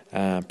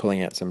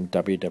 pulling out some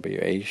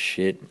WWE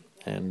shit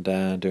and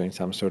doing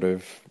some sort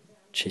of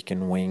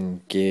chicken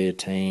wing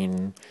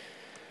guillotine,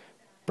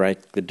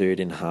 break the dude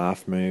in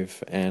half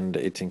move, and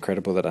it's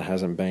incredible that it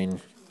hasn't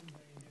been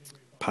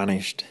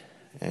punished.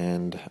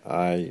 And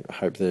I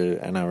hope the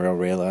NRL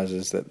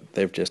realises that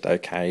they've just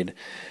okayed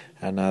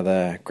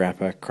another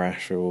grapper,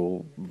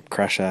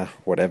 crusher,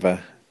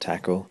 whatever,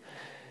 tackle.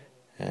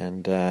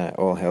 And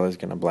all hell is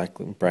going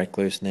to break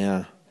loose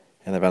now.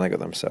 And they've only got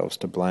themselves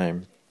to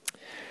blame.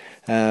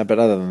 But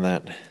other than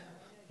that,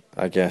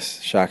 I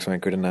guess Sharks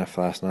weren't good enough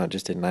last night.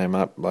 Just didn't name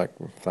up, like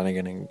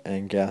Flanagan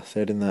and Garth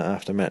said in the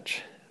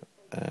after-match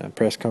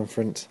press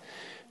conference.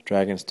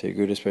 Dragons too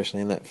good,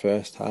 especially in that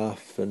first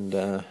half,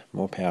 and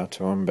more power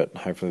to them. But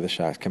hopefully the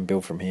Sharks can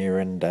build from here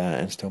and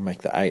still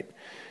make the 8.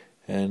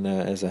 And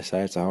as they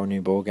say, it's a whole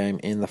new ball game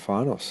in the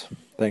finals.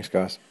 Thanks,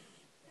 guys.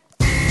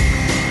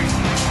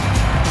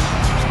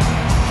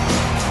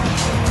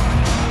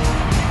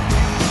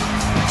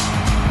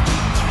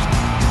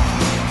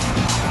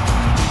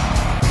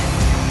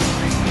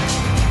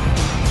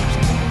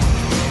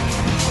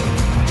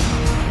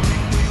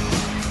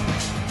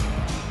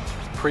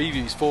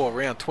 Previews for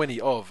round 20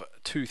 of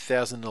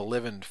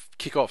 2011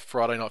 kick-off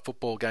Friday night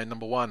football game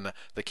number 1,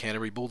 the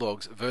Canterbury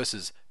Bulldogs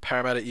versus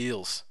Parramatta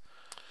Eels.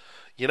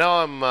 You know,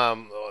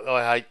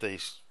 I hate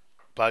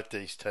both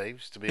these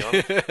teams, to be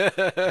honest,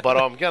 but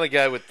I'm going to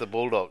go with the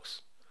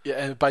Bulldogs. Yeah,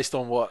 and based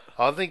on what?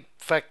 I think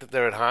the fact that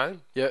they're at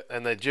home,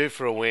 and they're due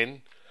for a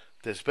win.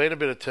 There's been a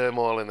bit of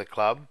turmoil in the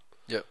club,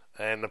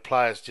 and the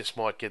players just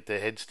might get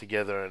their heads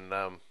together and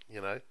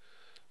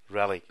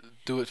rally.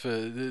 Do it for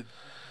the.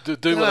 Do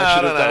what they should have done.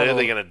 I don't know who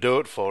they're going to do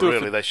it for,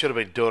 really. They should have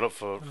been doing it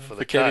for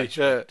the coach.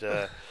 Yeah.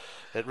 But,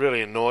 it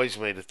really annoys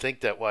me to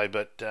think that way.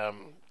 But,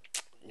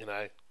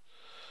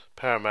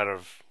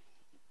 Parramatta,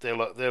 they're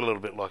a little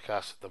bit like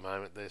us at the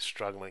moment. They're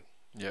struggling.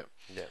 Yeah.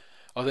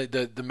 I think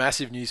the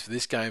massive news for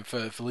this game,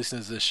 for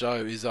listeners of the show,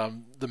 is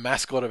the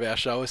mascot of our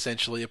show,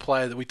 essentially, a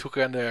player that we took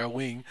under our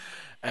wing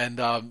and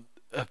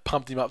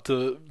pumped him up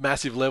to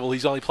massive level.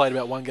 He's only played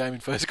about one game in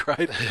first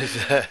grade.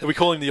 We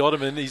call him the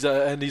Ottoman.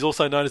 And he's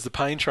also known as the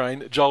Pain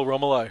Train, Joel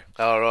Romolo.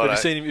 Oh, right.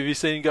 Have you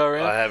seen him go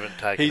around? I haven't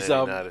taken any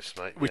notice,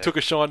 mate. We took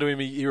a shine to him.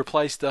 He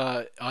replaced.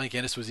 I think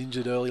Ennis was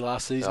injured early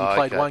last season. He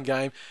played one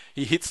game.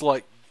 He hits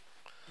like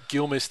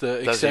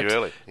Gilmister,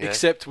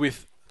 except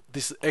with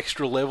this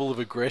extra level of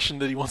aggression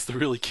that he wants to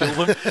really kill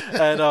them,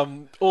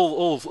 and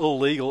all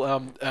legal.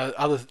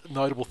 Other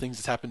notable things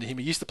that's happened to him.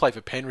 He used to play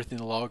for Penrith in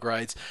the lower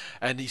grades,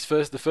 and the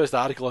first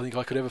article I think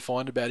I could ever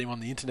find about him on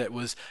the internet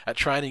was at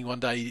training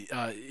one day.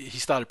 He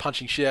started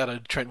punching shit out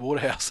of Trent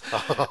Waterhouse,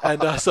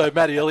 and so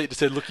Matty Elliott just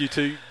said, "Look, you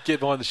two, get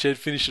behind the shed,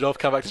 finish it off,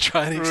 come back to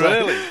training."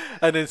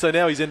 Really? So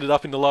now he's ended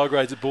up in the lower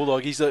grades at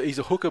Bulldog. He's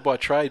a hooker by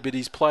trade, but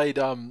he's played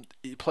in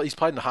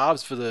the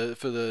halves for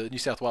the New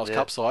South Wales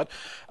Cup side.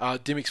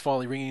 Dimmick's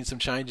finally ringing in some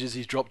changes.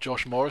 He's dropped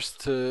Josh Morris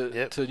to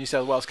New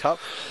South Wales Cup.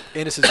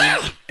 Ennis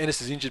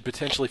is injured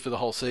potentially for the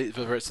whole for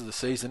the rest of the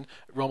season.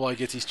 Romolo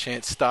gets his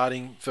chance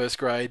starting first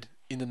grade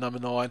in the number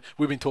 9.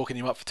 We've been talking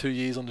him up for 2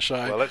 years on the show.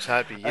 Well, let's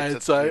hope he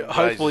gets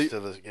hopefully to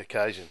the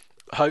occasion.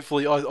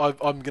 Hopefully, I'm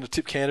going to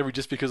tip Canterbury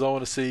just because I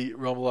want to see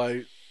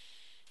Romolo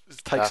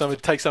take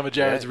some of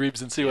Jared's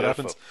ribs and see what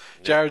happens.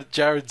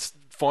 Jared's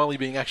finally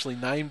being actually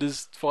named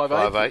as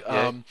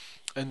 5'8",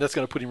 and that's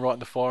going to put him right in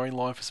the firing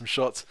line for some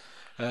shots,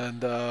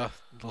 and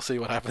we'll see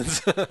what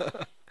happens.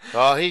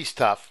 Oh, he's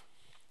tough.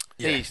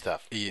 Yeah, he's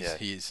tough. He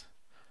is.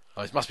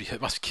 Oh, it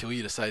must kill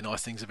you to say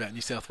nice things about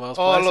New South Wales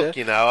players. Oh, look,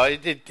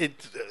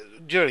 it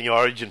during the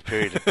Origin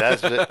period it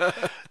does,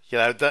 but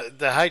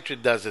the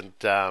hatred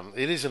doesn't.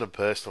 It isn't a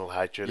personal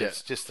hatred. Yeah.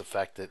 It's just the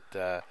fact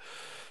that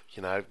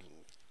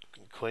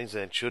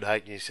Queensland should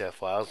hate New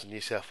South Wales, and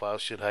New South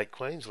Wales should hate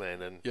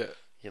Queensland,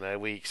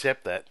 and we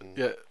accept that.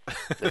 And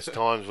there's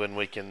times when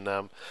we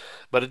can,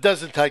 but it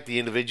doesn't take the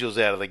individuals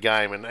out of the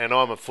game. And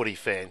I'm a footy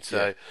fan,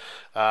 so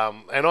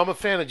and I'm a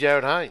fan of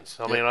Jared Haynes.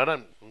 I mean,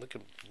 I'm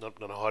not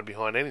going to hide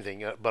behind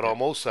anything, but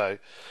I'm also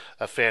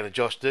a fan of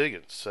Josh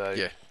Dugan. So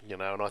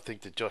and I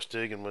think that Josh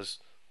Dugan was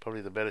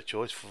probably the better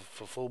choice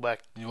for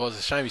fullback. It was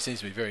a shame. He seems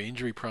to be very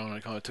injury prone, and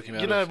it kind of took him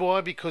out. You know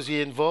why? Because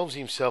he involves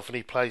himself and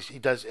he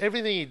does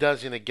everything he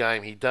does in a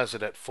game. He does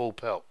it at full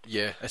pelt.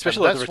 Yeah,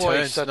 especially and like that's the returns.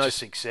 Why he's such a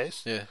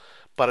success. Yeah.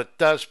 But it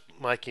does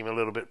make him a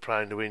little bit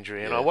prone to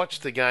injury. And I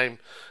watched the game,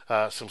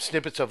 some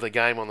snippets of the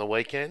game on the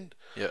weekend,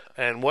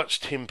 and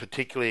watched him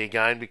particularly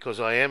again because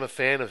I am a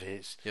fan of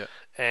his. Yeah.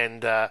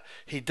 And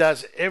he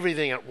does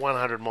everything at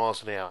 100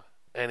 miles an hour.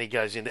 And he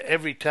goes into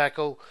every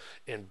tackle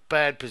in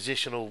bad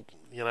positional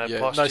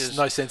postures.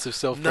 No sense of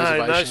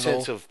self-preservation. No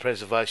sense of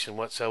preservation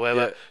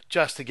whatsoever,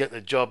 just to get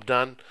the job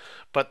done.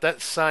 But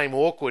that same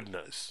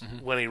awkwardness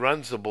when he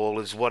runs the ball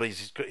is what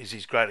is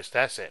his greatest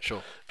asset.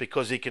 Sure.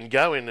 Because he can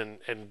go in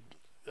and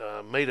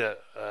meet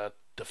a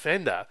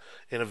defender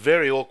in a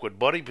very awkward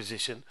body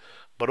position,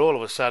 but all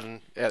of a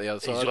sudden out the other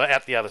side. He's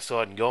out the other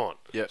side and gone.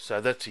 Yep. So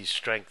that's his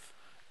strength.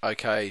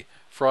 Okay,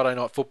 Friday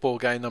night football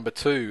game number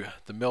 2,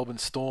 the Melbourne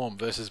Storm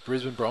versus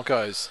Brisbane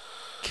Broncos.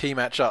 Key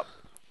matchup.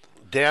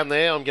 Down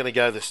there, I'm going to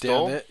go the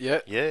Storm. Down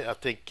there, Yeah, I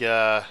think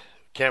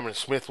Cameron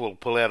Smith will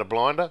pull out a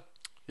blinder.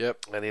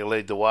 Yep. And he'll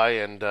lead the way,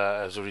 and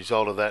as a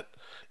result of that,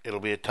 it'll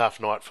be a tough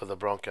night for the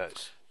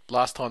Broncos.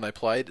 Last time they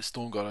played,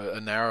 Storm got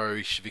a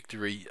narrowish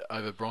victory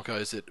over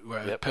Broncos that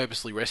were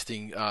purposely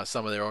resting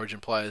some of their Origin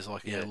players,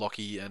 like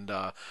Lockie and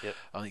I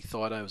think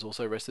Thaiday was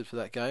also rested for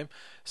that game.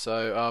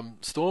 So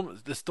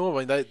the Storm, I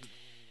mean, they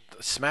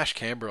smashed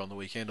Canberra on the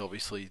weekend,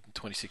 obviously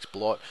 26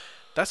 blot.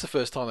 That's the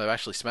first time they've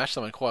actually smashed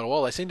someone in quite a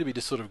while. They seem to be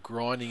just sort of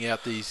grinding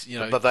out these,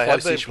 But they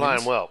have been playing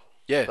wins. well.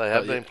 Yeah, they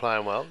have been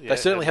playing well. They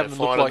certainly haven't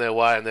looked finding like their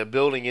way, and they're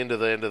building into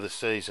the end of the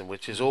season,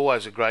 which is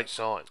always a great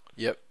sign.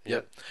 Yep.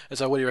 And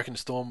so, what do you reckon,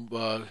 Storm?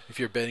 If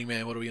you're a betting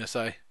man, what are we going to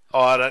say?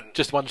 Oh, I don't.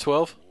 Just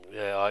 1-12.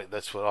 Yeah,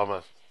 that's what I'm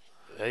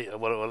a.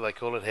 What do they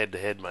call it? Head to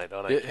head, mate.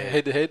 I don't care.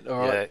 Head to head. All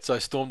right. So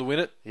Storm to win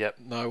it. Yep.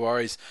 No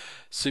worries.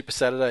 Super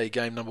Saturday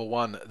game number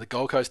 1: the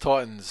Gold Coast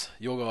Titans,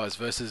 your guys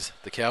versus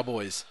the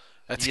Cowboys.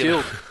 That's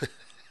skilled.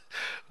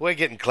 We're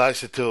getting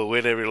closer to a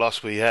win every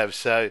loss we have.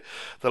 So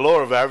the law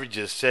of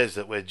averages says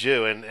that we're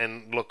due.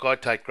 And look, I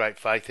take great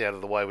faith out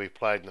of the way we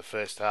played in the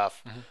first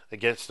half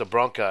against the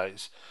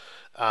Broncos.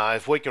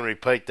 If we can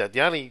repeat that, the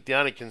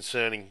only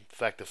concerning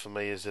factor for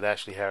me is that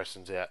Ashley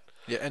Harrison's out.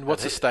 Yeah, and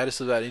what's the status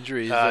of that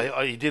injury?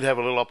 He did have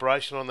a little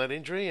operation on that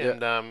injury,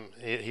 and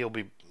he'll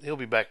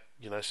be back,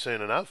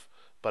 soon enough.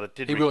 But it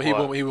did. He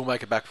will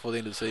make it back before the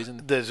end of the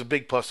season. There's a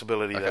big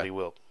possibility that he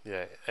will.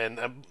 Yeah, and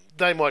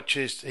he might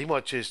choose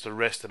to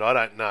rest it. I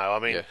don't know. I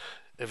mean,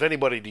 if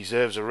anybody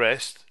deserves a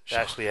rest,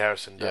 Ashley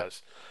Harrison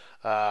does.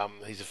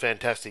 He's a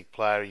fantastic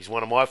player. He's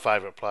one of my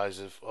favourite players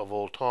of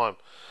all time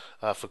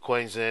for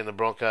Queensland, the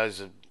Broncos,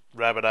 the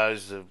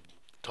Rabbitohs, the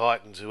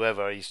Titans,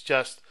 whoever. He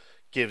just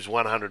gives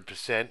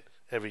 100%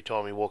 every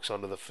time he walks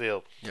onto the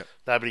field. Yep.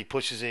 Nobody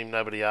pushes him.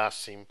 Nobody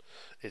asks him.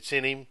 It's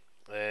in him.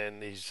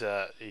 And he's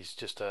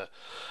just a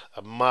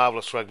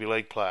marvellous rugby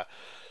league player.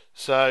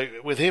 So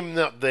with him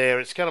not there,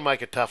 it's going to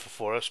make it tougher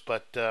for us,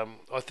 but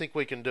I think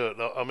we can do it.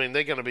 I mean,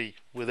 they're going to be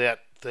without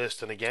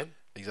Thurston again.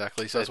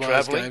 Exactly. So it's one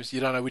of those games, you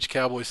don't know which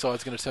Cowboys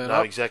side's going to turn up.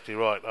 No, exactly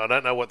right. I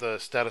don't know what the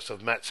status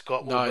of Matt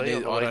Scott will be.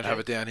 No, I don't have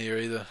it down here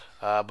either.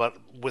 But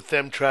with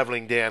them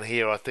travelling down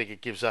here, I think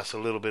it gives us a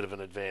little bit of an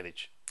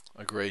advantage.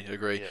 Agree.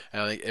 Yeah.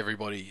 And I think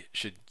everybody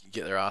should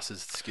get their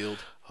asses skilled.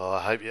 Oh,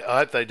 I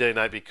hope they do,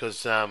 Nate,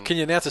 because... Can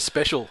you announce a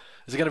special?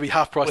 Is it going to be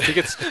half-price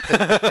tickets?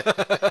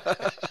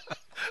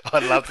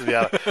 I'd love to be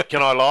able to.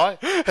 Can I lie?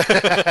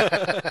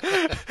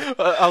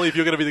 Only if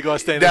you're going to be the guy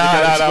standing No,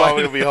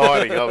 I'll be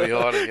hiding.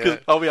 Yeah.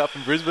 I'll be up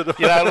in Brisbane. Look,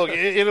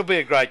 it'll be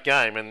a great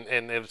game,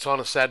 and it's on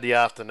a Saturday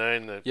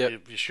afternoon. You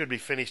should be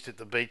finished at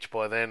the beach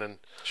by then, and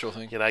sure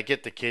thing.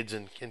 Get the kids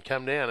and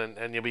come down,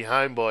 and you'll be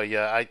home by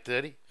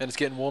 8:30. And it's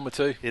getting warmer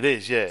too. It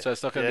is, yeah. So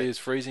it's not going to be as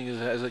freezing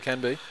as it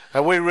can be.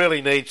 And we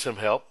really need some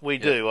help. We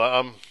do.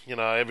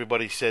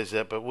 Everybody says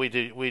that, but we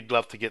do. We'd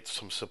love to get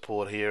some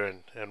support here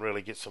and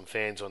really get some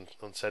fans on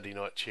Saturday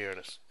night cheering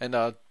us. And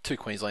 2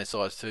 Queensland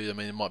sides too. I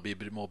mean, it might be a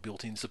bit more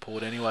built-in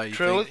support anyway.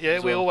 True, yeah.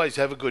 We always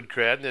have a good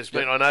crowd, and there's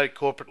been. I know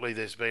corporately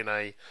there's been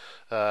a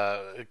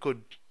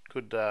good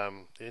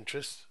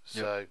interest.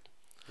 So,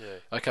 yeah.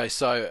 Okay,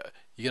 so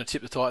you're going to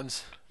tip the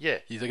Titans? Yeah.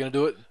 They're going to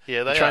do it?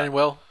 Yeah, they are. Training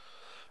well?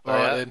 All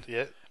right, are, then.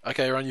 Yeah.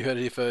 Okay, everyone, you heard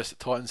it here first.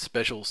 Titans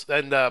specials.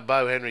 And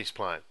Bo Henry's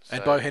playing.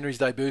 And Bo Henry's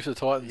debut for the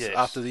Titans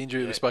after the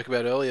injury we spoke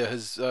about earlier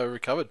has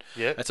recovered.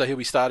 Yeah. And so he'll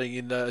be starting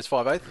in as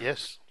 5'8"?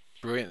 Yes.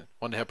 Brilliant.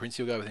 Wonder how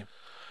Princey will go with him.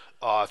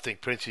 Oh, I think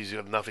Princey's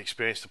got enough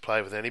experience to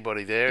play with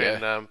anybody there.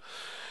 Yeah.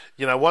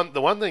 And,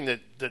 the one thing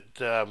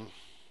that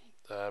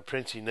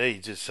Princey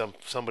needs is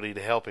somebody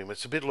to help him.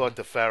 It's a bit like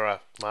the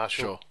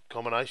Farah-Marshall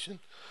combination.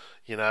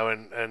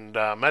 And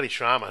Matty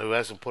Sharma, who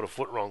hasn't put a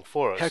foot wrong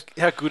for us.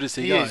 How good is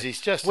he? He is. He's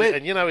just, he's where a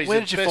did you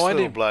best find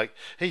little him? bloke.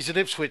 He's an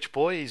Ipswich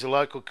boy. He's a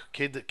local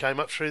kid that came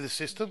up through the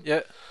system.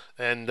 Yeah.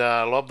 And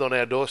lobbed on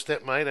our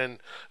doorstep, mate. And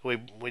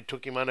we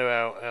took him under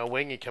our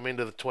wing. He came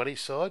into the 20s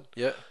side.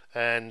 Yeah.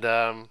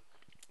 And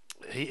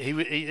he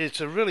it's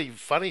a really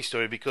funny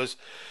story because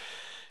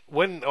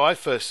when I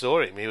first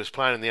saw him, he was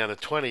playing in the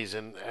under-20s,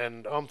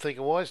 and I'm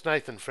thinking, why is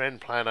Nathan Friend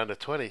playing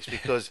under-20s?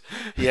 Because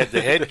he had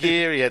the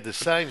headgear, he had the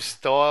same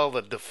style,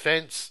 the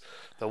defence,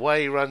 the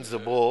way he runs the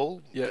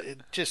ball. Yeah.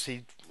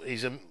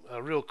 He's a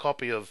real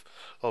copy of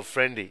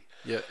Friendy.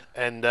 Yeah.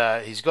 And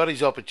he's got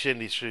his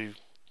opportunity through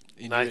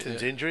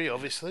Nathan's injury,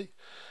 obviously.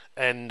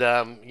 And,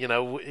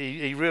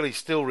 he really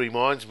still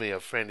reminds me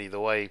of Friendy, the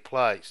way he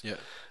plays. Yeah.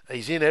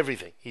 He's in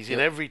everything. He's in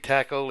every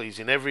tackle. He's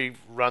in every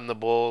run the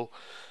ball.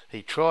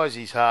 He tries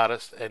his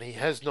hardest, and he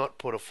has not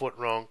put a foot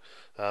wrong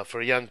For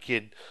a young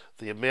kid,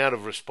 the amount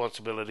of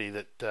responsibility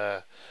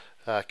that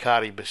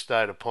Cardi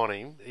bestowed upon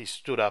him, he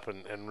stood up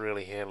and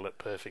really handled it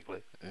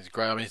perfectly. It's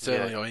great. I mean,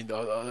 certainly. I mean,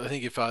 I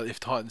think if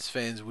Titans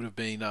fans would have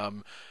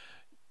been,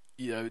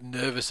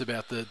 nervous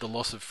about the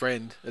loss of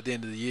Friend at the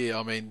end of the year,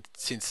 I mean,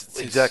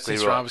 since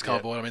Rama's come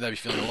aboard, I mean, they'd be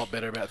feeling a lot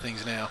better about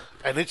things now.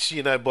 And it's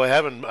by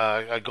having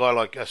a guy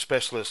like a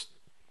specialist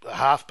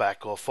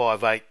halfback or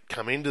 5'8"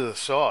 come into the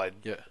side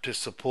to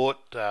support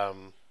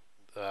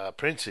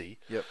Princey,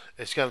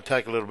 it's going to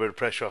take a little bit of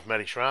pressure off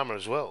Matty Shrama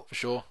as well. For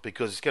sure.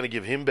 Because it's going to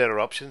give him better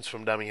options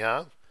from dummy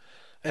half.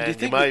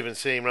 And you may even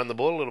see him run the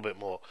ball a little bit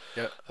more.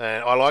 Yep.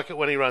 And I like it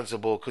when he runs the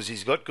ball because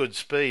he's got good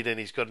speed and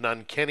he's got an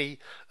uncanny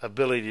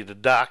ability to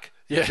duck,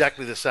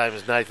 exactly the same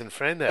as Nathan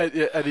Friend had.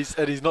 And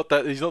he's not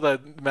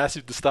that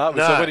massive to start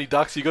with. No. So when he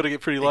ducks, you've got to get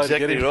pretty low to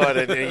get him.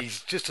 Exactly right, and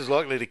he's just as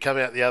likely to come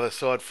out the other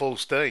side full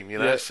steam,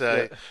 And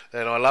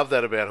I love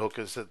that about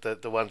hookers,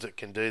 that the ones that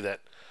can do that.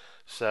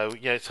 So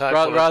it's hard.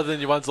 Rather than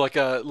your ones like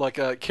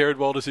Kerrod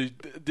Walters who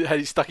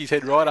had stuck his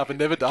head right up and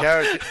never ducked.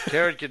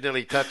 Kerrod could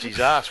nearly touch his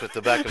ass with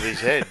the back of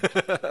his head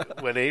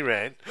when he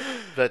ran.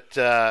 But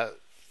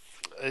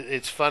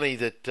it's funny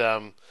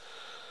that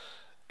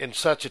in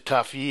such a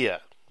tough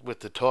year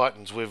with the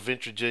Titans, we've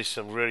introduced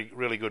some really,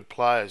 really good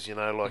players.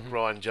 Like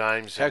Ryan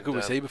James. How good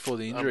was he before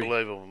the injury?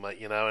 Unbelievable,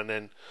 mate. And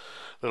then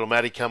little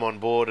Matty come on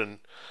board and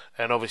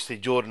obviously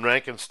Jordan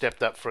Rankin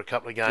stepped up for a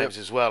couple of games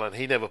as well, and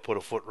he never put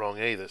a foot wrong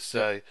either.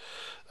 So,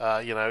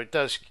 it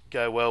does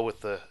go well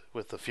with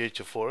the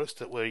future for us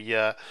that we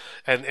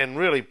and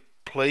really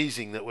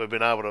pleasing that we've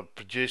been able to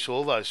produce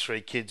all those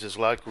three kids as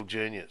local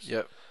juniors.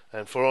 Yep.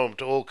 And for them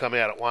to all come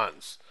out at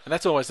once. And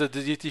that's almost. Do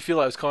you feel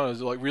like it was kind of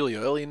like really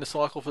early in the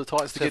cycle for the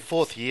Titans to get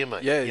fourth year,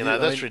 mate? Yeah,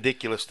 that's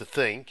ridiculous to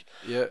think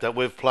that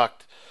we've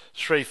plucked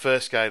three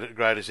first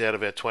graders out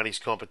of our 20s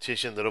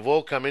competition that have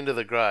all come into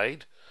the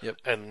grade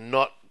and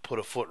not put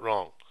a foot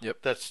wrong. Yep.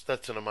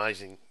 That's an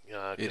amazing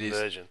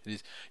conversion. It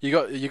is.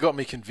 You got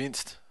me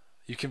convinced.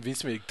 You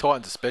convinced me.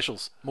 Titans are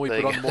specials. The more you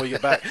put on, the more you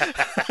get back.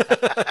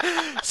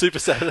 Super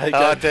Saturday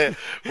game.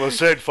 We'll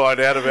soon find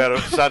out about it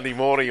Sunday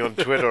morning on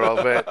Twitter,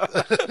 I'll bet.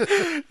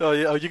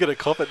 You're going to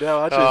cop it now,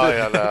 aren't you? Oh,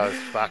 yeah, no.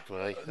 Fuck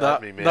me.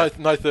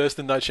 No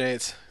Thurston, no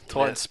chance.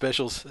 Titans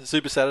specials.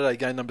 Super Saturday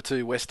game number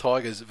 2, West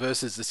Tigers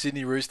versus the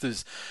Sydney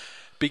Roosters.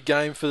 Big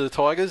game for the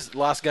Tigers.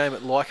 Last game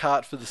at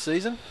Leichhardt for the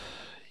season.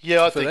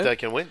 Yeah, I think they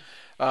can win.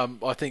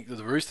 I think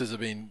the Roosters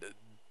have been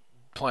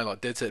playing like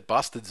dead set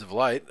bastards of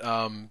late.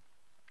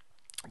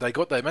 They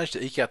managed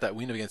to eke out that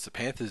win against the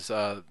Panthers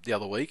the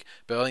other week,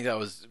 but I think that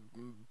was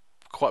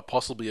quite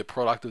possibly a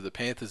product of the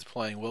Panthers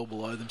playing well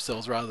below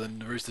themselves rather than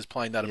the Roosters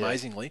playing that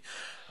amazingly.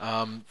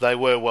 They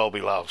were well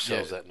below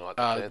themselves that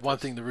night. One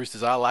thing the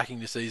Roosters are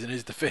lacking this season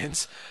is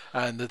defence,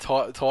 and the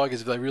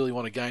Tigers, if they really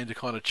want a game to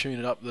kind of tune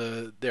it up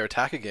their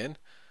attack again,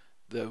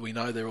 that we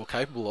know they're all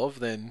capable of,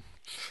 then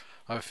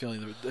I have a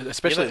feeling,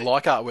 especially at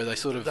Leichhardt, where they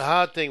sort of... The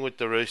hard thing with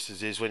the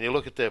Roosters is when you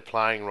look at their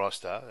playing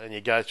roster and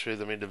you go through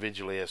them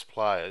individually as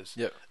players,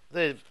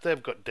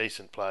 they've got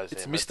decent players.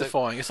 It's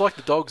mystifying. It's like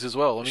the Dogs as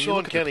well. I mean,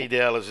 Sean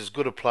Kenny-Dowell is as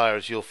good a player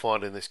as you'll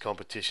find in this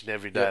competition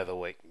every day of the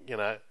week.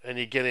 And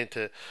you get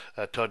into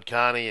Todd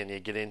Carney and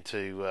you get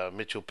into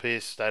Mitchell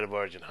Pearce, State of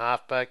Origin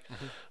halfback,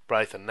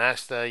 Braithen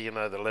Nasta,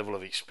 the level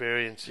of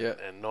experience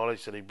and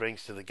knowledge that he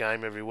brings to the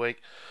game every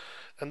week.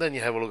 And then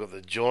you have a look at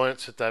the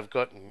Giants that they've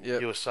got, and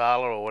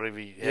Uasala or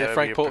whatever.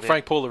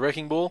 Frank Paul, the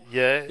wrecking ball.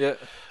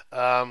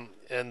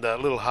 And a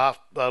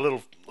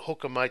little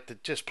hooker mate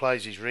that just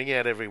plays his ring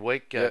out every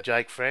week,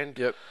 Jake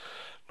Friend.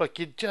 Like,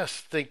 you'd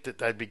just think that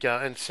they'd be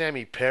going, and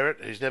Sammy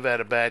Perrott, who's never had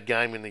a bad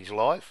game in his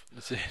life,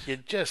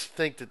 you'd just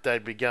think that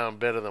they'd be going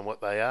better than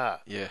what they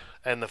are.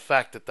 And the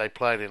fact that they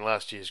played in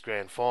last year's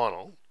grand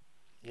final,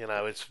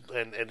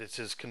 it's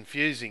as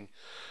confusing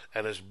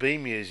and as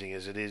bemusing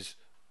as it is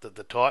that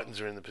the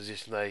Titans are in the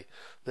position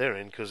they're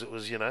in, because it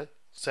was,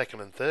 second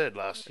and third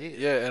last year.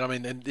 Yeah, and I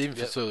mean, and even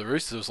for the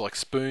Roosters, it was like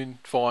spoon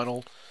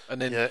final, and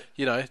then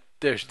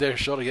they're a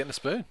shot of getting a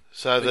spoon.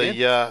 So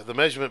the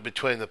measurement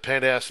between the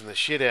penthouse and the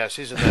shithouse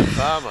isn't that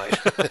far,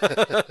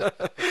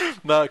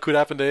 mate. No, it could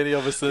happen to any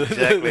of us.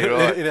 Exactly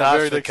right.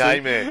 Ask the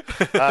K-Man.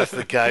 Ask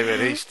the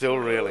K-Man. He's still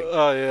reeling.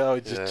 Oh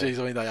yeah. Geez,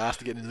 I mean, they asked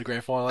to get into the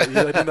grand final that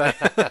year, didn't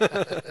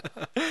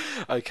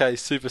they? Okay,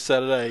 Super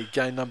Saturday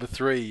game number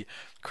 3.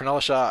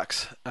 Cronulla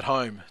Sharks at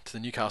home to the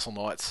Newcastle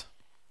Knights.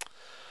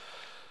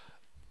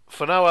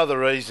 For no other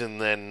reason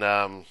than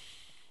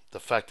the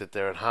fact that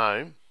they're at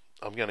home,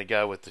 I'm going to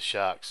go with the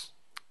Sharks.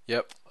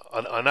 Yep.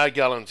 I know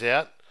Gullen's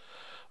out,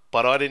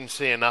 but I didn't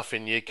see enough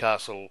in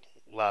Newcastle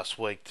last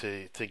week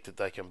to think that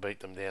they can beat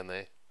them down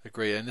there.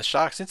 Agree. And the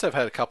Sharks, since they've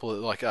had a couple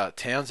of like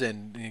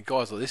Townsend and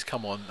guys like this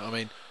come on, I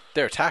mean,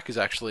 their attack is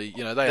actually,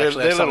 they actually have their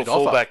something little to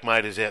offer. fullback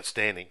mate is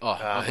outstanding.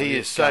 He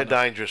is so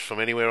dangerous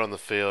from anywhere on the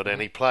field,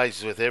 and he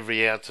plays with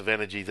every ounce of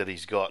energy that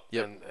he's got.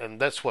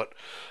 And that's what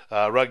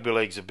rugby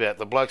league's about.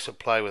 The blokes that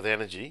play with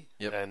energy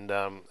and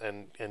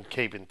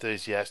keep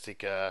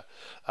enthusiastic are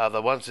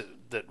the ones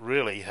that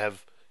really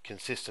have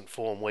consistent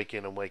form week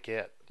in and week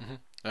out.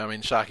 I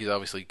mean, Sharkies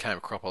obviously came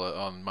a cropper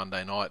on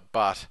Monday night,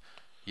 but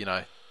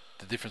the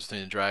difference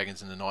between the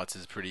Dragons and the Knights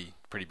is a pretty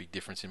big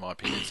difference in my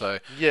opinion. So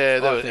yeah,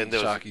 I think the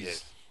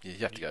Sharkies. Yeah, you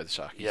have to go with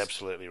the Sharkies. You're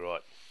absolutely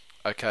right.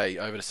 Okay,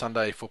 over to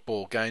Sunday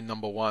football. Game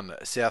number 1,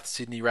 South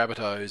Sydney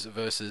Rabbitohs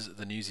versus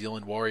the New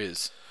Zealand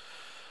Warriors.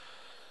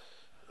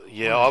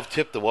 Yeah, I've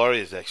tipped the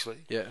Warriors, actually.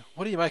 Yeah.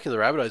 What do you make of the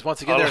Rabbitohs?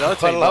 Once again, they're I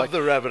another team. love the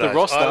Rabbitohs. The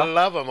roster. I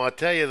love them. I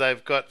tell you,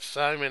 they've got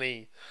so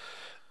many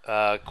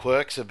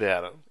quirks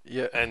about them.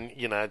 Yeah. And,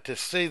 to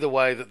see the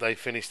way that they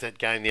finished that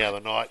game the other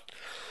night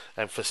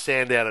and for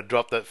Sandow to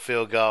drop that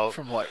field goal.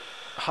 From,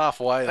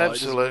 halfway.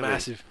 Absolutely.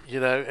 Just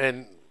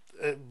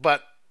massive.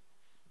 But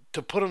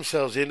to put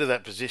themselves into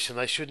that position,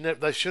 they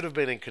should have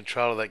been in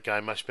control of that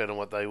game much better than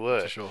what they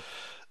were. For sure.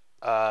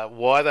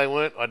 Why they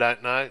weren't, I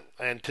don't know.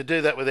 And to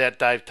do that without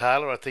Dave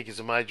Taylor, I think is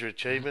a major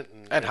achievement.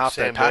 And half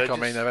their Sam pack.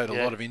 Burgess, They've had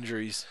a lot of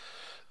injuries.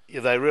 Yeah,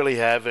 they really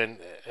have. And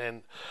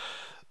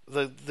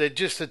they're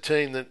just a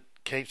team that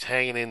keeps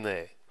hanging in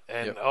there.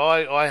 And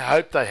I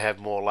hope they have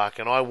more luck,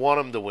 and I want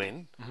them to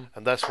win,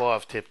 and that's why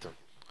I've tipped them.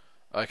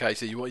 Okay,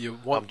 so you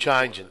want... I'm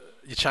changing.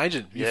 You're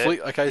changing? Yeah.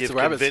 Okay, it's You've the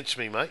Rabbits. convinced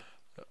me, mate.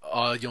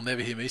 Oh, you'll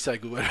never hear me say a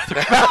good word about the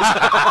Rabbits.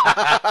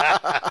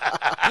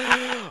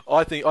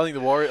 I think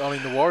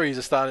the Warriors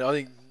are starting. I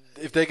think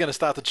if they're going to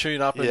start to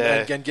tune up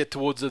and get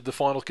towards the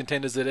final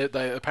contenders that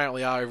they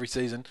apparently are every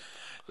season,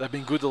 they've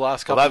been good the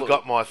last couple. Well, they've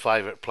got my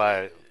favourite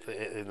player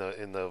in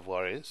the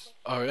Warriors.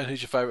 Oh, and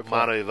who's your favourite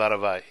player? Manu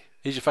Varavei.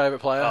 He's your favourite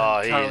player?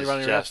 Oh, he currently is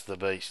running just around?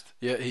 the beast.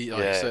 Yeah, he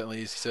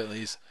certainly is. He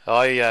certainly is.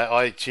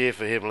 I cheer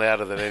for him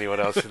louder than anyone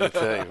else in the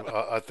team.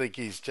 I think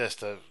he's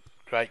just a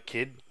great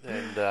kid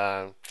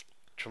and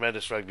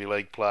tremendous rugby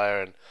league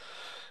player, and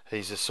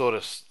he's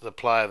the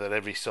player that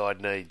every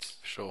side needs.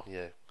 Sure.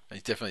 Yeah. And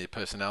he's definitely a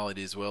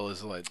personality as well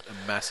as a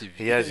massive.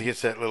 He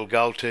gets that little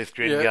gold tooth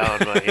grin going,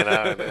 mate,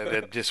 and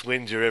it just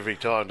wins you every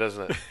time,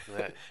 doesn't it?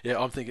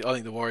 Yeah. I think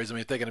the Warriors. I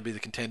mean, if they're going to be the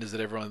contenders that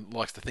everyone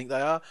likes to think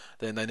they are,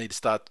 then they need to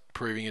start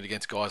proving it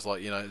against guys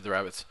like the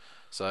Rabbits.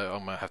 So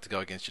I'm gonna have to go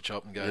against your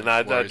chop and go.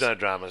 No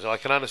dramas. I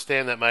can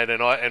understand that, mate,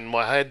 and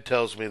my head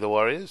tells me the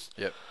Warriors.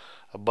 Yep.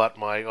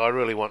 But I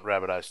really want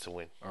Rabbitohs to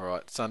win. All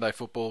right, Sunday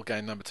football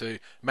game number 2,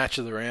 match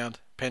of the round: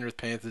 Penrith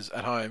Panthers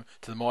at home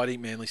to the mighty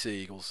Manly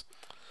Sea Eagles.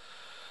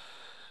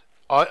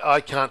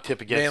 I can't tip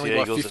against Manly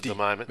the Eagles by 50. at the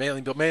moment.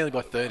 Manly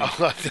by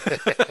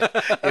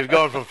 30. You've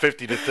gone from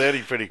 50 to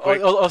 30 pretty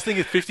quick. I was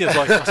thinking 50.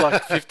 I was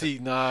like 50.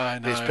 No.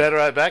 Is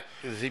Petro back?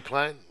 Is he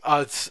playing?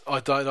 I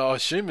don't know. I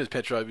assume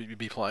Petro would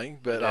be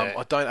playing, but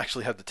I don't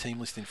actually have the team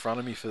list in front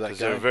of me for that game.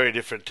 They're a very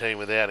different team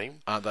without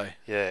him, aren't they?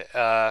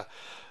 Yeah.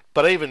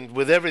 But even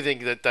with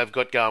everything that they've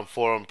got going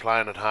for them,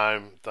 playing at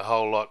home, the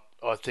whole lot,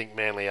 I think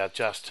Manly are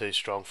just too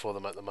strong for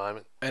them at the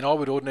moment. And I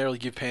would ordinarily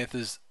give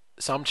Panthers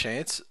some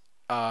chance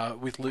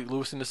with Luke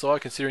Lewis in the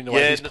side, considering the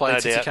way he's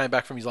played since he came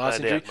back from his last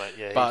injury.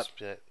 But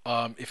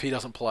if he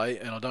doesn't play,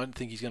 and I don't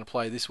think he's going to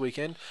play this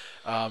weekend,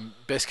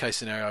 best case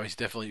scenario, he's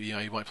definitely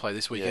he won't play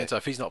this weekend. So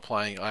if he's not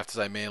playing, I have to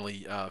say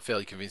Manly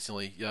fairly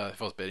convincingly.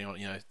 If I was betting on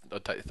it,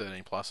 I'd take the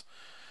 13 plus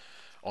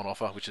on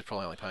offer, which is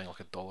probably only paying like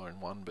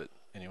 $1.01, but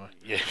anyway.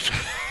 Yeah.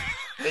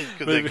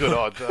 They're good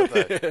odds, aren't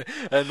they?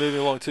 And moving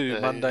along to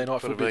Monday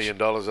night put foot $1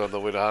 million on the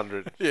win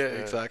 100. Yeah,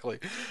 exactly.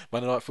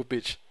 Monday night foot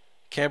pitch.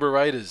 Canberra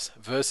Raiders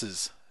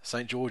versus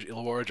St George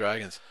Illawarra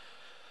Dragons.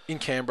 In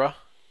Canberra,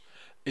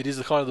 it is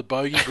the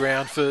bogey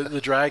ground for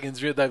the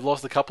Dragons. They've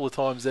lost a couple of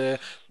times there.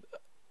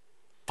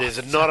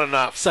 There's not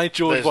enough. St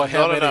George by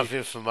how not many? Enough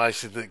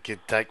information that could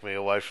take me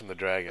away from the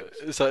Dragons.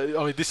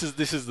 So I mean, this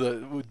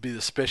would be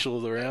the special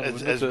of the round.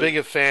 As big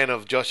a fan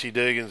of Joshy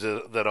Dugan's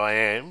that I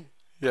am,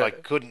 I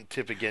couldn't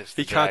tip against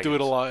the Dragons. He can't do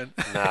it alone.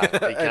 No,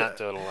 he can't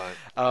do it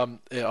alone.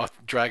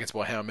 Dragons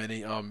by how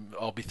many?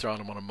 I'll be throwing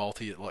them on a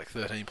multi at like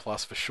 13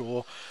 plus for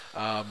sure.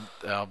 I'm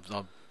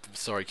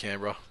sorry,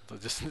 Canberra. They're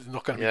just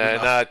not going to be good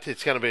enough. No,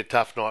 it's going to be a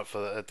tough night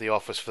at the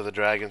office for the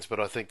Dragons,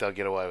 but I think they'll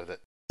get away with it.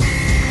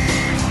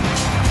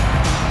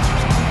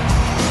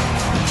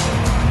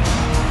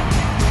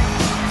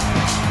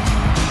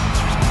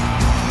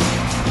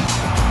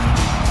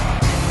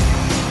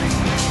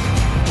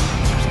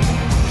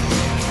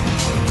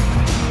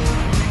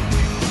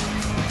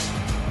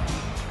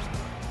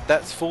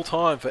 That's full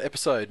time for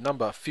episode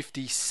number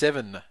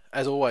 57.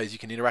 As always, you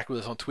can interact with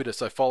us on Twitter,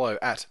 so follow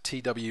at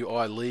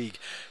TWI League.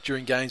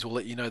 During games, we'll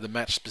let you know the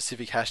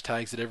match-specific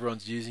hashtags that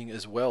everyone's using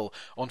as well.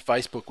 On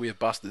Facebook, we have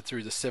busted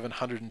through the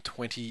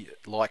 720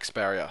 likes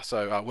barrier.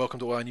 So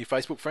welcome to all our new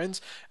Facebook friends,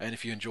 and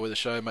if you enjoy the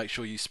show, make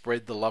sure you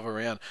spread the love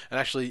around. And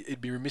actually,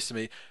 it'd be remiss of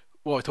me,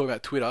 while we talk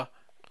about Twitter,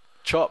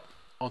 Chop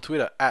on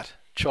Twitter, at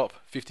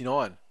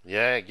Chop59.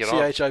 Yeah, get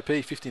on. CHOP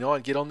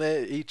 59. Get on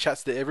there. He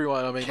chats to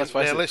everyone. I mean, let's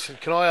face it. Now, listen,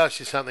 can I ask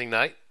you something,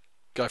 Nate?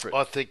 Go for it.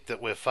 I think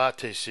that we're far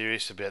too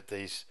serious about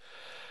these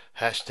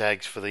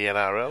hashtags for the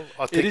NRL.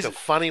 I think the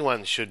funny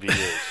ones should be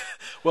used.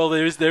 Well,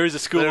 there is a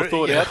school of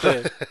thought out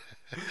there.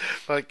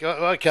 Like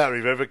I can't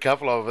remember a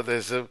couple of them, but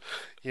there's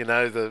you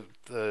know, the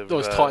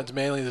Those Titans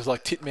Manly, there's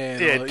like Titman.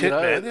 Yeah, or,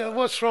 Titman. Yeah,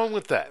 what's wrong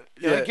with that?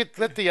 You know,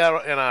 let the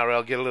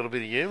NRL get a little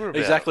bit of humour about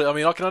exactly. it. I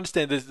mean, I can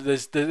understand.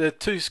 There are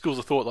two schools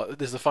of thought. Like,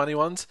 there's the funny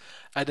ones,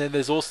 and then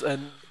there's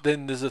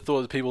the thought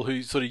of the people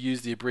who sort of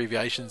use the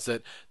abbreviations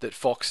that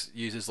Fox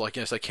uses, like,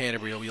 you know, so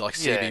Canterbury will be like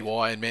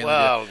CBY and Manly.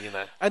 Well, you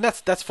know, and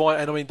that's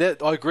fine. And I mean,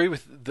 I agree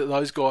with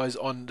those guys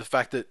on the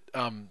fact that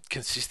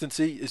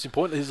consistency is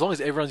important. As long as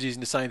everyone's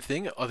using the same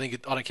thing, I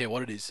don't care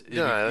what it is.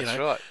 No, that's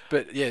right.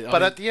 But yeah,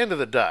 but at the end of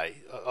the day,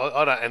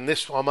 I don't. And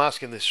I'm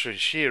asking this through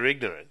sheer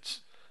ignorance.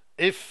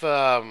 If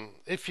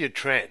you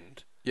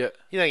trend, you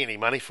don't get any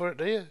money for it,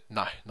 do you?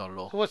 No, not at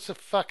all. So what's the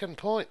fucking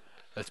point?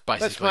 That's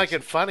basically. Let's make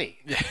it funny.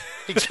 Yeah,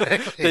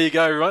 exactly. There you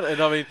go, everyone.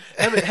 And I mean,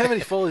 how many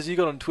followers you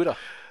got on Twitter?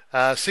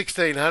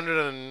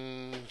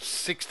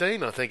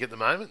 1,616, I think, at the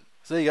moment.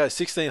 So there you go,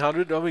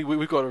 1,600. I mean,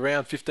 we've got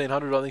around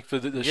 1,500, I think, for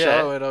the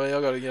show, and I mean,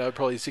 I got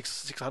probably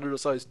 600 or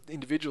so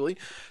individually.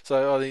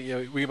 So I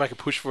think we can make a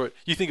push for it.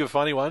 You think of a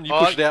funny one, you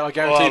push it out. I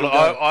guarantee it'll go.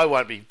 I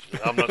won't be.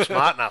 I'm not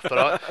smart enough,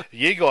 but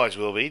you guys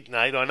will be,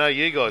 Nate. I know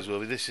you guys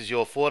will be. This is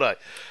your forte,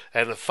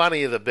 and the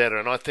funnier the better.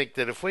 And I think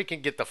that if we can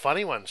get the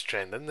funny ones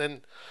trending,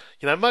 then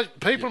most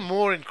people are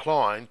more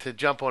inclined to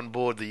jump on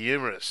board the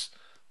humorous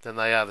than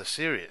they are the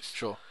serious.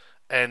 Sure.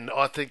 And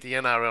I think the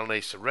NRL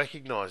needs to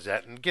recognise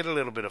that and get a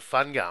little bit of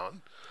fun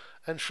going,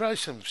 and throw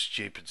some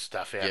stupid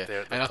stuff out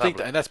there. At the public.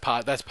 Think that's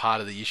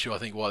part of the issue. I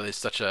think why there's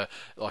such a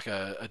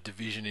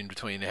division in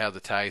between how the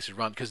tags are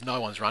run, because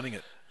no one's running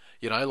it.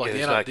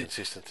 There's no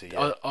consistency.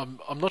 Yeah.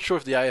 I'm not sure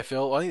if the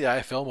AFL. I think the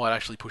AFL might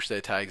actually push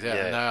their tags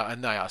out,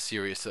 and they are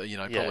serious.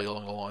 Probably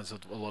along the lines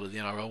of a lot of the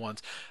NRL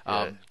ones,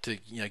 to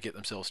get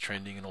themselves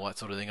trending and all that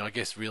sort of thing. And I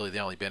guess really the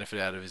only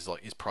benefit out of it is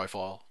his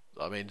profile.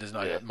 I mean, there's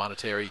no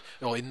monetary,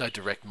 no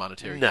direct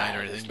monetary gain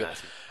or anything.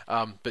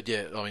 But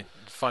yeah, I mean,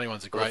 funny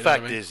ones are great. The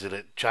fact is that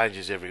it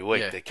changes every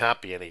week. There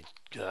can't be any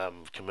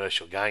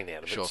commercial gain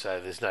out of it,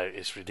 so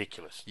it's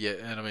ridiculous. Yeah,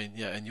 and I mean,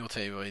 and your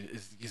team,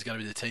 is going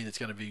to be the team that's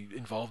going to be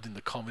involved in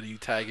the comedy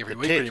tag every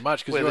week, pretty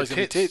much, because you're always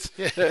going to be tits.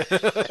 Yeah.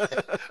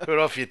 We're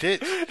off your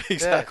tits.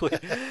 Exactly.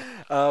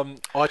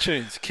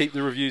 iTunes, keep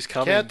the reviews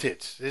coming. Cow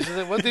tits, isn't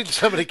it? What did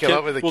somebody come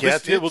up with a cow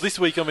tits? Yeah, well, this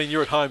week, I mean,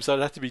 you're at home, so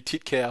it'd have to be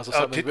tit cows or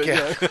something. Tit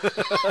cows.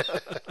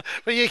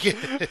 But you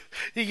can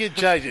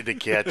change it to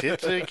cow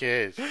tits. Who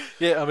cares?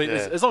 Yeah, I mean,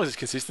 as long as it's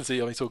consistency,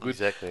 I mean, it's all good.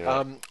 Exactly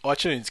right.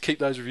 iTunes, keep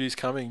those reviews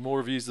coming.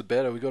 More reviews, the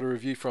better. We got a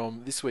review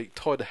from this week.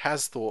 Todd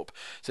Hasthorpe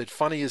said,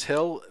 "Funny as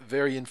hell,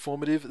 very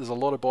informative. There's a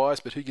lot of bias,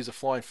 but who gives a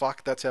flying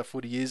fuck? That's how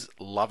footy is.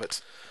 Love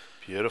it."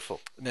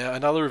 Beautiful. Now,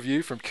 another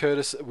review from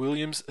Curtis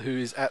Williams, who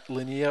is at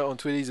Linear on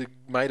Twitter. He's a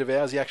mate of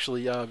ours. He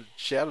actually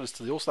shouted us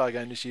to the All-Star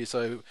game this year,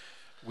 so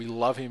we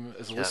love him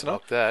as a listener.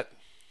 Knock that.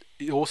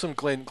 Awesome.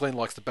 Glenn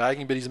likes the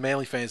bagging, but he's a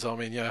Manly fan, so I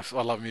mean, I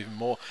love him even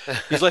more.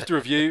 He's left a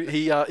review.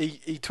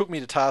 He took me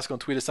to task on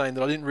Twitter saying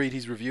that I didn't read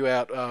his review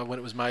out when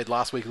it was made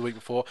last week or the week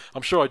before.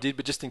 I'm sure I did,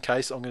 but just in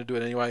case, I'm going to do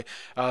it anyway.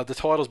 The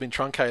title's been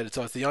truncated,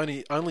 so it's the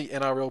only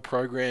NRL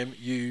program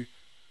you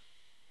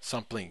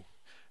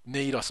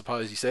need, I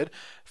suppose, he said,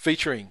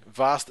 featuring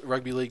vast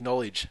rugby league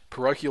knowledge,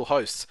 parochial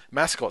hosts,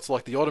 mascots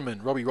like the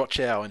Ottoman, Robbie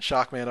Rochow, and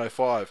Sharkman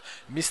 05.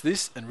 Miss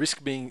this and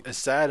risk being as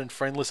sad and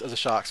friendless as a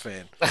Sharks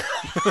fan.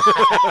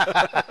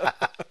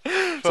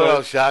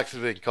 Well, Sharks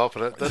have been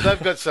confident.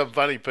 They've got some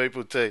funny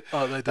people too.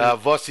 Oh, they do.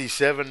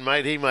 Vossi7,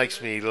 mate, he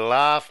makes me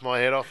laugh my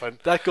head off. And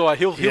that guy,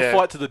 he'll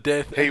fight to the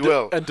death. He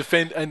will. And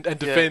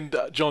defend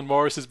John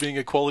Morris as being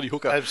a quality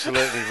hooker.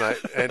 Absolutely, mate.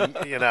 And,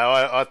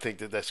 I think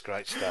that's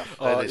great stuff.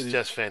 That is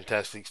just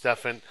fantastic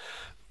stuff. And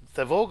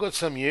they've all got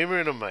some humour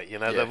in them, mate.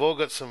 They've all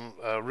got some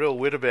real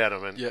wit about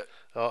them. And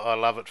I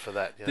love it for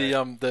that.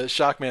 The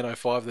Sharkman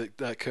 05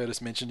 that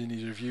Curtis mentioned in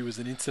his review was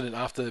an incident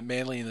after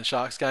Manly in the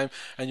Sharks game,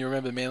 and you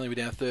remember Manly were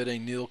down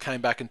 13-0,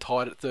 came back and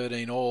tied at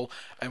 13-all,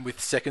 and with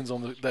seconds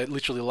on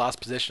literally the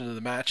last possession of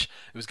the match,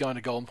 it was going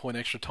to golden point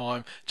extra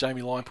time.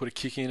 Jamie Lyon put a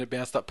kick in, it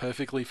bounced up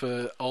perfectly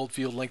for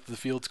Oldfield, length of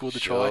the field, scored the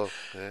try.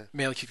 Yeah.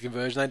 Manly kicked the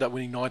conversion, they ended up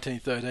winning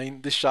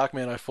 19-13. This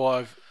Sharkman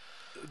 05,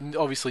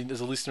 obviously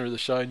as a listener of the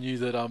show, knew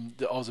that I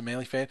was a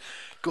Manly fan.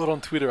 Got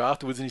on Twitter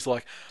afterwards and he's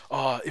like,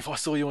 if I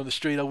saw you on the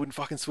street, I wouldn't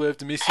fucking swerve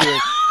to miss you. And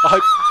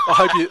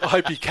I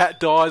hope your cat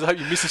dies. I hope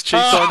your missus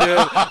cheats on you.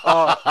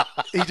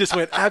 He just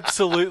went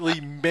absolutely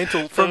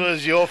mental. It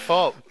was your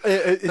fault.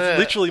 It's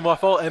literally my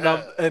fault.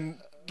 And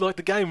like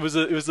the game was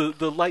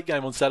the late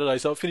game on Saturday,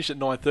 so it finished at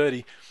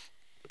 9:30.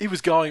 He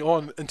was going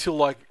on until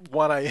like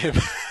 1 a.m.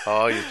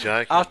 Oh, you're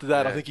joking. After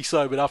that, I think he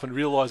sobered up and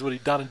realised what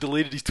he'd done and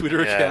deleted his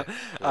Twitter account.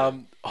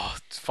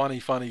 It's funny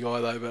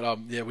guy though. But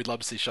we'd love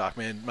to see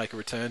Sharkman make a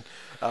return.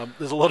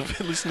 There's a lot of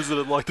listeners that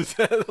would like to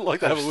have a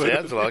word.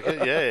 Sounds like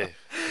it, yeah.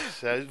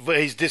 So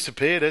he's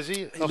disappeared, has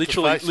he? Off the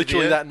Literally face of the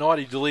earth? that night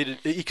he deleted,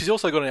 because he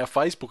also got on our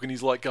Facebook and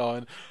he's like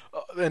going,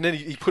 and then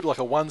he put like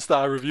a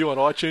 1-star review on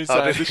iTunes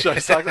saying the show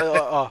sucked.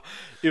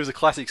 It was a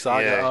classic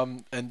saga. Yeah.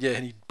 And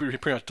he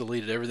pretty much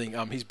deleted everything.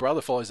 His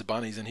brother follows the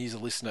Bunnies and he's a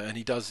listener and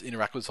he does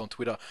interact with us on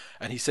Twitter.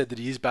 And he said that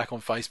he is back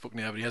on Facebook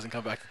now, but he hasn't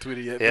come back to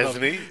Twitter yet.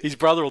 Hasn't he? His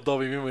brother will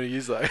dob him in when he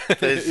is though.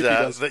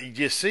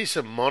 You see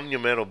some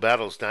monumental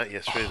battles, don't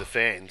you, through the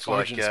fans?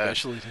 Origin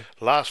especially.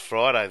 Last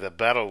Friday, the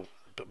battle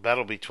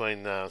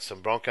between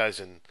some Broncos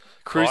and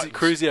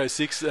Cruzy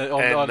 06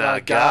 on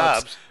Garbs.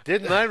 Garbs.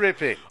 Didn't they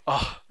rip in?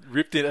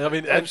 Ripped in. I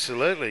mean,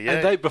 absolutely, yeah.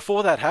 And they,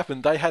 before that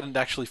happened, they hadn't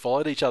actually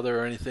followed each other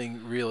or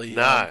anything really.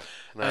 No.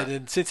 And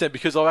then since then,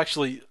 because I've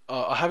actually,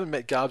 I haven't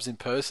met Garbs in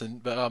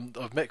person, but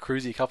I've met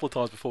Cruzy a couple of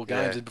times before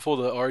games and before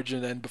the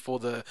Origin and before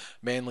the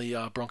Manly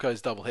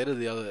Broncos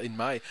doubleheader in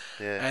May.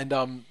 Yeah.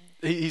 And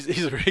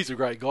he's a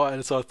great guy,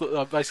 and so I thought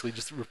I basically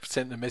just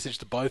sent a message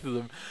to both of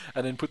them,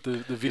 and then put the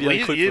video.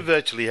 Well, you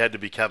virtually had to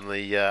become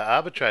the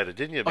arbitrator,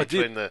 didn't you? I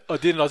did.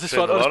 I just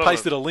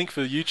pasted a link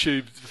for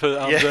YouTube for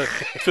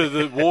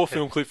the war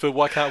film clip for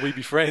Why Can't We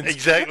Be Friends?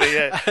 Exactly,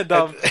 yeah.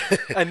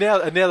 and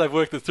now they've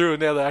worked it through,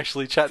 and now they're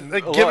actually chatting. They're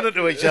giving it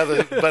to each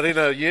other, but in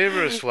a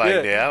humorous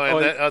way now,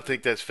 and I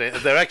think that's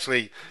they're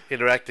actually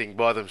interacting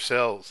by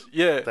themselves.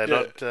 Yeah, they're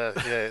not.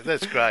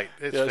 That's great.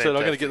 It's so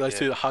I'm going to get those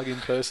two to hug in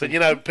person.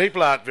 But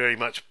people aren't very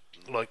much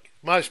like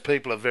most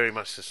people are very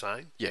much the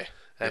same. Yeah.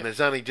 And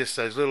there's only just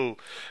those little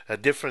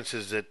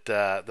differences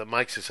that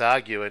makes us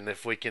argue. And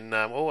if we can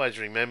always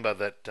remember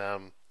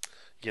that,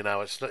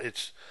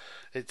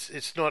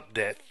 it's not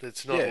death.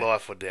 It's not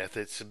life or death.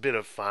 It's a bit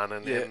of fun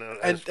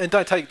and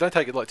don't take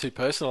it like too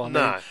personal. I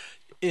mean,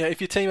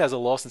 if your team has a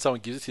loss and someone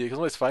gives it to you, because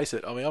let's face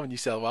it, I mean, I'm a New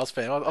South Wales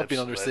fan. I've been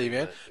on the receiving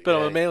end, but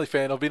I'm a Manly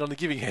fan. I've been on the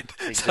giving end.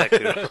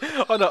 Exactly.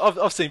 I know.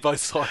 I've seen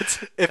both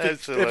sides.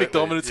 Epic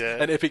dominance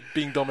and epic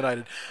being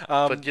dominated.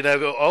 But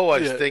I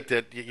always think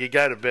that you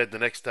go to bed the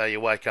next day,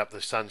 you wake up,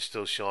 the sun's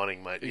still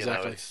shining, mate.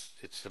 Exactly.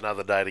 It's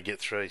another day to get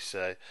through.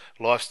 So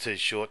life's too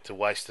short to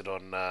waste it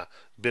on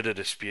bitter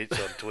disputes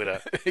on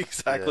Twitter.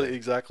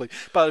 Exactly.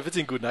 But if it's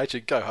in good nature,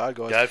 go hard,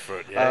 guys. Go for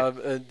it, yeah.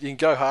 And you can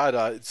go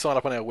hard. Sign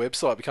up on our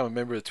website, become a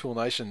member of Twill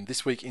Nation,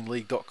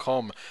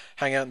 thisweekinleague.com.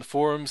 Hang out in the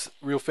forums,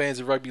 real fans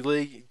of rugby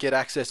league. Get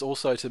access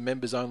also to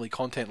members-only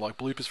content like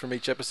bloopers from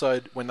each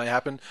episode when they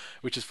happen,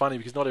 which is funny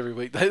because not every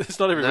week it's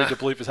not every week that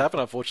bloopers happen,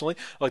 unfortunately.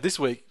 Like this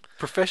week,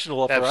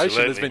 professional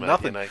operation has been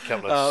nothing. A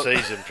couple of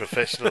seasoned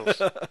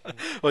professionals.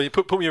 Well, you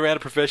put me around a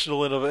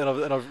professional,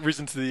 and I've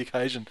risen to the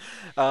occasion.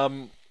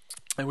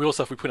 And we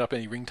also, if we put up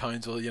any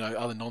ringtones or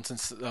other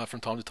nonsense from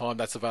time to time,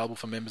 that's available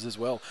for members as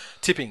well.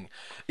 Tipping,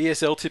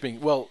 ESL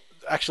tipping. Well,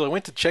 actually, I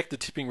went to check the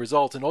tipping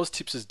results, and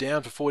OzTips is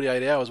down for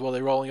 48 hours while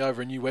they're rolling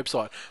over a new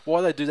website.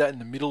 Why they do that in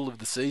the middle of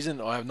the season,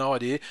 I have no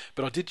idea.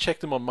 But I did check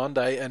them on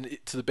Monday, and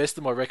to the best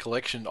of my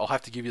recollection, I'll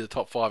have to give you the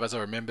top 5 as I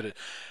remembered it.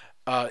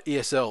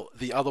 ESL,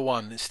 the other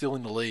one, is still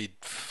in the lead,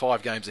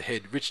 5 games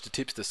ahead. Rich to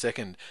Tipster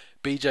second,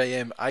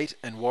 BJM 8,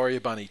 and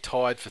Warrior Bunny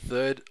tied for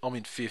third. I'm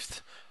in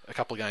 5th, a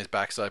couple of games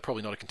back, so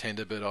probably not a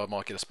contender, but I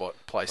might get a spot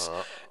place.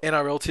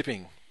 NRL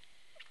tipping.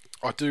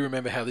 I do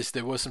remember how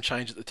there was some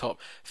change at the top.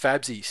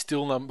 Fabsy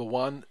still number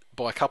 1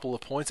 by a couple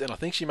of points, and I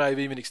think she may have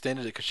even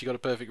extended it because she got a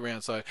perfect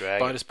round. So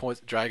bonus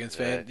points, Dragons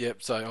fan.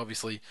 Yep. So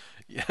obviously,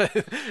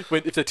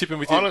 if they're tipping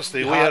with you,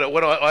 honestly, I had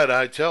a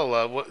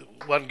hotel.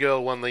 One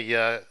girl won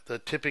the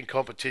tipping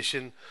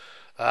competition,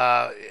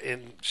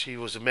 and she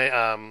was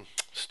a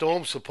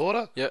Storm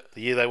supporter. Yep.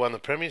 The year they won the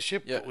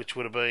premiership, which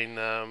would have been.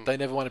 They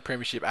never won a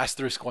premiership.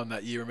 Asterisk won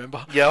that year.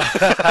 Remember? Yeah.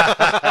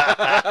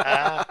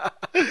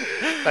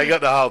 They got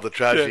to hold the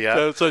trophy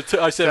up. So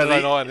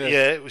 07-09.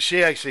 Yeah,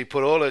 she actually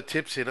put all her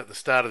tips in at the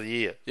start of the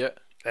year. Yeah.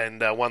 And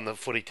won the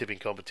footy tipping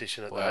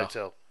competition at the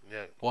hotel.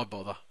 Yeah. Why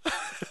bother?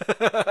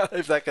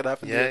 If that could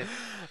happen. Yeah.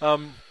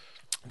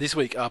 This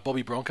week,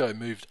 Bobby Bronco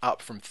moved up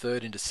from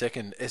 3rd into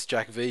 2nd. S.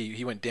 Jack V,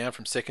 he went down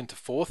from 2nd to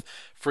 4th.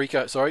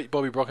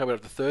 Bobby Bronco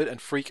went up to 3rd,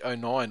 and Freak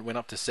 09 went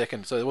up to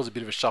 2nd. So there was a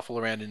bit of a shuffle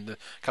around in the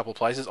couple of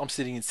places. I'm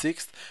sitting in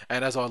 6th,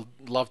 and as I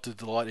love to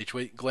delight each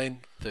week, Glenn,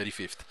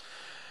 35th.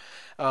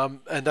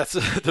 And that's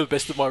the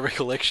best of my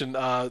recollection.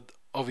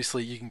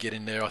 Obviously, you can get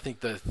in there. I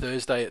think the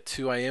Thursday at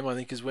 2 a.m. I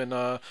think is when.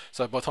 So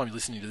by the time you're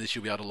listening to this,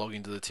 you'll be able to log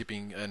into the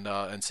tipping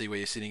and see where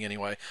you're sitting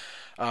anyway.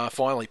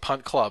 Finally,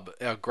 Punt Club,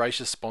 our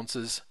gracious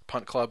sponsors.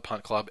 Punt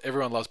Club.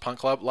 Everyone loves Punt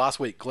Club. Last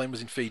week, Glenn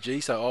was in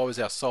Fiji, so I was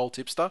our sole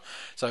tipster.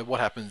 So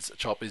what happens,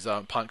 Chop, is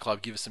Punt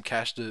Club give us some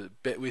cash to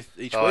bet with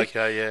each week.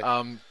 Okay,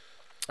 yeah.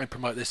 And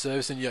promote their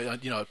service, and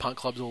Punt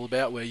Club's all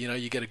about where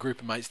you get a group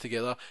of mates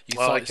together. You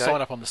can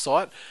sign up on the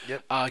site.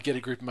 Yep. Get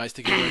a group of mates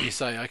together, and you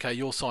say, okay,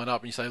 you'll sign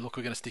up, and you say, look,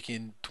 we're going to stick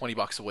in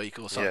 $20 a week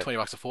or so,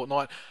 $20 a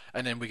fortnight,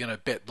 and then we're going to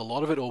bet the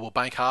lot of it, or we'll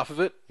bank half of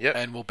it,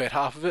 and we'll bet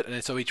half of it, and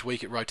then so each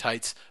week it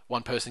rotates.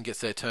 One person gets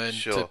their turn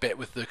to bet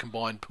with the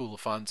combined pool of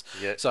funds.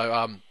 Yep.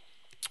 So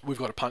we've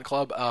got a punt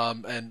club,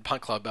 and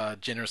punt club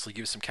generously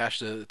gives some cash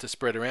to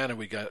spread around, and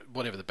we go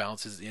whatever the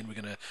balance is at the end, we're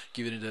going to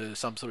give it into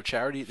some sort of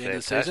charity at the end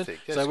of the season.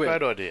 That's a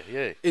great idea.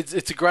 Yeah,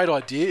 it's a great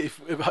idea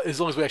as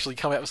long as we actually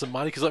come out with some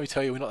money. Because let me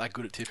tell you, we're not that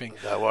good at tipping.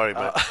 Don't worry,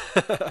 mate.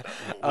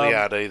 We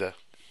aren't either.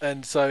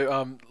 And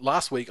so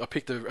last week I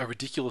picked a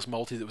ridiculous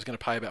multi that was going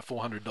to pay about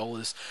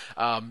 $400.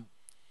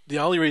 The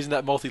only reason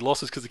that multi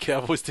lost was because the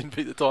Cowboys didn't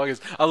beat the Tigers.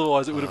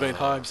 Otherwise, it would have been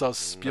home, so I was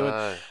spewing.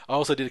 No. I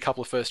also did a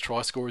couple of first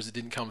try scorers that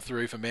didn't come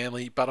through for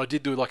Manly, but I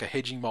did do like a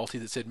hedging multi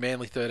that said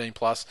Manly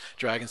 13+,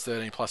 Dragons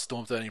 13+,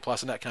 Storm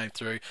 13+, and that came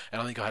through,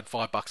 and I think I had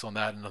 $5 on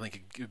that, and I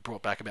think it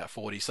brought back about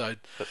 40. So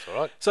that's all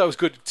right. So it was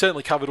good.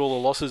 Certainly covered all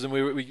the losses, and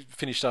we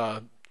finished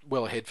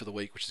well ahead for the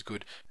week, which is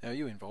good. Now, are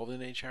you involved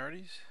in any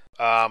charities?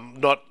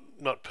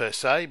 Not per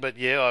se, but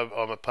yeah,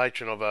 I'm a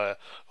patron of a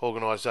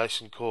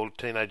organisation called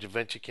Teenage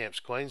Adventure Camps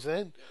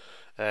Queensland,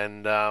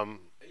 and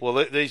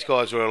these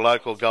guys are a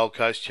local Gold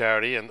Coast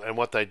charity, and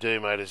what they do,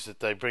 mate, is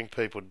that they bring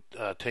people,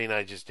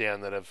 teenagers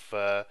down that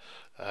have,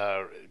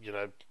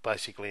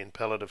 basically in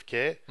palliative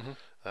care,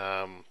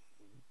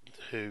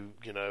 who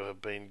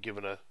have been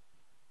given a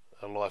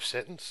life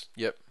sentence.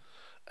 Yep.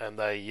 And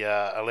they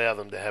allow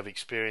them to have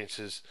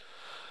experiences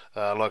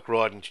like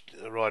riding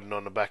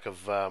on the back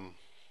of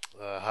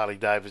Harley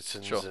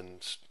Davidsons, sure,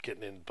 and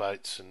getting in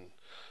boats and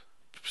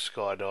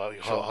skydiving,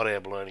 hot air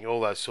ballooning,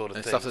 all those sort of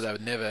and things. Stuff that they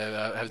would never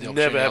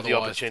have the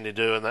opportunity to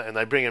do, and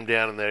they bring them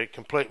down, and they're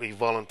completely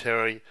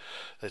voluntary.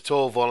 It's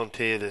all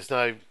volunteer. There's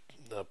no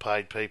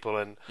paid people,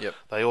 and yep,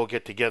 they all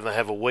get together. They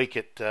have a week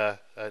at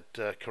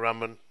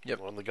Currumbin, yep,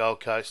 on the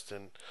Gold Coast,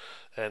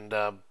 and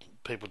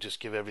people just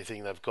give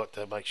everything they've got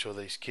to make sure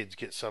these kids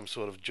get some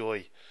sort of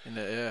joy in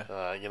their,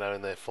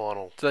 in their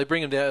final. Do they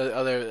bring them down?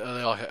 Are there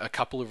like a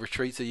couple of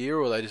retreats a year,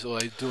 or they do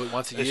it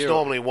once a year? It's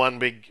normally one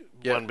big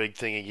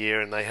thing a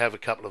year, and they have a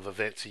couple of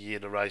events a year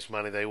to raise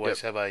money. They always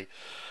have a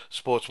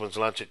sportsman's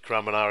lunch at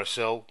Currumbin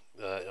RSL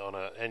on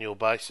an annual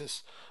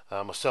basis.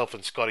 Myself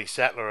and Scotty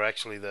Sattler are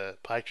actually the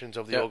patrons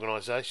of the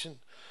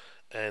organisation,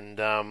 and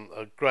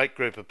a great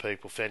group of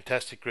people,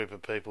 fantastic group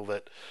of people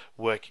that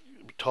work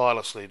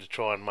tirelessly to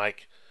try and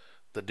make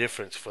the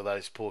difference for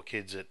those poor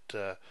kids that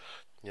are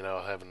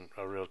having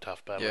a real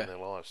tough battle in their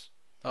lives.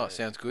 Oh,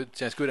 sounds good.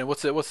 Sounds good. And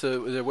what's the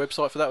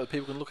website for that that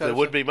people can look at? There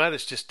would be, mate.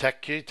 It's just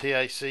TACQ,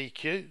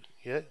 TACQ.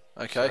 Yeah.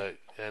 Okay.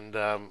 So, and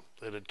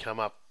it'd come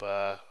up,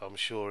 I'm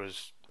sure,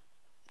 as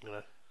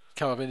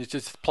come up, and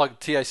just plug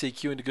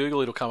TACQ into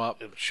Google. It'll come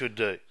up. It should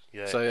do.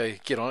 Yeah. So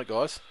get on it,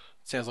 guys.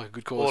 Sounds like a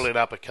good cause. All in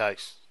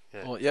uppercase.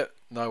 Yeah. Well, yep,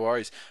 no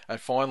worries. And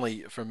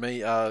finally, from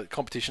me,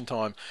 competition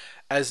time.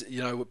 As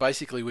you know,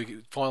 basically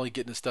we're finally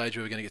getting to the stage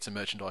where we're going to get some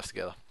merchandise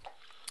together.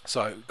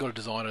 So got a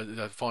designer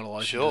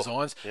finalising the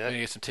designs. Yeah. We're going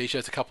to get some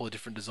T-shirts, a couple of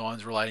different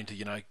designs relating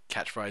to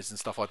catchphrases and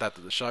stuff like that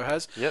the show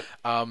has. Yep.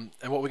 And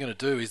what we're going to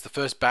do is the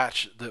first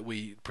batch that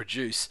we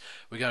produce,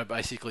 we're going to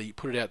basically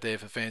put it out there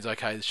for fans.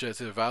 Okay, the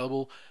shirts are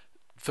available.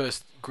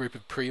 First group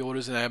of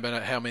pre-orders,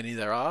 and how many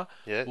there are,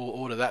 we'll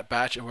order that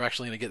batch, and we're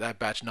actually going to get that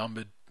batch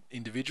numbered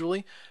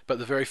individually. But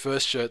the very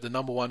first shirt, the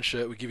number one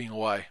shirt, we're giving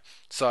away.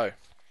 So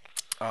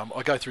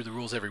I go through the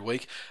rules every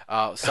week.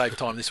 Save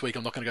time this week.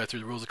 I'm not going to go through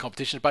the rules of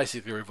competition. It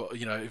basically,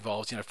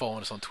 involves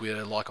following us on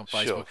Twitter, like on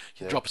Facebook,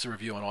 drop us a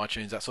review on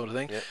iTunes, that sort of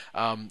thing.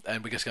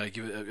 And we're just going to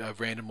give it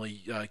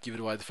randomly give it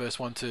away the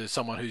first one to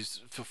someone who's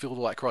fulfilled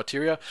all that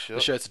criteria. Sure.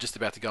 The shirts are just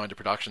about to go into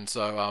production,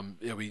 so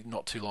it'll be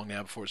not too long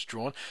now before it's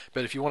drawn.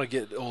 But if you want to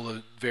get all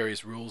the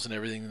various rules and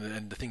everything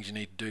and the things you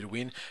need to do to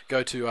win,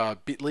 go to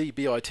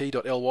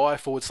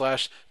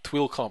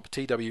bit.ly/twilcomp,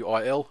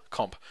 TWIL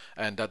comp,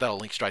 and that'll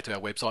link straight to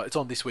our website. It's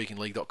on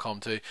thisweekinleague.com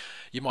too.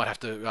 You might have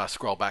to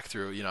scroll back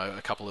through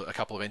a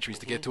couple of entries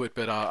to get to it,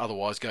 but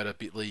otherwise go to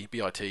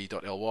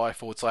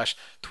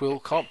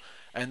bit.ly/twilcomp,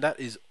 and that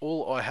is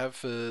all I have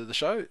for the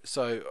show.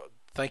 So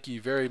thank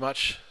you very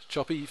much,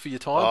 Choppy, for your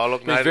time. Oh,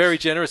 look, mate, very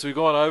generous. We've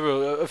gone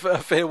over a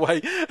fair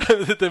way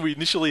than we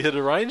initially had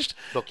arranged.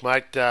 Look,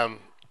 mate, I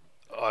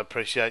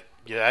appreciate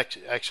you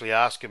actually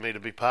asking me to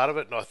be part of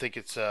it, and I think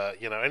it's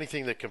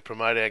anything that can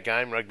promote our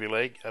game, rugby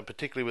league, and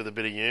particularly with a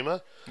bit of humour,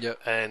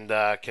 and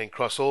can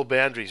cross all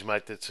boundaries,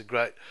 mate. That's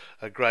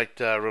a great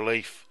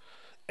relief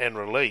and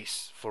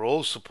release for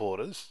all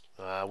supporters,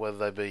 whether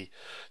they be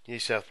New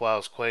South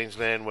Wales,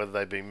 Queensland, whether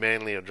they be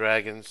Manly or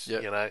Dragons.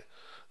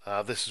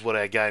 This is what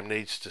our game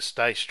needs to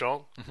stay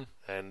strong,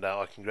 and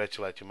I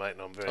congratulate you, mate,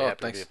 and I'm very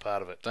happy to be a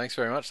part of it. Thanks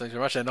very much.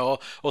 And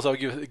I'll also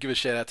give a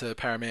shout out to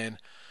Paraman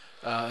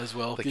as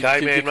well. The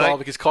K-Man, Kyle, mate.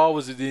 because Kyle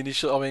was the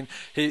initial. I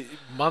mean,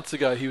 months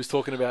ago he was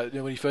talking about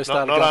when he first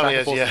started going back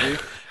and forth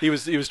with you.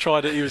 He was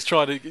trying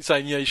to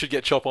saying you should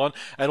get Chop on,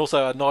 and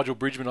also Nigel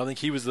Bridgman. I think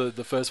he was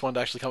the first one to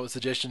actually come up with a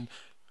suggestion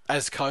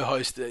as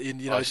co-host in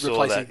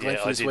replacing Glenn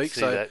for this week.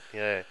 So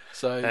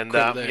and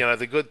there.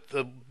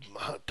 the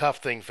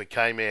tough thing for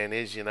K-Man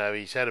is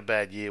he's had a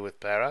bad year with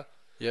Para.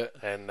 Yeah.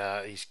 And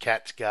his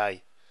cat's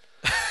gay.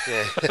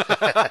 Yeah.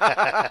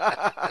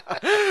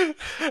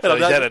 And So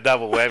he's had a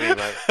double whammy,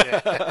 mate.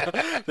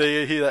 Yeah.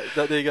 There you hear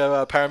that. There you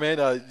go,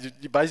 Paraman.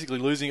 You're basically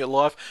losing at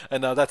life,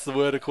 and that's the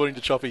word according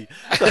to Choppy.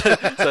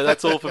 So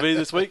that's all for me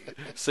this week.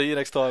 See you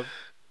next time.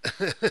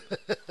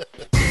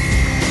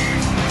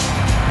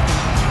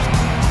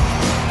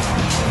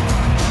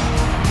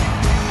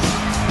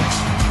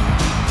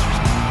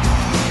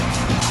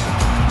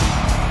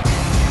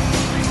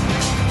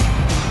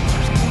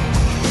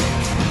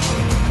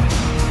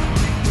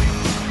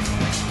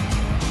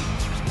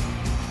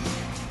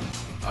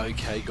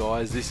 Okay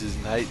guys, this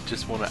is Nate.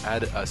 Just want to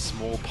add a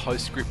small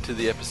postscript to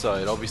the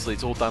episode. Obviously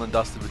it's all done and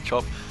dusted with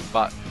Chop,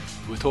 but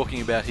we're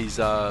talking about his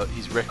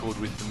record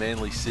with the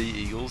Manly Sea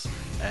Eagles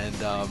and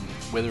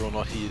whether or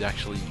not he had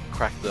actually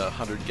cracked the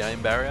 100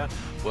 game barrier.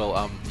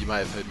 Well, you may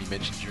have heard me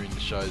mention during the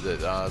show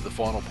that the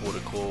final port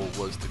of call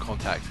was to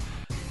contact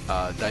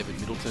David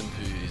Middleton,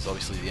 who is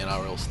obviously the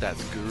NRL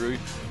stats guru.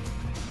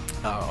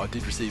 I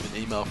did receive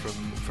an email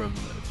from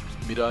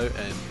Middo,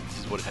 and this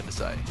is what it had to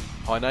say.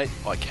 Hi Nate,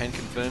 I can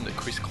confirm that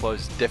Chris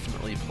Close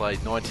definitely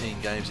played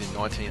 19 games in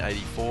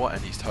 1984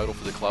 and his total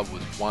for the club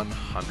was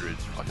 100.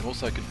 I can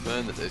also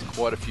confirm that there's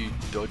quite a few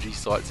dodgy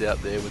sites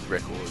out there with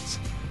records.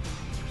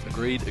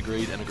 Agreed,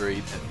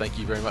 and thank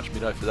you very much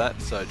Middo for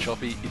that. So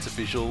Choppy, it's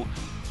official,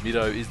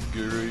 Middo is the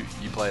guru,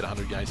 you played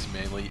 100 games for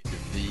Manly,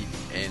 the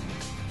end.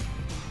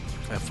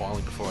 And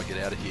finally, before I get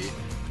out of here,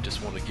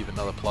 just want to give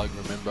another plug.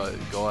 Remember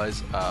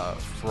guys,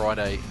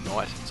 Friday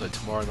night, so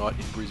tomorrow night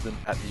in Brisbane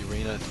at the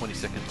Arena,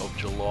 22nd of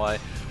July,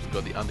 we've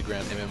got the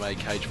Underground MMA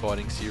Cage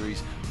Fighting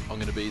Series. I'm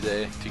going to be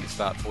there. Tickets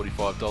start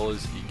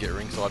 $45. You can get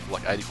ringside for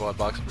like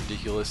 $85,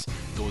 ridiculous.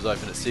 Doors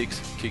open at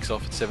 6, kicks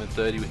off at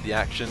 7:30 with the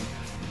action.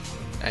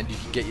 And you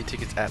can get your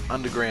tickets at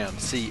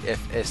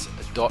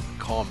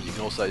undergroundcfs.com. You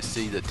can also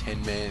see the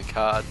 10-man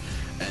card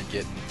and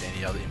get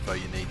any other info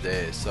you need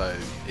there. So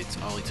it's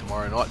only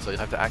tomorrow night, so you'll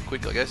have to act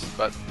quick, I guess,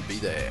 but be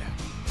there.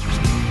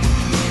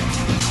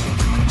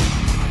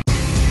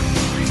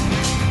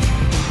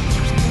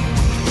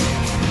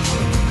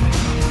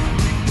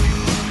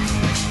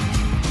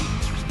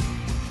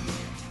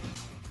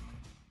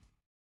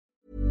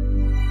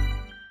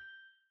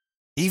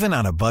 Even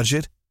on a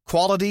budget,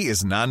 quality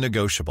is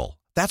non-negotiable.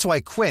 That's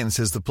why Quince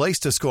is the place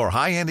to score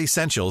high-end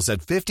essentials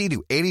at 50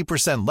 to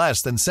 80%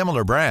 less than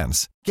similar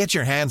brands. Get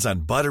your hands on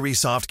buttery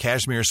soft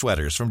cashmere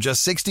sweaters from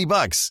just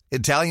 $60,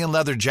 Italian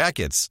leather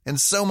jackets, and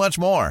so much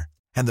more.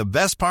 And the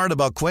best part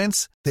about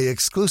Quince, they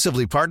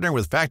exclusively partner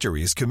with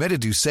factories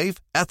committed to safe,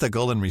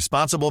 ethical, and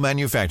responsible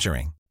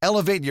manufacturing.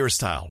 Elevate your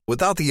style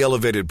without the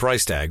elevated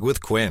price tag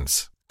with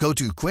Quince. Go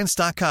to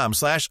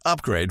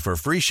quince.com/upgrade for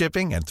free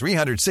shipping and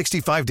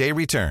 365-day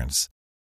returns.